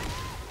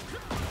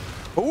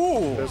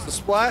 Ooh. There's the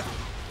splat.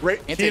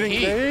 Heat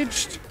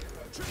engaged.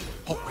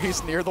 Oh,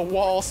 he's near the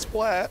wall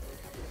splat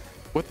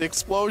with the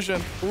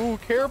explosion. Ooh,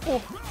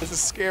 careful. This is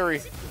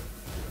scary.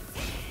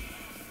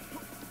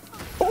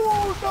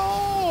 Oh,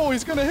 no.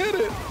 He's going to hit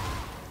it.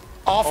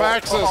 Off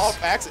axis.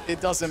 Off axis.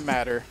 It doesn't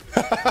matter.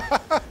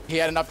 He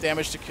had enough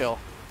damage to kill.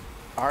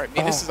 All right,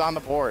 Menis is on the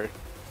board.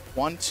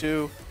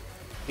 1-2.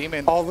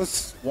 Demon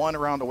one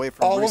round away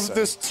from all reset. of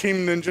this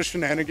Team Ninja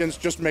shenanigans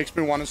just makes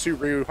me want to see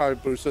Ryu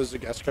Hayabusa as a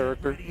guest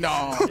character.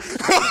 No.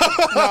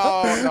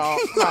 no.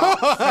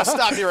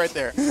 Stop you right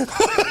there.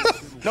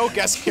 No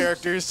guest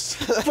characters.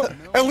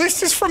 At least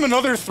he's from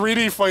another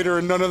 3D fighter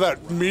and none of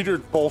that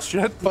metered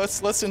bullshit.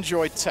 Let's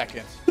enjoy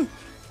Tekken.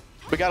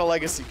 We got a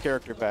legacy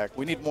character back.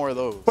 We need more of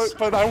those.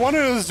 But I want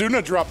to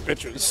Azuna drop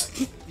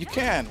bitches. You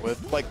can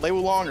with like Lei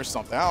Wulong or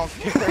something. I don't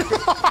care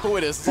who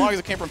it is, as long as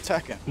it came from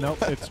Tekken. Nope,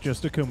 it's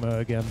just a Kuma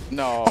again.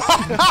 No.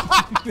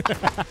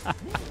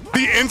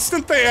 The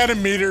instant they add a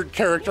metered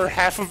character,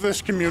 half of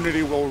this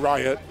community will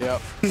riot.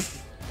 Yep.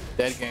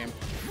 Dead game.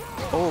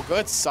 Oh,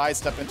 good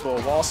sidestep into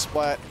a wall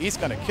splat. He's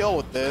gonna kill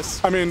with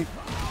this. I mean,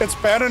 it's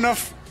bad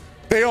enough.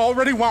 They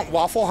already want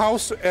Waffle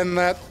House, and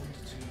that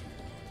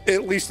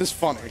at least is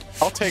funny.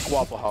 I'll take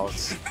Waffle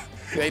House.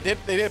 They did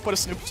put a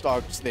Snoop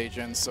Dogg stage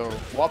in, so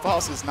Waffle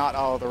House is not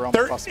out of the realm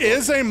of possibility. There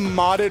is a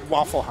modded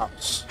Waffle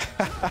House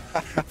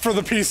for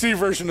the PC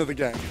version of the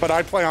game, but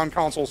I play on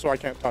console, so I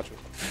can't touch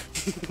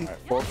it. All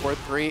right,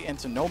 4-4-3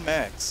 into no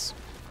max.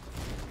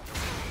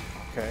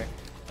 Okay.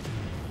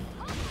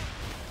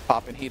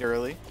 Popping heat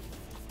early.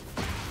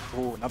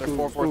 Ooh, another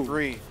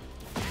 4-4-3.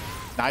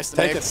 Nice to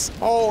mix.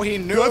 Oh, he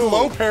knew. Good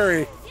low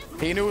parry.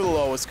 He knew the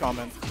low was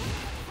coming.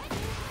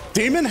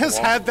 Demon has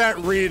had that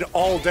read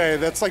all day.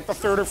 That's like the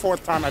third or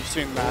fourth time I've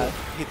seen that.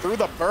 He threw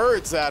the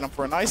birds at him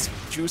for a nice,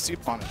 juicy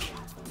punish.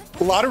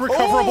 A lot of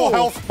recoverable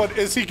health, but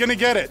is he going to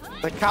get it?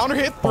 The counter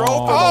hit throw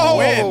for the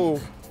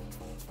win.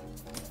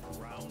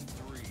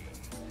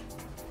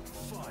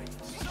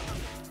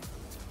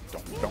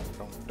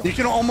 You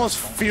can almost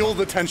feel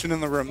the tension in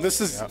the room.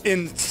 This is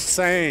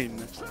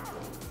insane.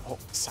 Oh,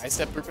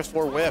 sidestep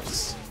 3+4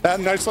 whiffs.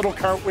 That nice little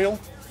cartwheel.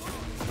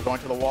 We're going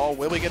to the wall.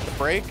 Will we get the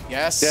break?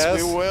 Yes,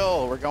 we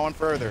will. We're going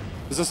further.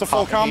 Is this a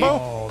full combo?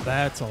 Oh,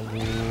 that's a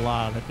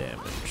lot of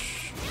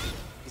damage.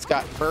 He's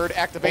got bird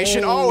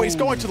activation. Oh, he's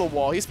going to the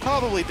wall. He's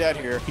probably dead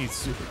here. He's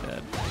super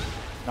dead.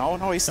 No,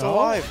 he's still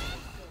alive.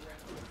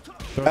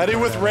 Eddy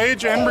with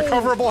rage and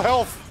recoverable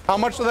health. How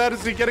much of that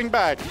is he getting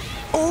back?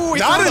 Oh,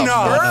 not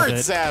enough.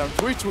 Birds at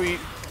him. Tweet.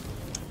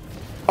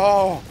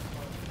 Oh,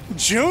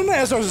 June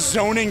as a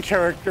zoning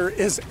character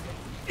is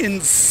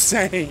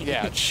insane.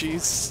 Yeah,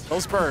 jeez.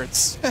 Those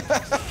birds.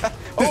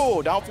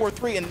 Oh, down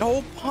 4-3 and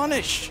no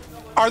punish.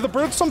 Are the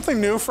birds something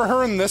new for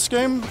her in this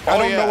game? I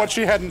don't know what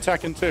she had in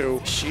Tekken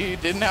 2. She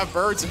didn't have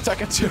birds in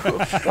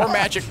Tekken 2 or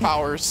magic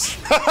powers.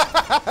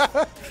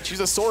 She's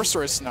a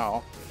sorceress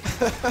now.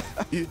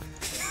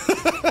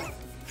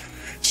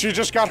 She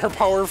just got her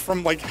power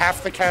from like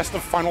half the cast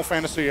of Final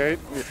Fantasy VIII.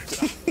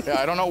 Yeah,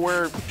 I don't know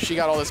where she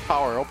got all this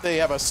power. I hope they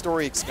have a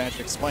story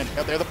expansion explaining.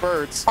 Yeah, they're the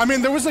birds. I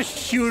mean, there was a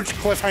huge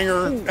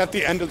cliffhanger at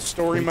the end of the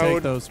story mode.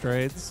 Take those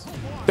trades.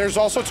 There's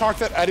also talk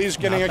that Eddie's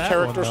getting Not a that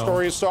character one, though.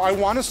 story, so I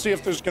want to see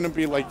if there's going to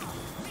be like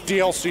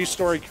DLC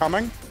story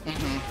coming.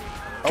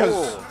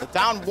 Oh, the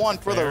down one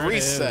for the There it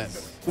reset.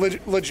 is.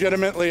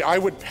 Legitimately, I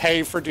would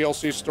pay for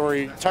DLC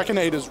story. Tekken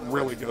 8 is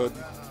really good.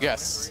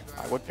 Yes,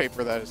 I would pay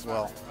for that as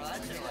well.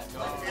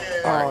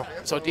 All right,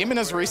 so Demon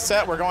is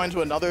reset. We're going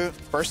to another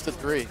first to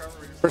 3.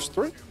 First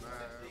 3?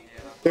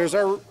 There's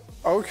our...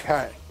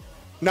 Okay.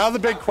 Now the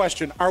big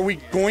question. Are we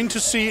going to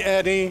see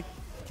Eddy,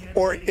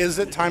 or is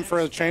it time for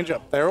a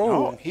change-up there?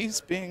 Oh,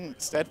 he's being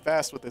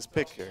steadfast with his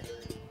pick here.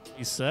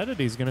 He said it.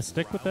 He's going to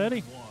stick with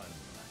Eddy.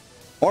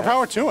 More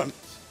power to him.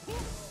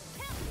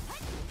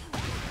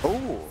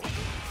 Oh,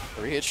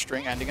 3-hit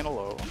string ending in a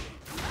low.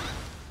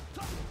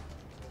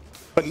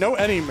 But no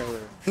Eddy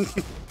mirror.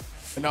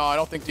 No, I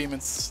don't think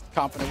Demon's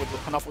confident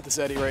enough with this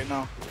Eddy right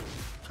now.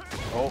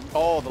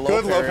 Oh, the low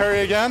Good parry. low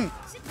parry again.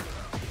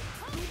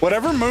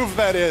 Whatever move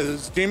that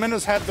is, Demon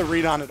has had the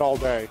read on it all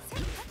day.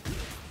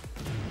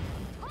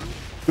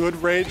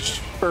 Good rage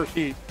for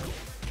heat.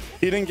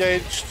 Heat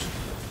engaged.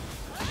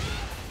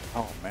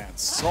 Oh man,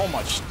 so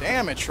much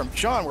damage from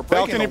John. We're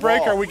breaking Balcony the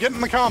break, wall. are we getting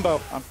the combo?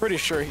 I'm pretty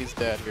sure he's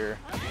dead here.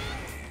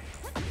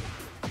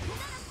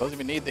 Doesn't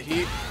even need the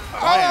heat.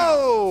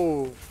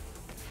 Oh!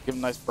 Give him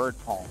a nice bird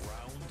palm.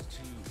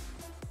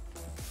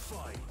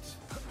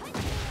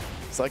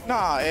 It's like,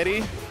 nah,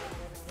 Eddy.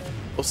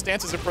 Those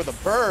stances are for the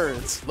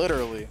birds,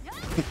 literally.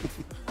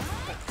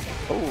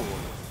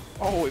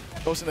 Oh, it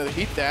goes into the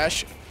heat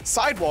dash.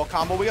 Sidewall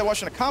combo. We got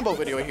watching a combo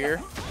video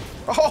here.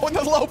 Oh, and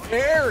the low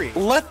parry.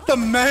 Let the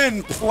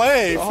men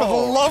play, for the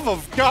love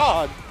of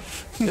God.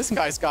 This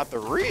guy's got the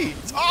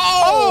reads.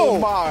 Oh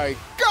my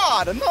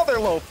God, another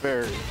low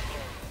parry.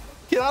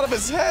 Get out of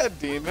his head,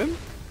 Demon.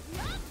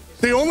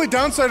 The only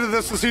downside of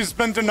this is he's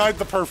been denied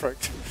the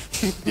perfect.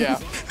 Yeah.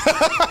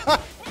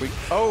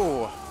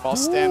 While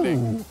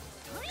standing. Ooh.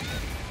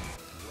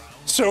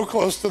 So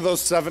close to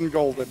those 7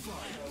 golden.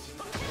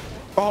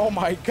 Oh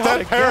my God,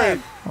 that parry.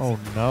 again. Oh,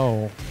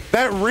 no.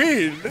 That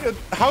read,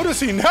 how does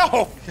he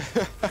know?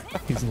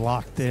 He's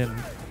locked in.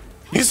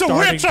 He's a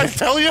witch, I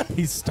tell you.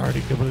 He's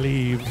starting to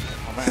believe.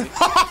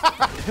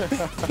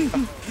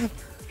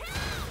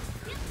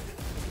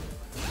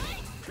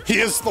 He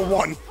is the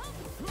one.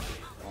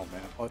 Oh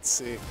man, let's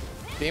see.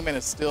 Demon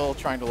is still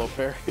trying to low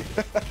parry.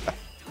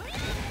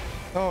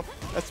 Oh,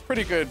 that's a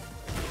pretty good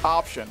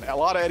option. A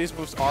lot of Eddy's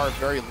moves are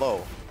very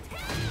low.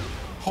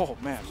 Oh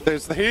man.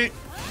 There's the heat.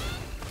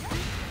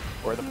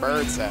 Where the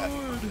bird's at.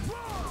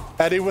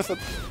 Eddy with a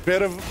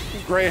bit of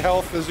gray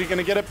health. Is he going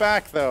to get it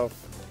back, though?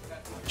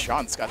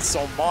 John's got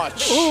so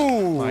much.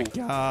 Ooh. My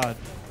God.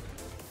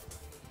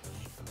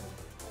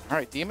 All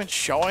right, Demon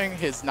showing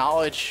his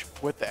knowledge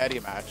with the Eddy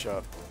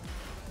matchup.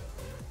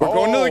 We're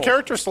going to the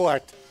character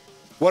select.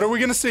 What are we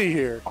going to see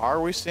here? Are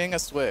we seeing a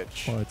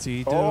switch? What's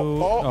he do?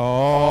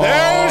 Oh.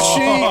 There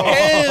she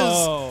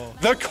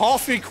is! The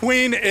Coffee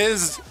Queen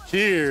is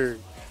here.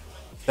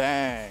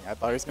 Dang, I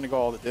thought he was going to go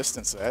all the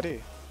distance,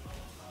 Eddy.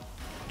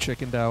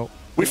 Chickened out.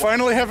 We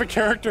finally have a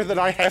character that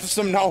I have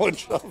some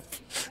knowledge of.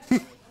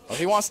 Well,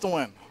 he wants to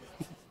win.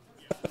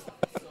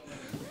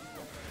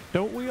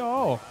 Don't we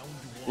all?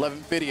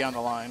 1150 on the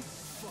line.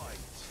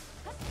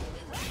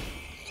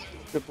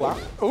 Good block.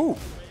 Ooh.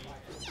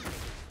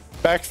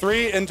 Back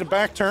 3 into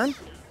back turn.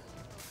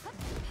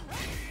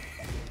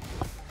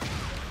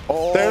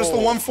 Oh. There's the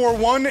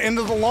 1-4-1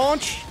 into the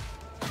launch.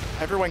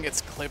 Everyone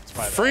gets clipped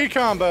by that. Free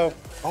combo.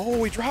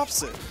 Oh, he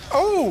drops it.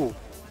 Oh.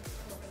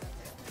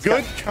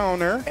 Good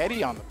counter.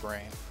 Eddy on the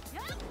brain.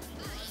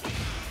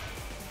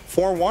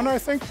 4-1, I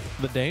think.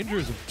 The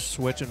dangers of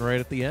switching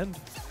right at the end.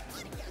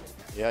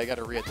 Yeah, you got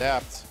to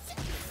readapt.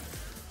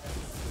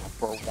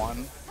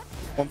 1-4-1.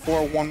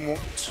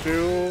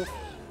 1-4-1-2.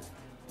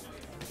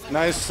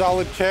 Nice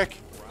solid kick.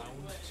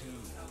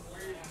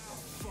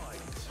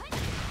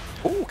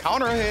 Ooh,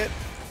 counter hit.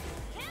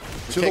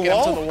 To Kick the him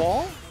wall? to the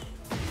wall?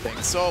 Think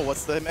so.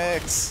 What's the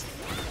mix?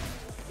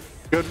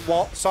 Good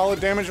wall, solid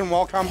damage and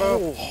wall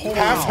combo. Oh,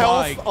 Half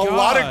my health, a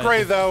lot of God.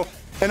 gray though.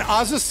 And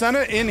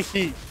Acuzena in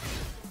heat.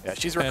 Yeah,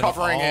 she's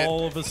recovering and it.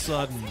 all of a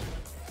sudden.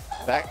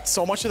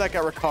 So much of that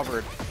got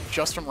recovered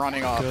just from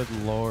running off. Good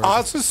Lord.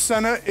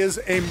 Acuzena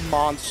is a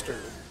monster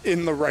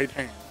in the right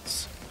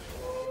hands.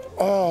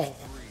 Oh.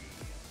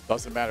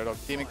 Doesn't matter though.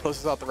 Demon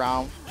closes out the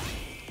round.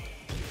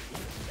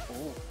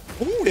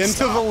 Ooh,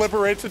 into the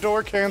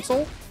Liberatador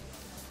cancel.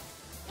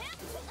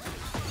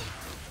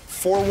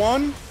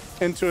 4-1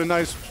 into a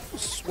nice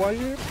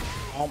swipe.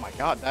 Oh my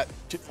God, that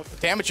the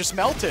damage just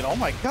melted. Oh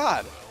my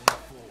God.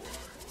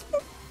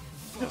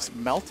 Just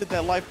melted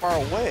that life bar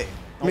away.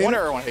 No wonder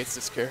everyone hates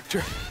this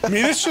character. I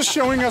mean, it's just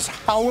showing us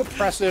how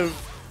oppressive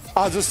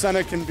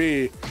Acuzena can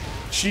be.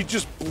 She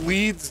just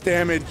bleeds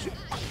damage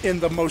in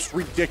the most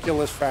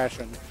ridiculous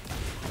fashion.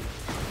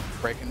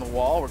 Breaking the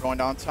wall. We're going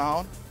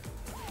downtown.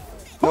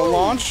 No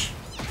launch.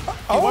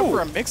 He went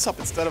for a mix-up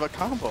instead of a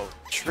combo.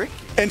 Tricky.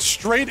 And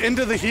straight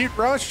into the heat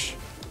rush.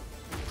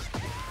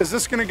 Is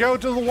this going to go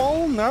to the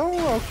wall?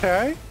 No?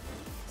 Okay.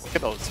 Look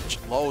at those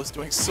lows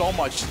doing so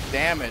much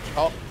damage.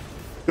 Oh.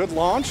 Good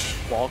launch.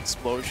 Wall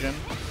explosion.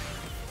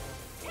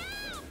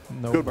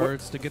 No Good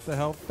birds to get the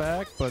health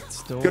back, but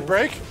still. Good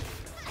break.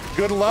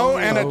 Good low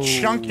and a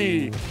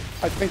chunky.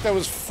 I think that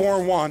was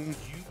 4-1.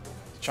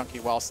 Chunky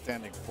while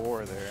standing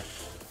 4 there.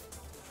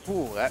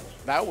 Ooh,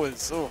 that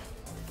was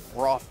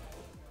rough.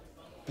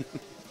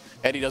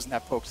 Eddy doesn't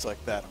have pokes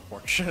like that,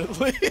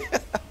 unfortunately.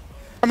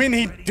 I mean,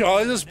 he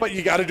does, but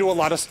you got to do a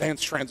lot of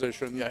stance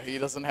transition. Yeah, he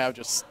doesn't have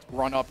just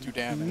run up to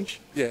damage.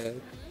 Yeah.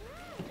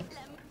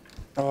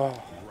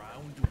 Oh.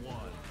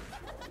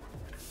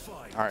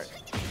 All right.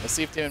 Let's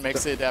see if Demon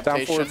makes the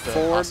adaptation Down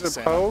forward to 4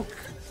 to poke.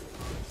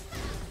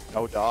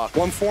 No dock.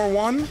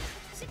 1-4-1.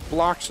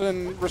 Blocks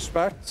and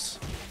respects.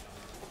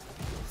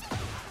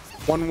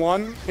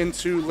 1-1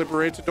 into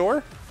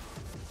Liberatador.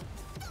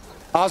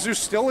 Azu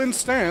still in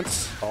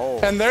stance.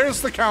 Oh. And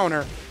there's the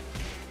counter.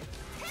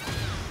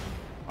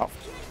 Oh,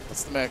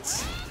 what's the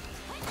mix?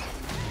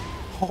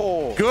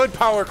 Oh. Good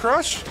power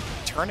crush.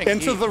 Turning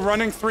into heat. the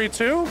running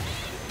 3-2.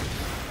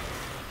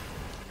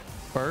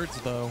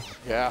 Birds, though.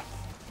 Yeah.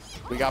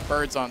 We got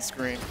birds on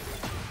screen.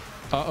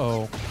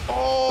 Uh-oh.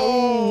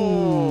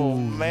 Oh,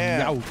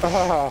 man.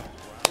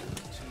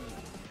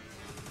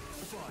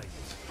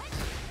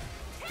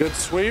 Good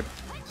sweep.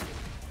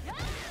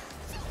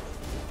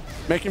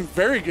 Making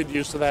very good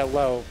use of that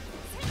low.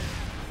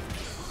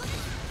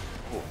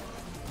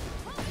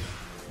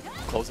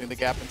 Closing the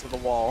gap into the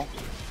wall.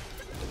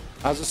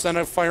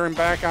 Acuzena firing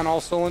back on all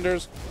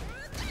cylinders.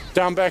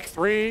 Down back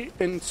 3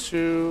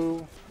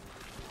 into...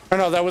 Oh,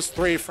 no, that was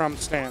 3 from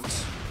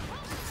stance.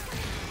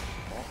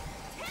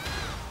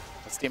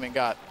 What's Demon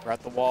got? We're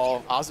at the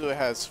wall. Azu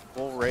has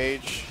full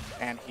rage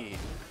and heat.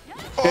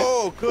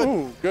 Oh, good.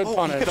 Ooh, good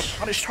punish. He could have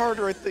punished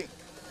harder, I think.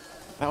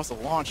 That was a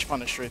launch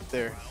punish right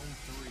there.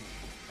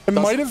 It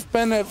might have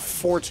been at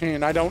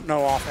 14. I don't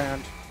know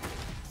offhand.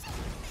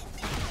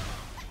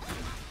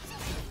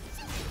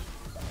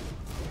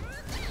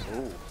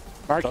 Ooh.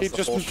 Marky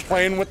just been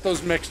playing with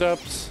those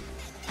mix-ups.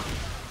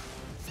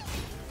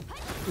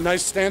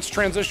 Nice stance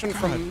transition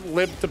from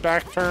lib to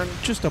back turn.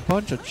 Just a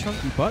bunch of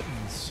chunky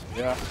buttons.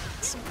 Yeah,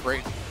 some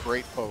great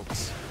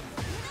pokes.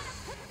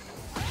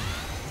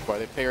 That's why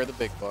they pay her the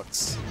big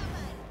bucks.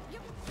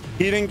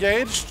 Heat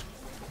engaged.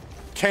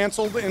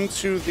 Canceled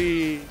into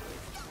the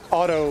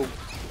auto,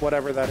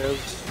 whatever that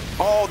is.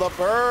 Oh, the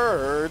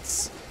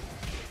birds.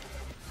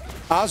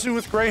 Azu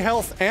with gray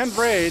health and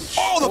rage.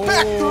 Oh, the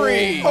back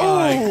 3. Oh,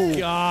 my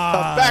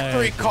God. The back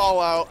 3 call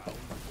out.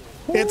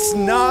 It's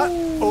not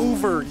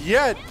over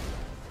yet.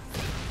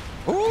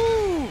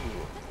 Ooh.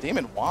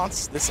 Demon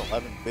wants this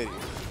 11 video.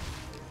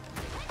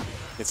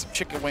 Get some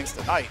chicken wings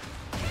tonight.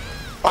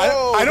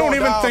 I don't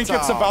even think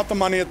it's about the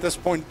money at this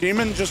point.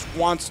 Demon just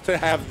wants to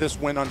have this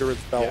win under his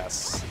belt.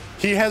 Yes.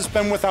 He has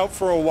been without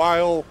for a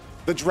while.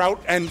 The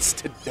drought ends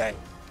today.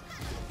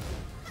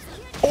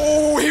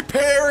 Oh, he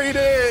parried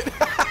it.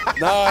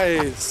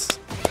 Nice.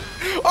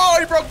 Oh,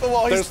 he broke the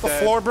wall. There's the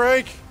floor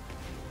break.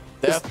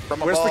 Death from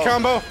Where's above. the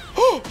combo?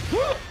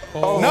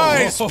 Oh.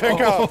 Nice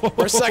pickup.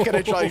 For a second,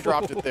 I thought he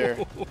dropped it there.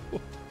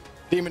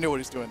 Demon knew what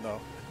he's doing,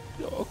 though.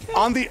 Okay.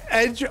 On the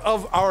edge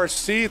of our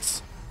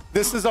seats,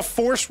 this is a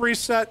force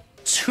reset,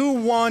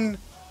 2-1.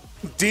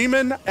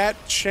 Demon at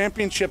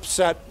championship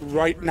set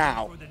right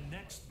now.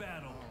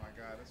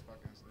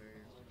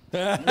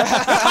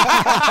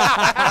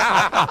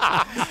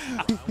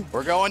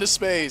 We're going to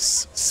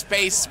space.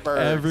 Space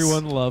birds.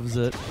 Everyone loves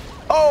it.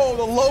 Oh,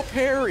 the low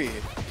parry.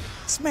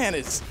 This man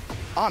is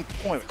on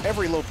point with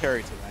every low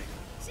parry tonight.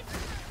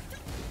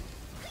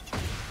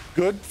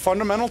 Good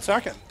fundamental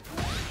Tekken.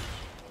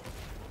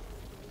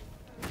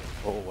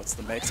 Oh, what's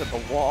the mix at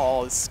the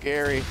wall? It's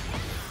scary.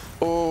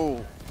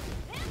 Oh.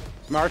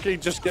 Marky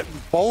just getting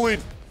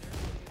bullied.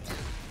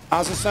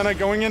 Acuzena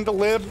going into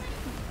lib,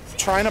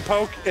 trying to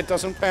poke. It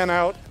doesn't pan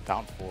out.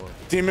 Down 4.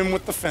 Demon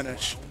with the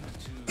finish.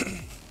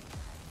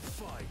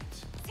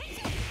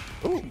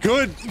 Ooh,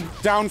 good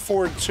down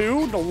forward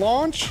 2 to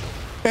launch.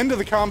 Into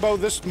the combo.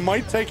 This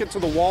might take it to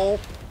the wall.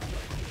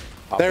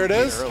 There it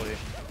is. Early.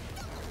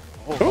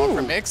 Oh, going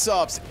for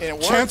mix-ups, and it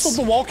works. Canceled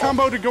the wall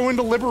combo to go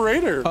into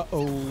Liberator.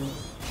 Uh-oh.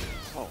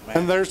 Oh, man.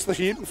 And there's the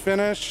heat and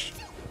finish.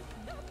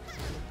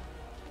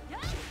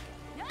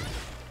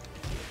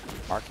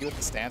 Marky with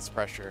the stance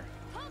pressure.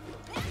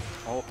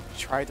 Oh,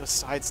 tried to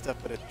sidestep,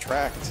 but it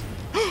tracked.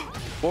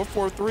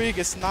 4-4-3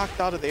 gets knocked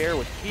out of the air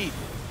with heat.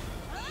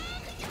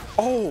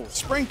 Oh,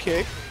 spring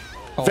kick.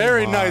 Oh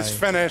Very my. nice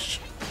finish.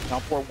 Now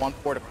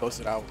 4-1-4 to close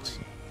it out.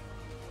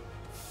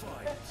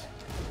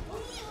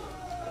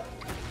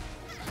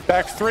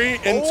 Back 3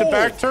 into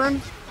back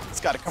turn. It's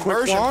got a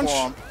conversion for launch.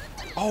 him.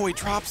 Oh, he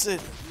drops it.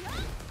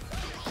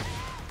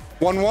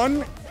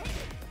 1-1.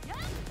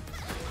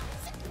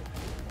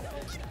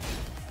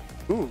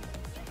 Ooh.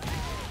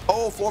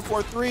 Oh,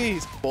 443.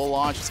 Full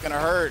launch. It's going to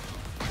hurt.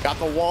 Got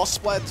the wall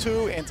split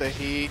too into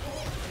heat.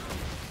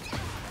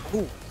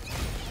 Ooh.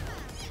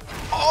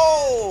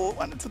 Oh,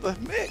 went into the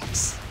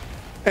mix.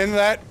 And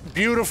that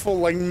beautiful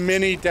like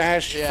mini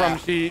dash from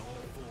heat.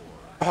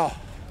 Oh.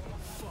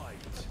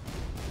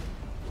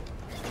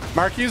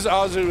 Marquis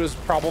Azu is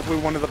probably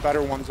one of the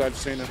better ones I've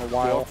seen in a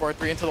while.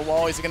 443 into the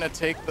wall. He's going to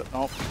take the...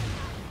 Nope.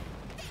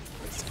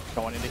 It's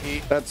going into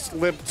heat. That's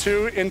lib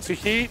 2 into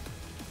heat.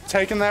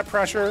 Taking that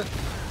pressure.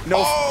 No.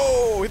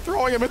 Oh, we're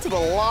throwing him into the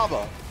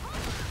lava.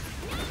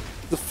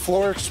 The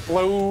floor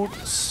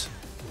explodes.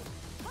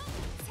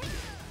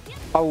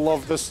 I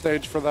love this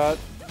stage for that.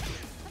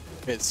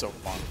 It's so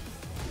fun.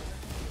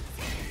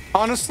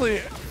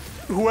 Honestly,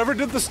 whoever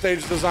did the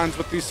stage designs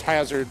with these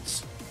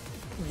hazards,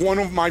 one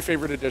of my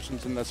favorite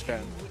additions in this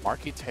game.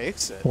 Marky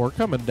takes it. We're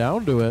coming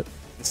down to it.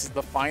 This is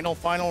the final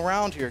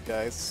round here,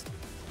 guys.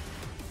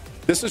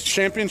 This is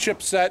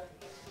championship set.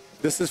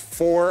 This is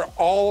for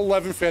all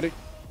 1150.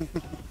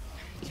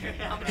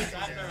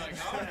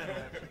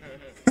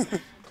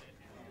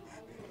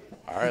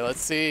 All right, let's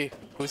see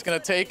who's gonna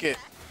take it.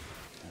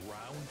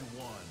 Round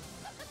 1.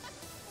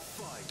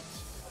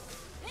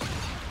 Fight.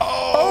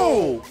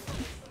 Oh!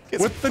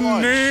 Gets With the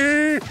punched.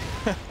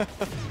 knee!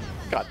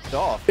 Got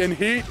off. In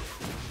heat.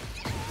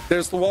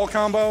 There's the wall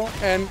combo,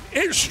 and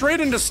it straight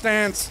into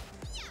stance.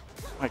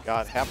 Oh my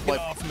God,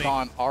 half-life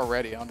gone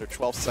already under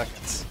 12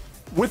 seconds.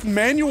 With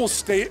manual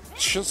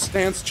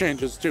stance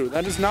changes too.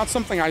 That is not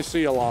something I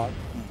see a lot.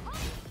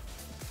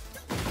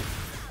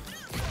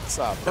 What's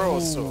up, bro?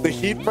 The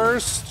heat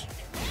burst.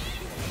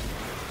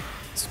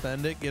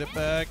 Spend it, get it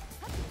back.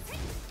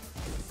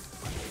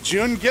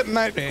 Jun getting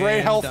that gray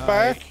And health die.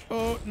 back.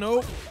 Oh,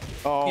 nope.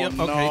 Oh Yep,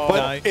 no! okay, But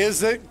die.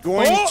 is it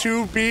going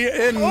to be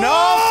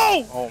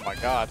enough? Oh my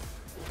God!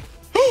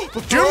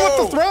 Jun with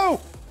the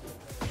throw.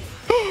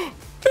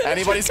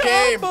 Anybody's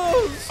game.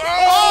 Oh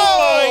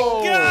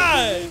my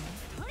God!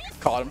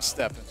 Caught him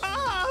stepping.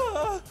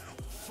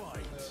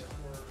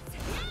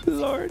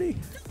 Lordy.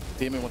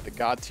 Demon with the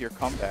God tier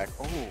comeback.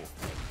 Oh.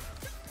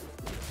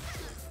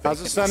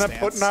 Acuzena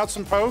putting out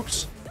some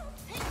pokes.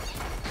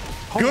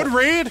 Good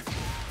read.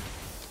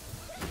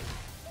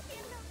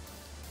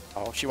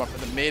 Oh, she went for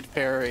the mid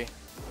parry.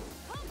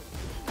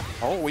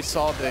 Oh, we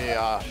saw the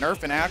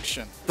nerf in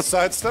action. The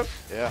sidestep?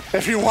 Yeah.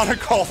 If you want to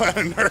call that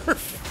a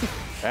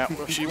nerf. Yeah,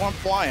 well, she went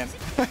flying.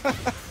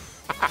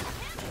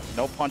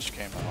 No punch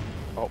came out.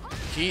 Oh,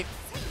 heat.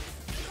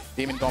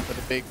 Demon going for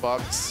the big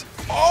bucks.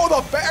 Oh,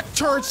 the back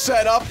turn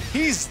setup.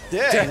 He's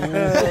dead.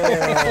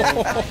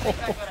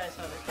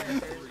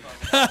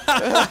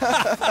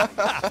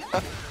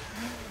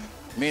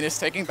 Menis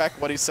taking back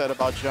what he said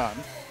about John.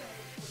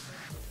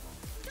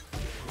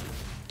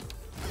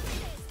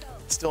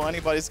 Still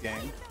anybody's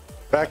game.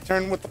 Back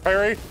turn with the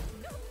parry.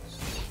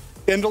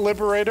 Into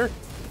Liberator.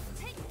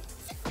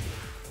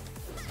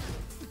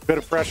 Bit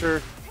of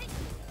pressure.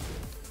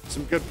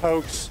 Some good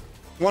pokes.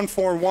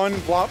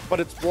 1-4-1 block, but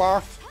it's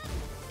blocked.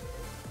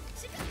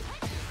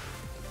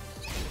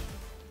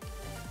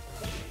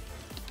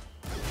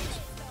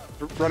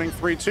 Running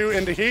 3-2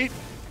 into heat.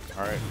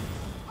 All right.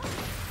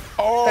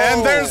 Oh!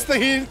 And there's the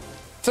heat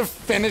to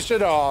finish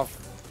it off.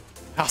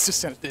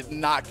 Acuzena did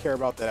not care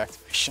about that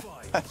activation.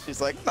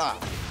 She's like, nah.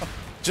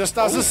 Just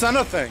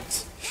Acuzena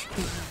thinks.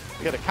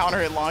 We got a counter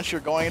hit launcher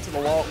going into the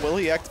wall. Will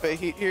he activate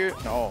heat here?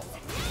 No.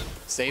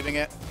 Saving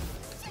it.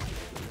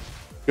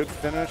 Good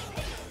finish.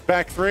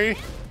 Back 3.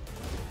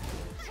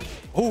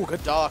 Oh,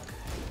 good duck.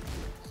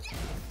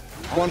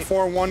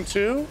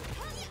 1-4-1-2.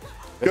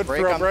 Good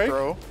break throw on break. the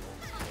throw.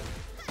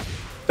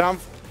 Down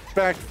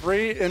back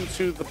 3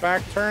 into the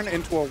back turn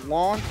into a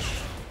launch.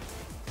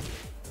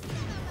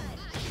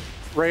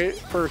 Right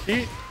for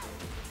heat.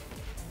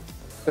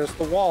 There's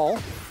the wall.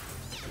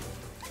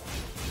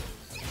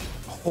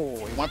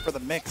 Oh, he went for the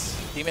mix.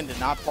 Demon did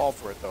not fall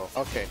for it though.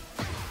 Okay.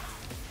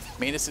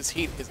 Menis'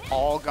 heat is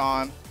all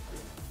gone.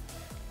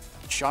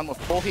 Sean with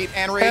full heat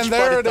and rage, And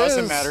there but it it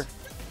doesn't is. matter.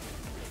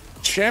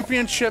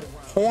 Championship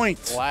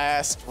point.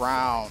 Last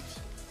round.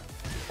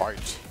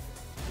 Fight.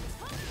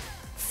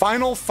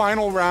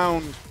 Final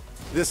round.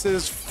 This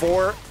is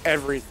for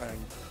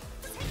everything.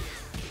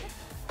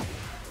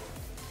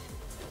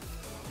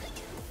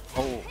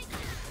 Oh.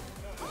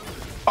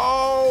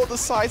 Oh, the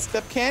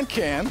sidestep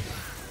can.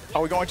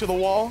 Are we going to the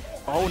wall?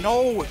 Oh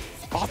no.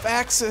 Off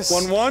axis.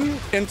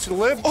 1-1 into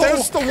lib. Oh,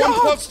 There's the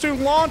God. 1+2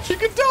 launch. He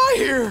could die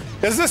here.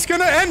 Is this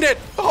gonna end it?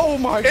 Oh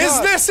my God. Is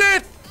this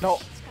it? No.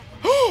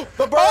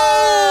 The birds!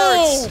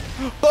 Oh!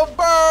 The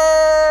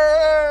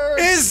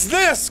birds! Is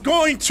this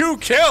going to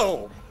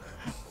kill?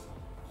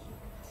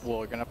 Well,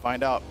 we're gonna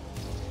find out.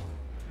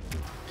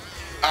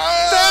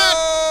 That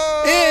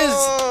is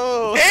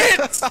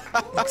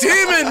it!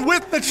 Demon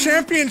with the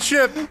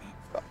championship.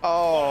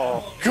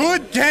 Oh.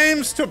 Good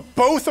games to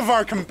both of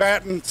our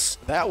combatants.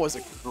 That was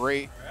a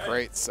great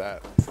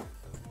set.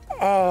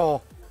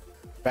 Oh,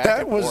 Back that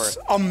and was forth.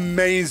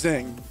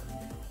 amazing.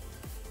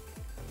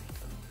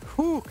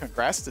 Whew,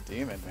 congrats to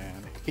Demon,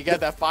 man. He got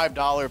that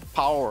 $5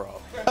 power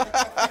up.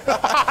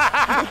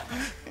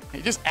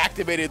 He just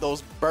activated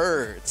those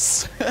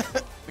birds.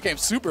 Became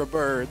super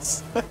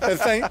birds. And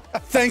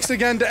thanks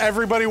again to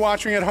everybody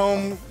watching at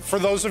home. For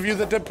those of you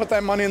that did put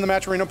that money in the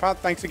Matcherino pot,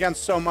 thanks again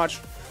so much.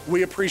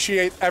 We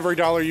appreciate every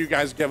dollar you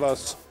guys give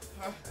us.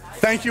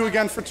 Thank you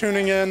again for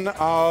tuning in.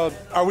 Are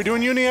we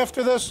doing uni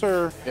after this,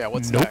 or? Yeah,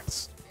 what's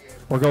next?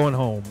 We're going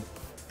home.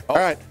 Oh, all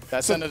right.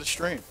 That's the end of the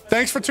stream.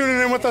 Thanks for tuning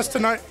in with us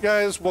tonight,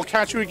 guys. We'll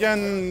catch you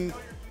again.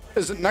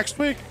 Is it next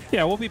week?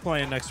 Yeah, we'll be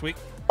playing next week.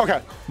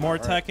 Okay. More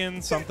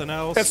Tekken, something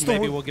else.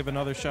 Maybe we'll give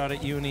another shot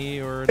at uni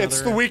or another.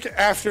 It's the week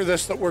after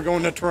this that we're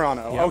going to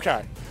Toronto. Yep.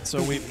 Okay.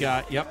 So we've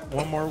got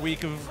one more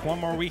week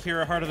here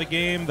at Heart of the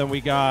Game. Then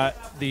we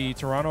got the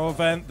Toronto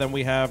event. Then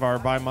we have our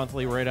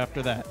bi-monthly right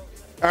after that.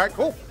 All right,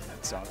 cool.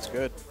 Sounds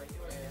good.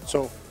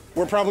 So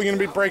we're probably going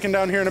to be breaking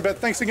down here in a bit.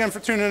 Thanks again for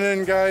tuning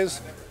in,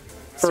 guys.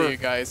 See you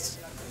guys.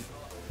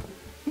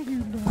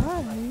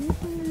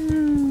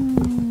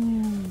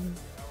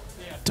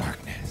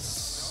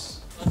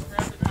 Darkness.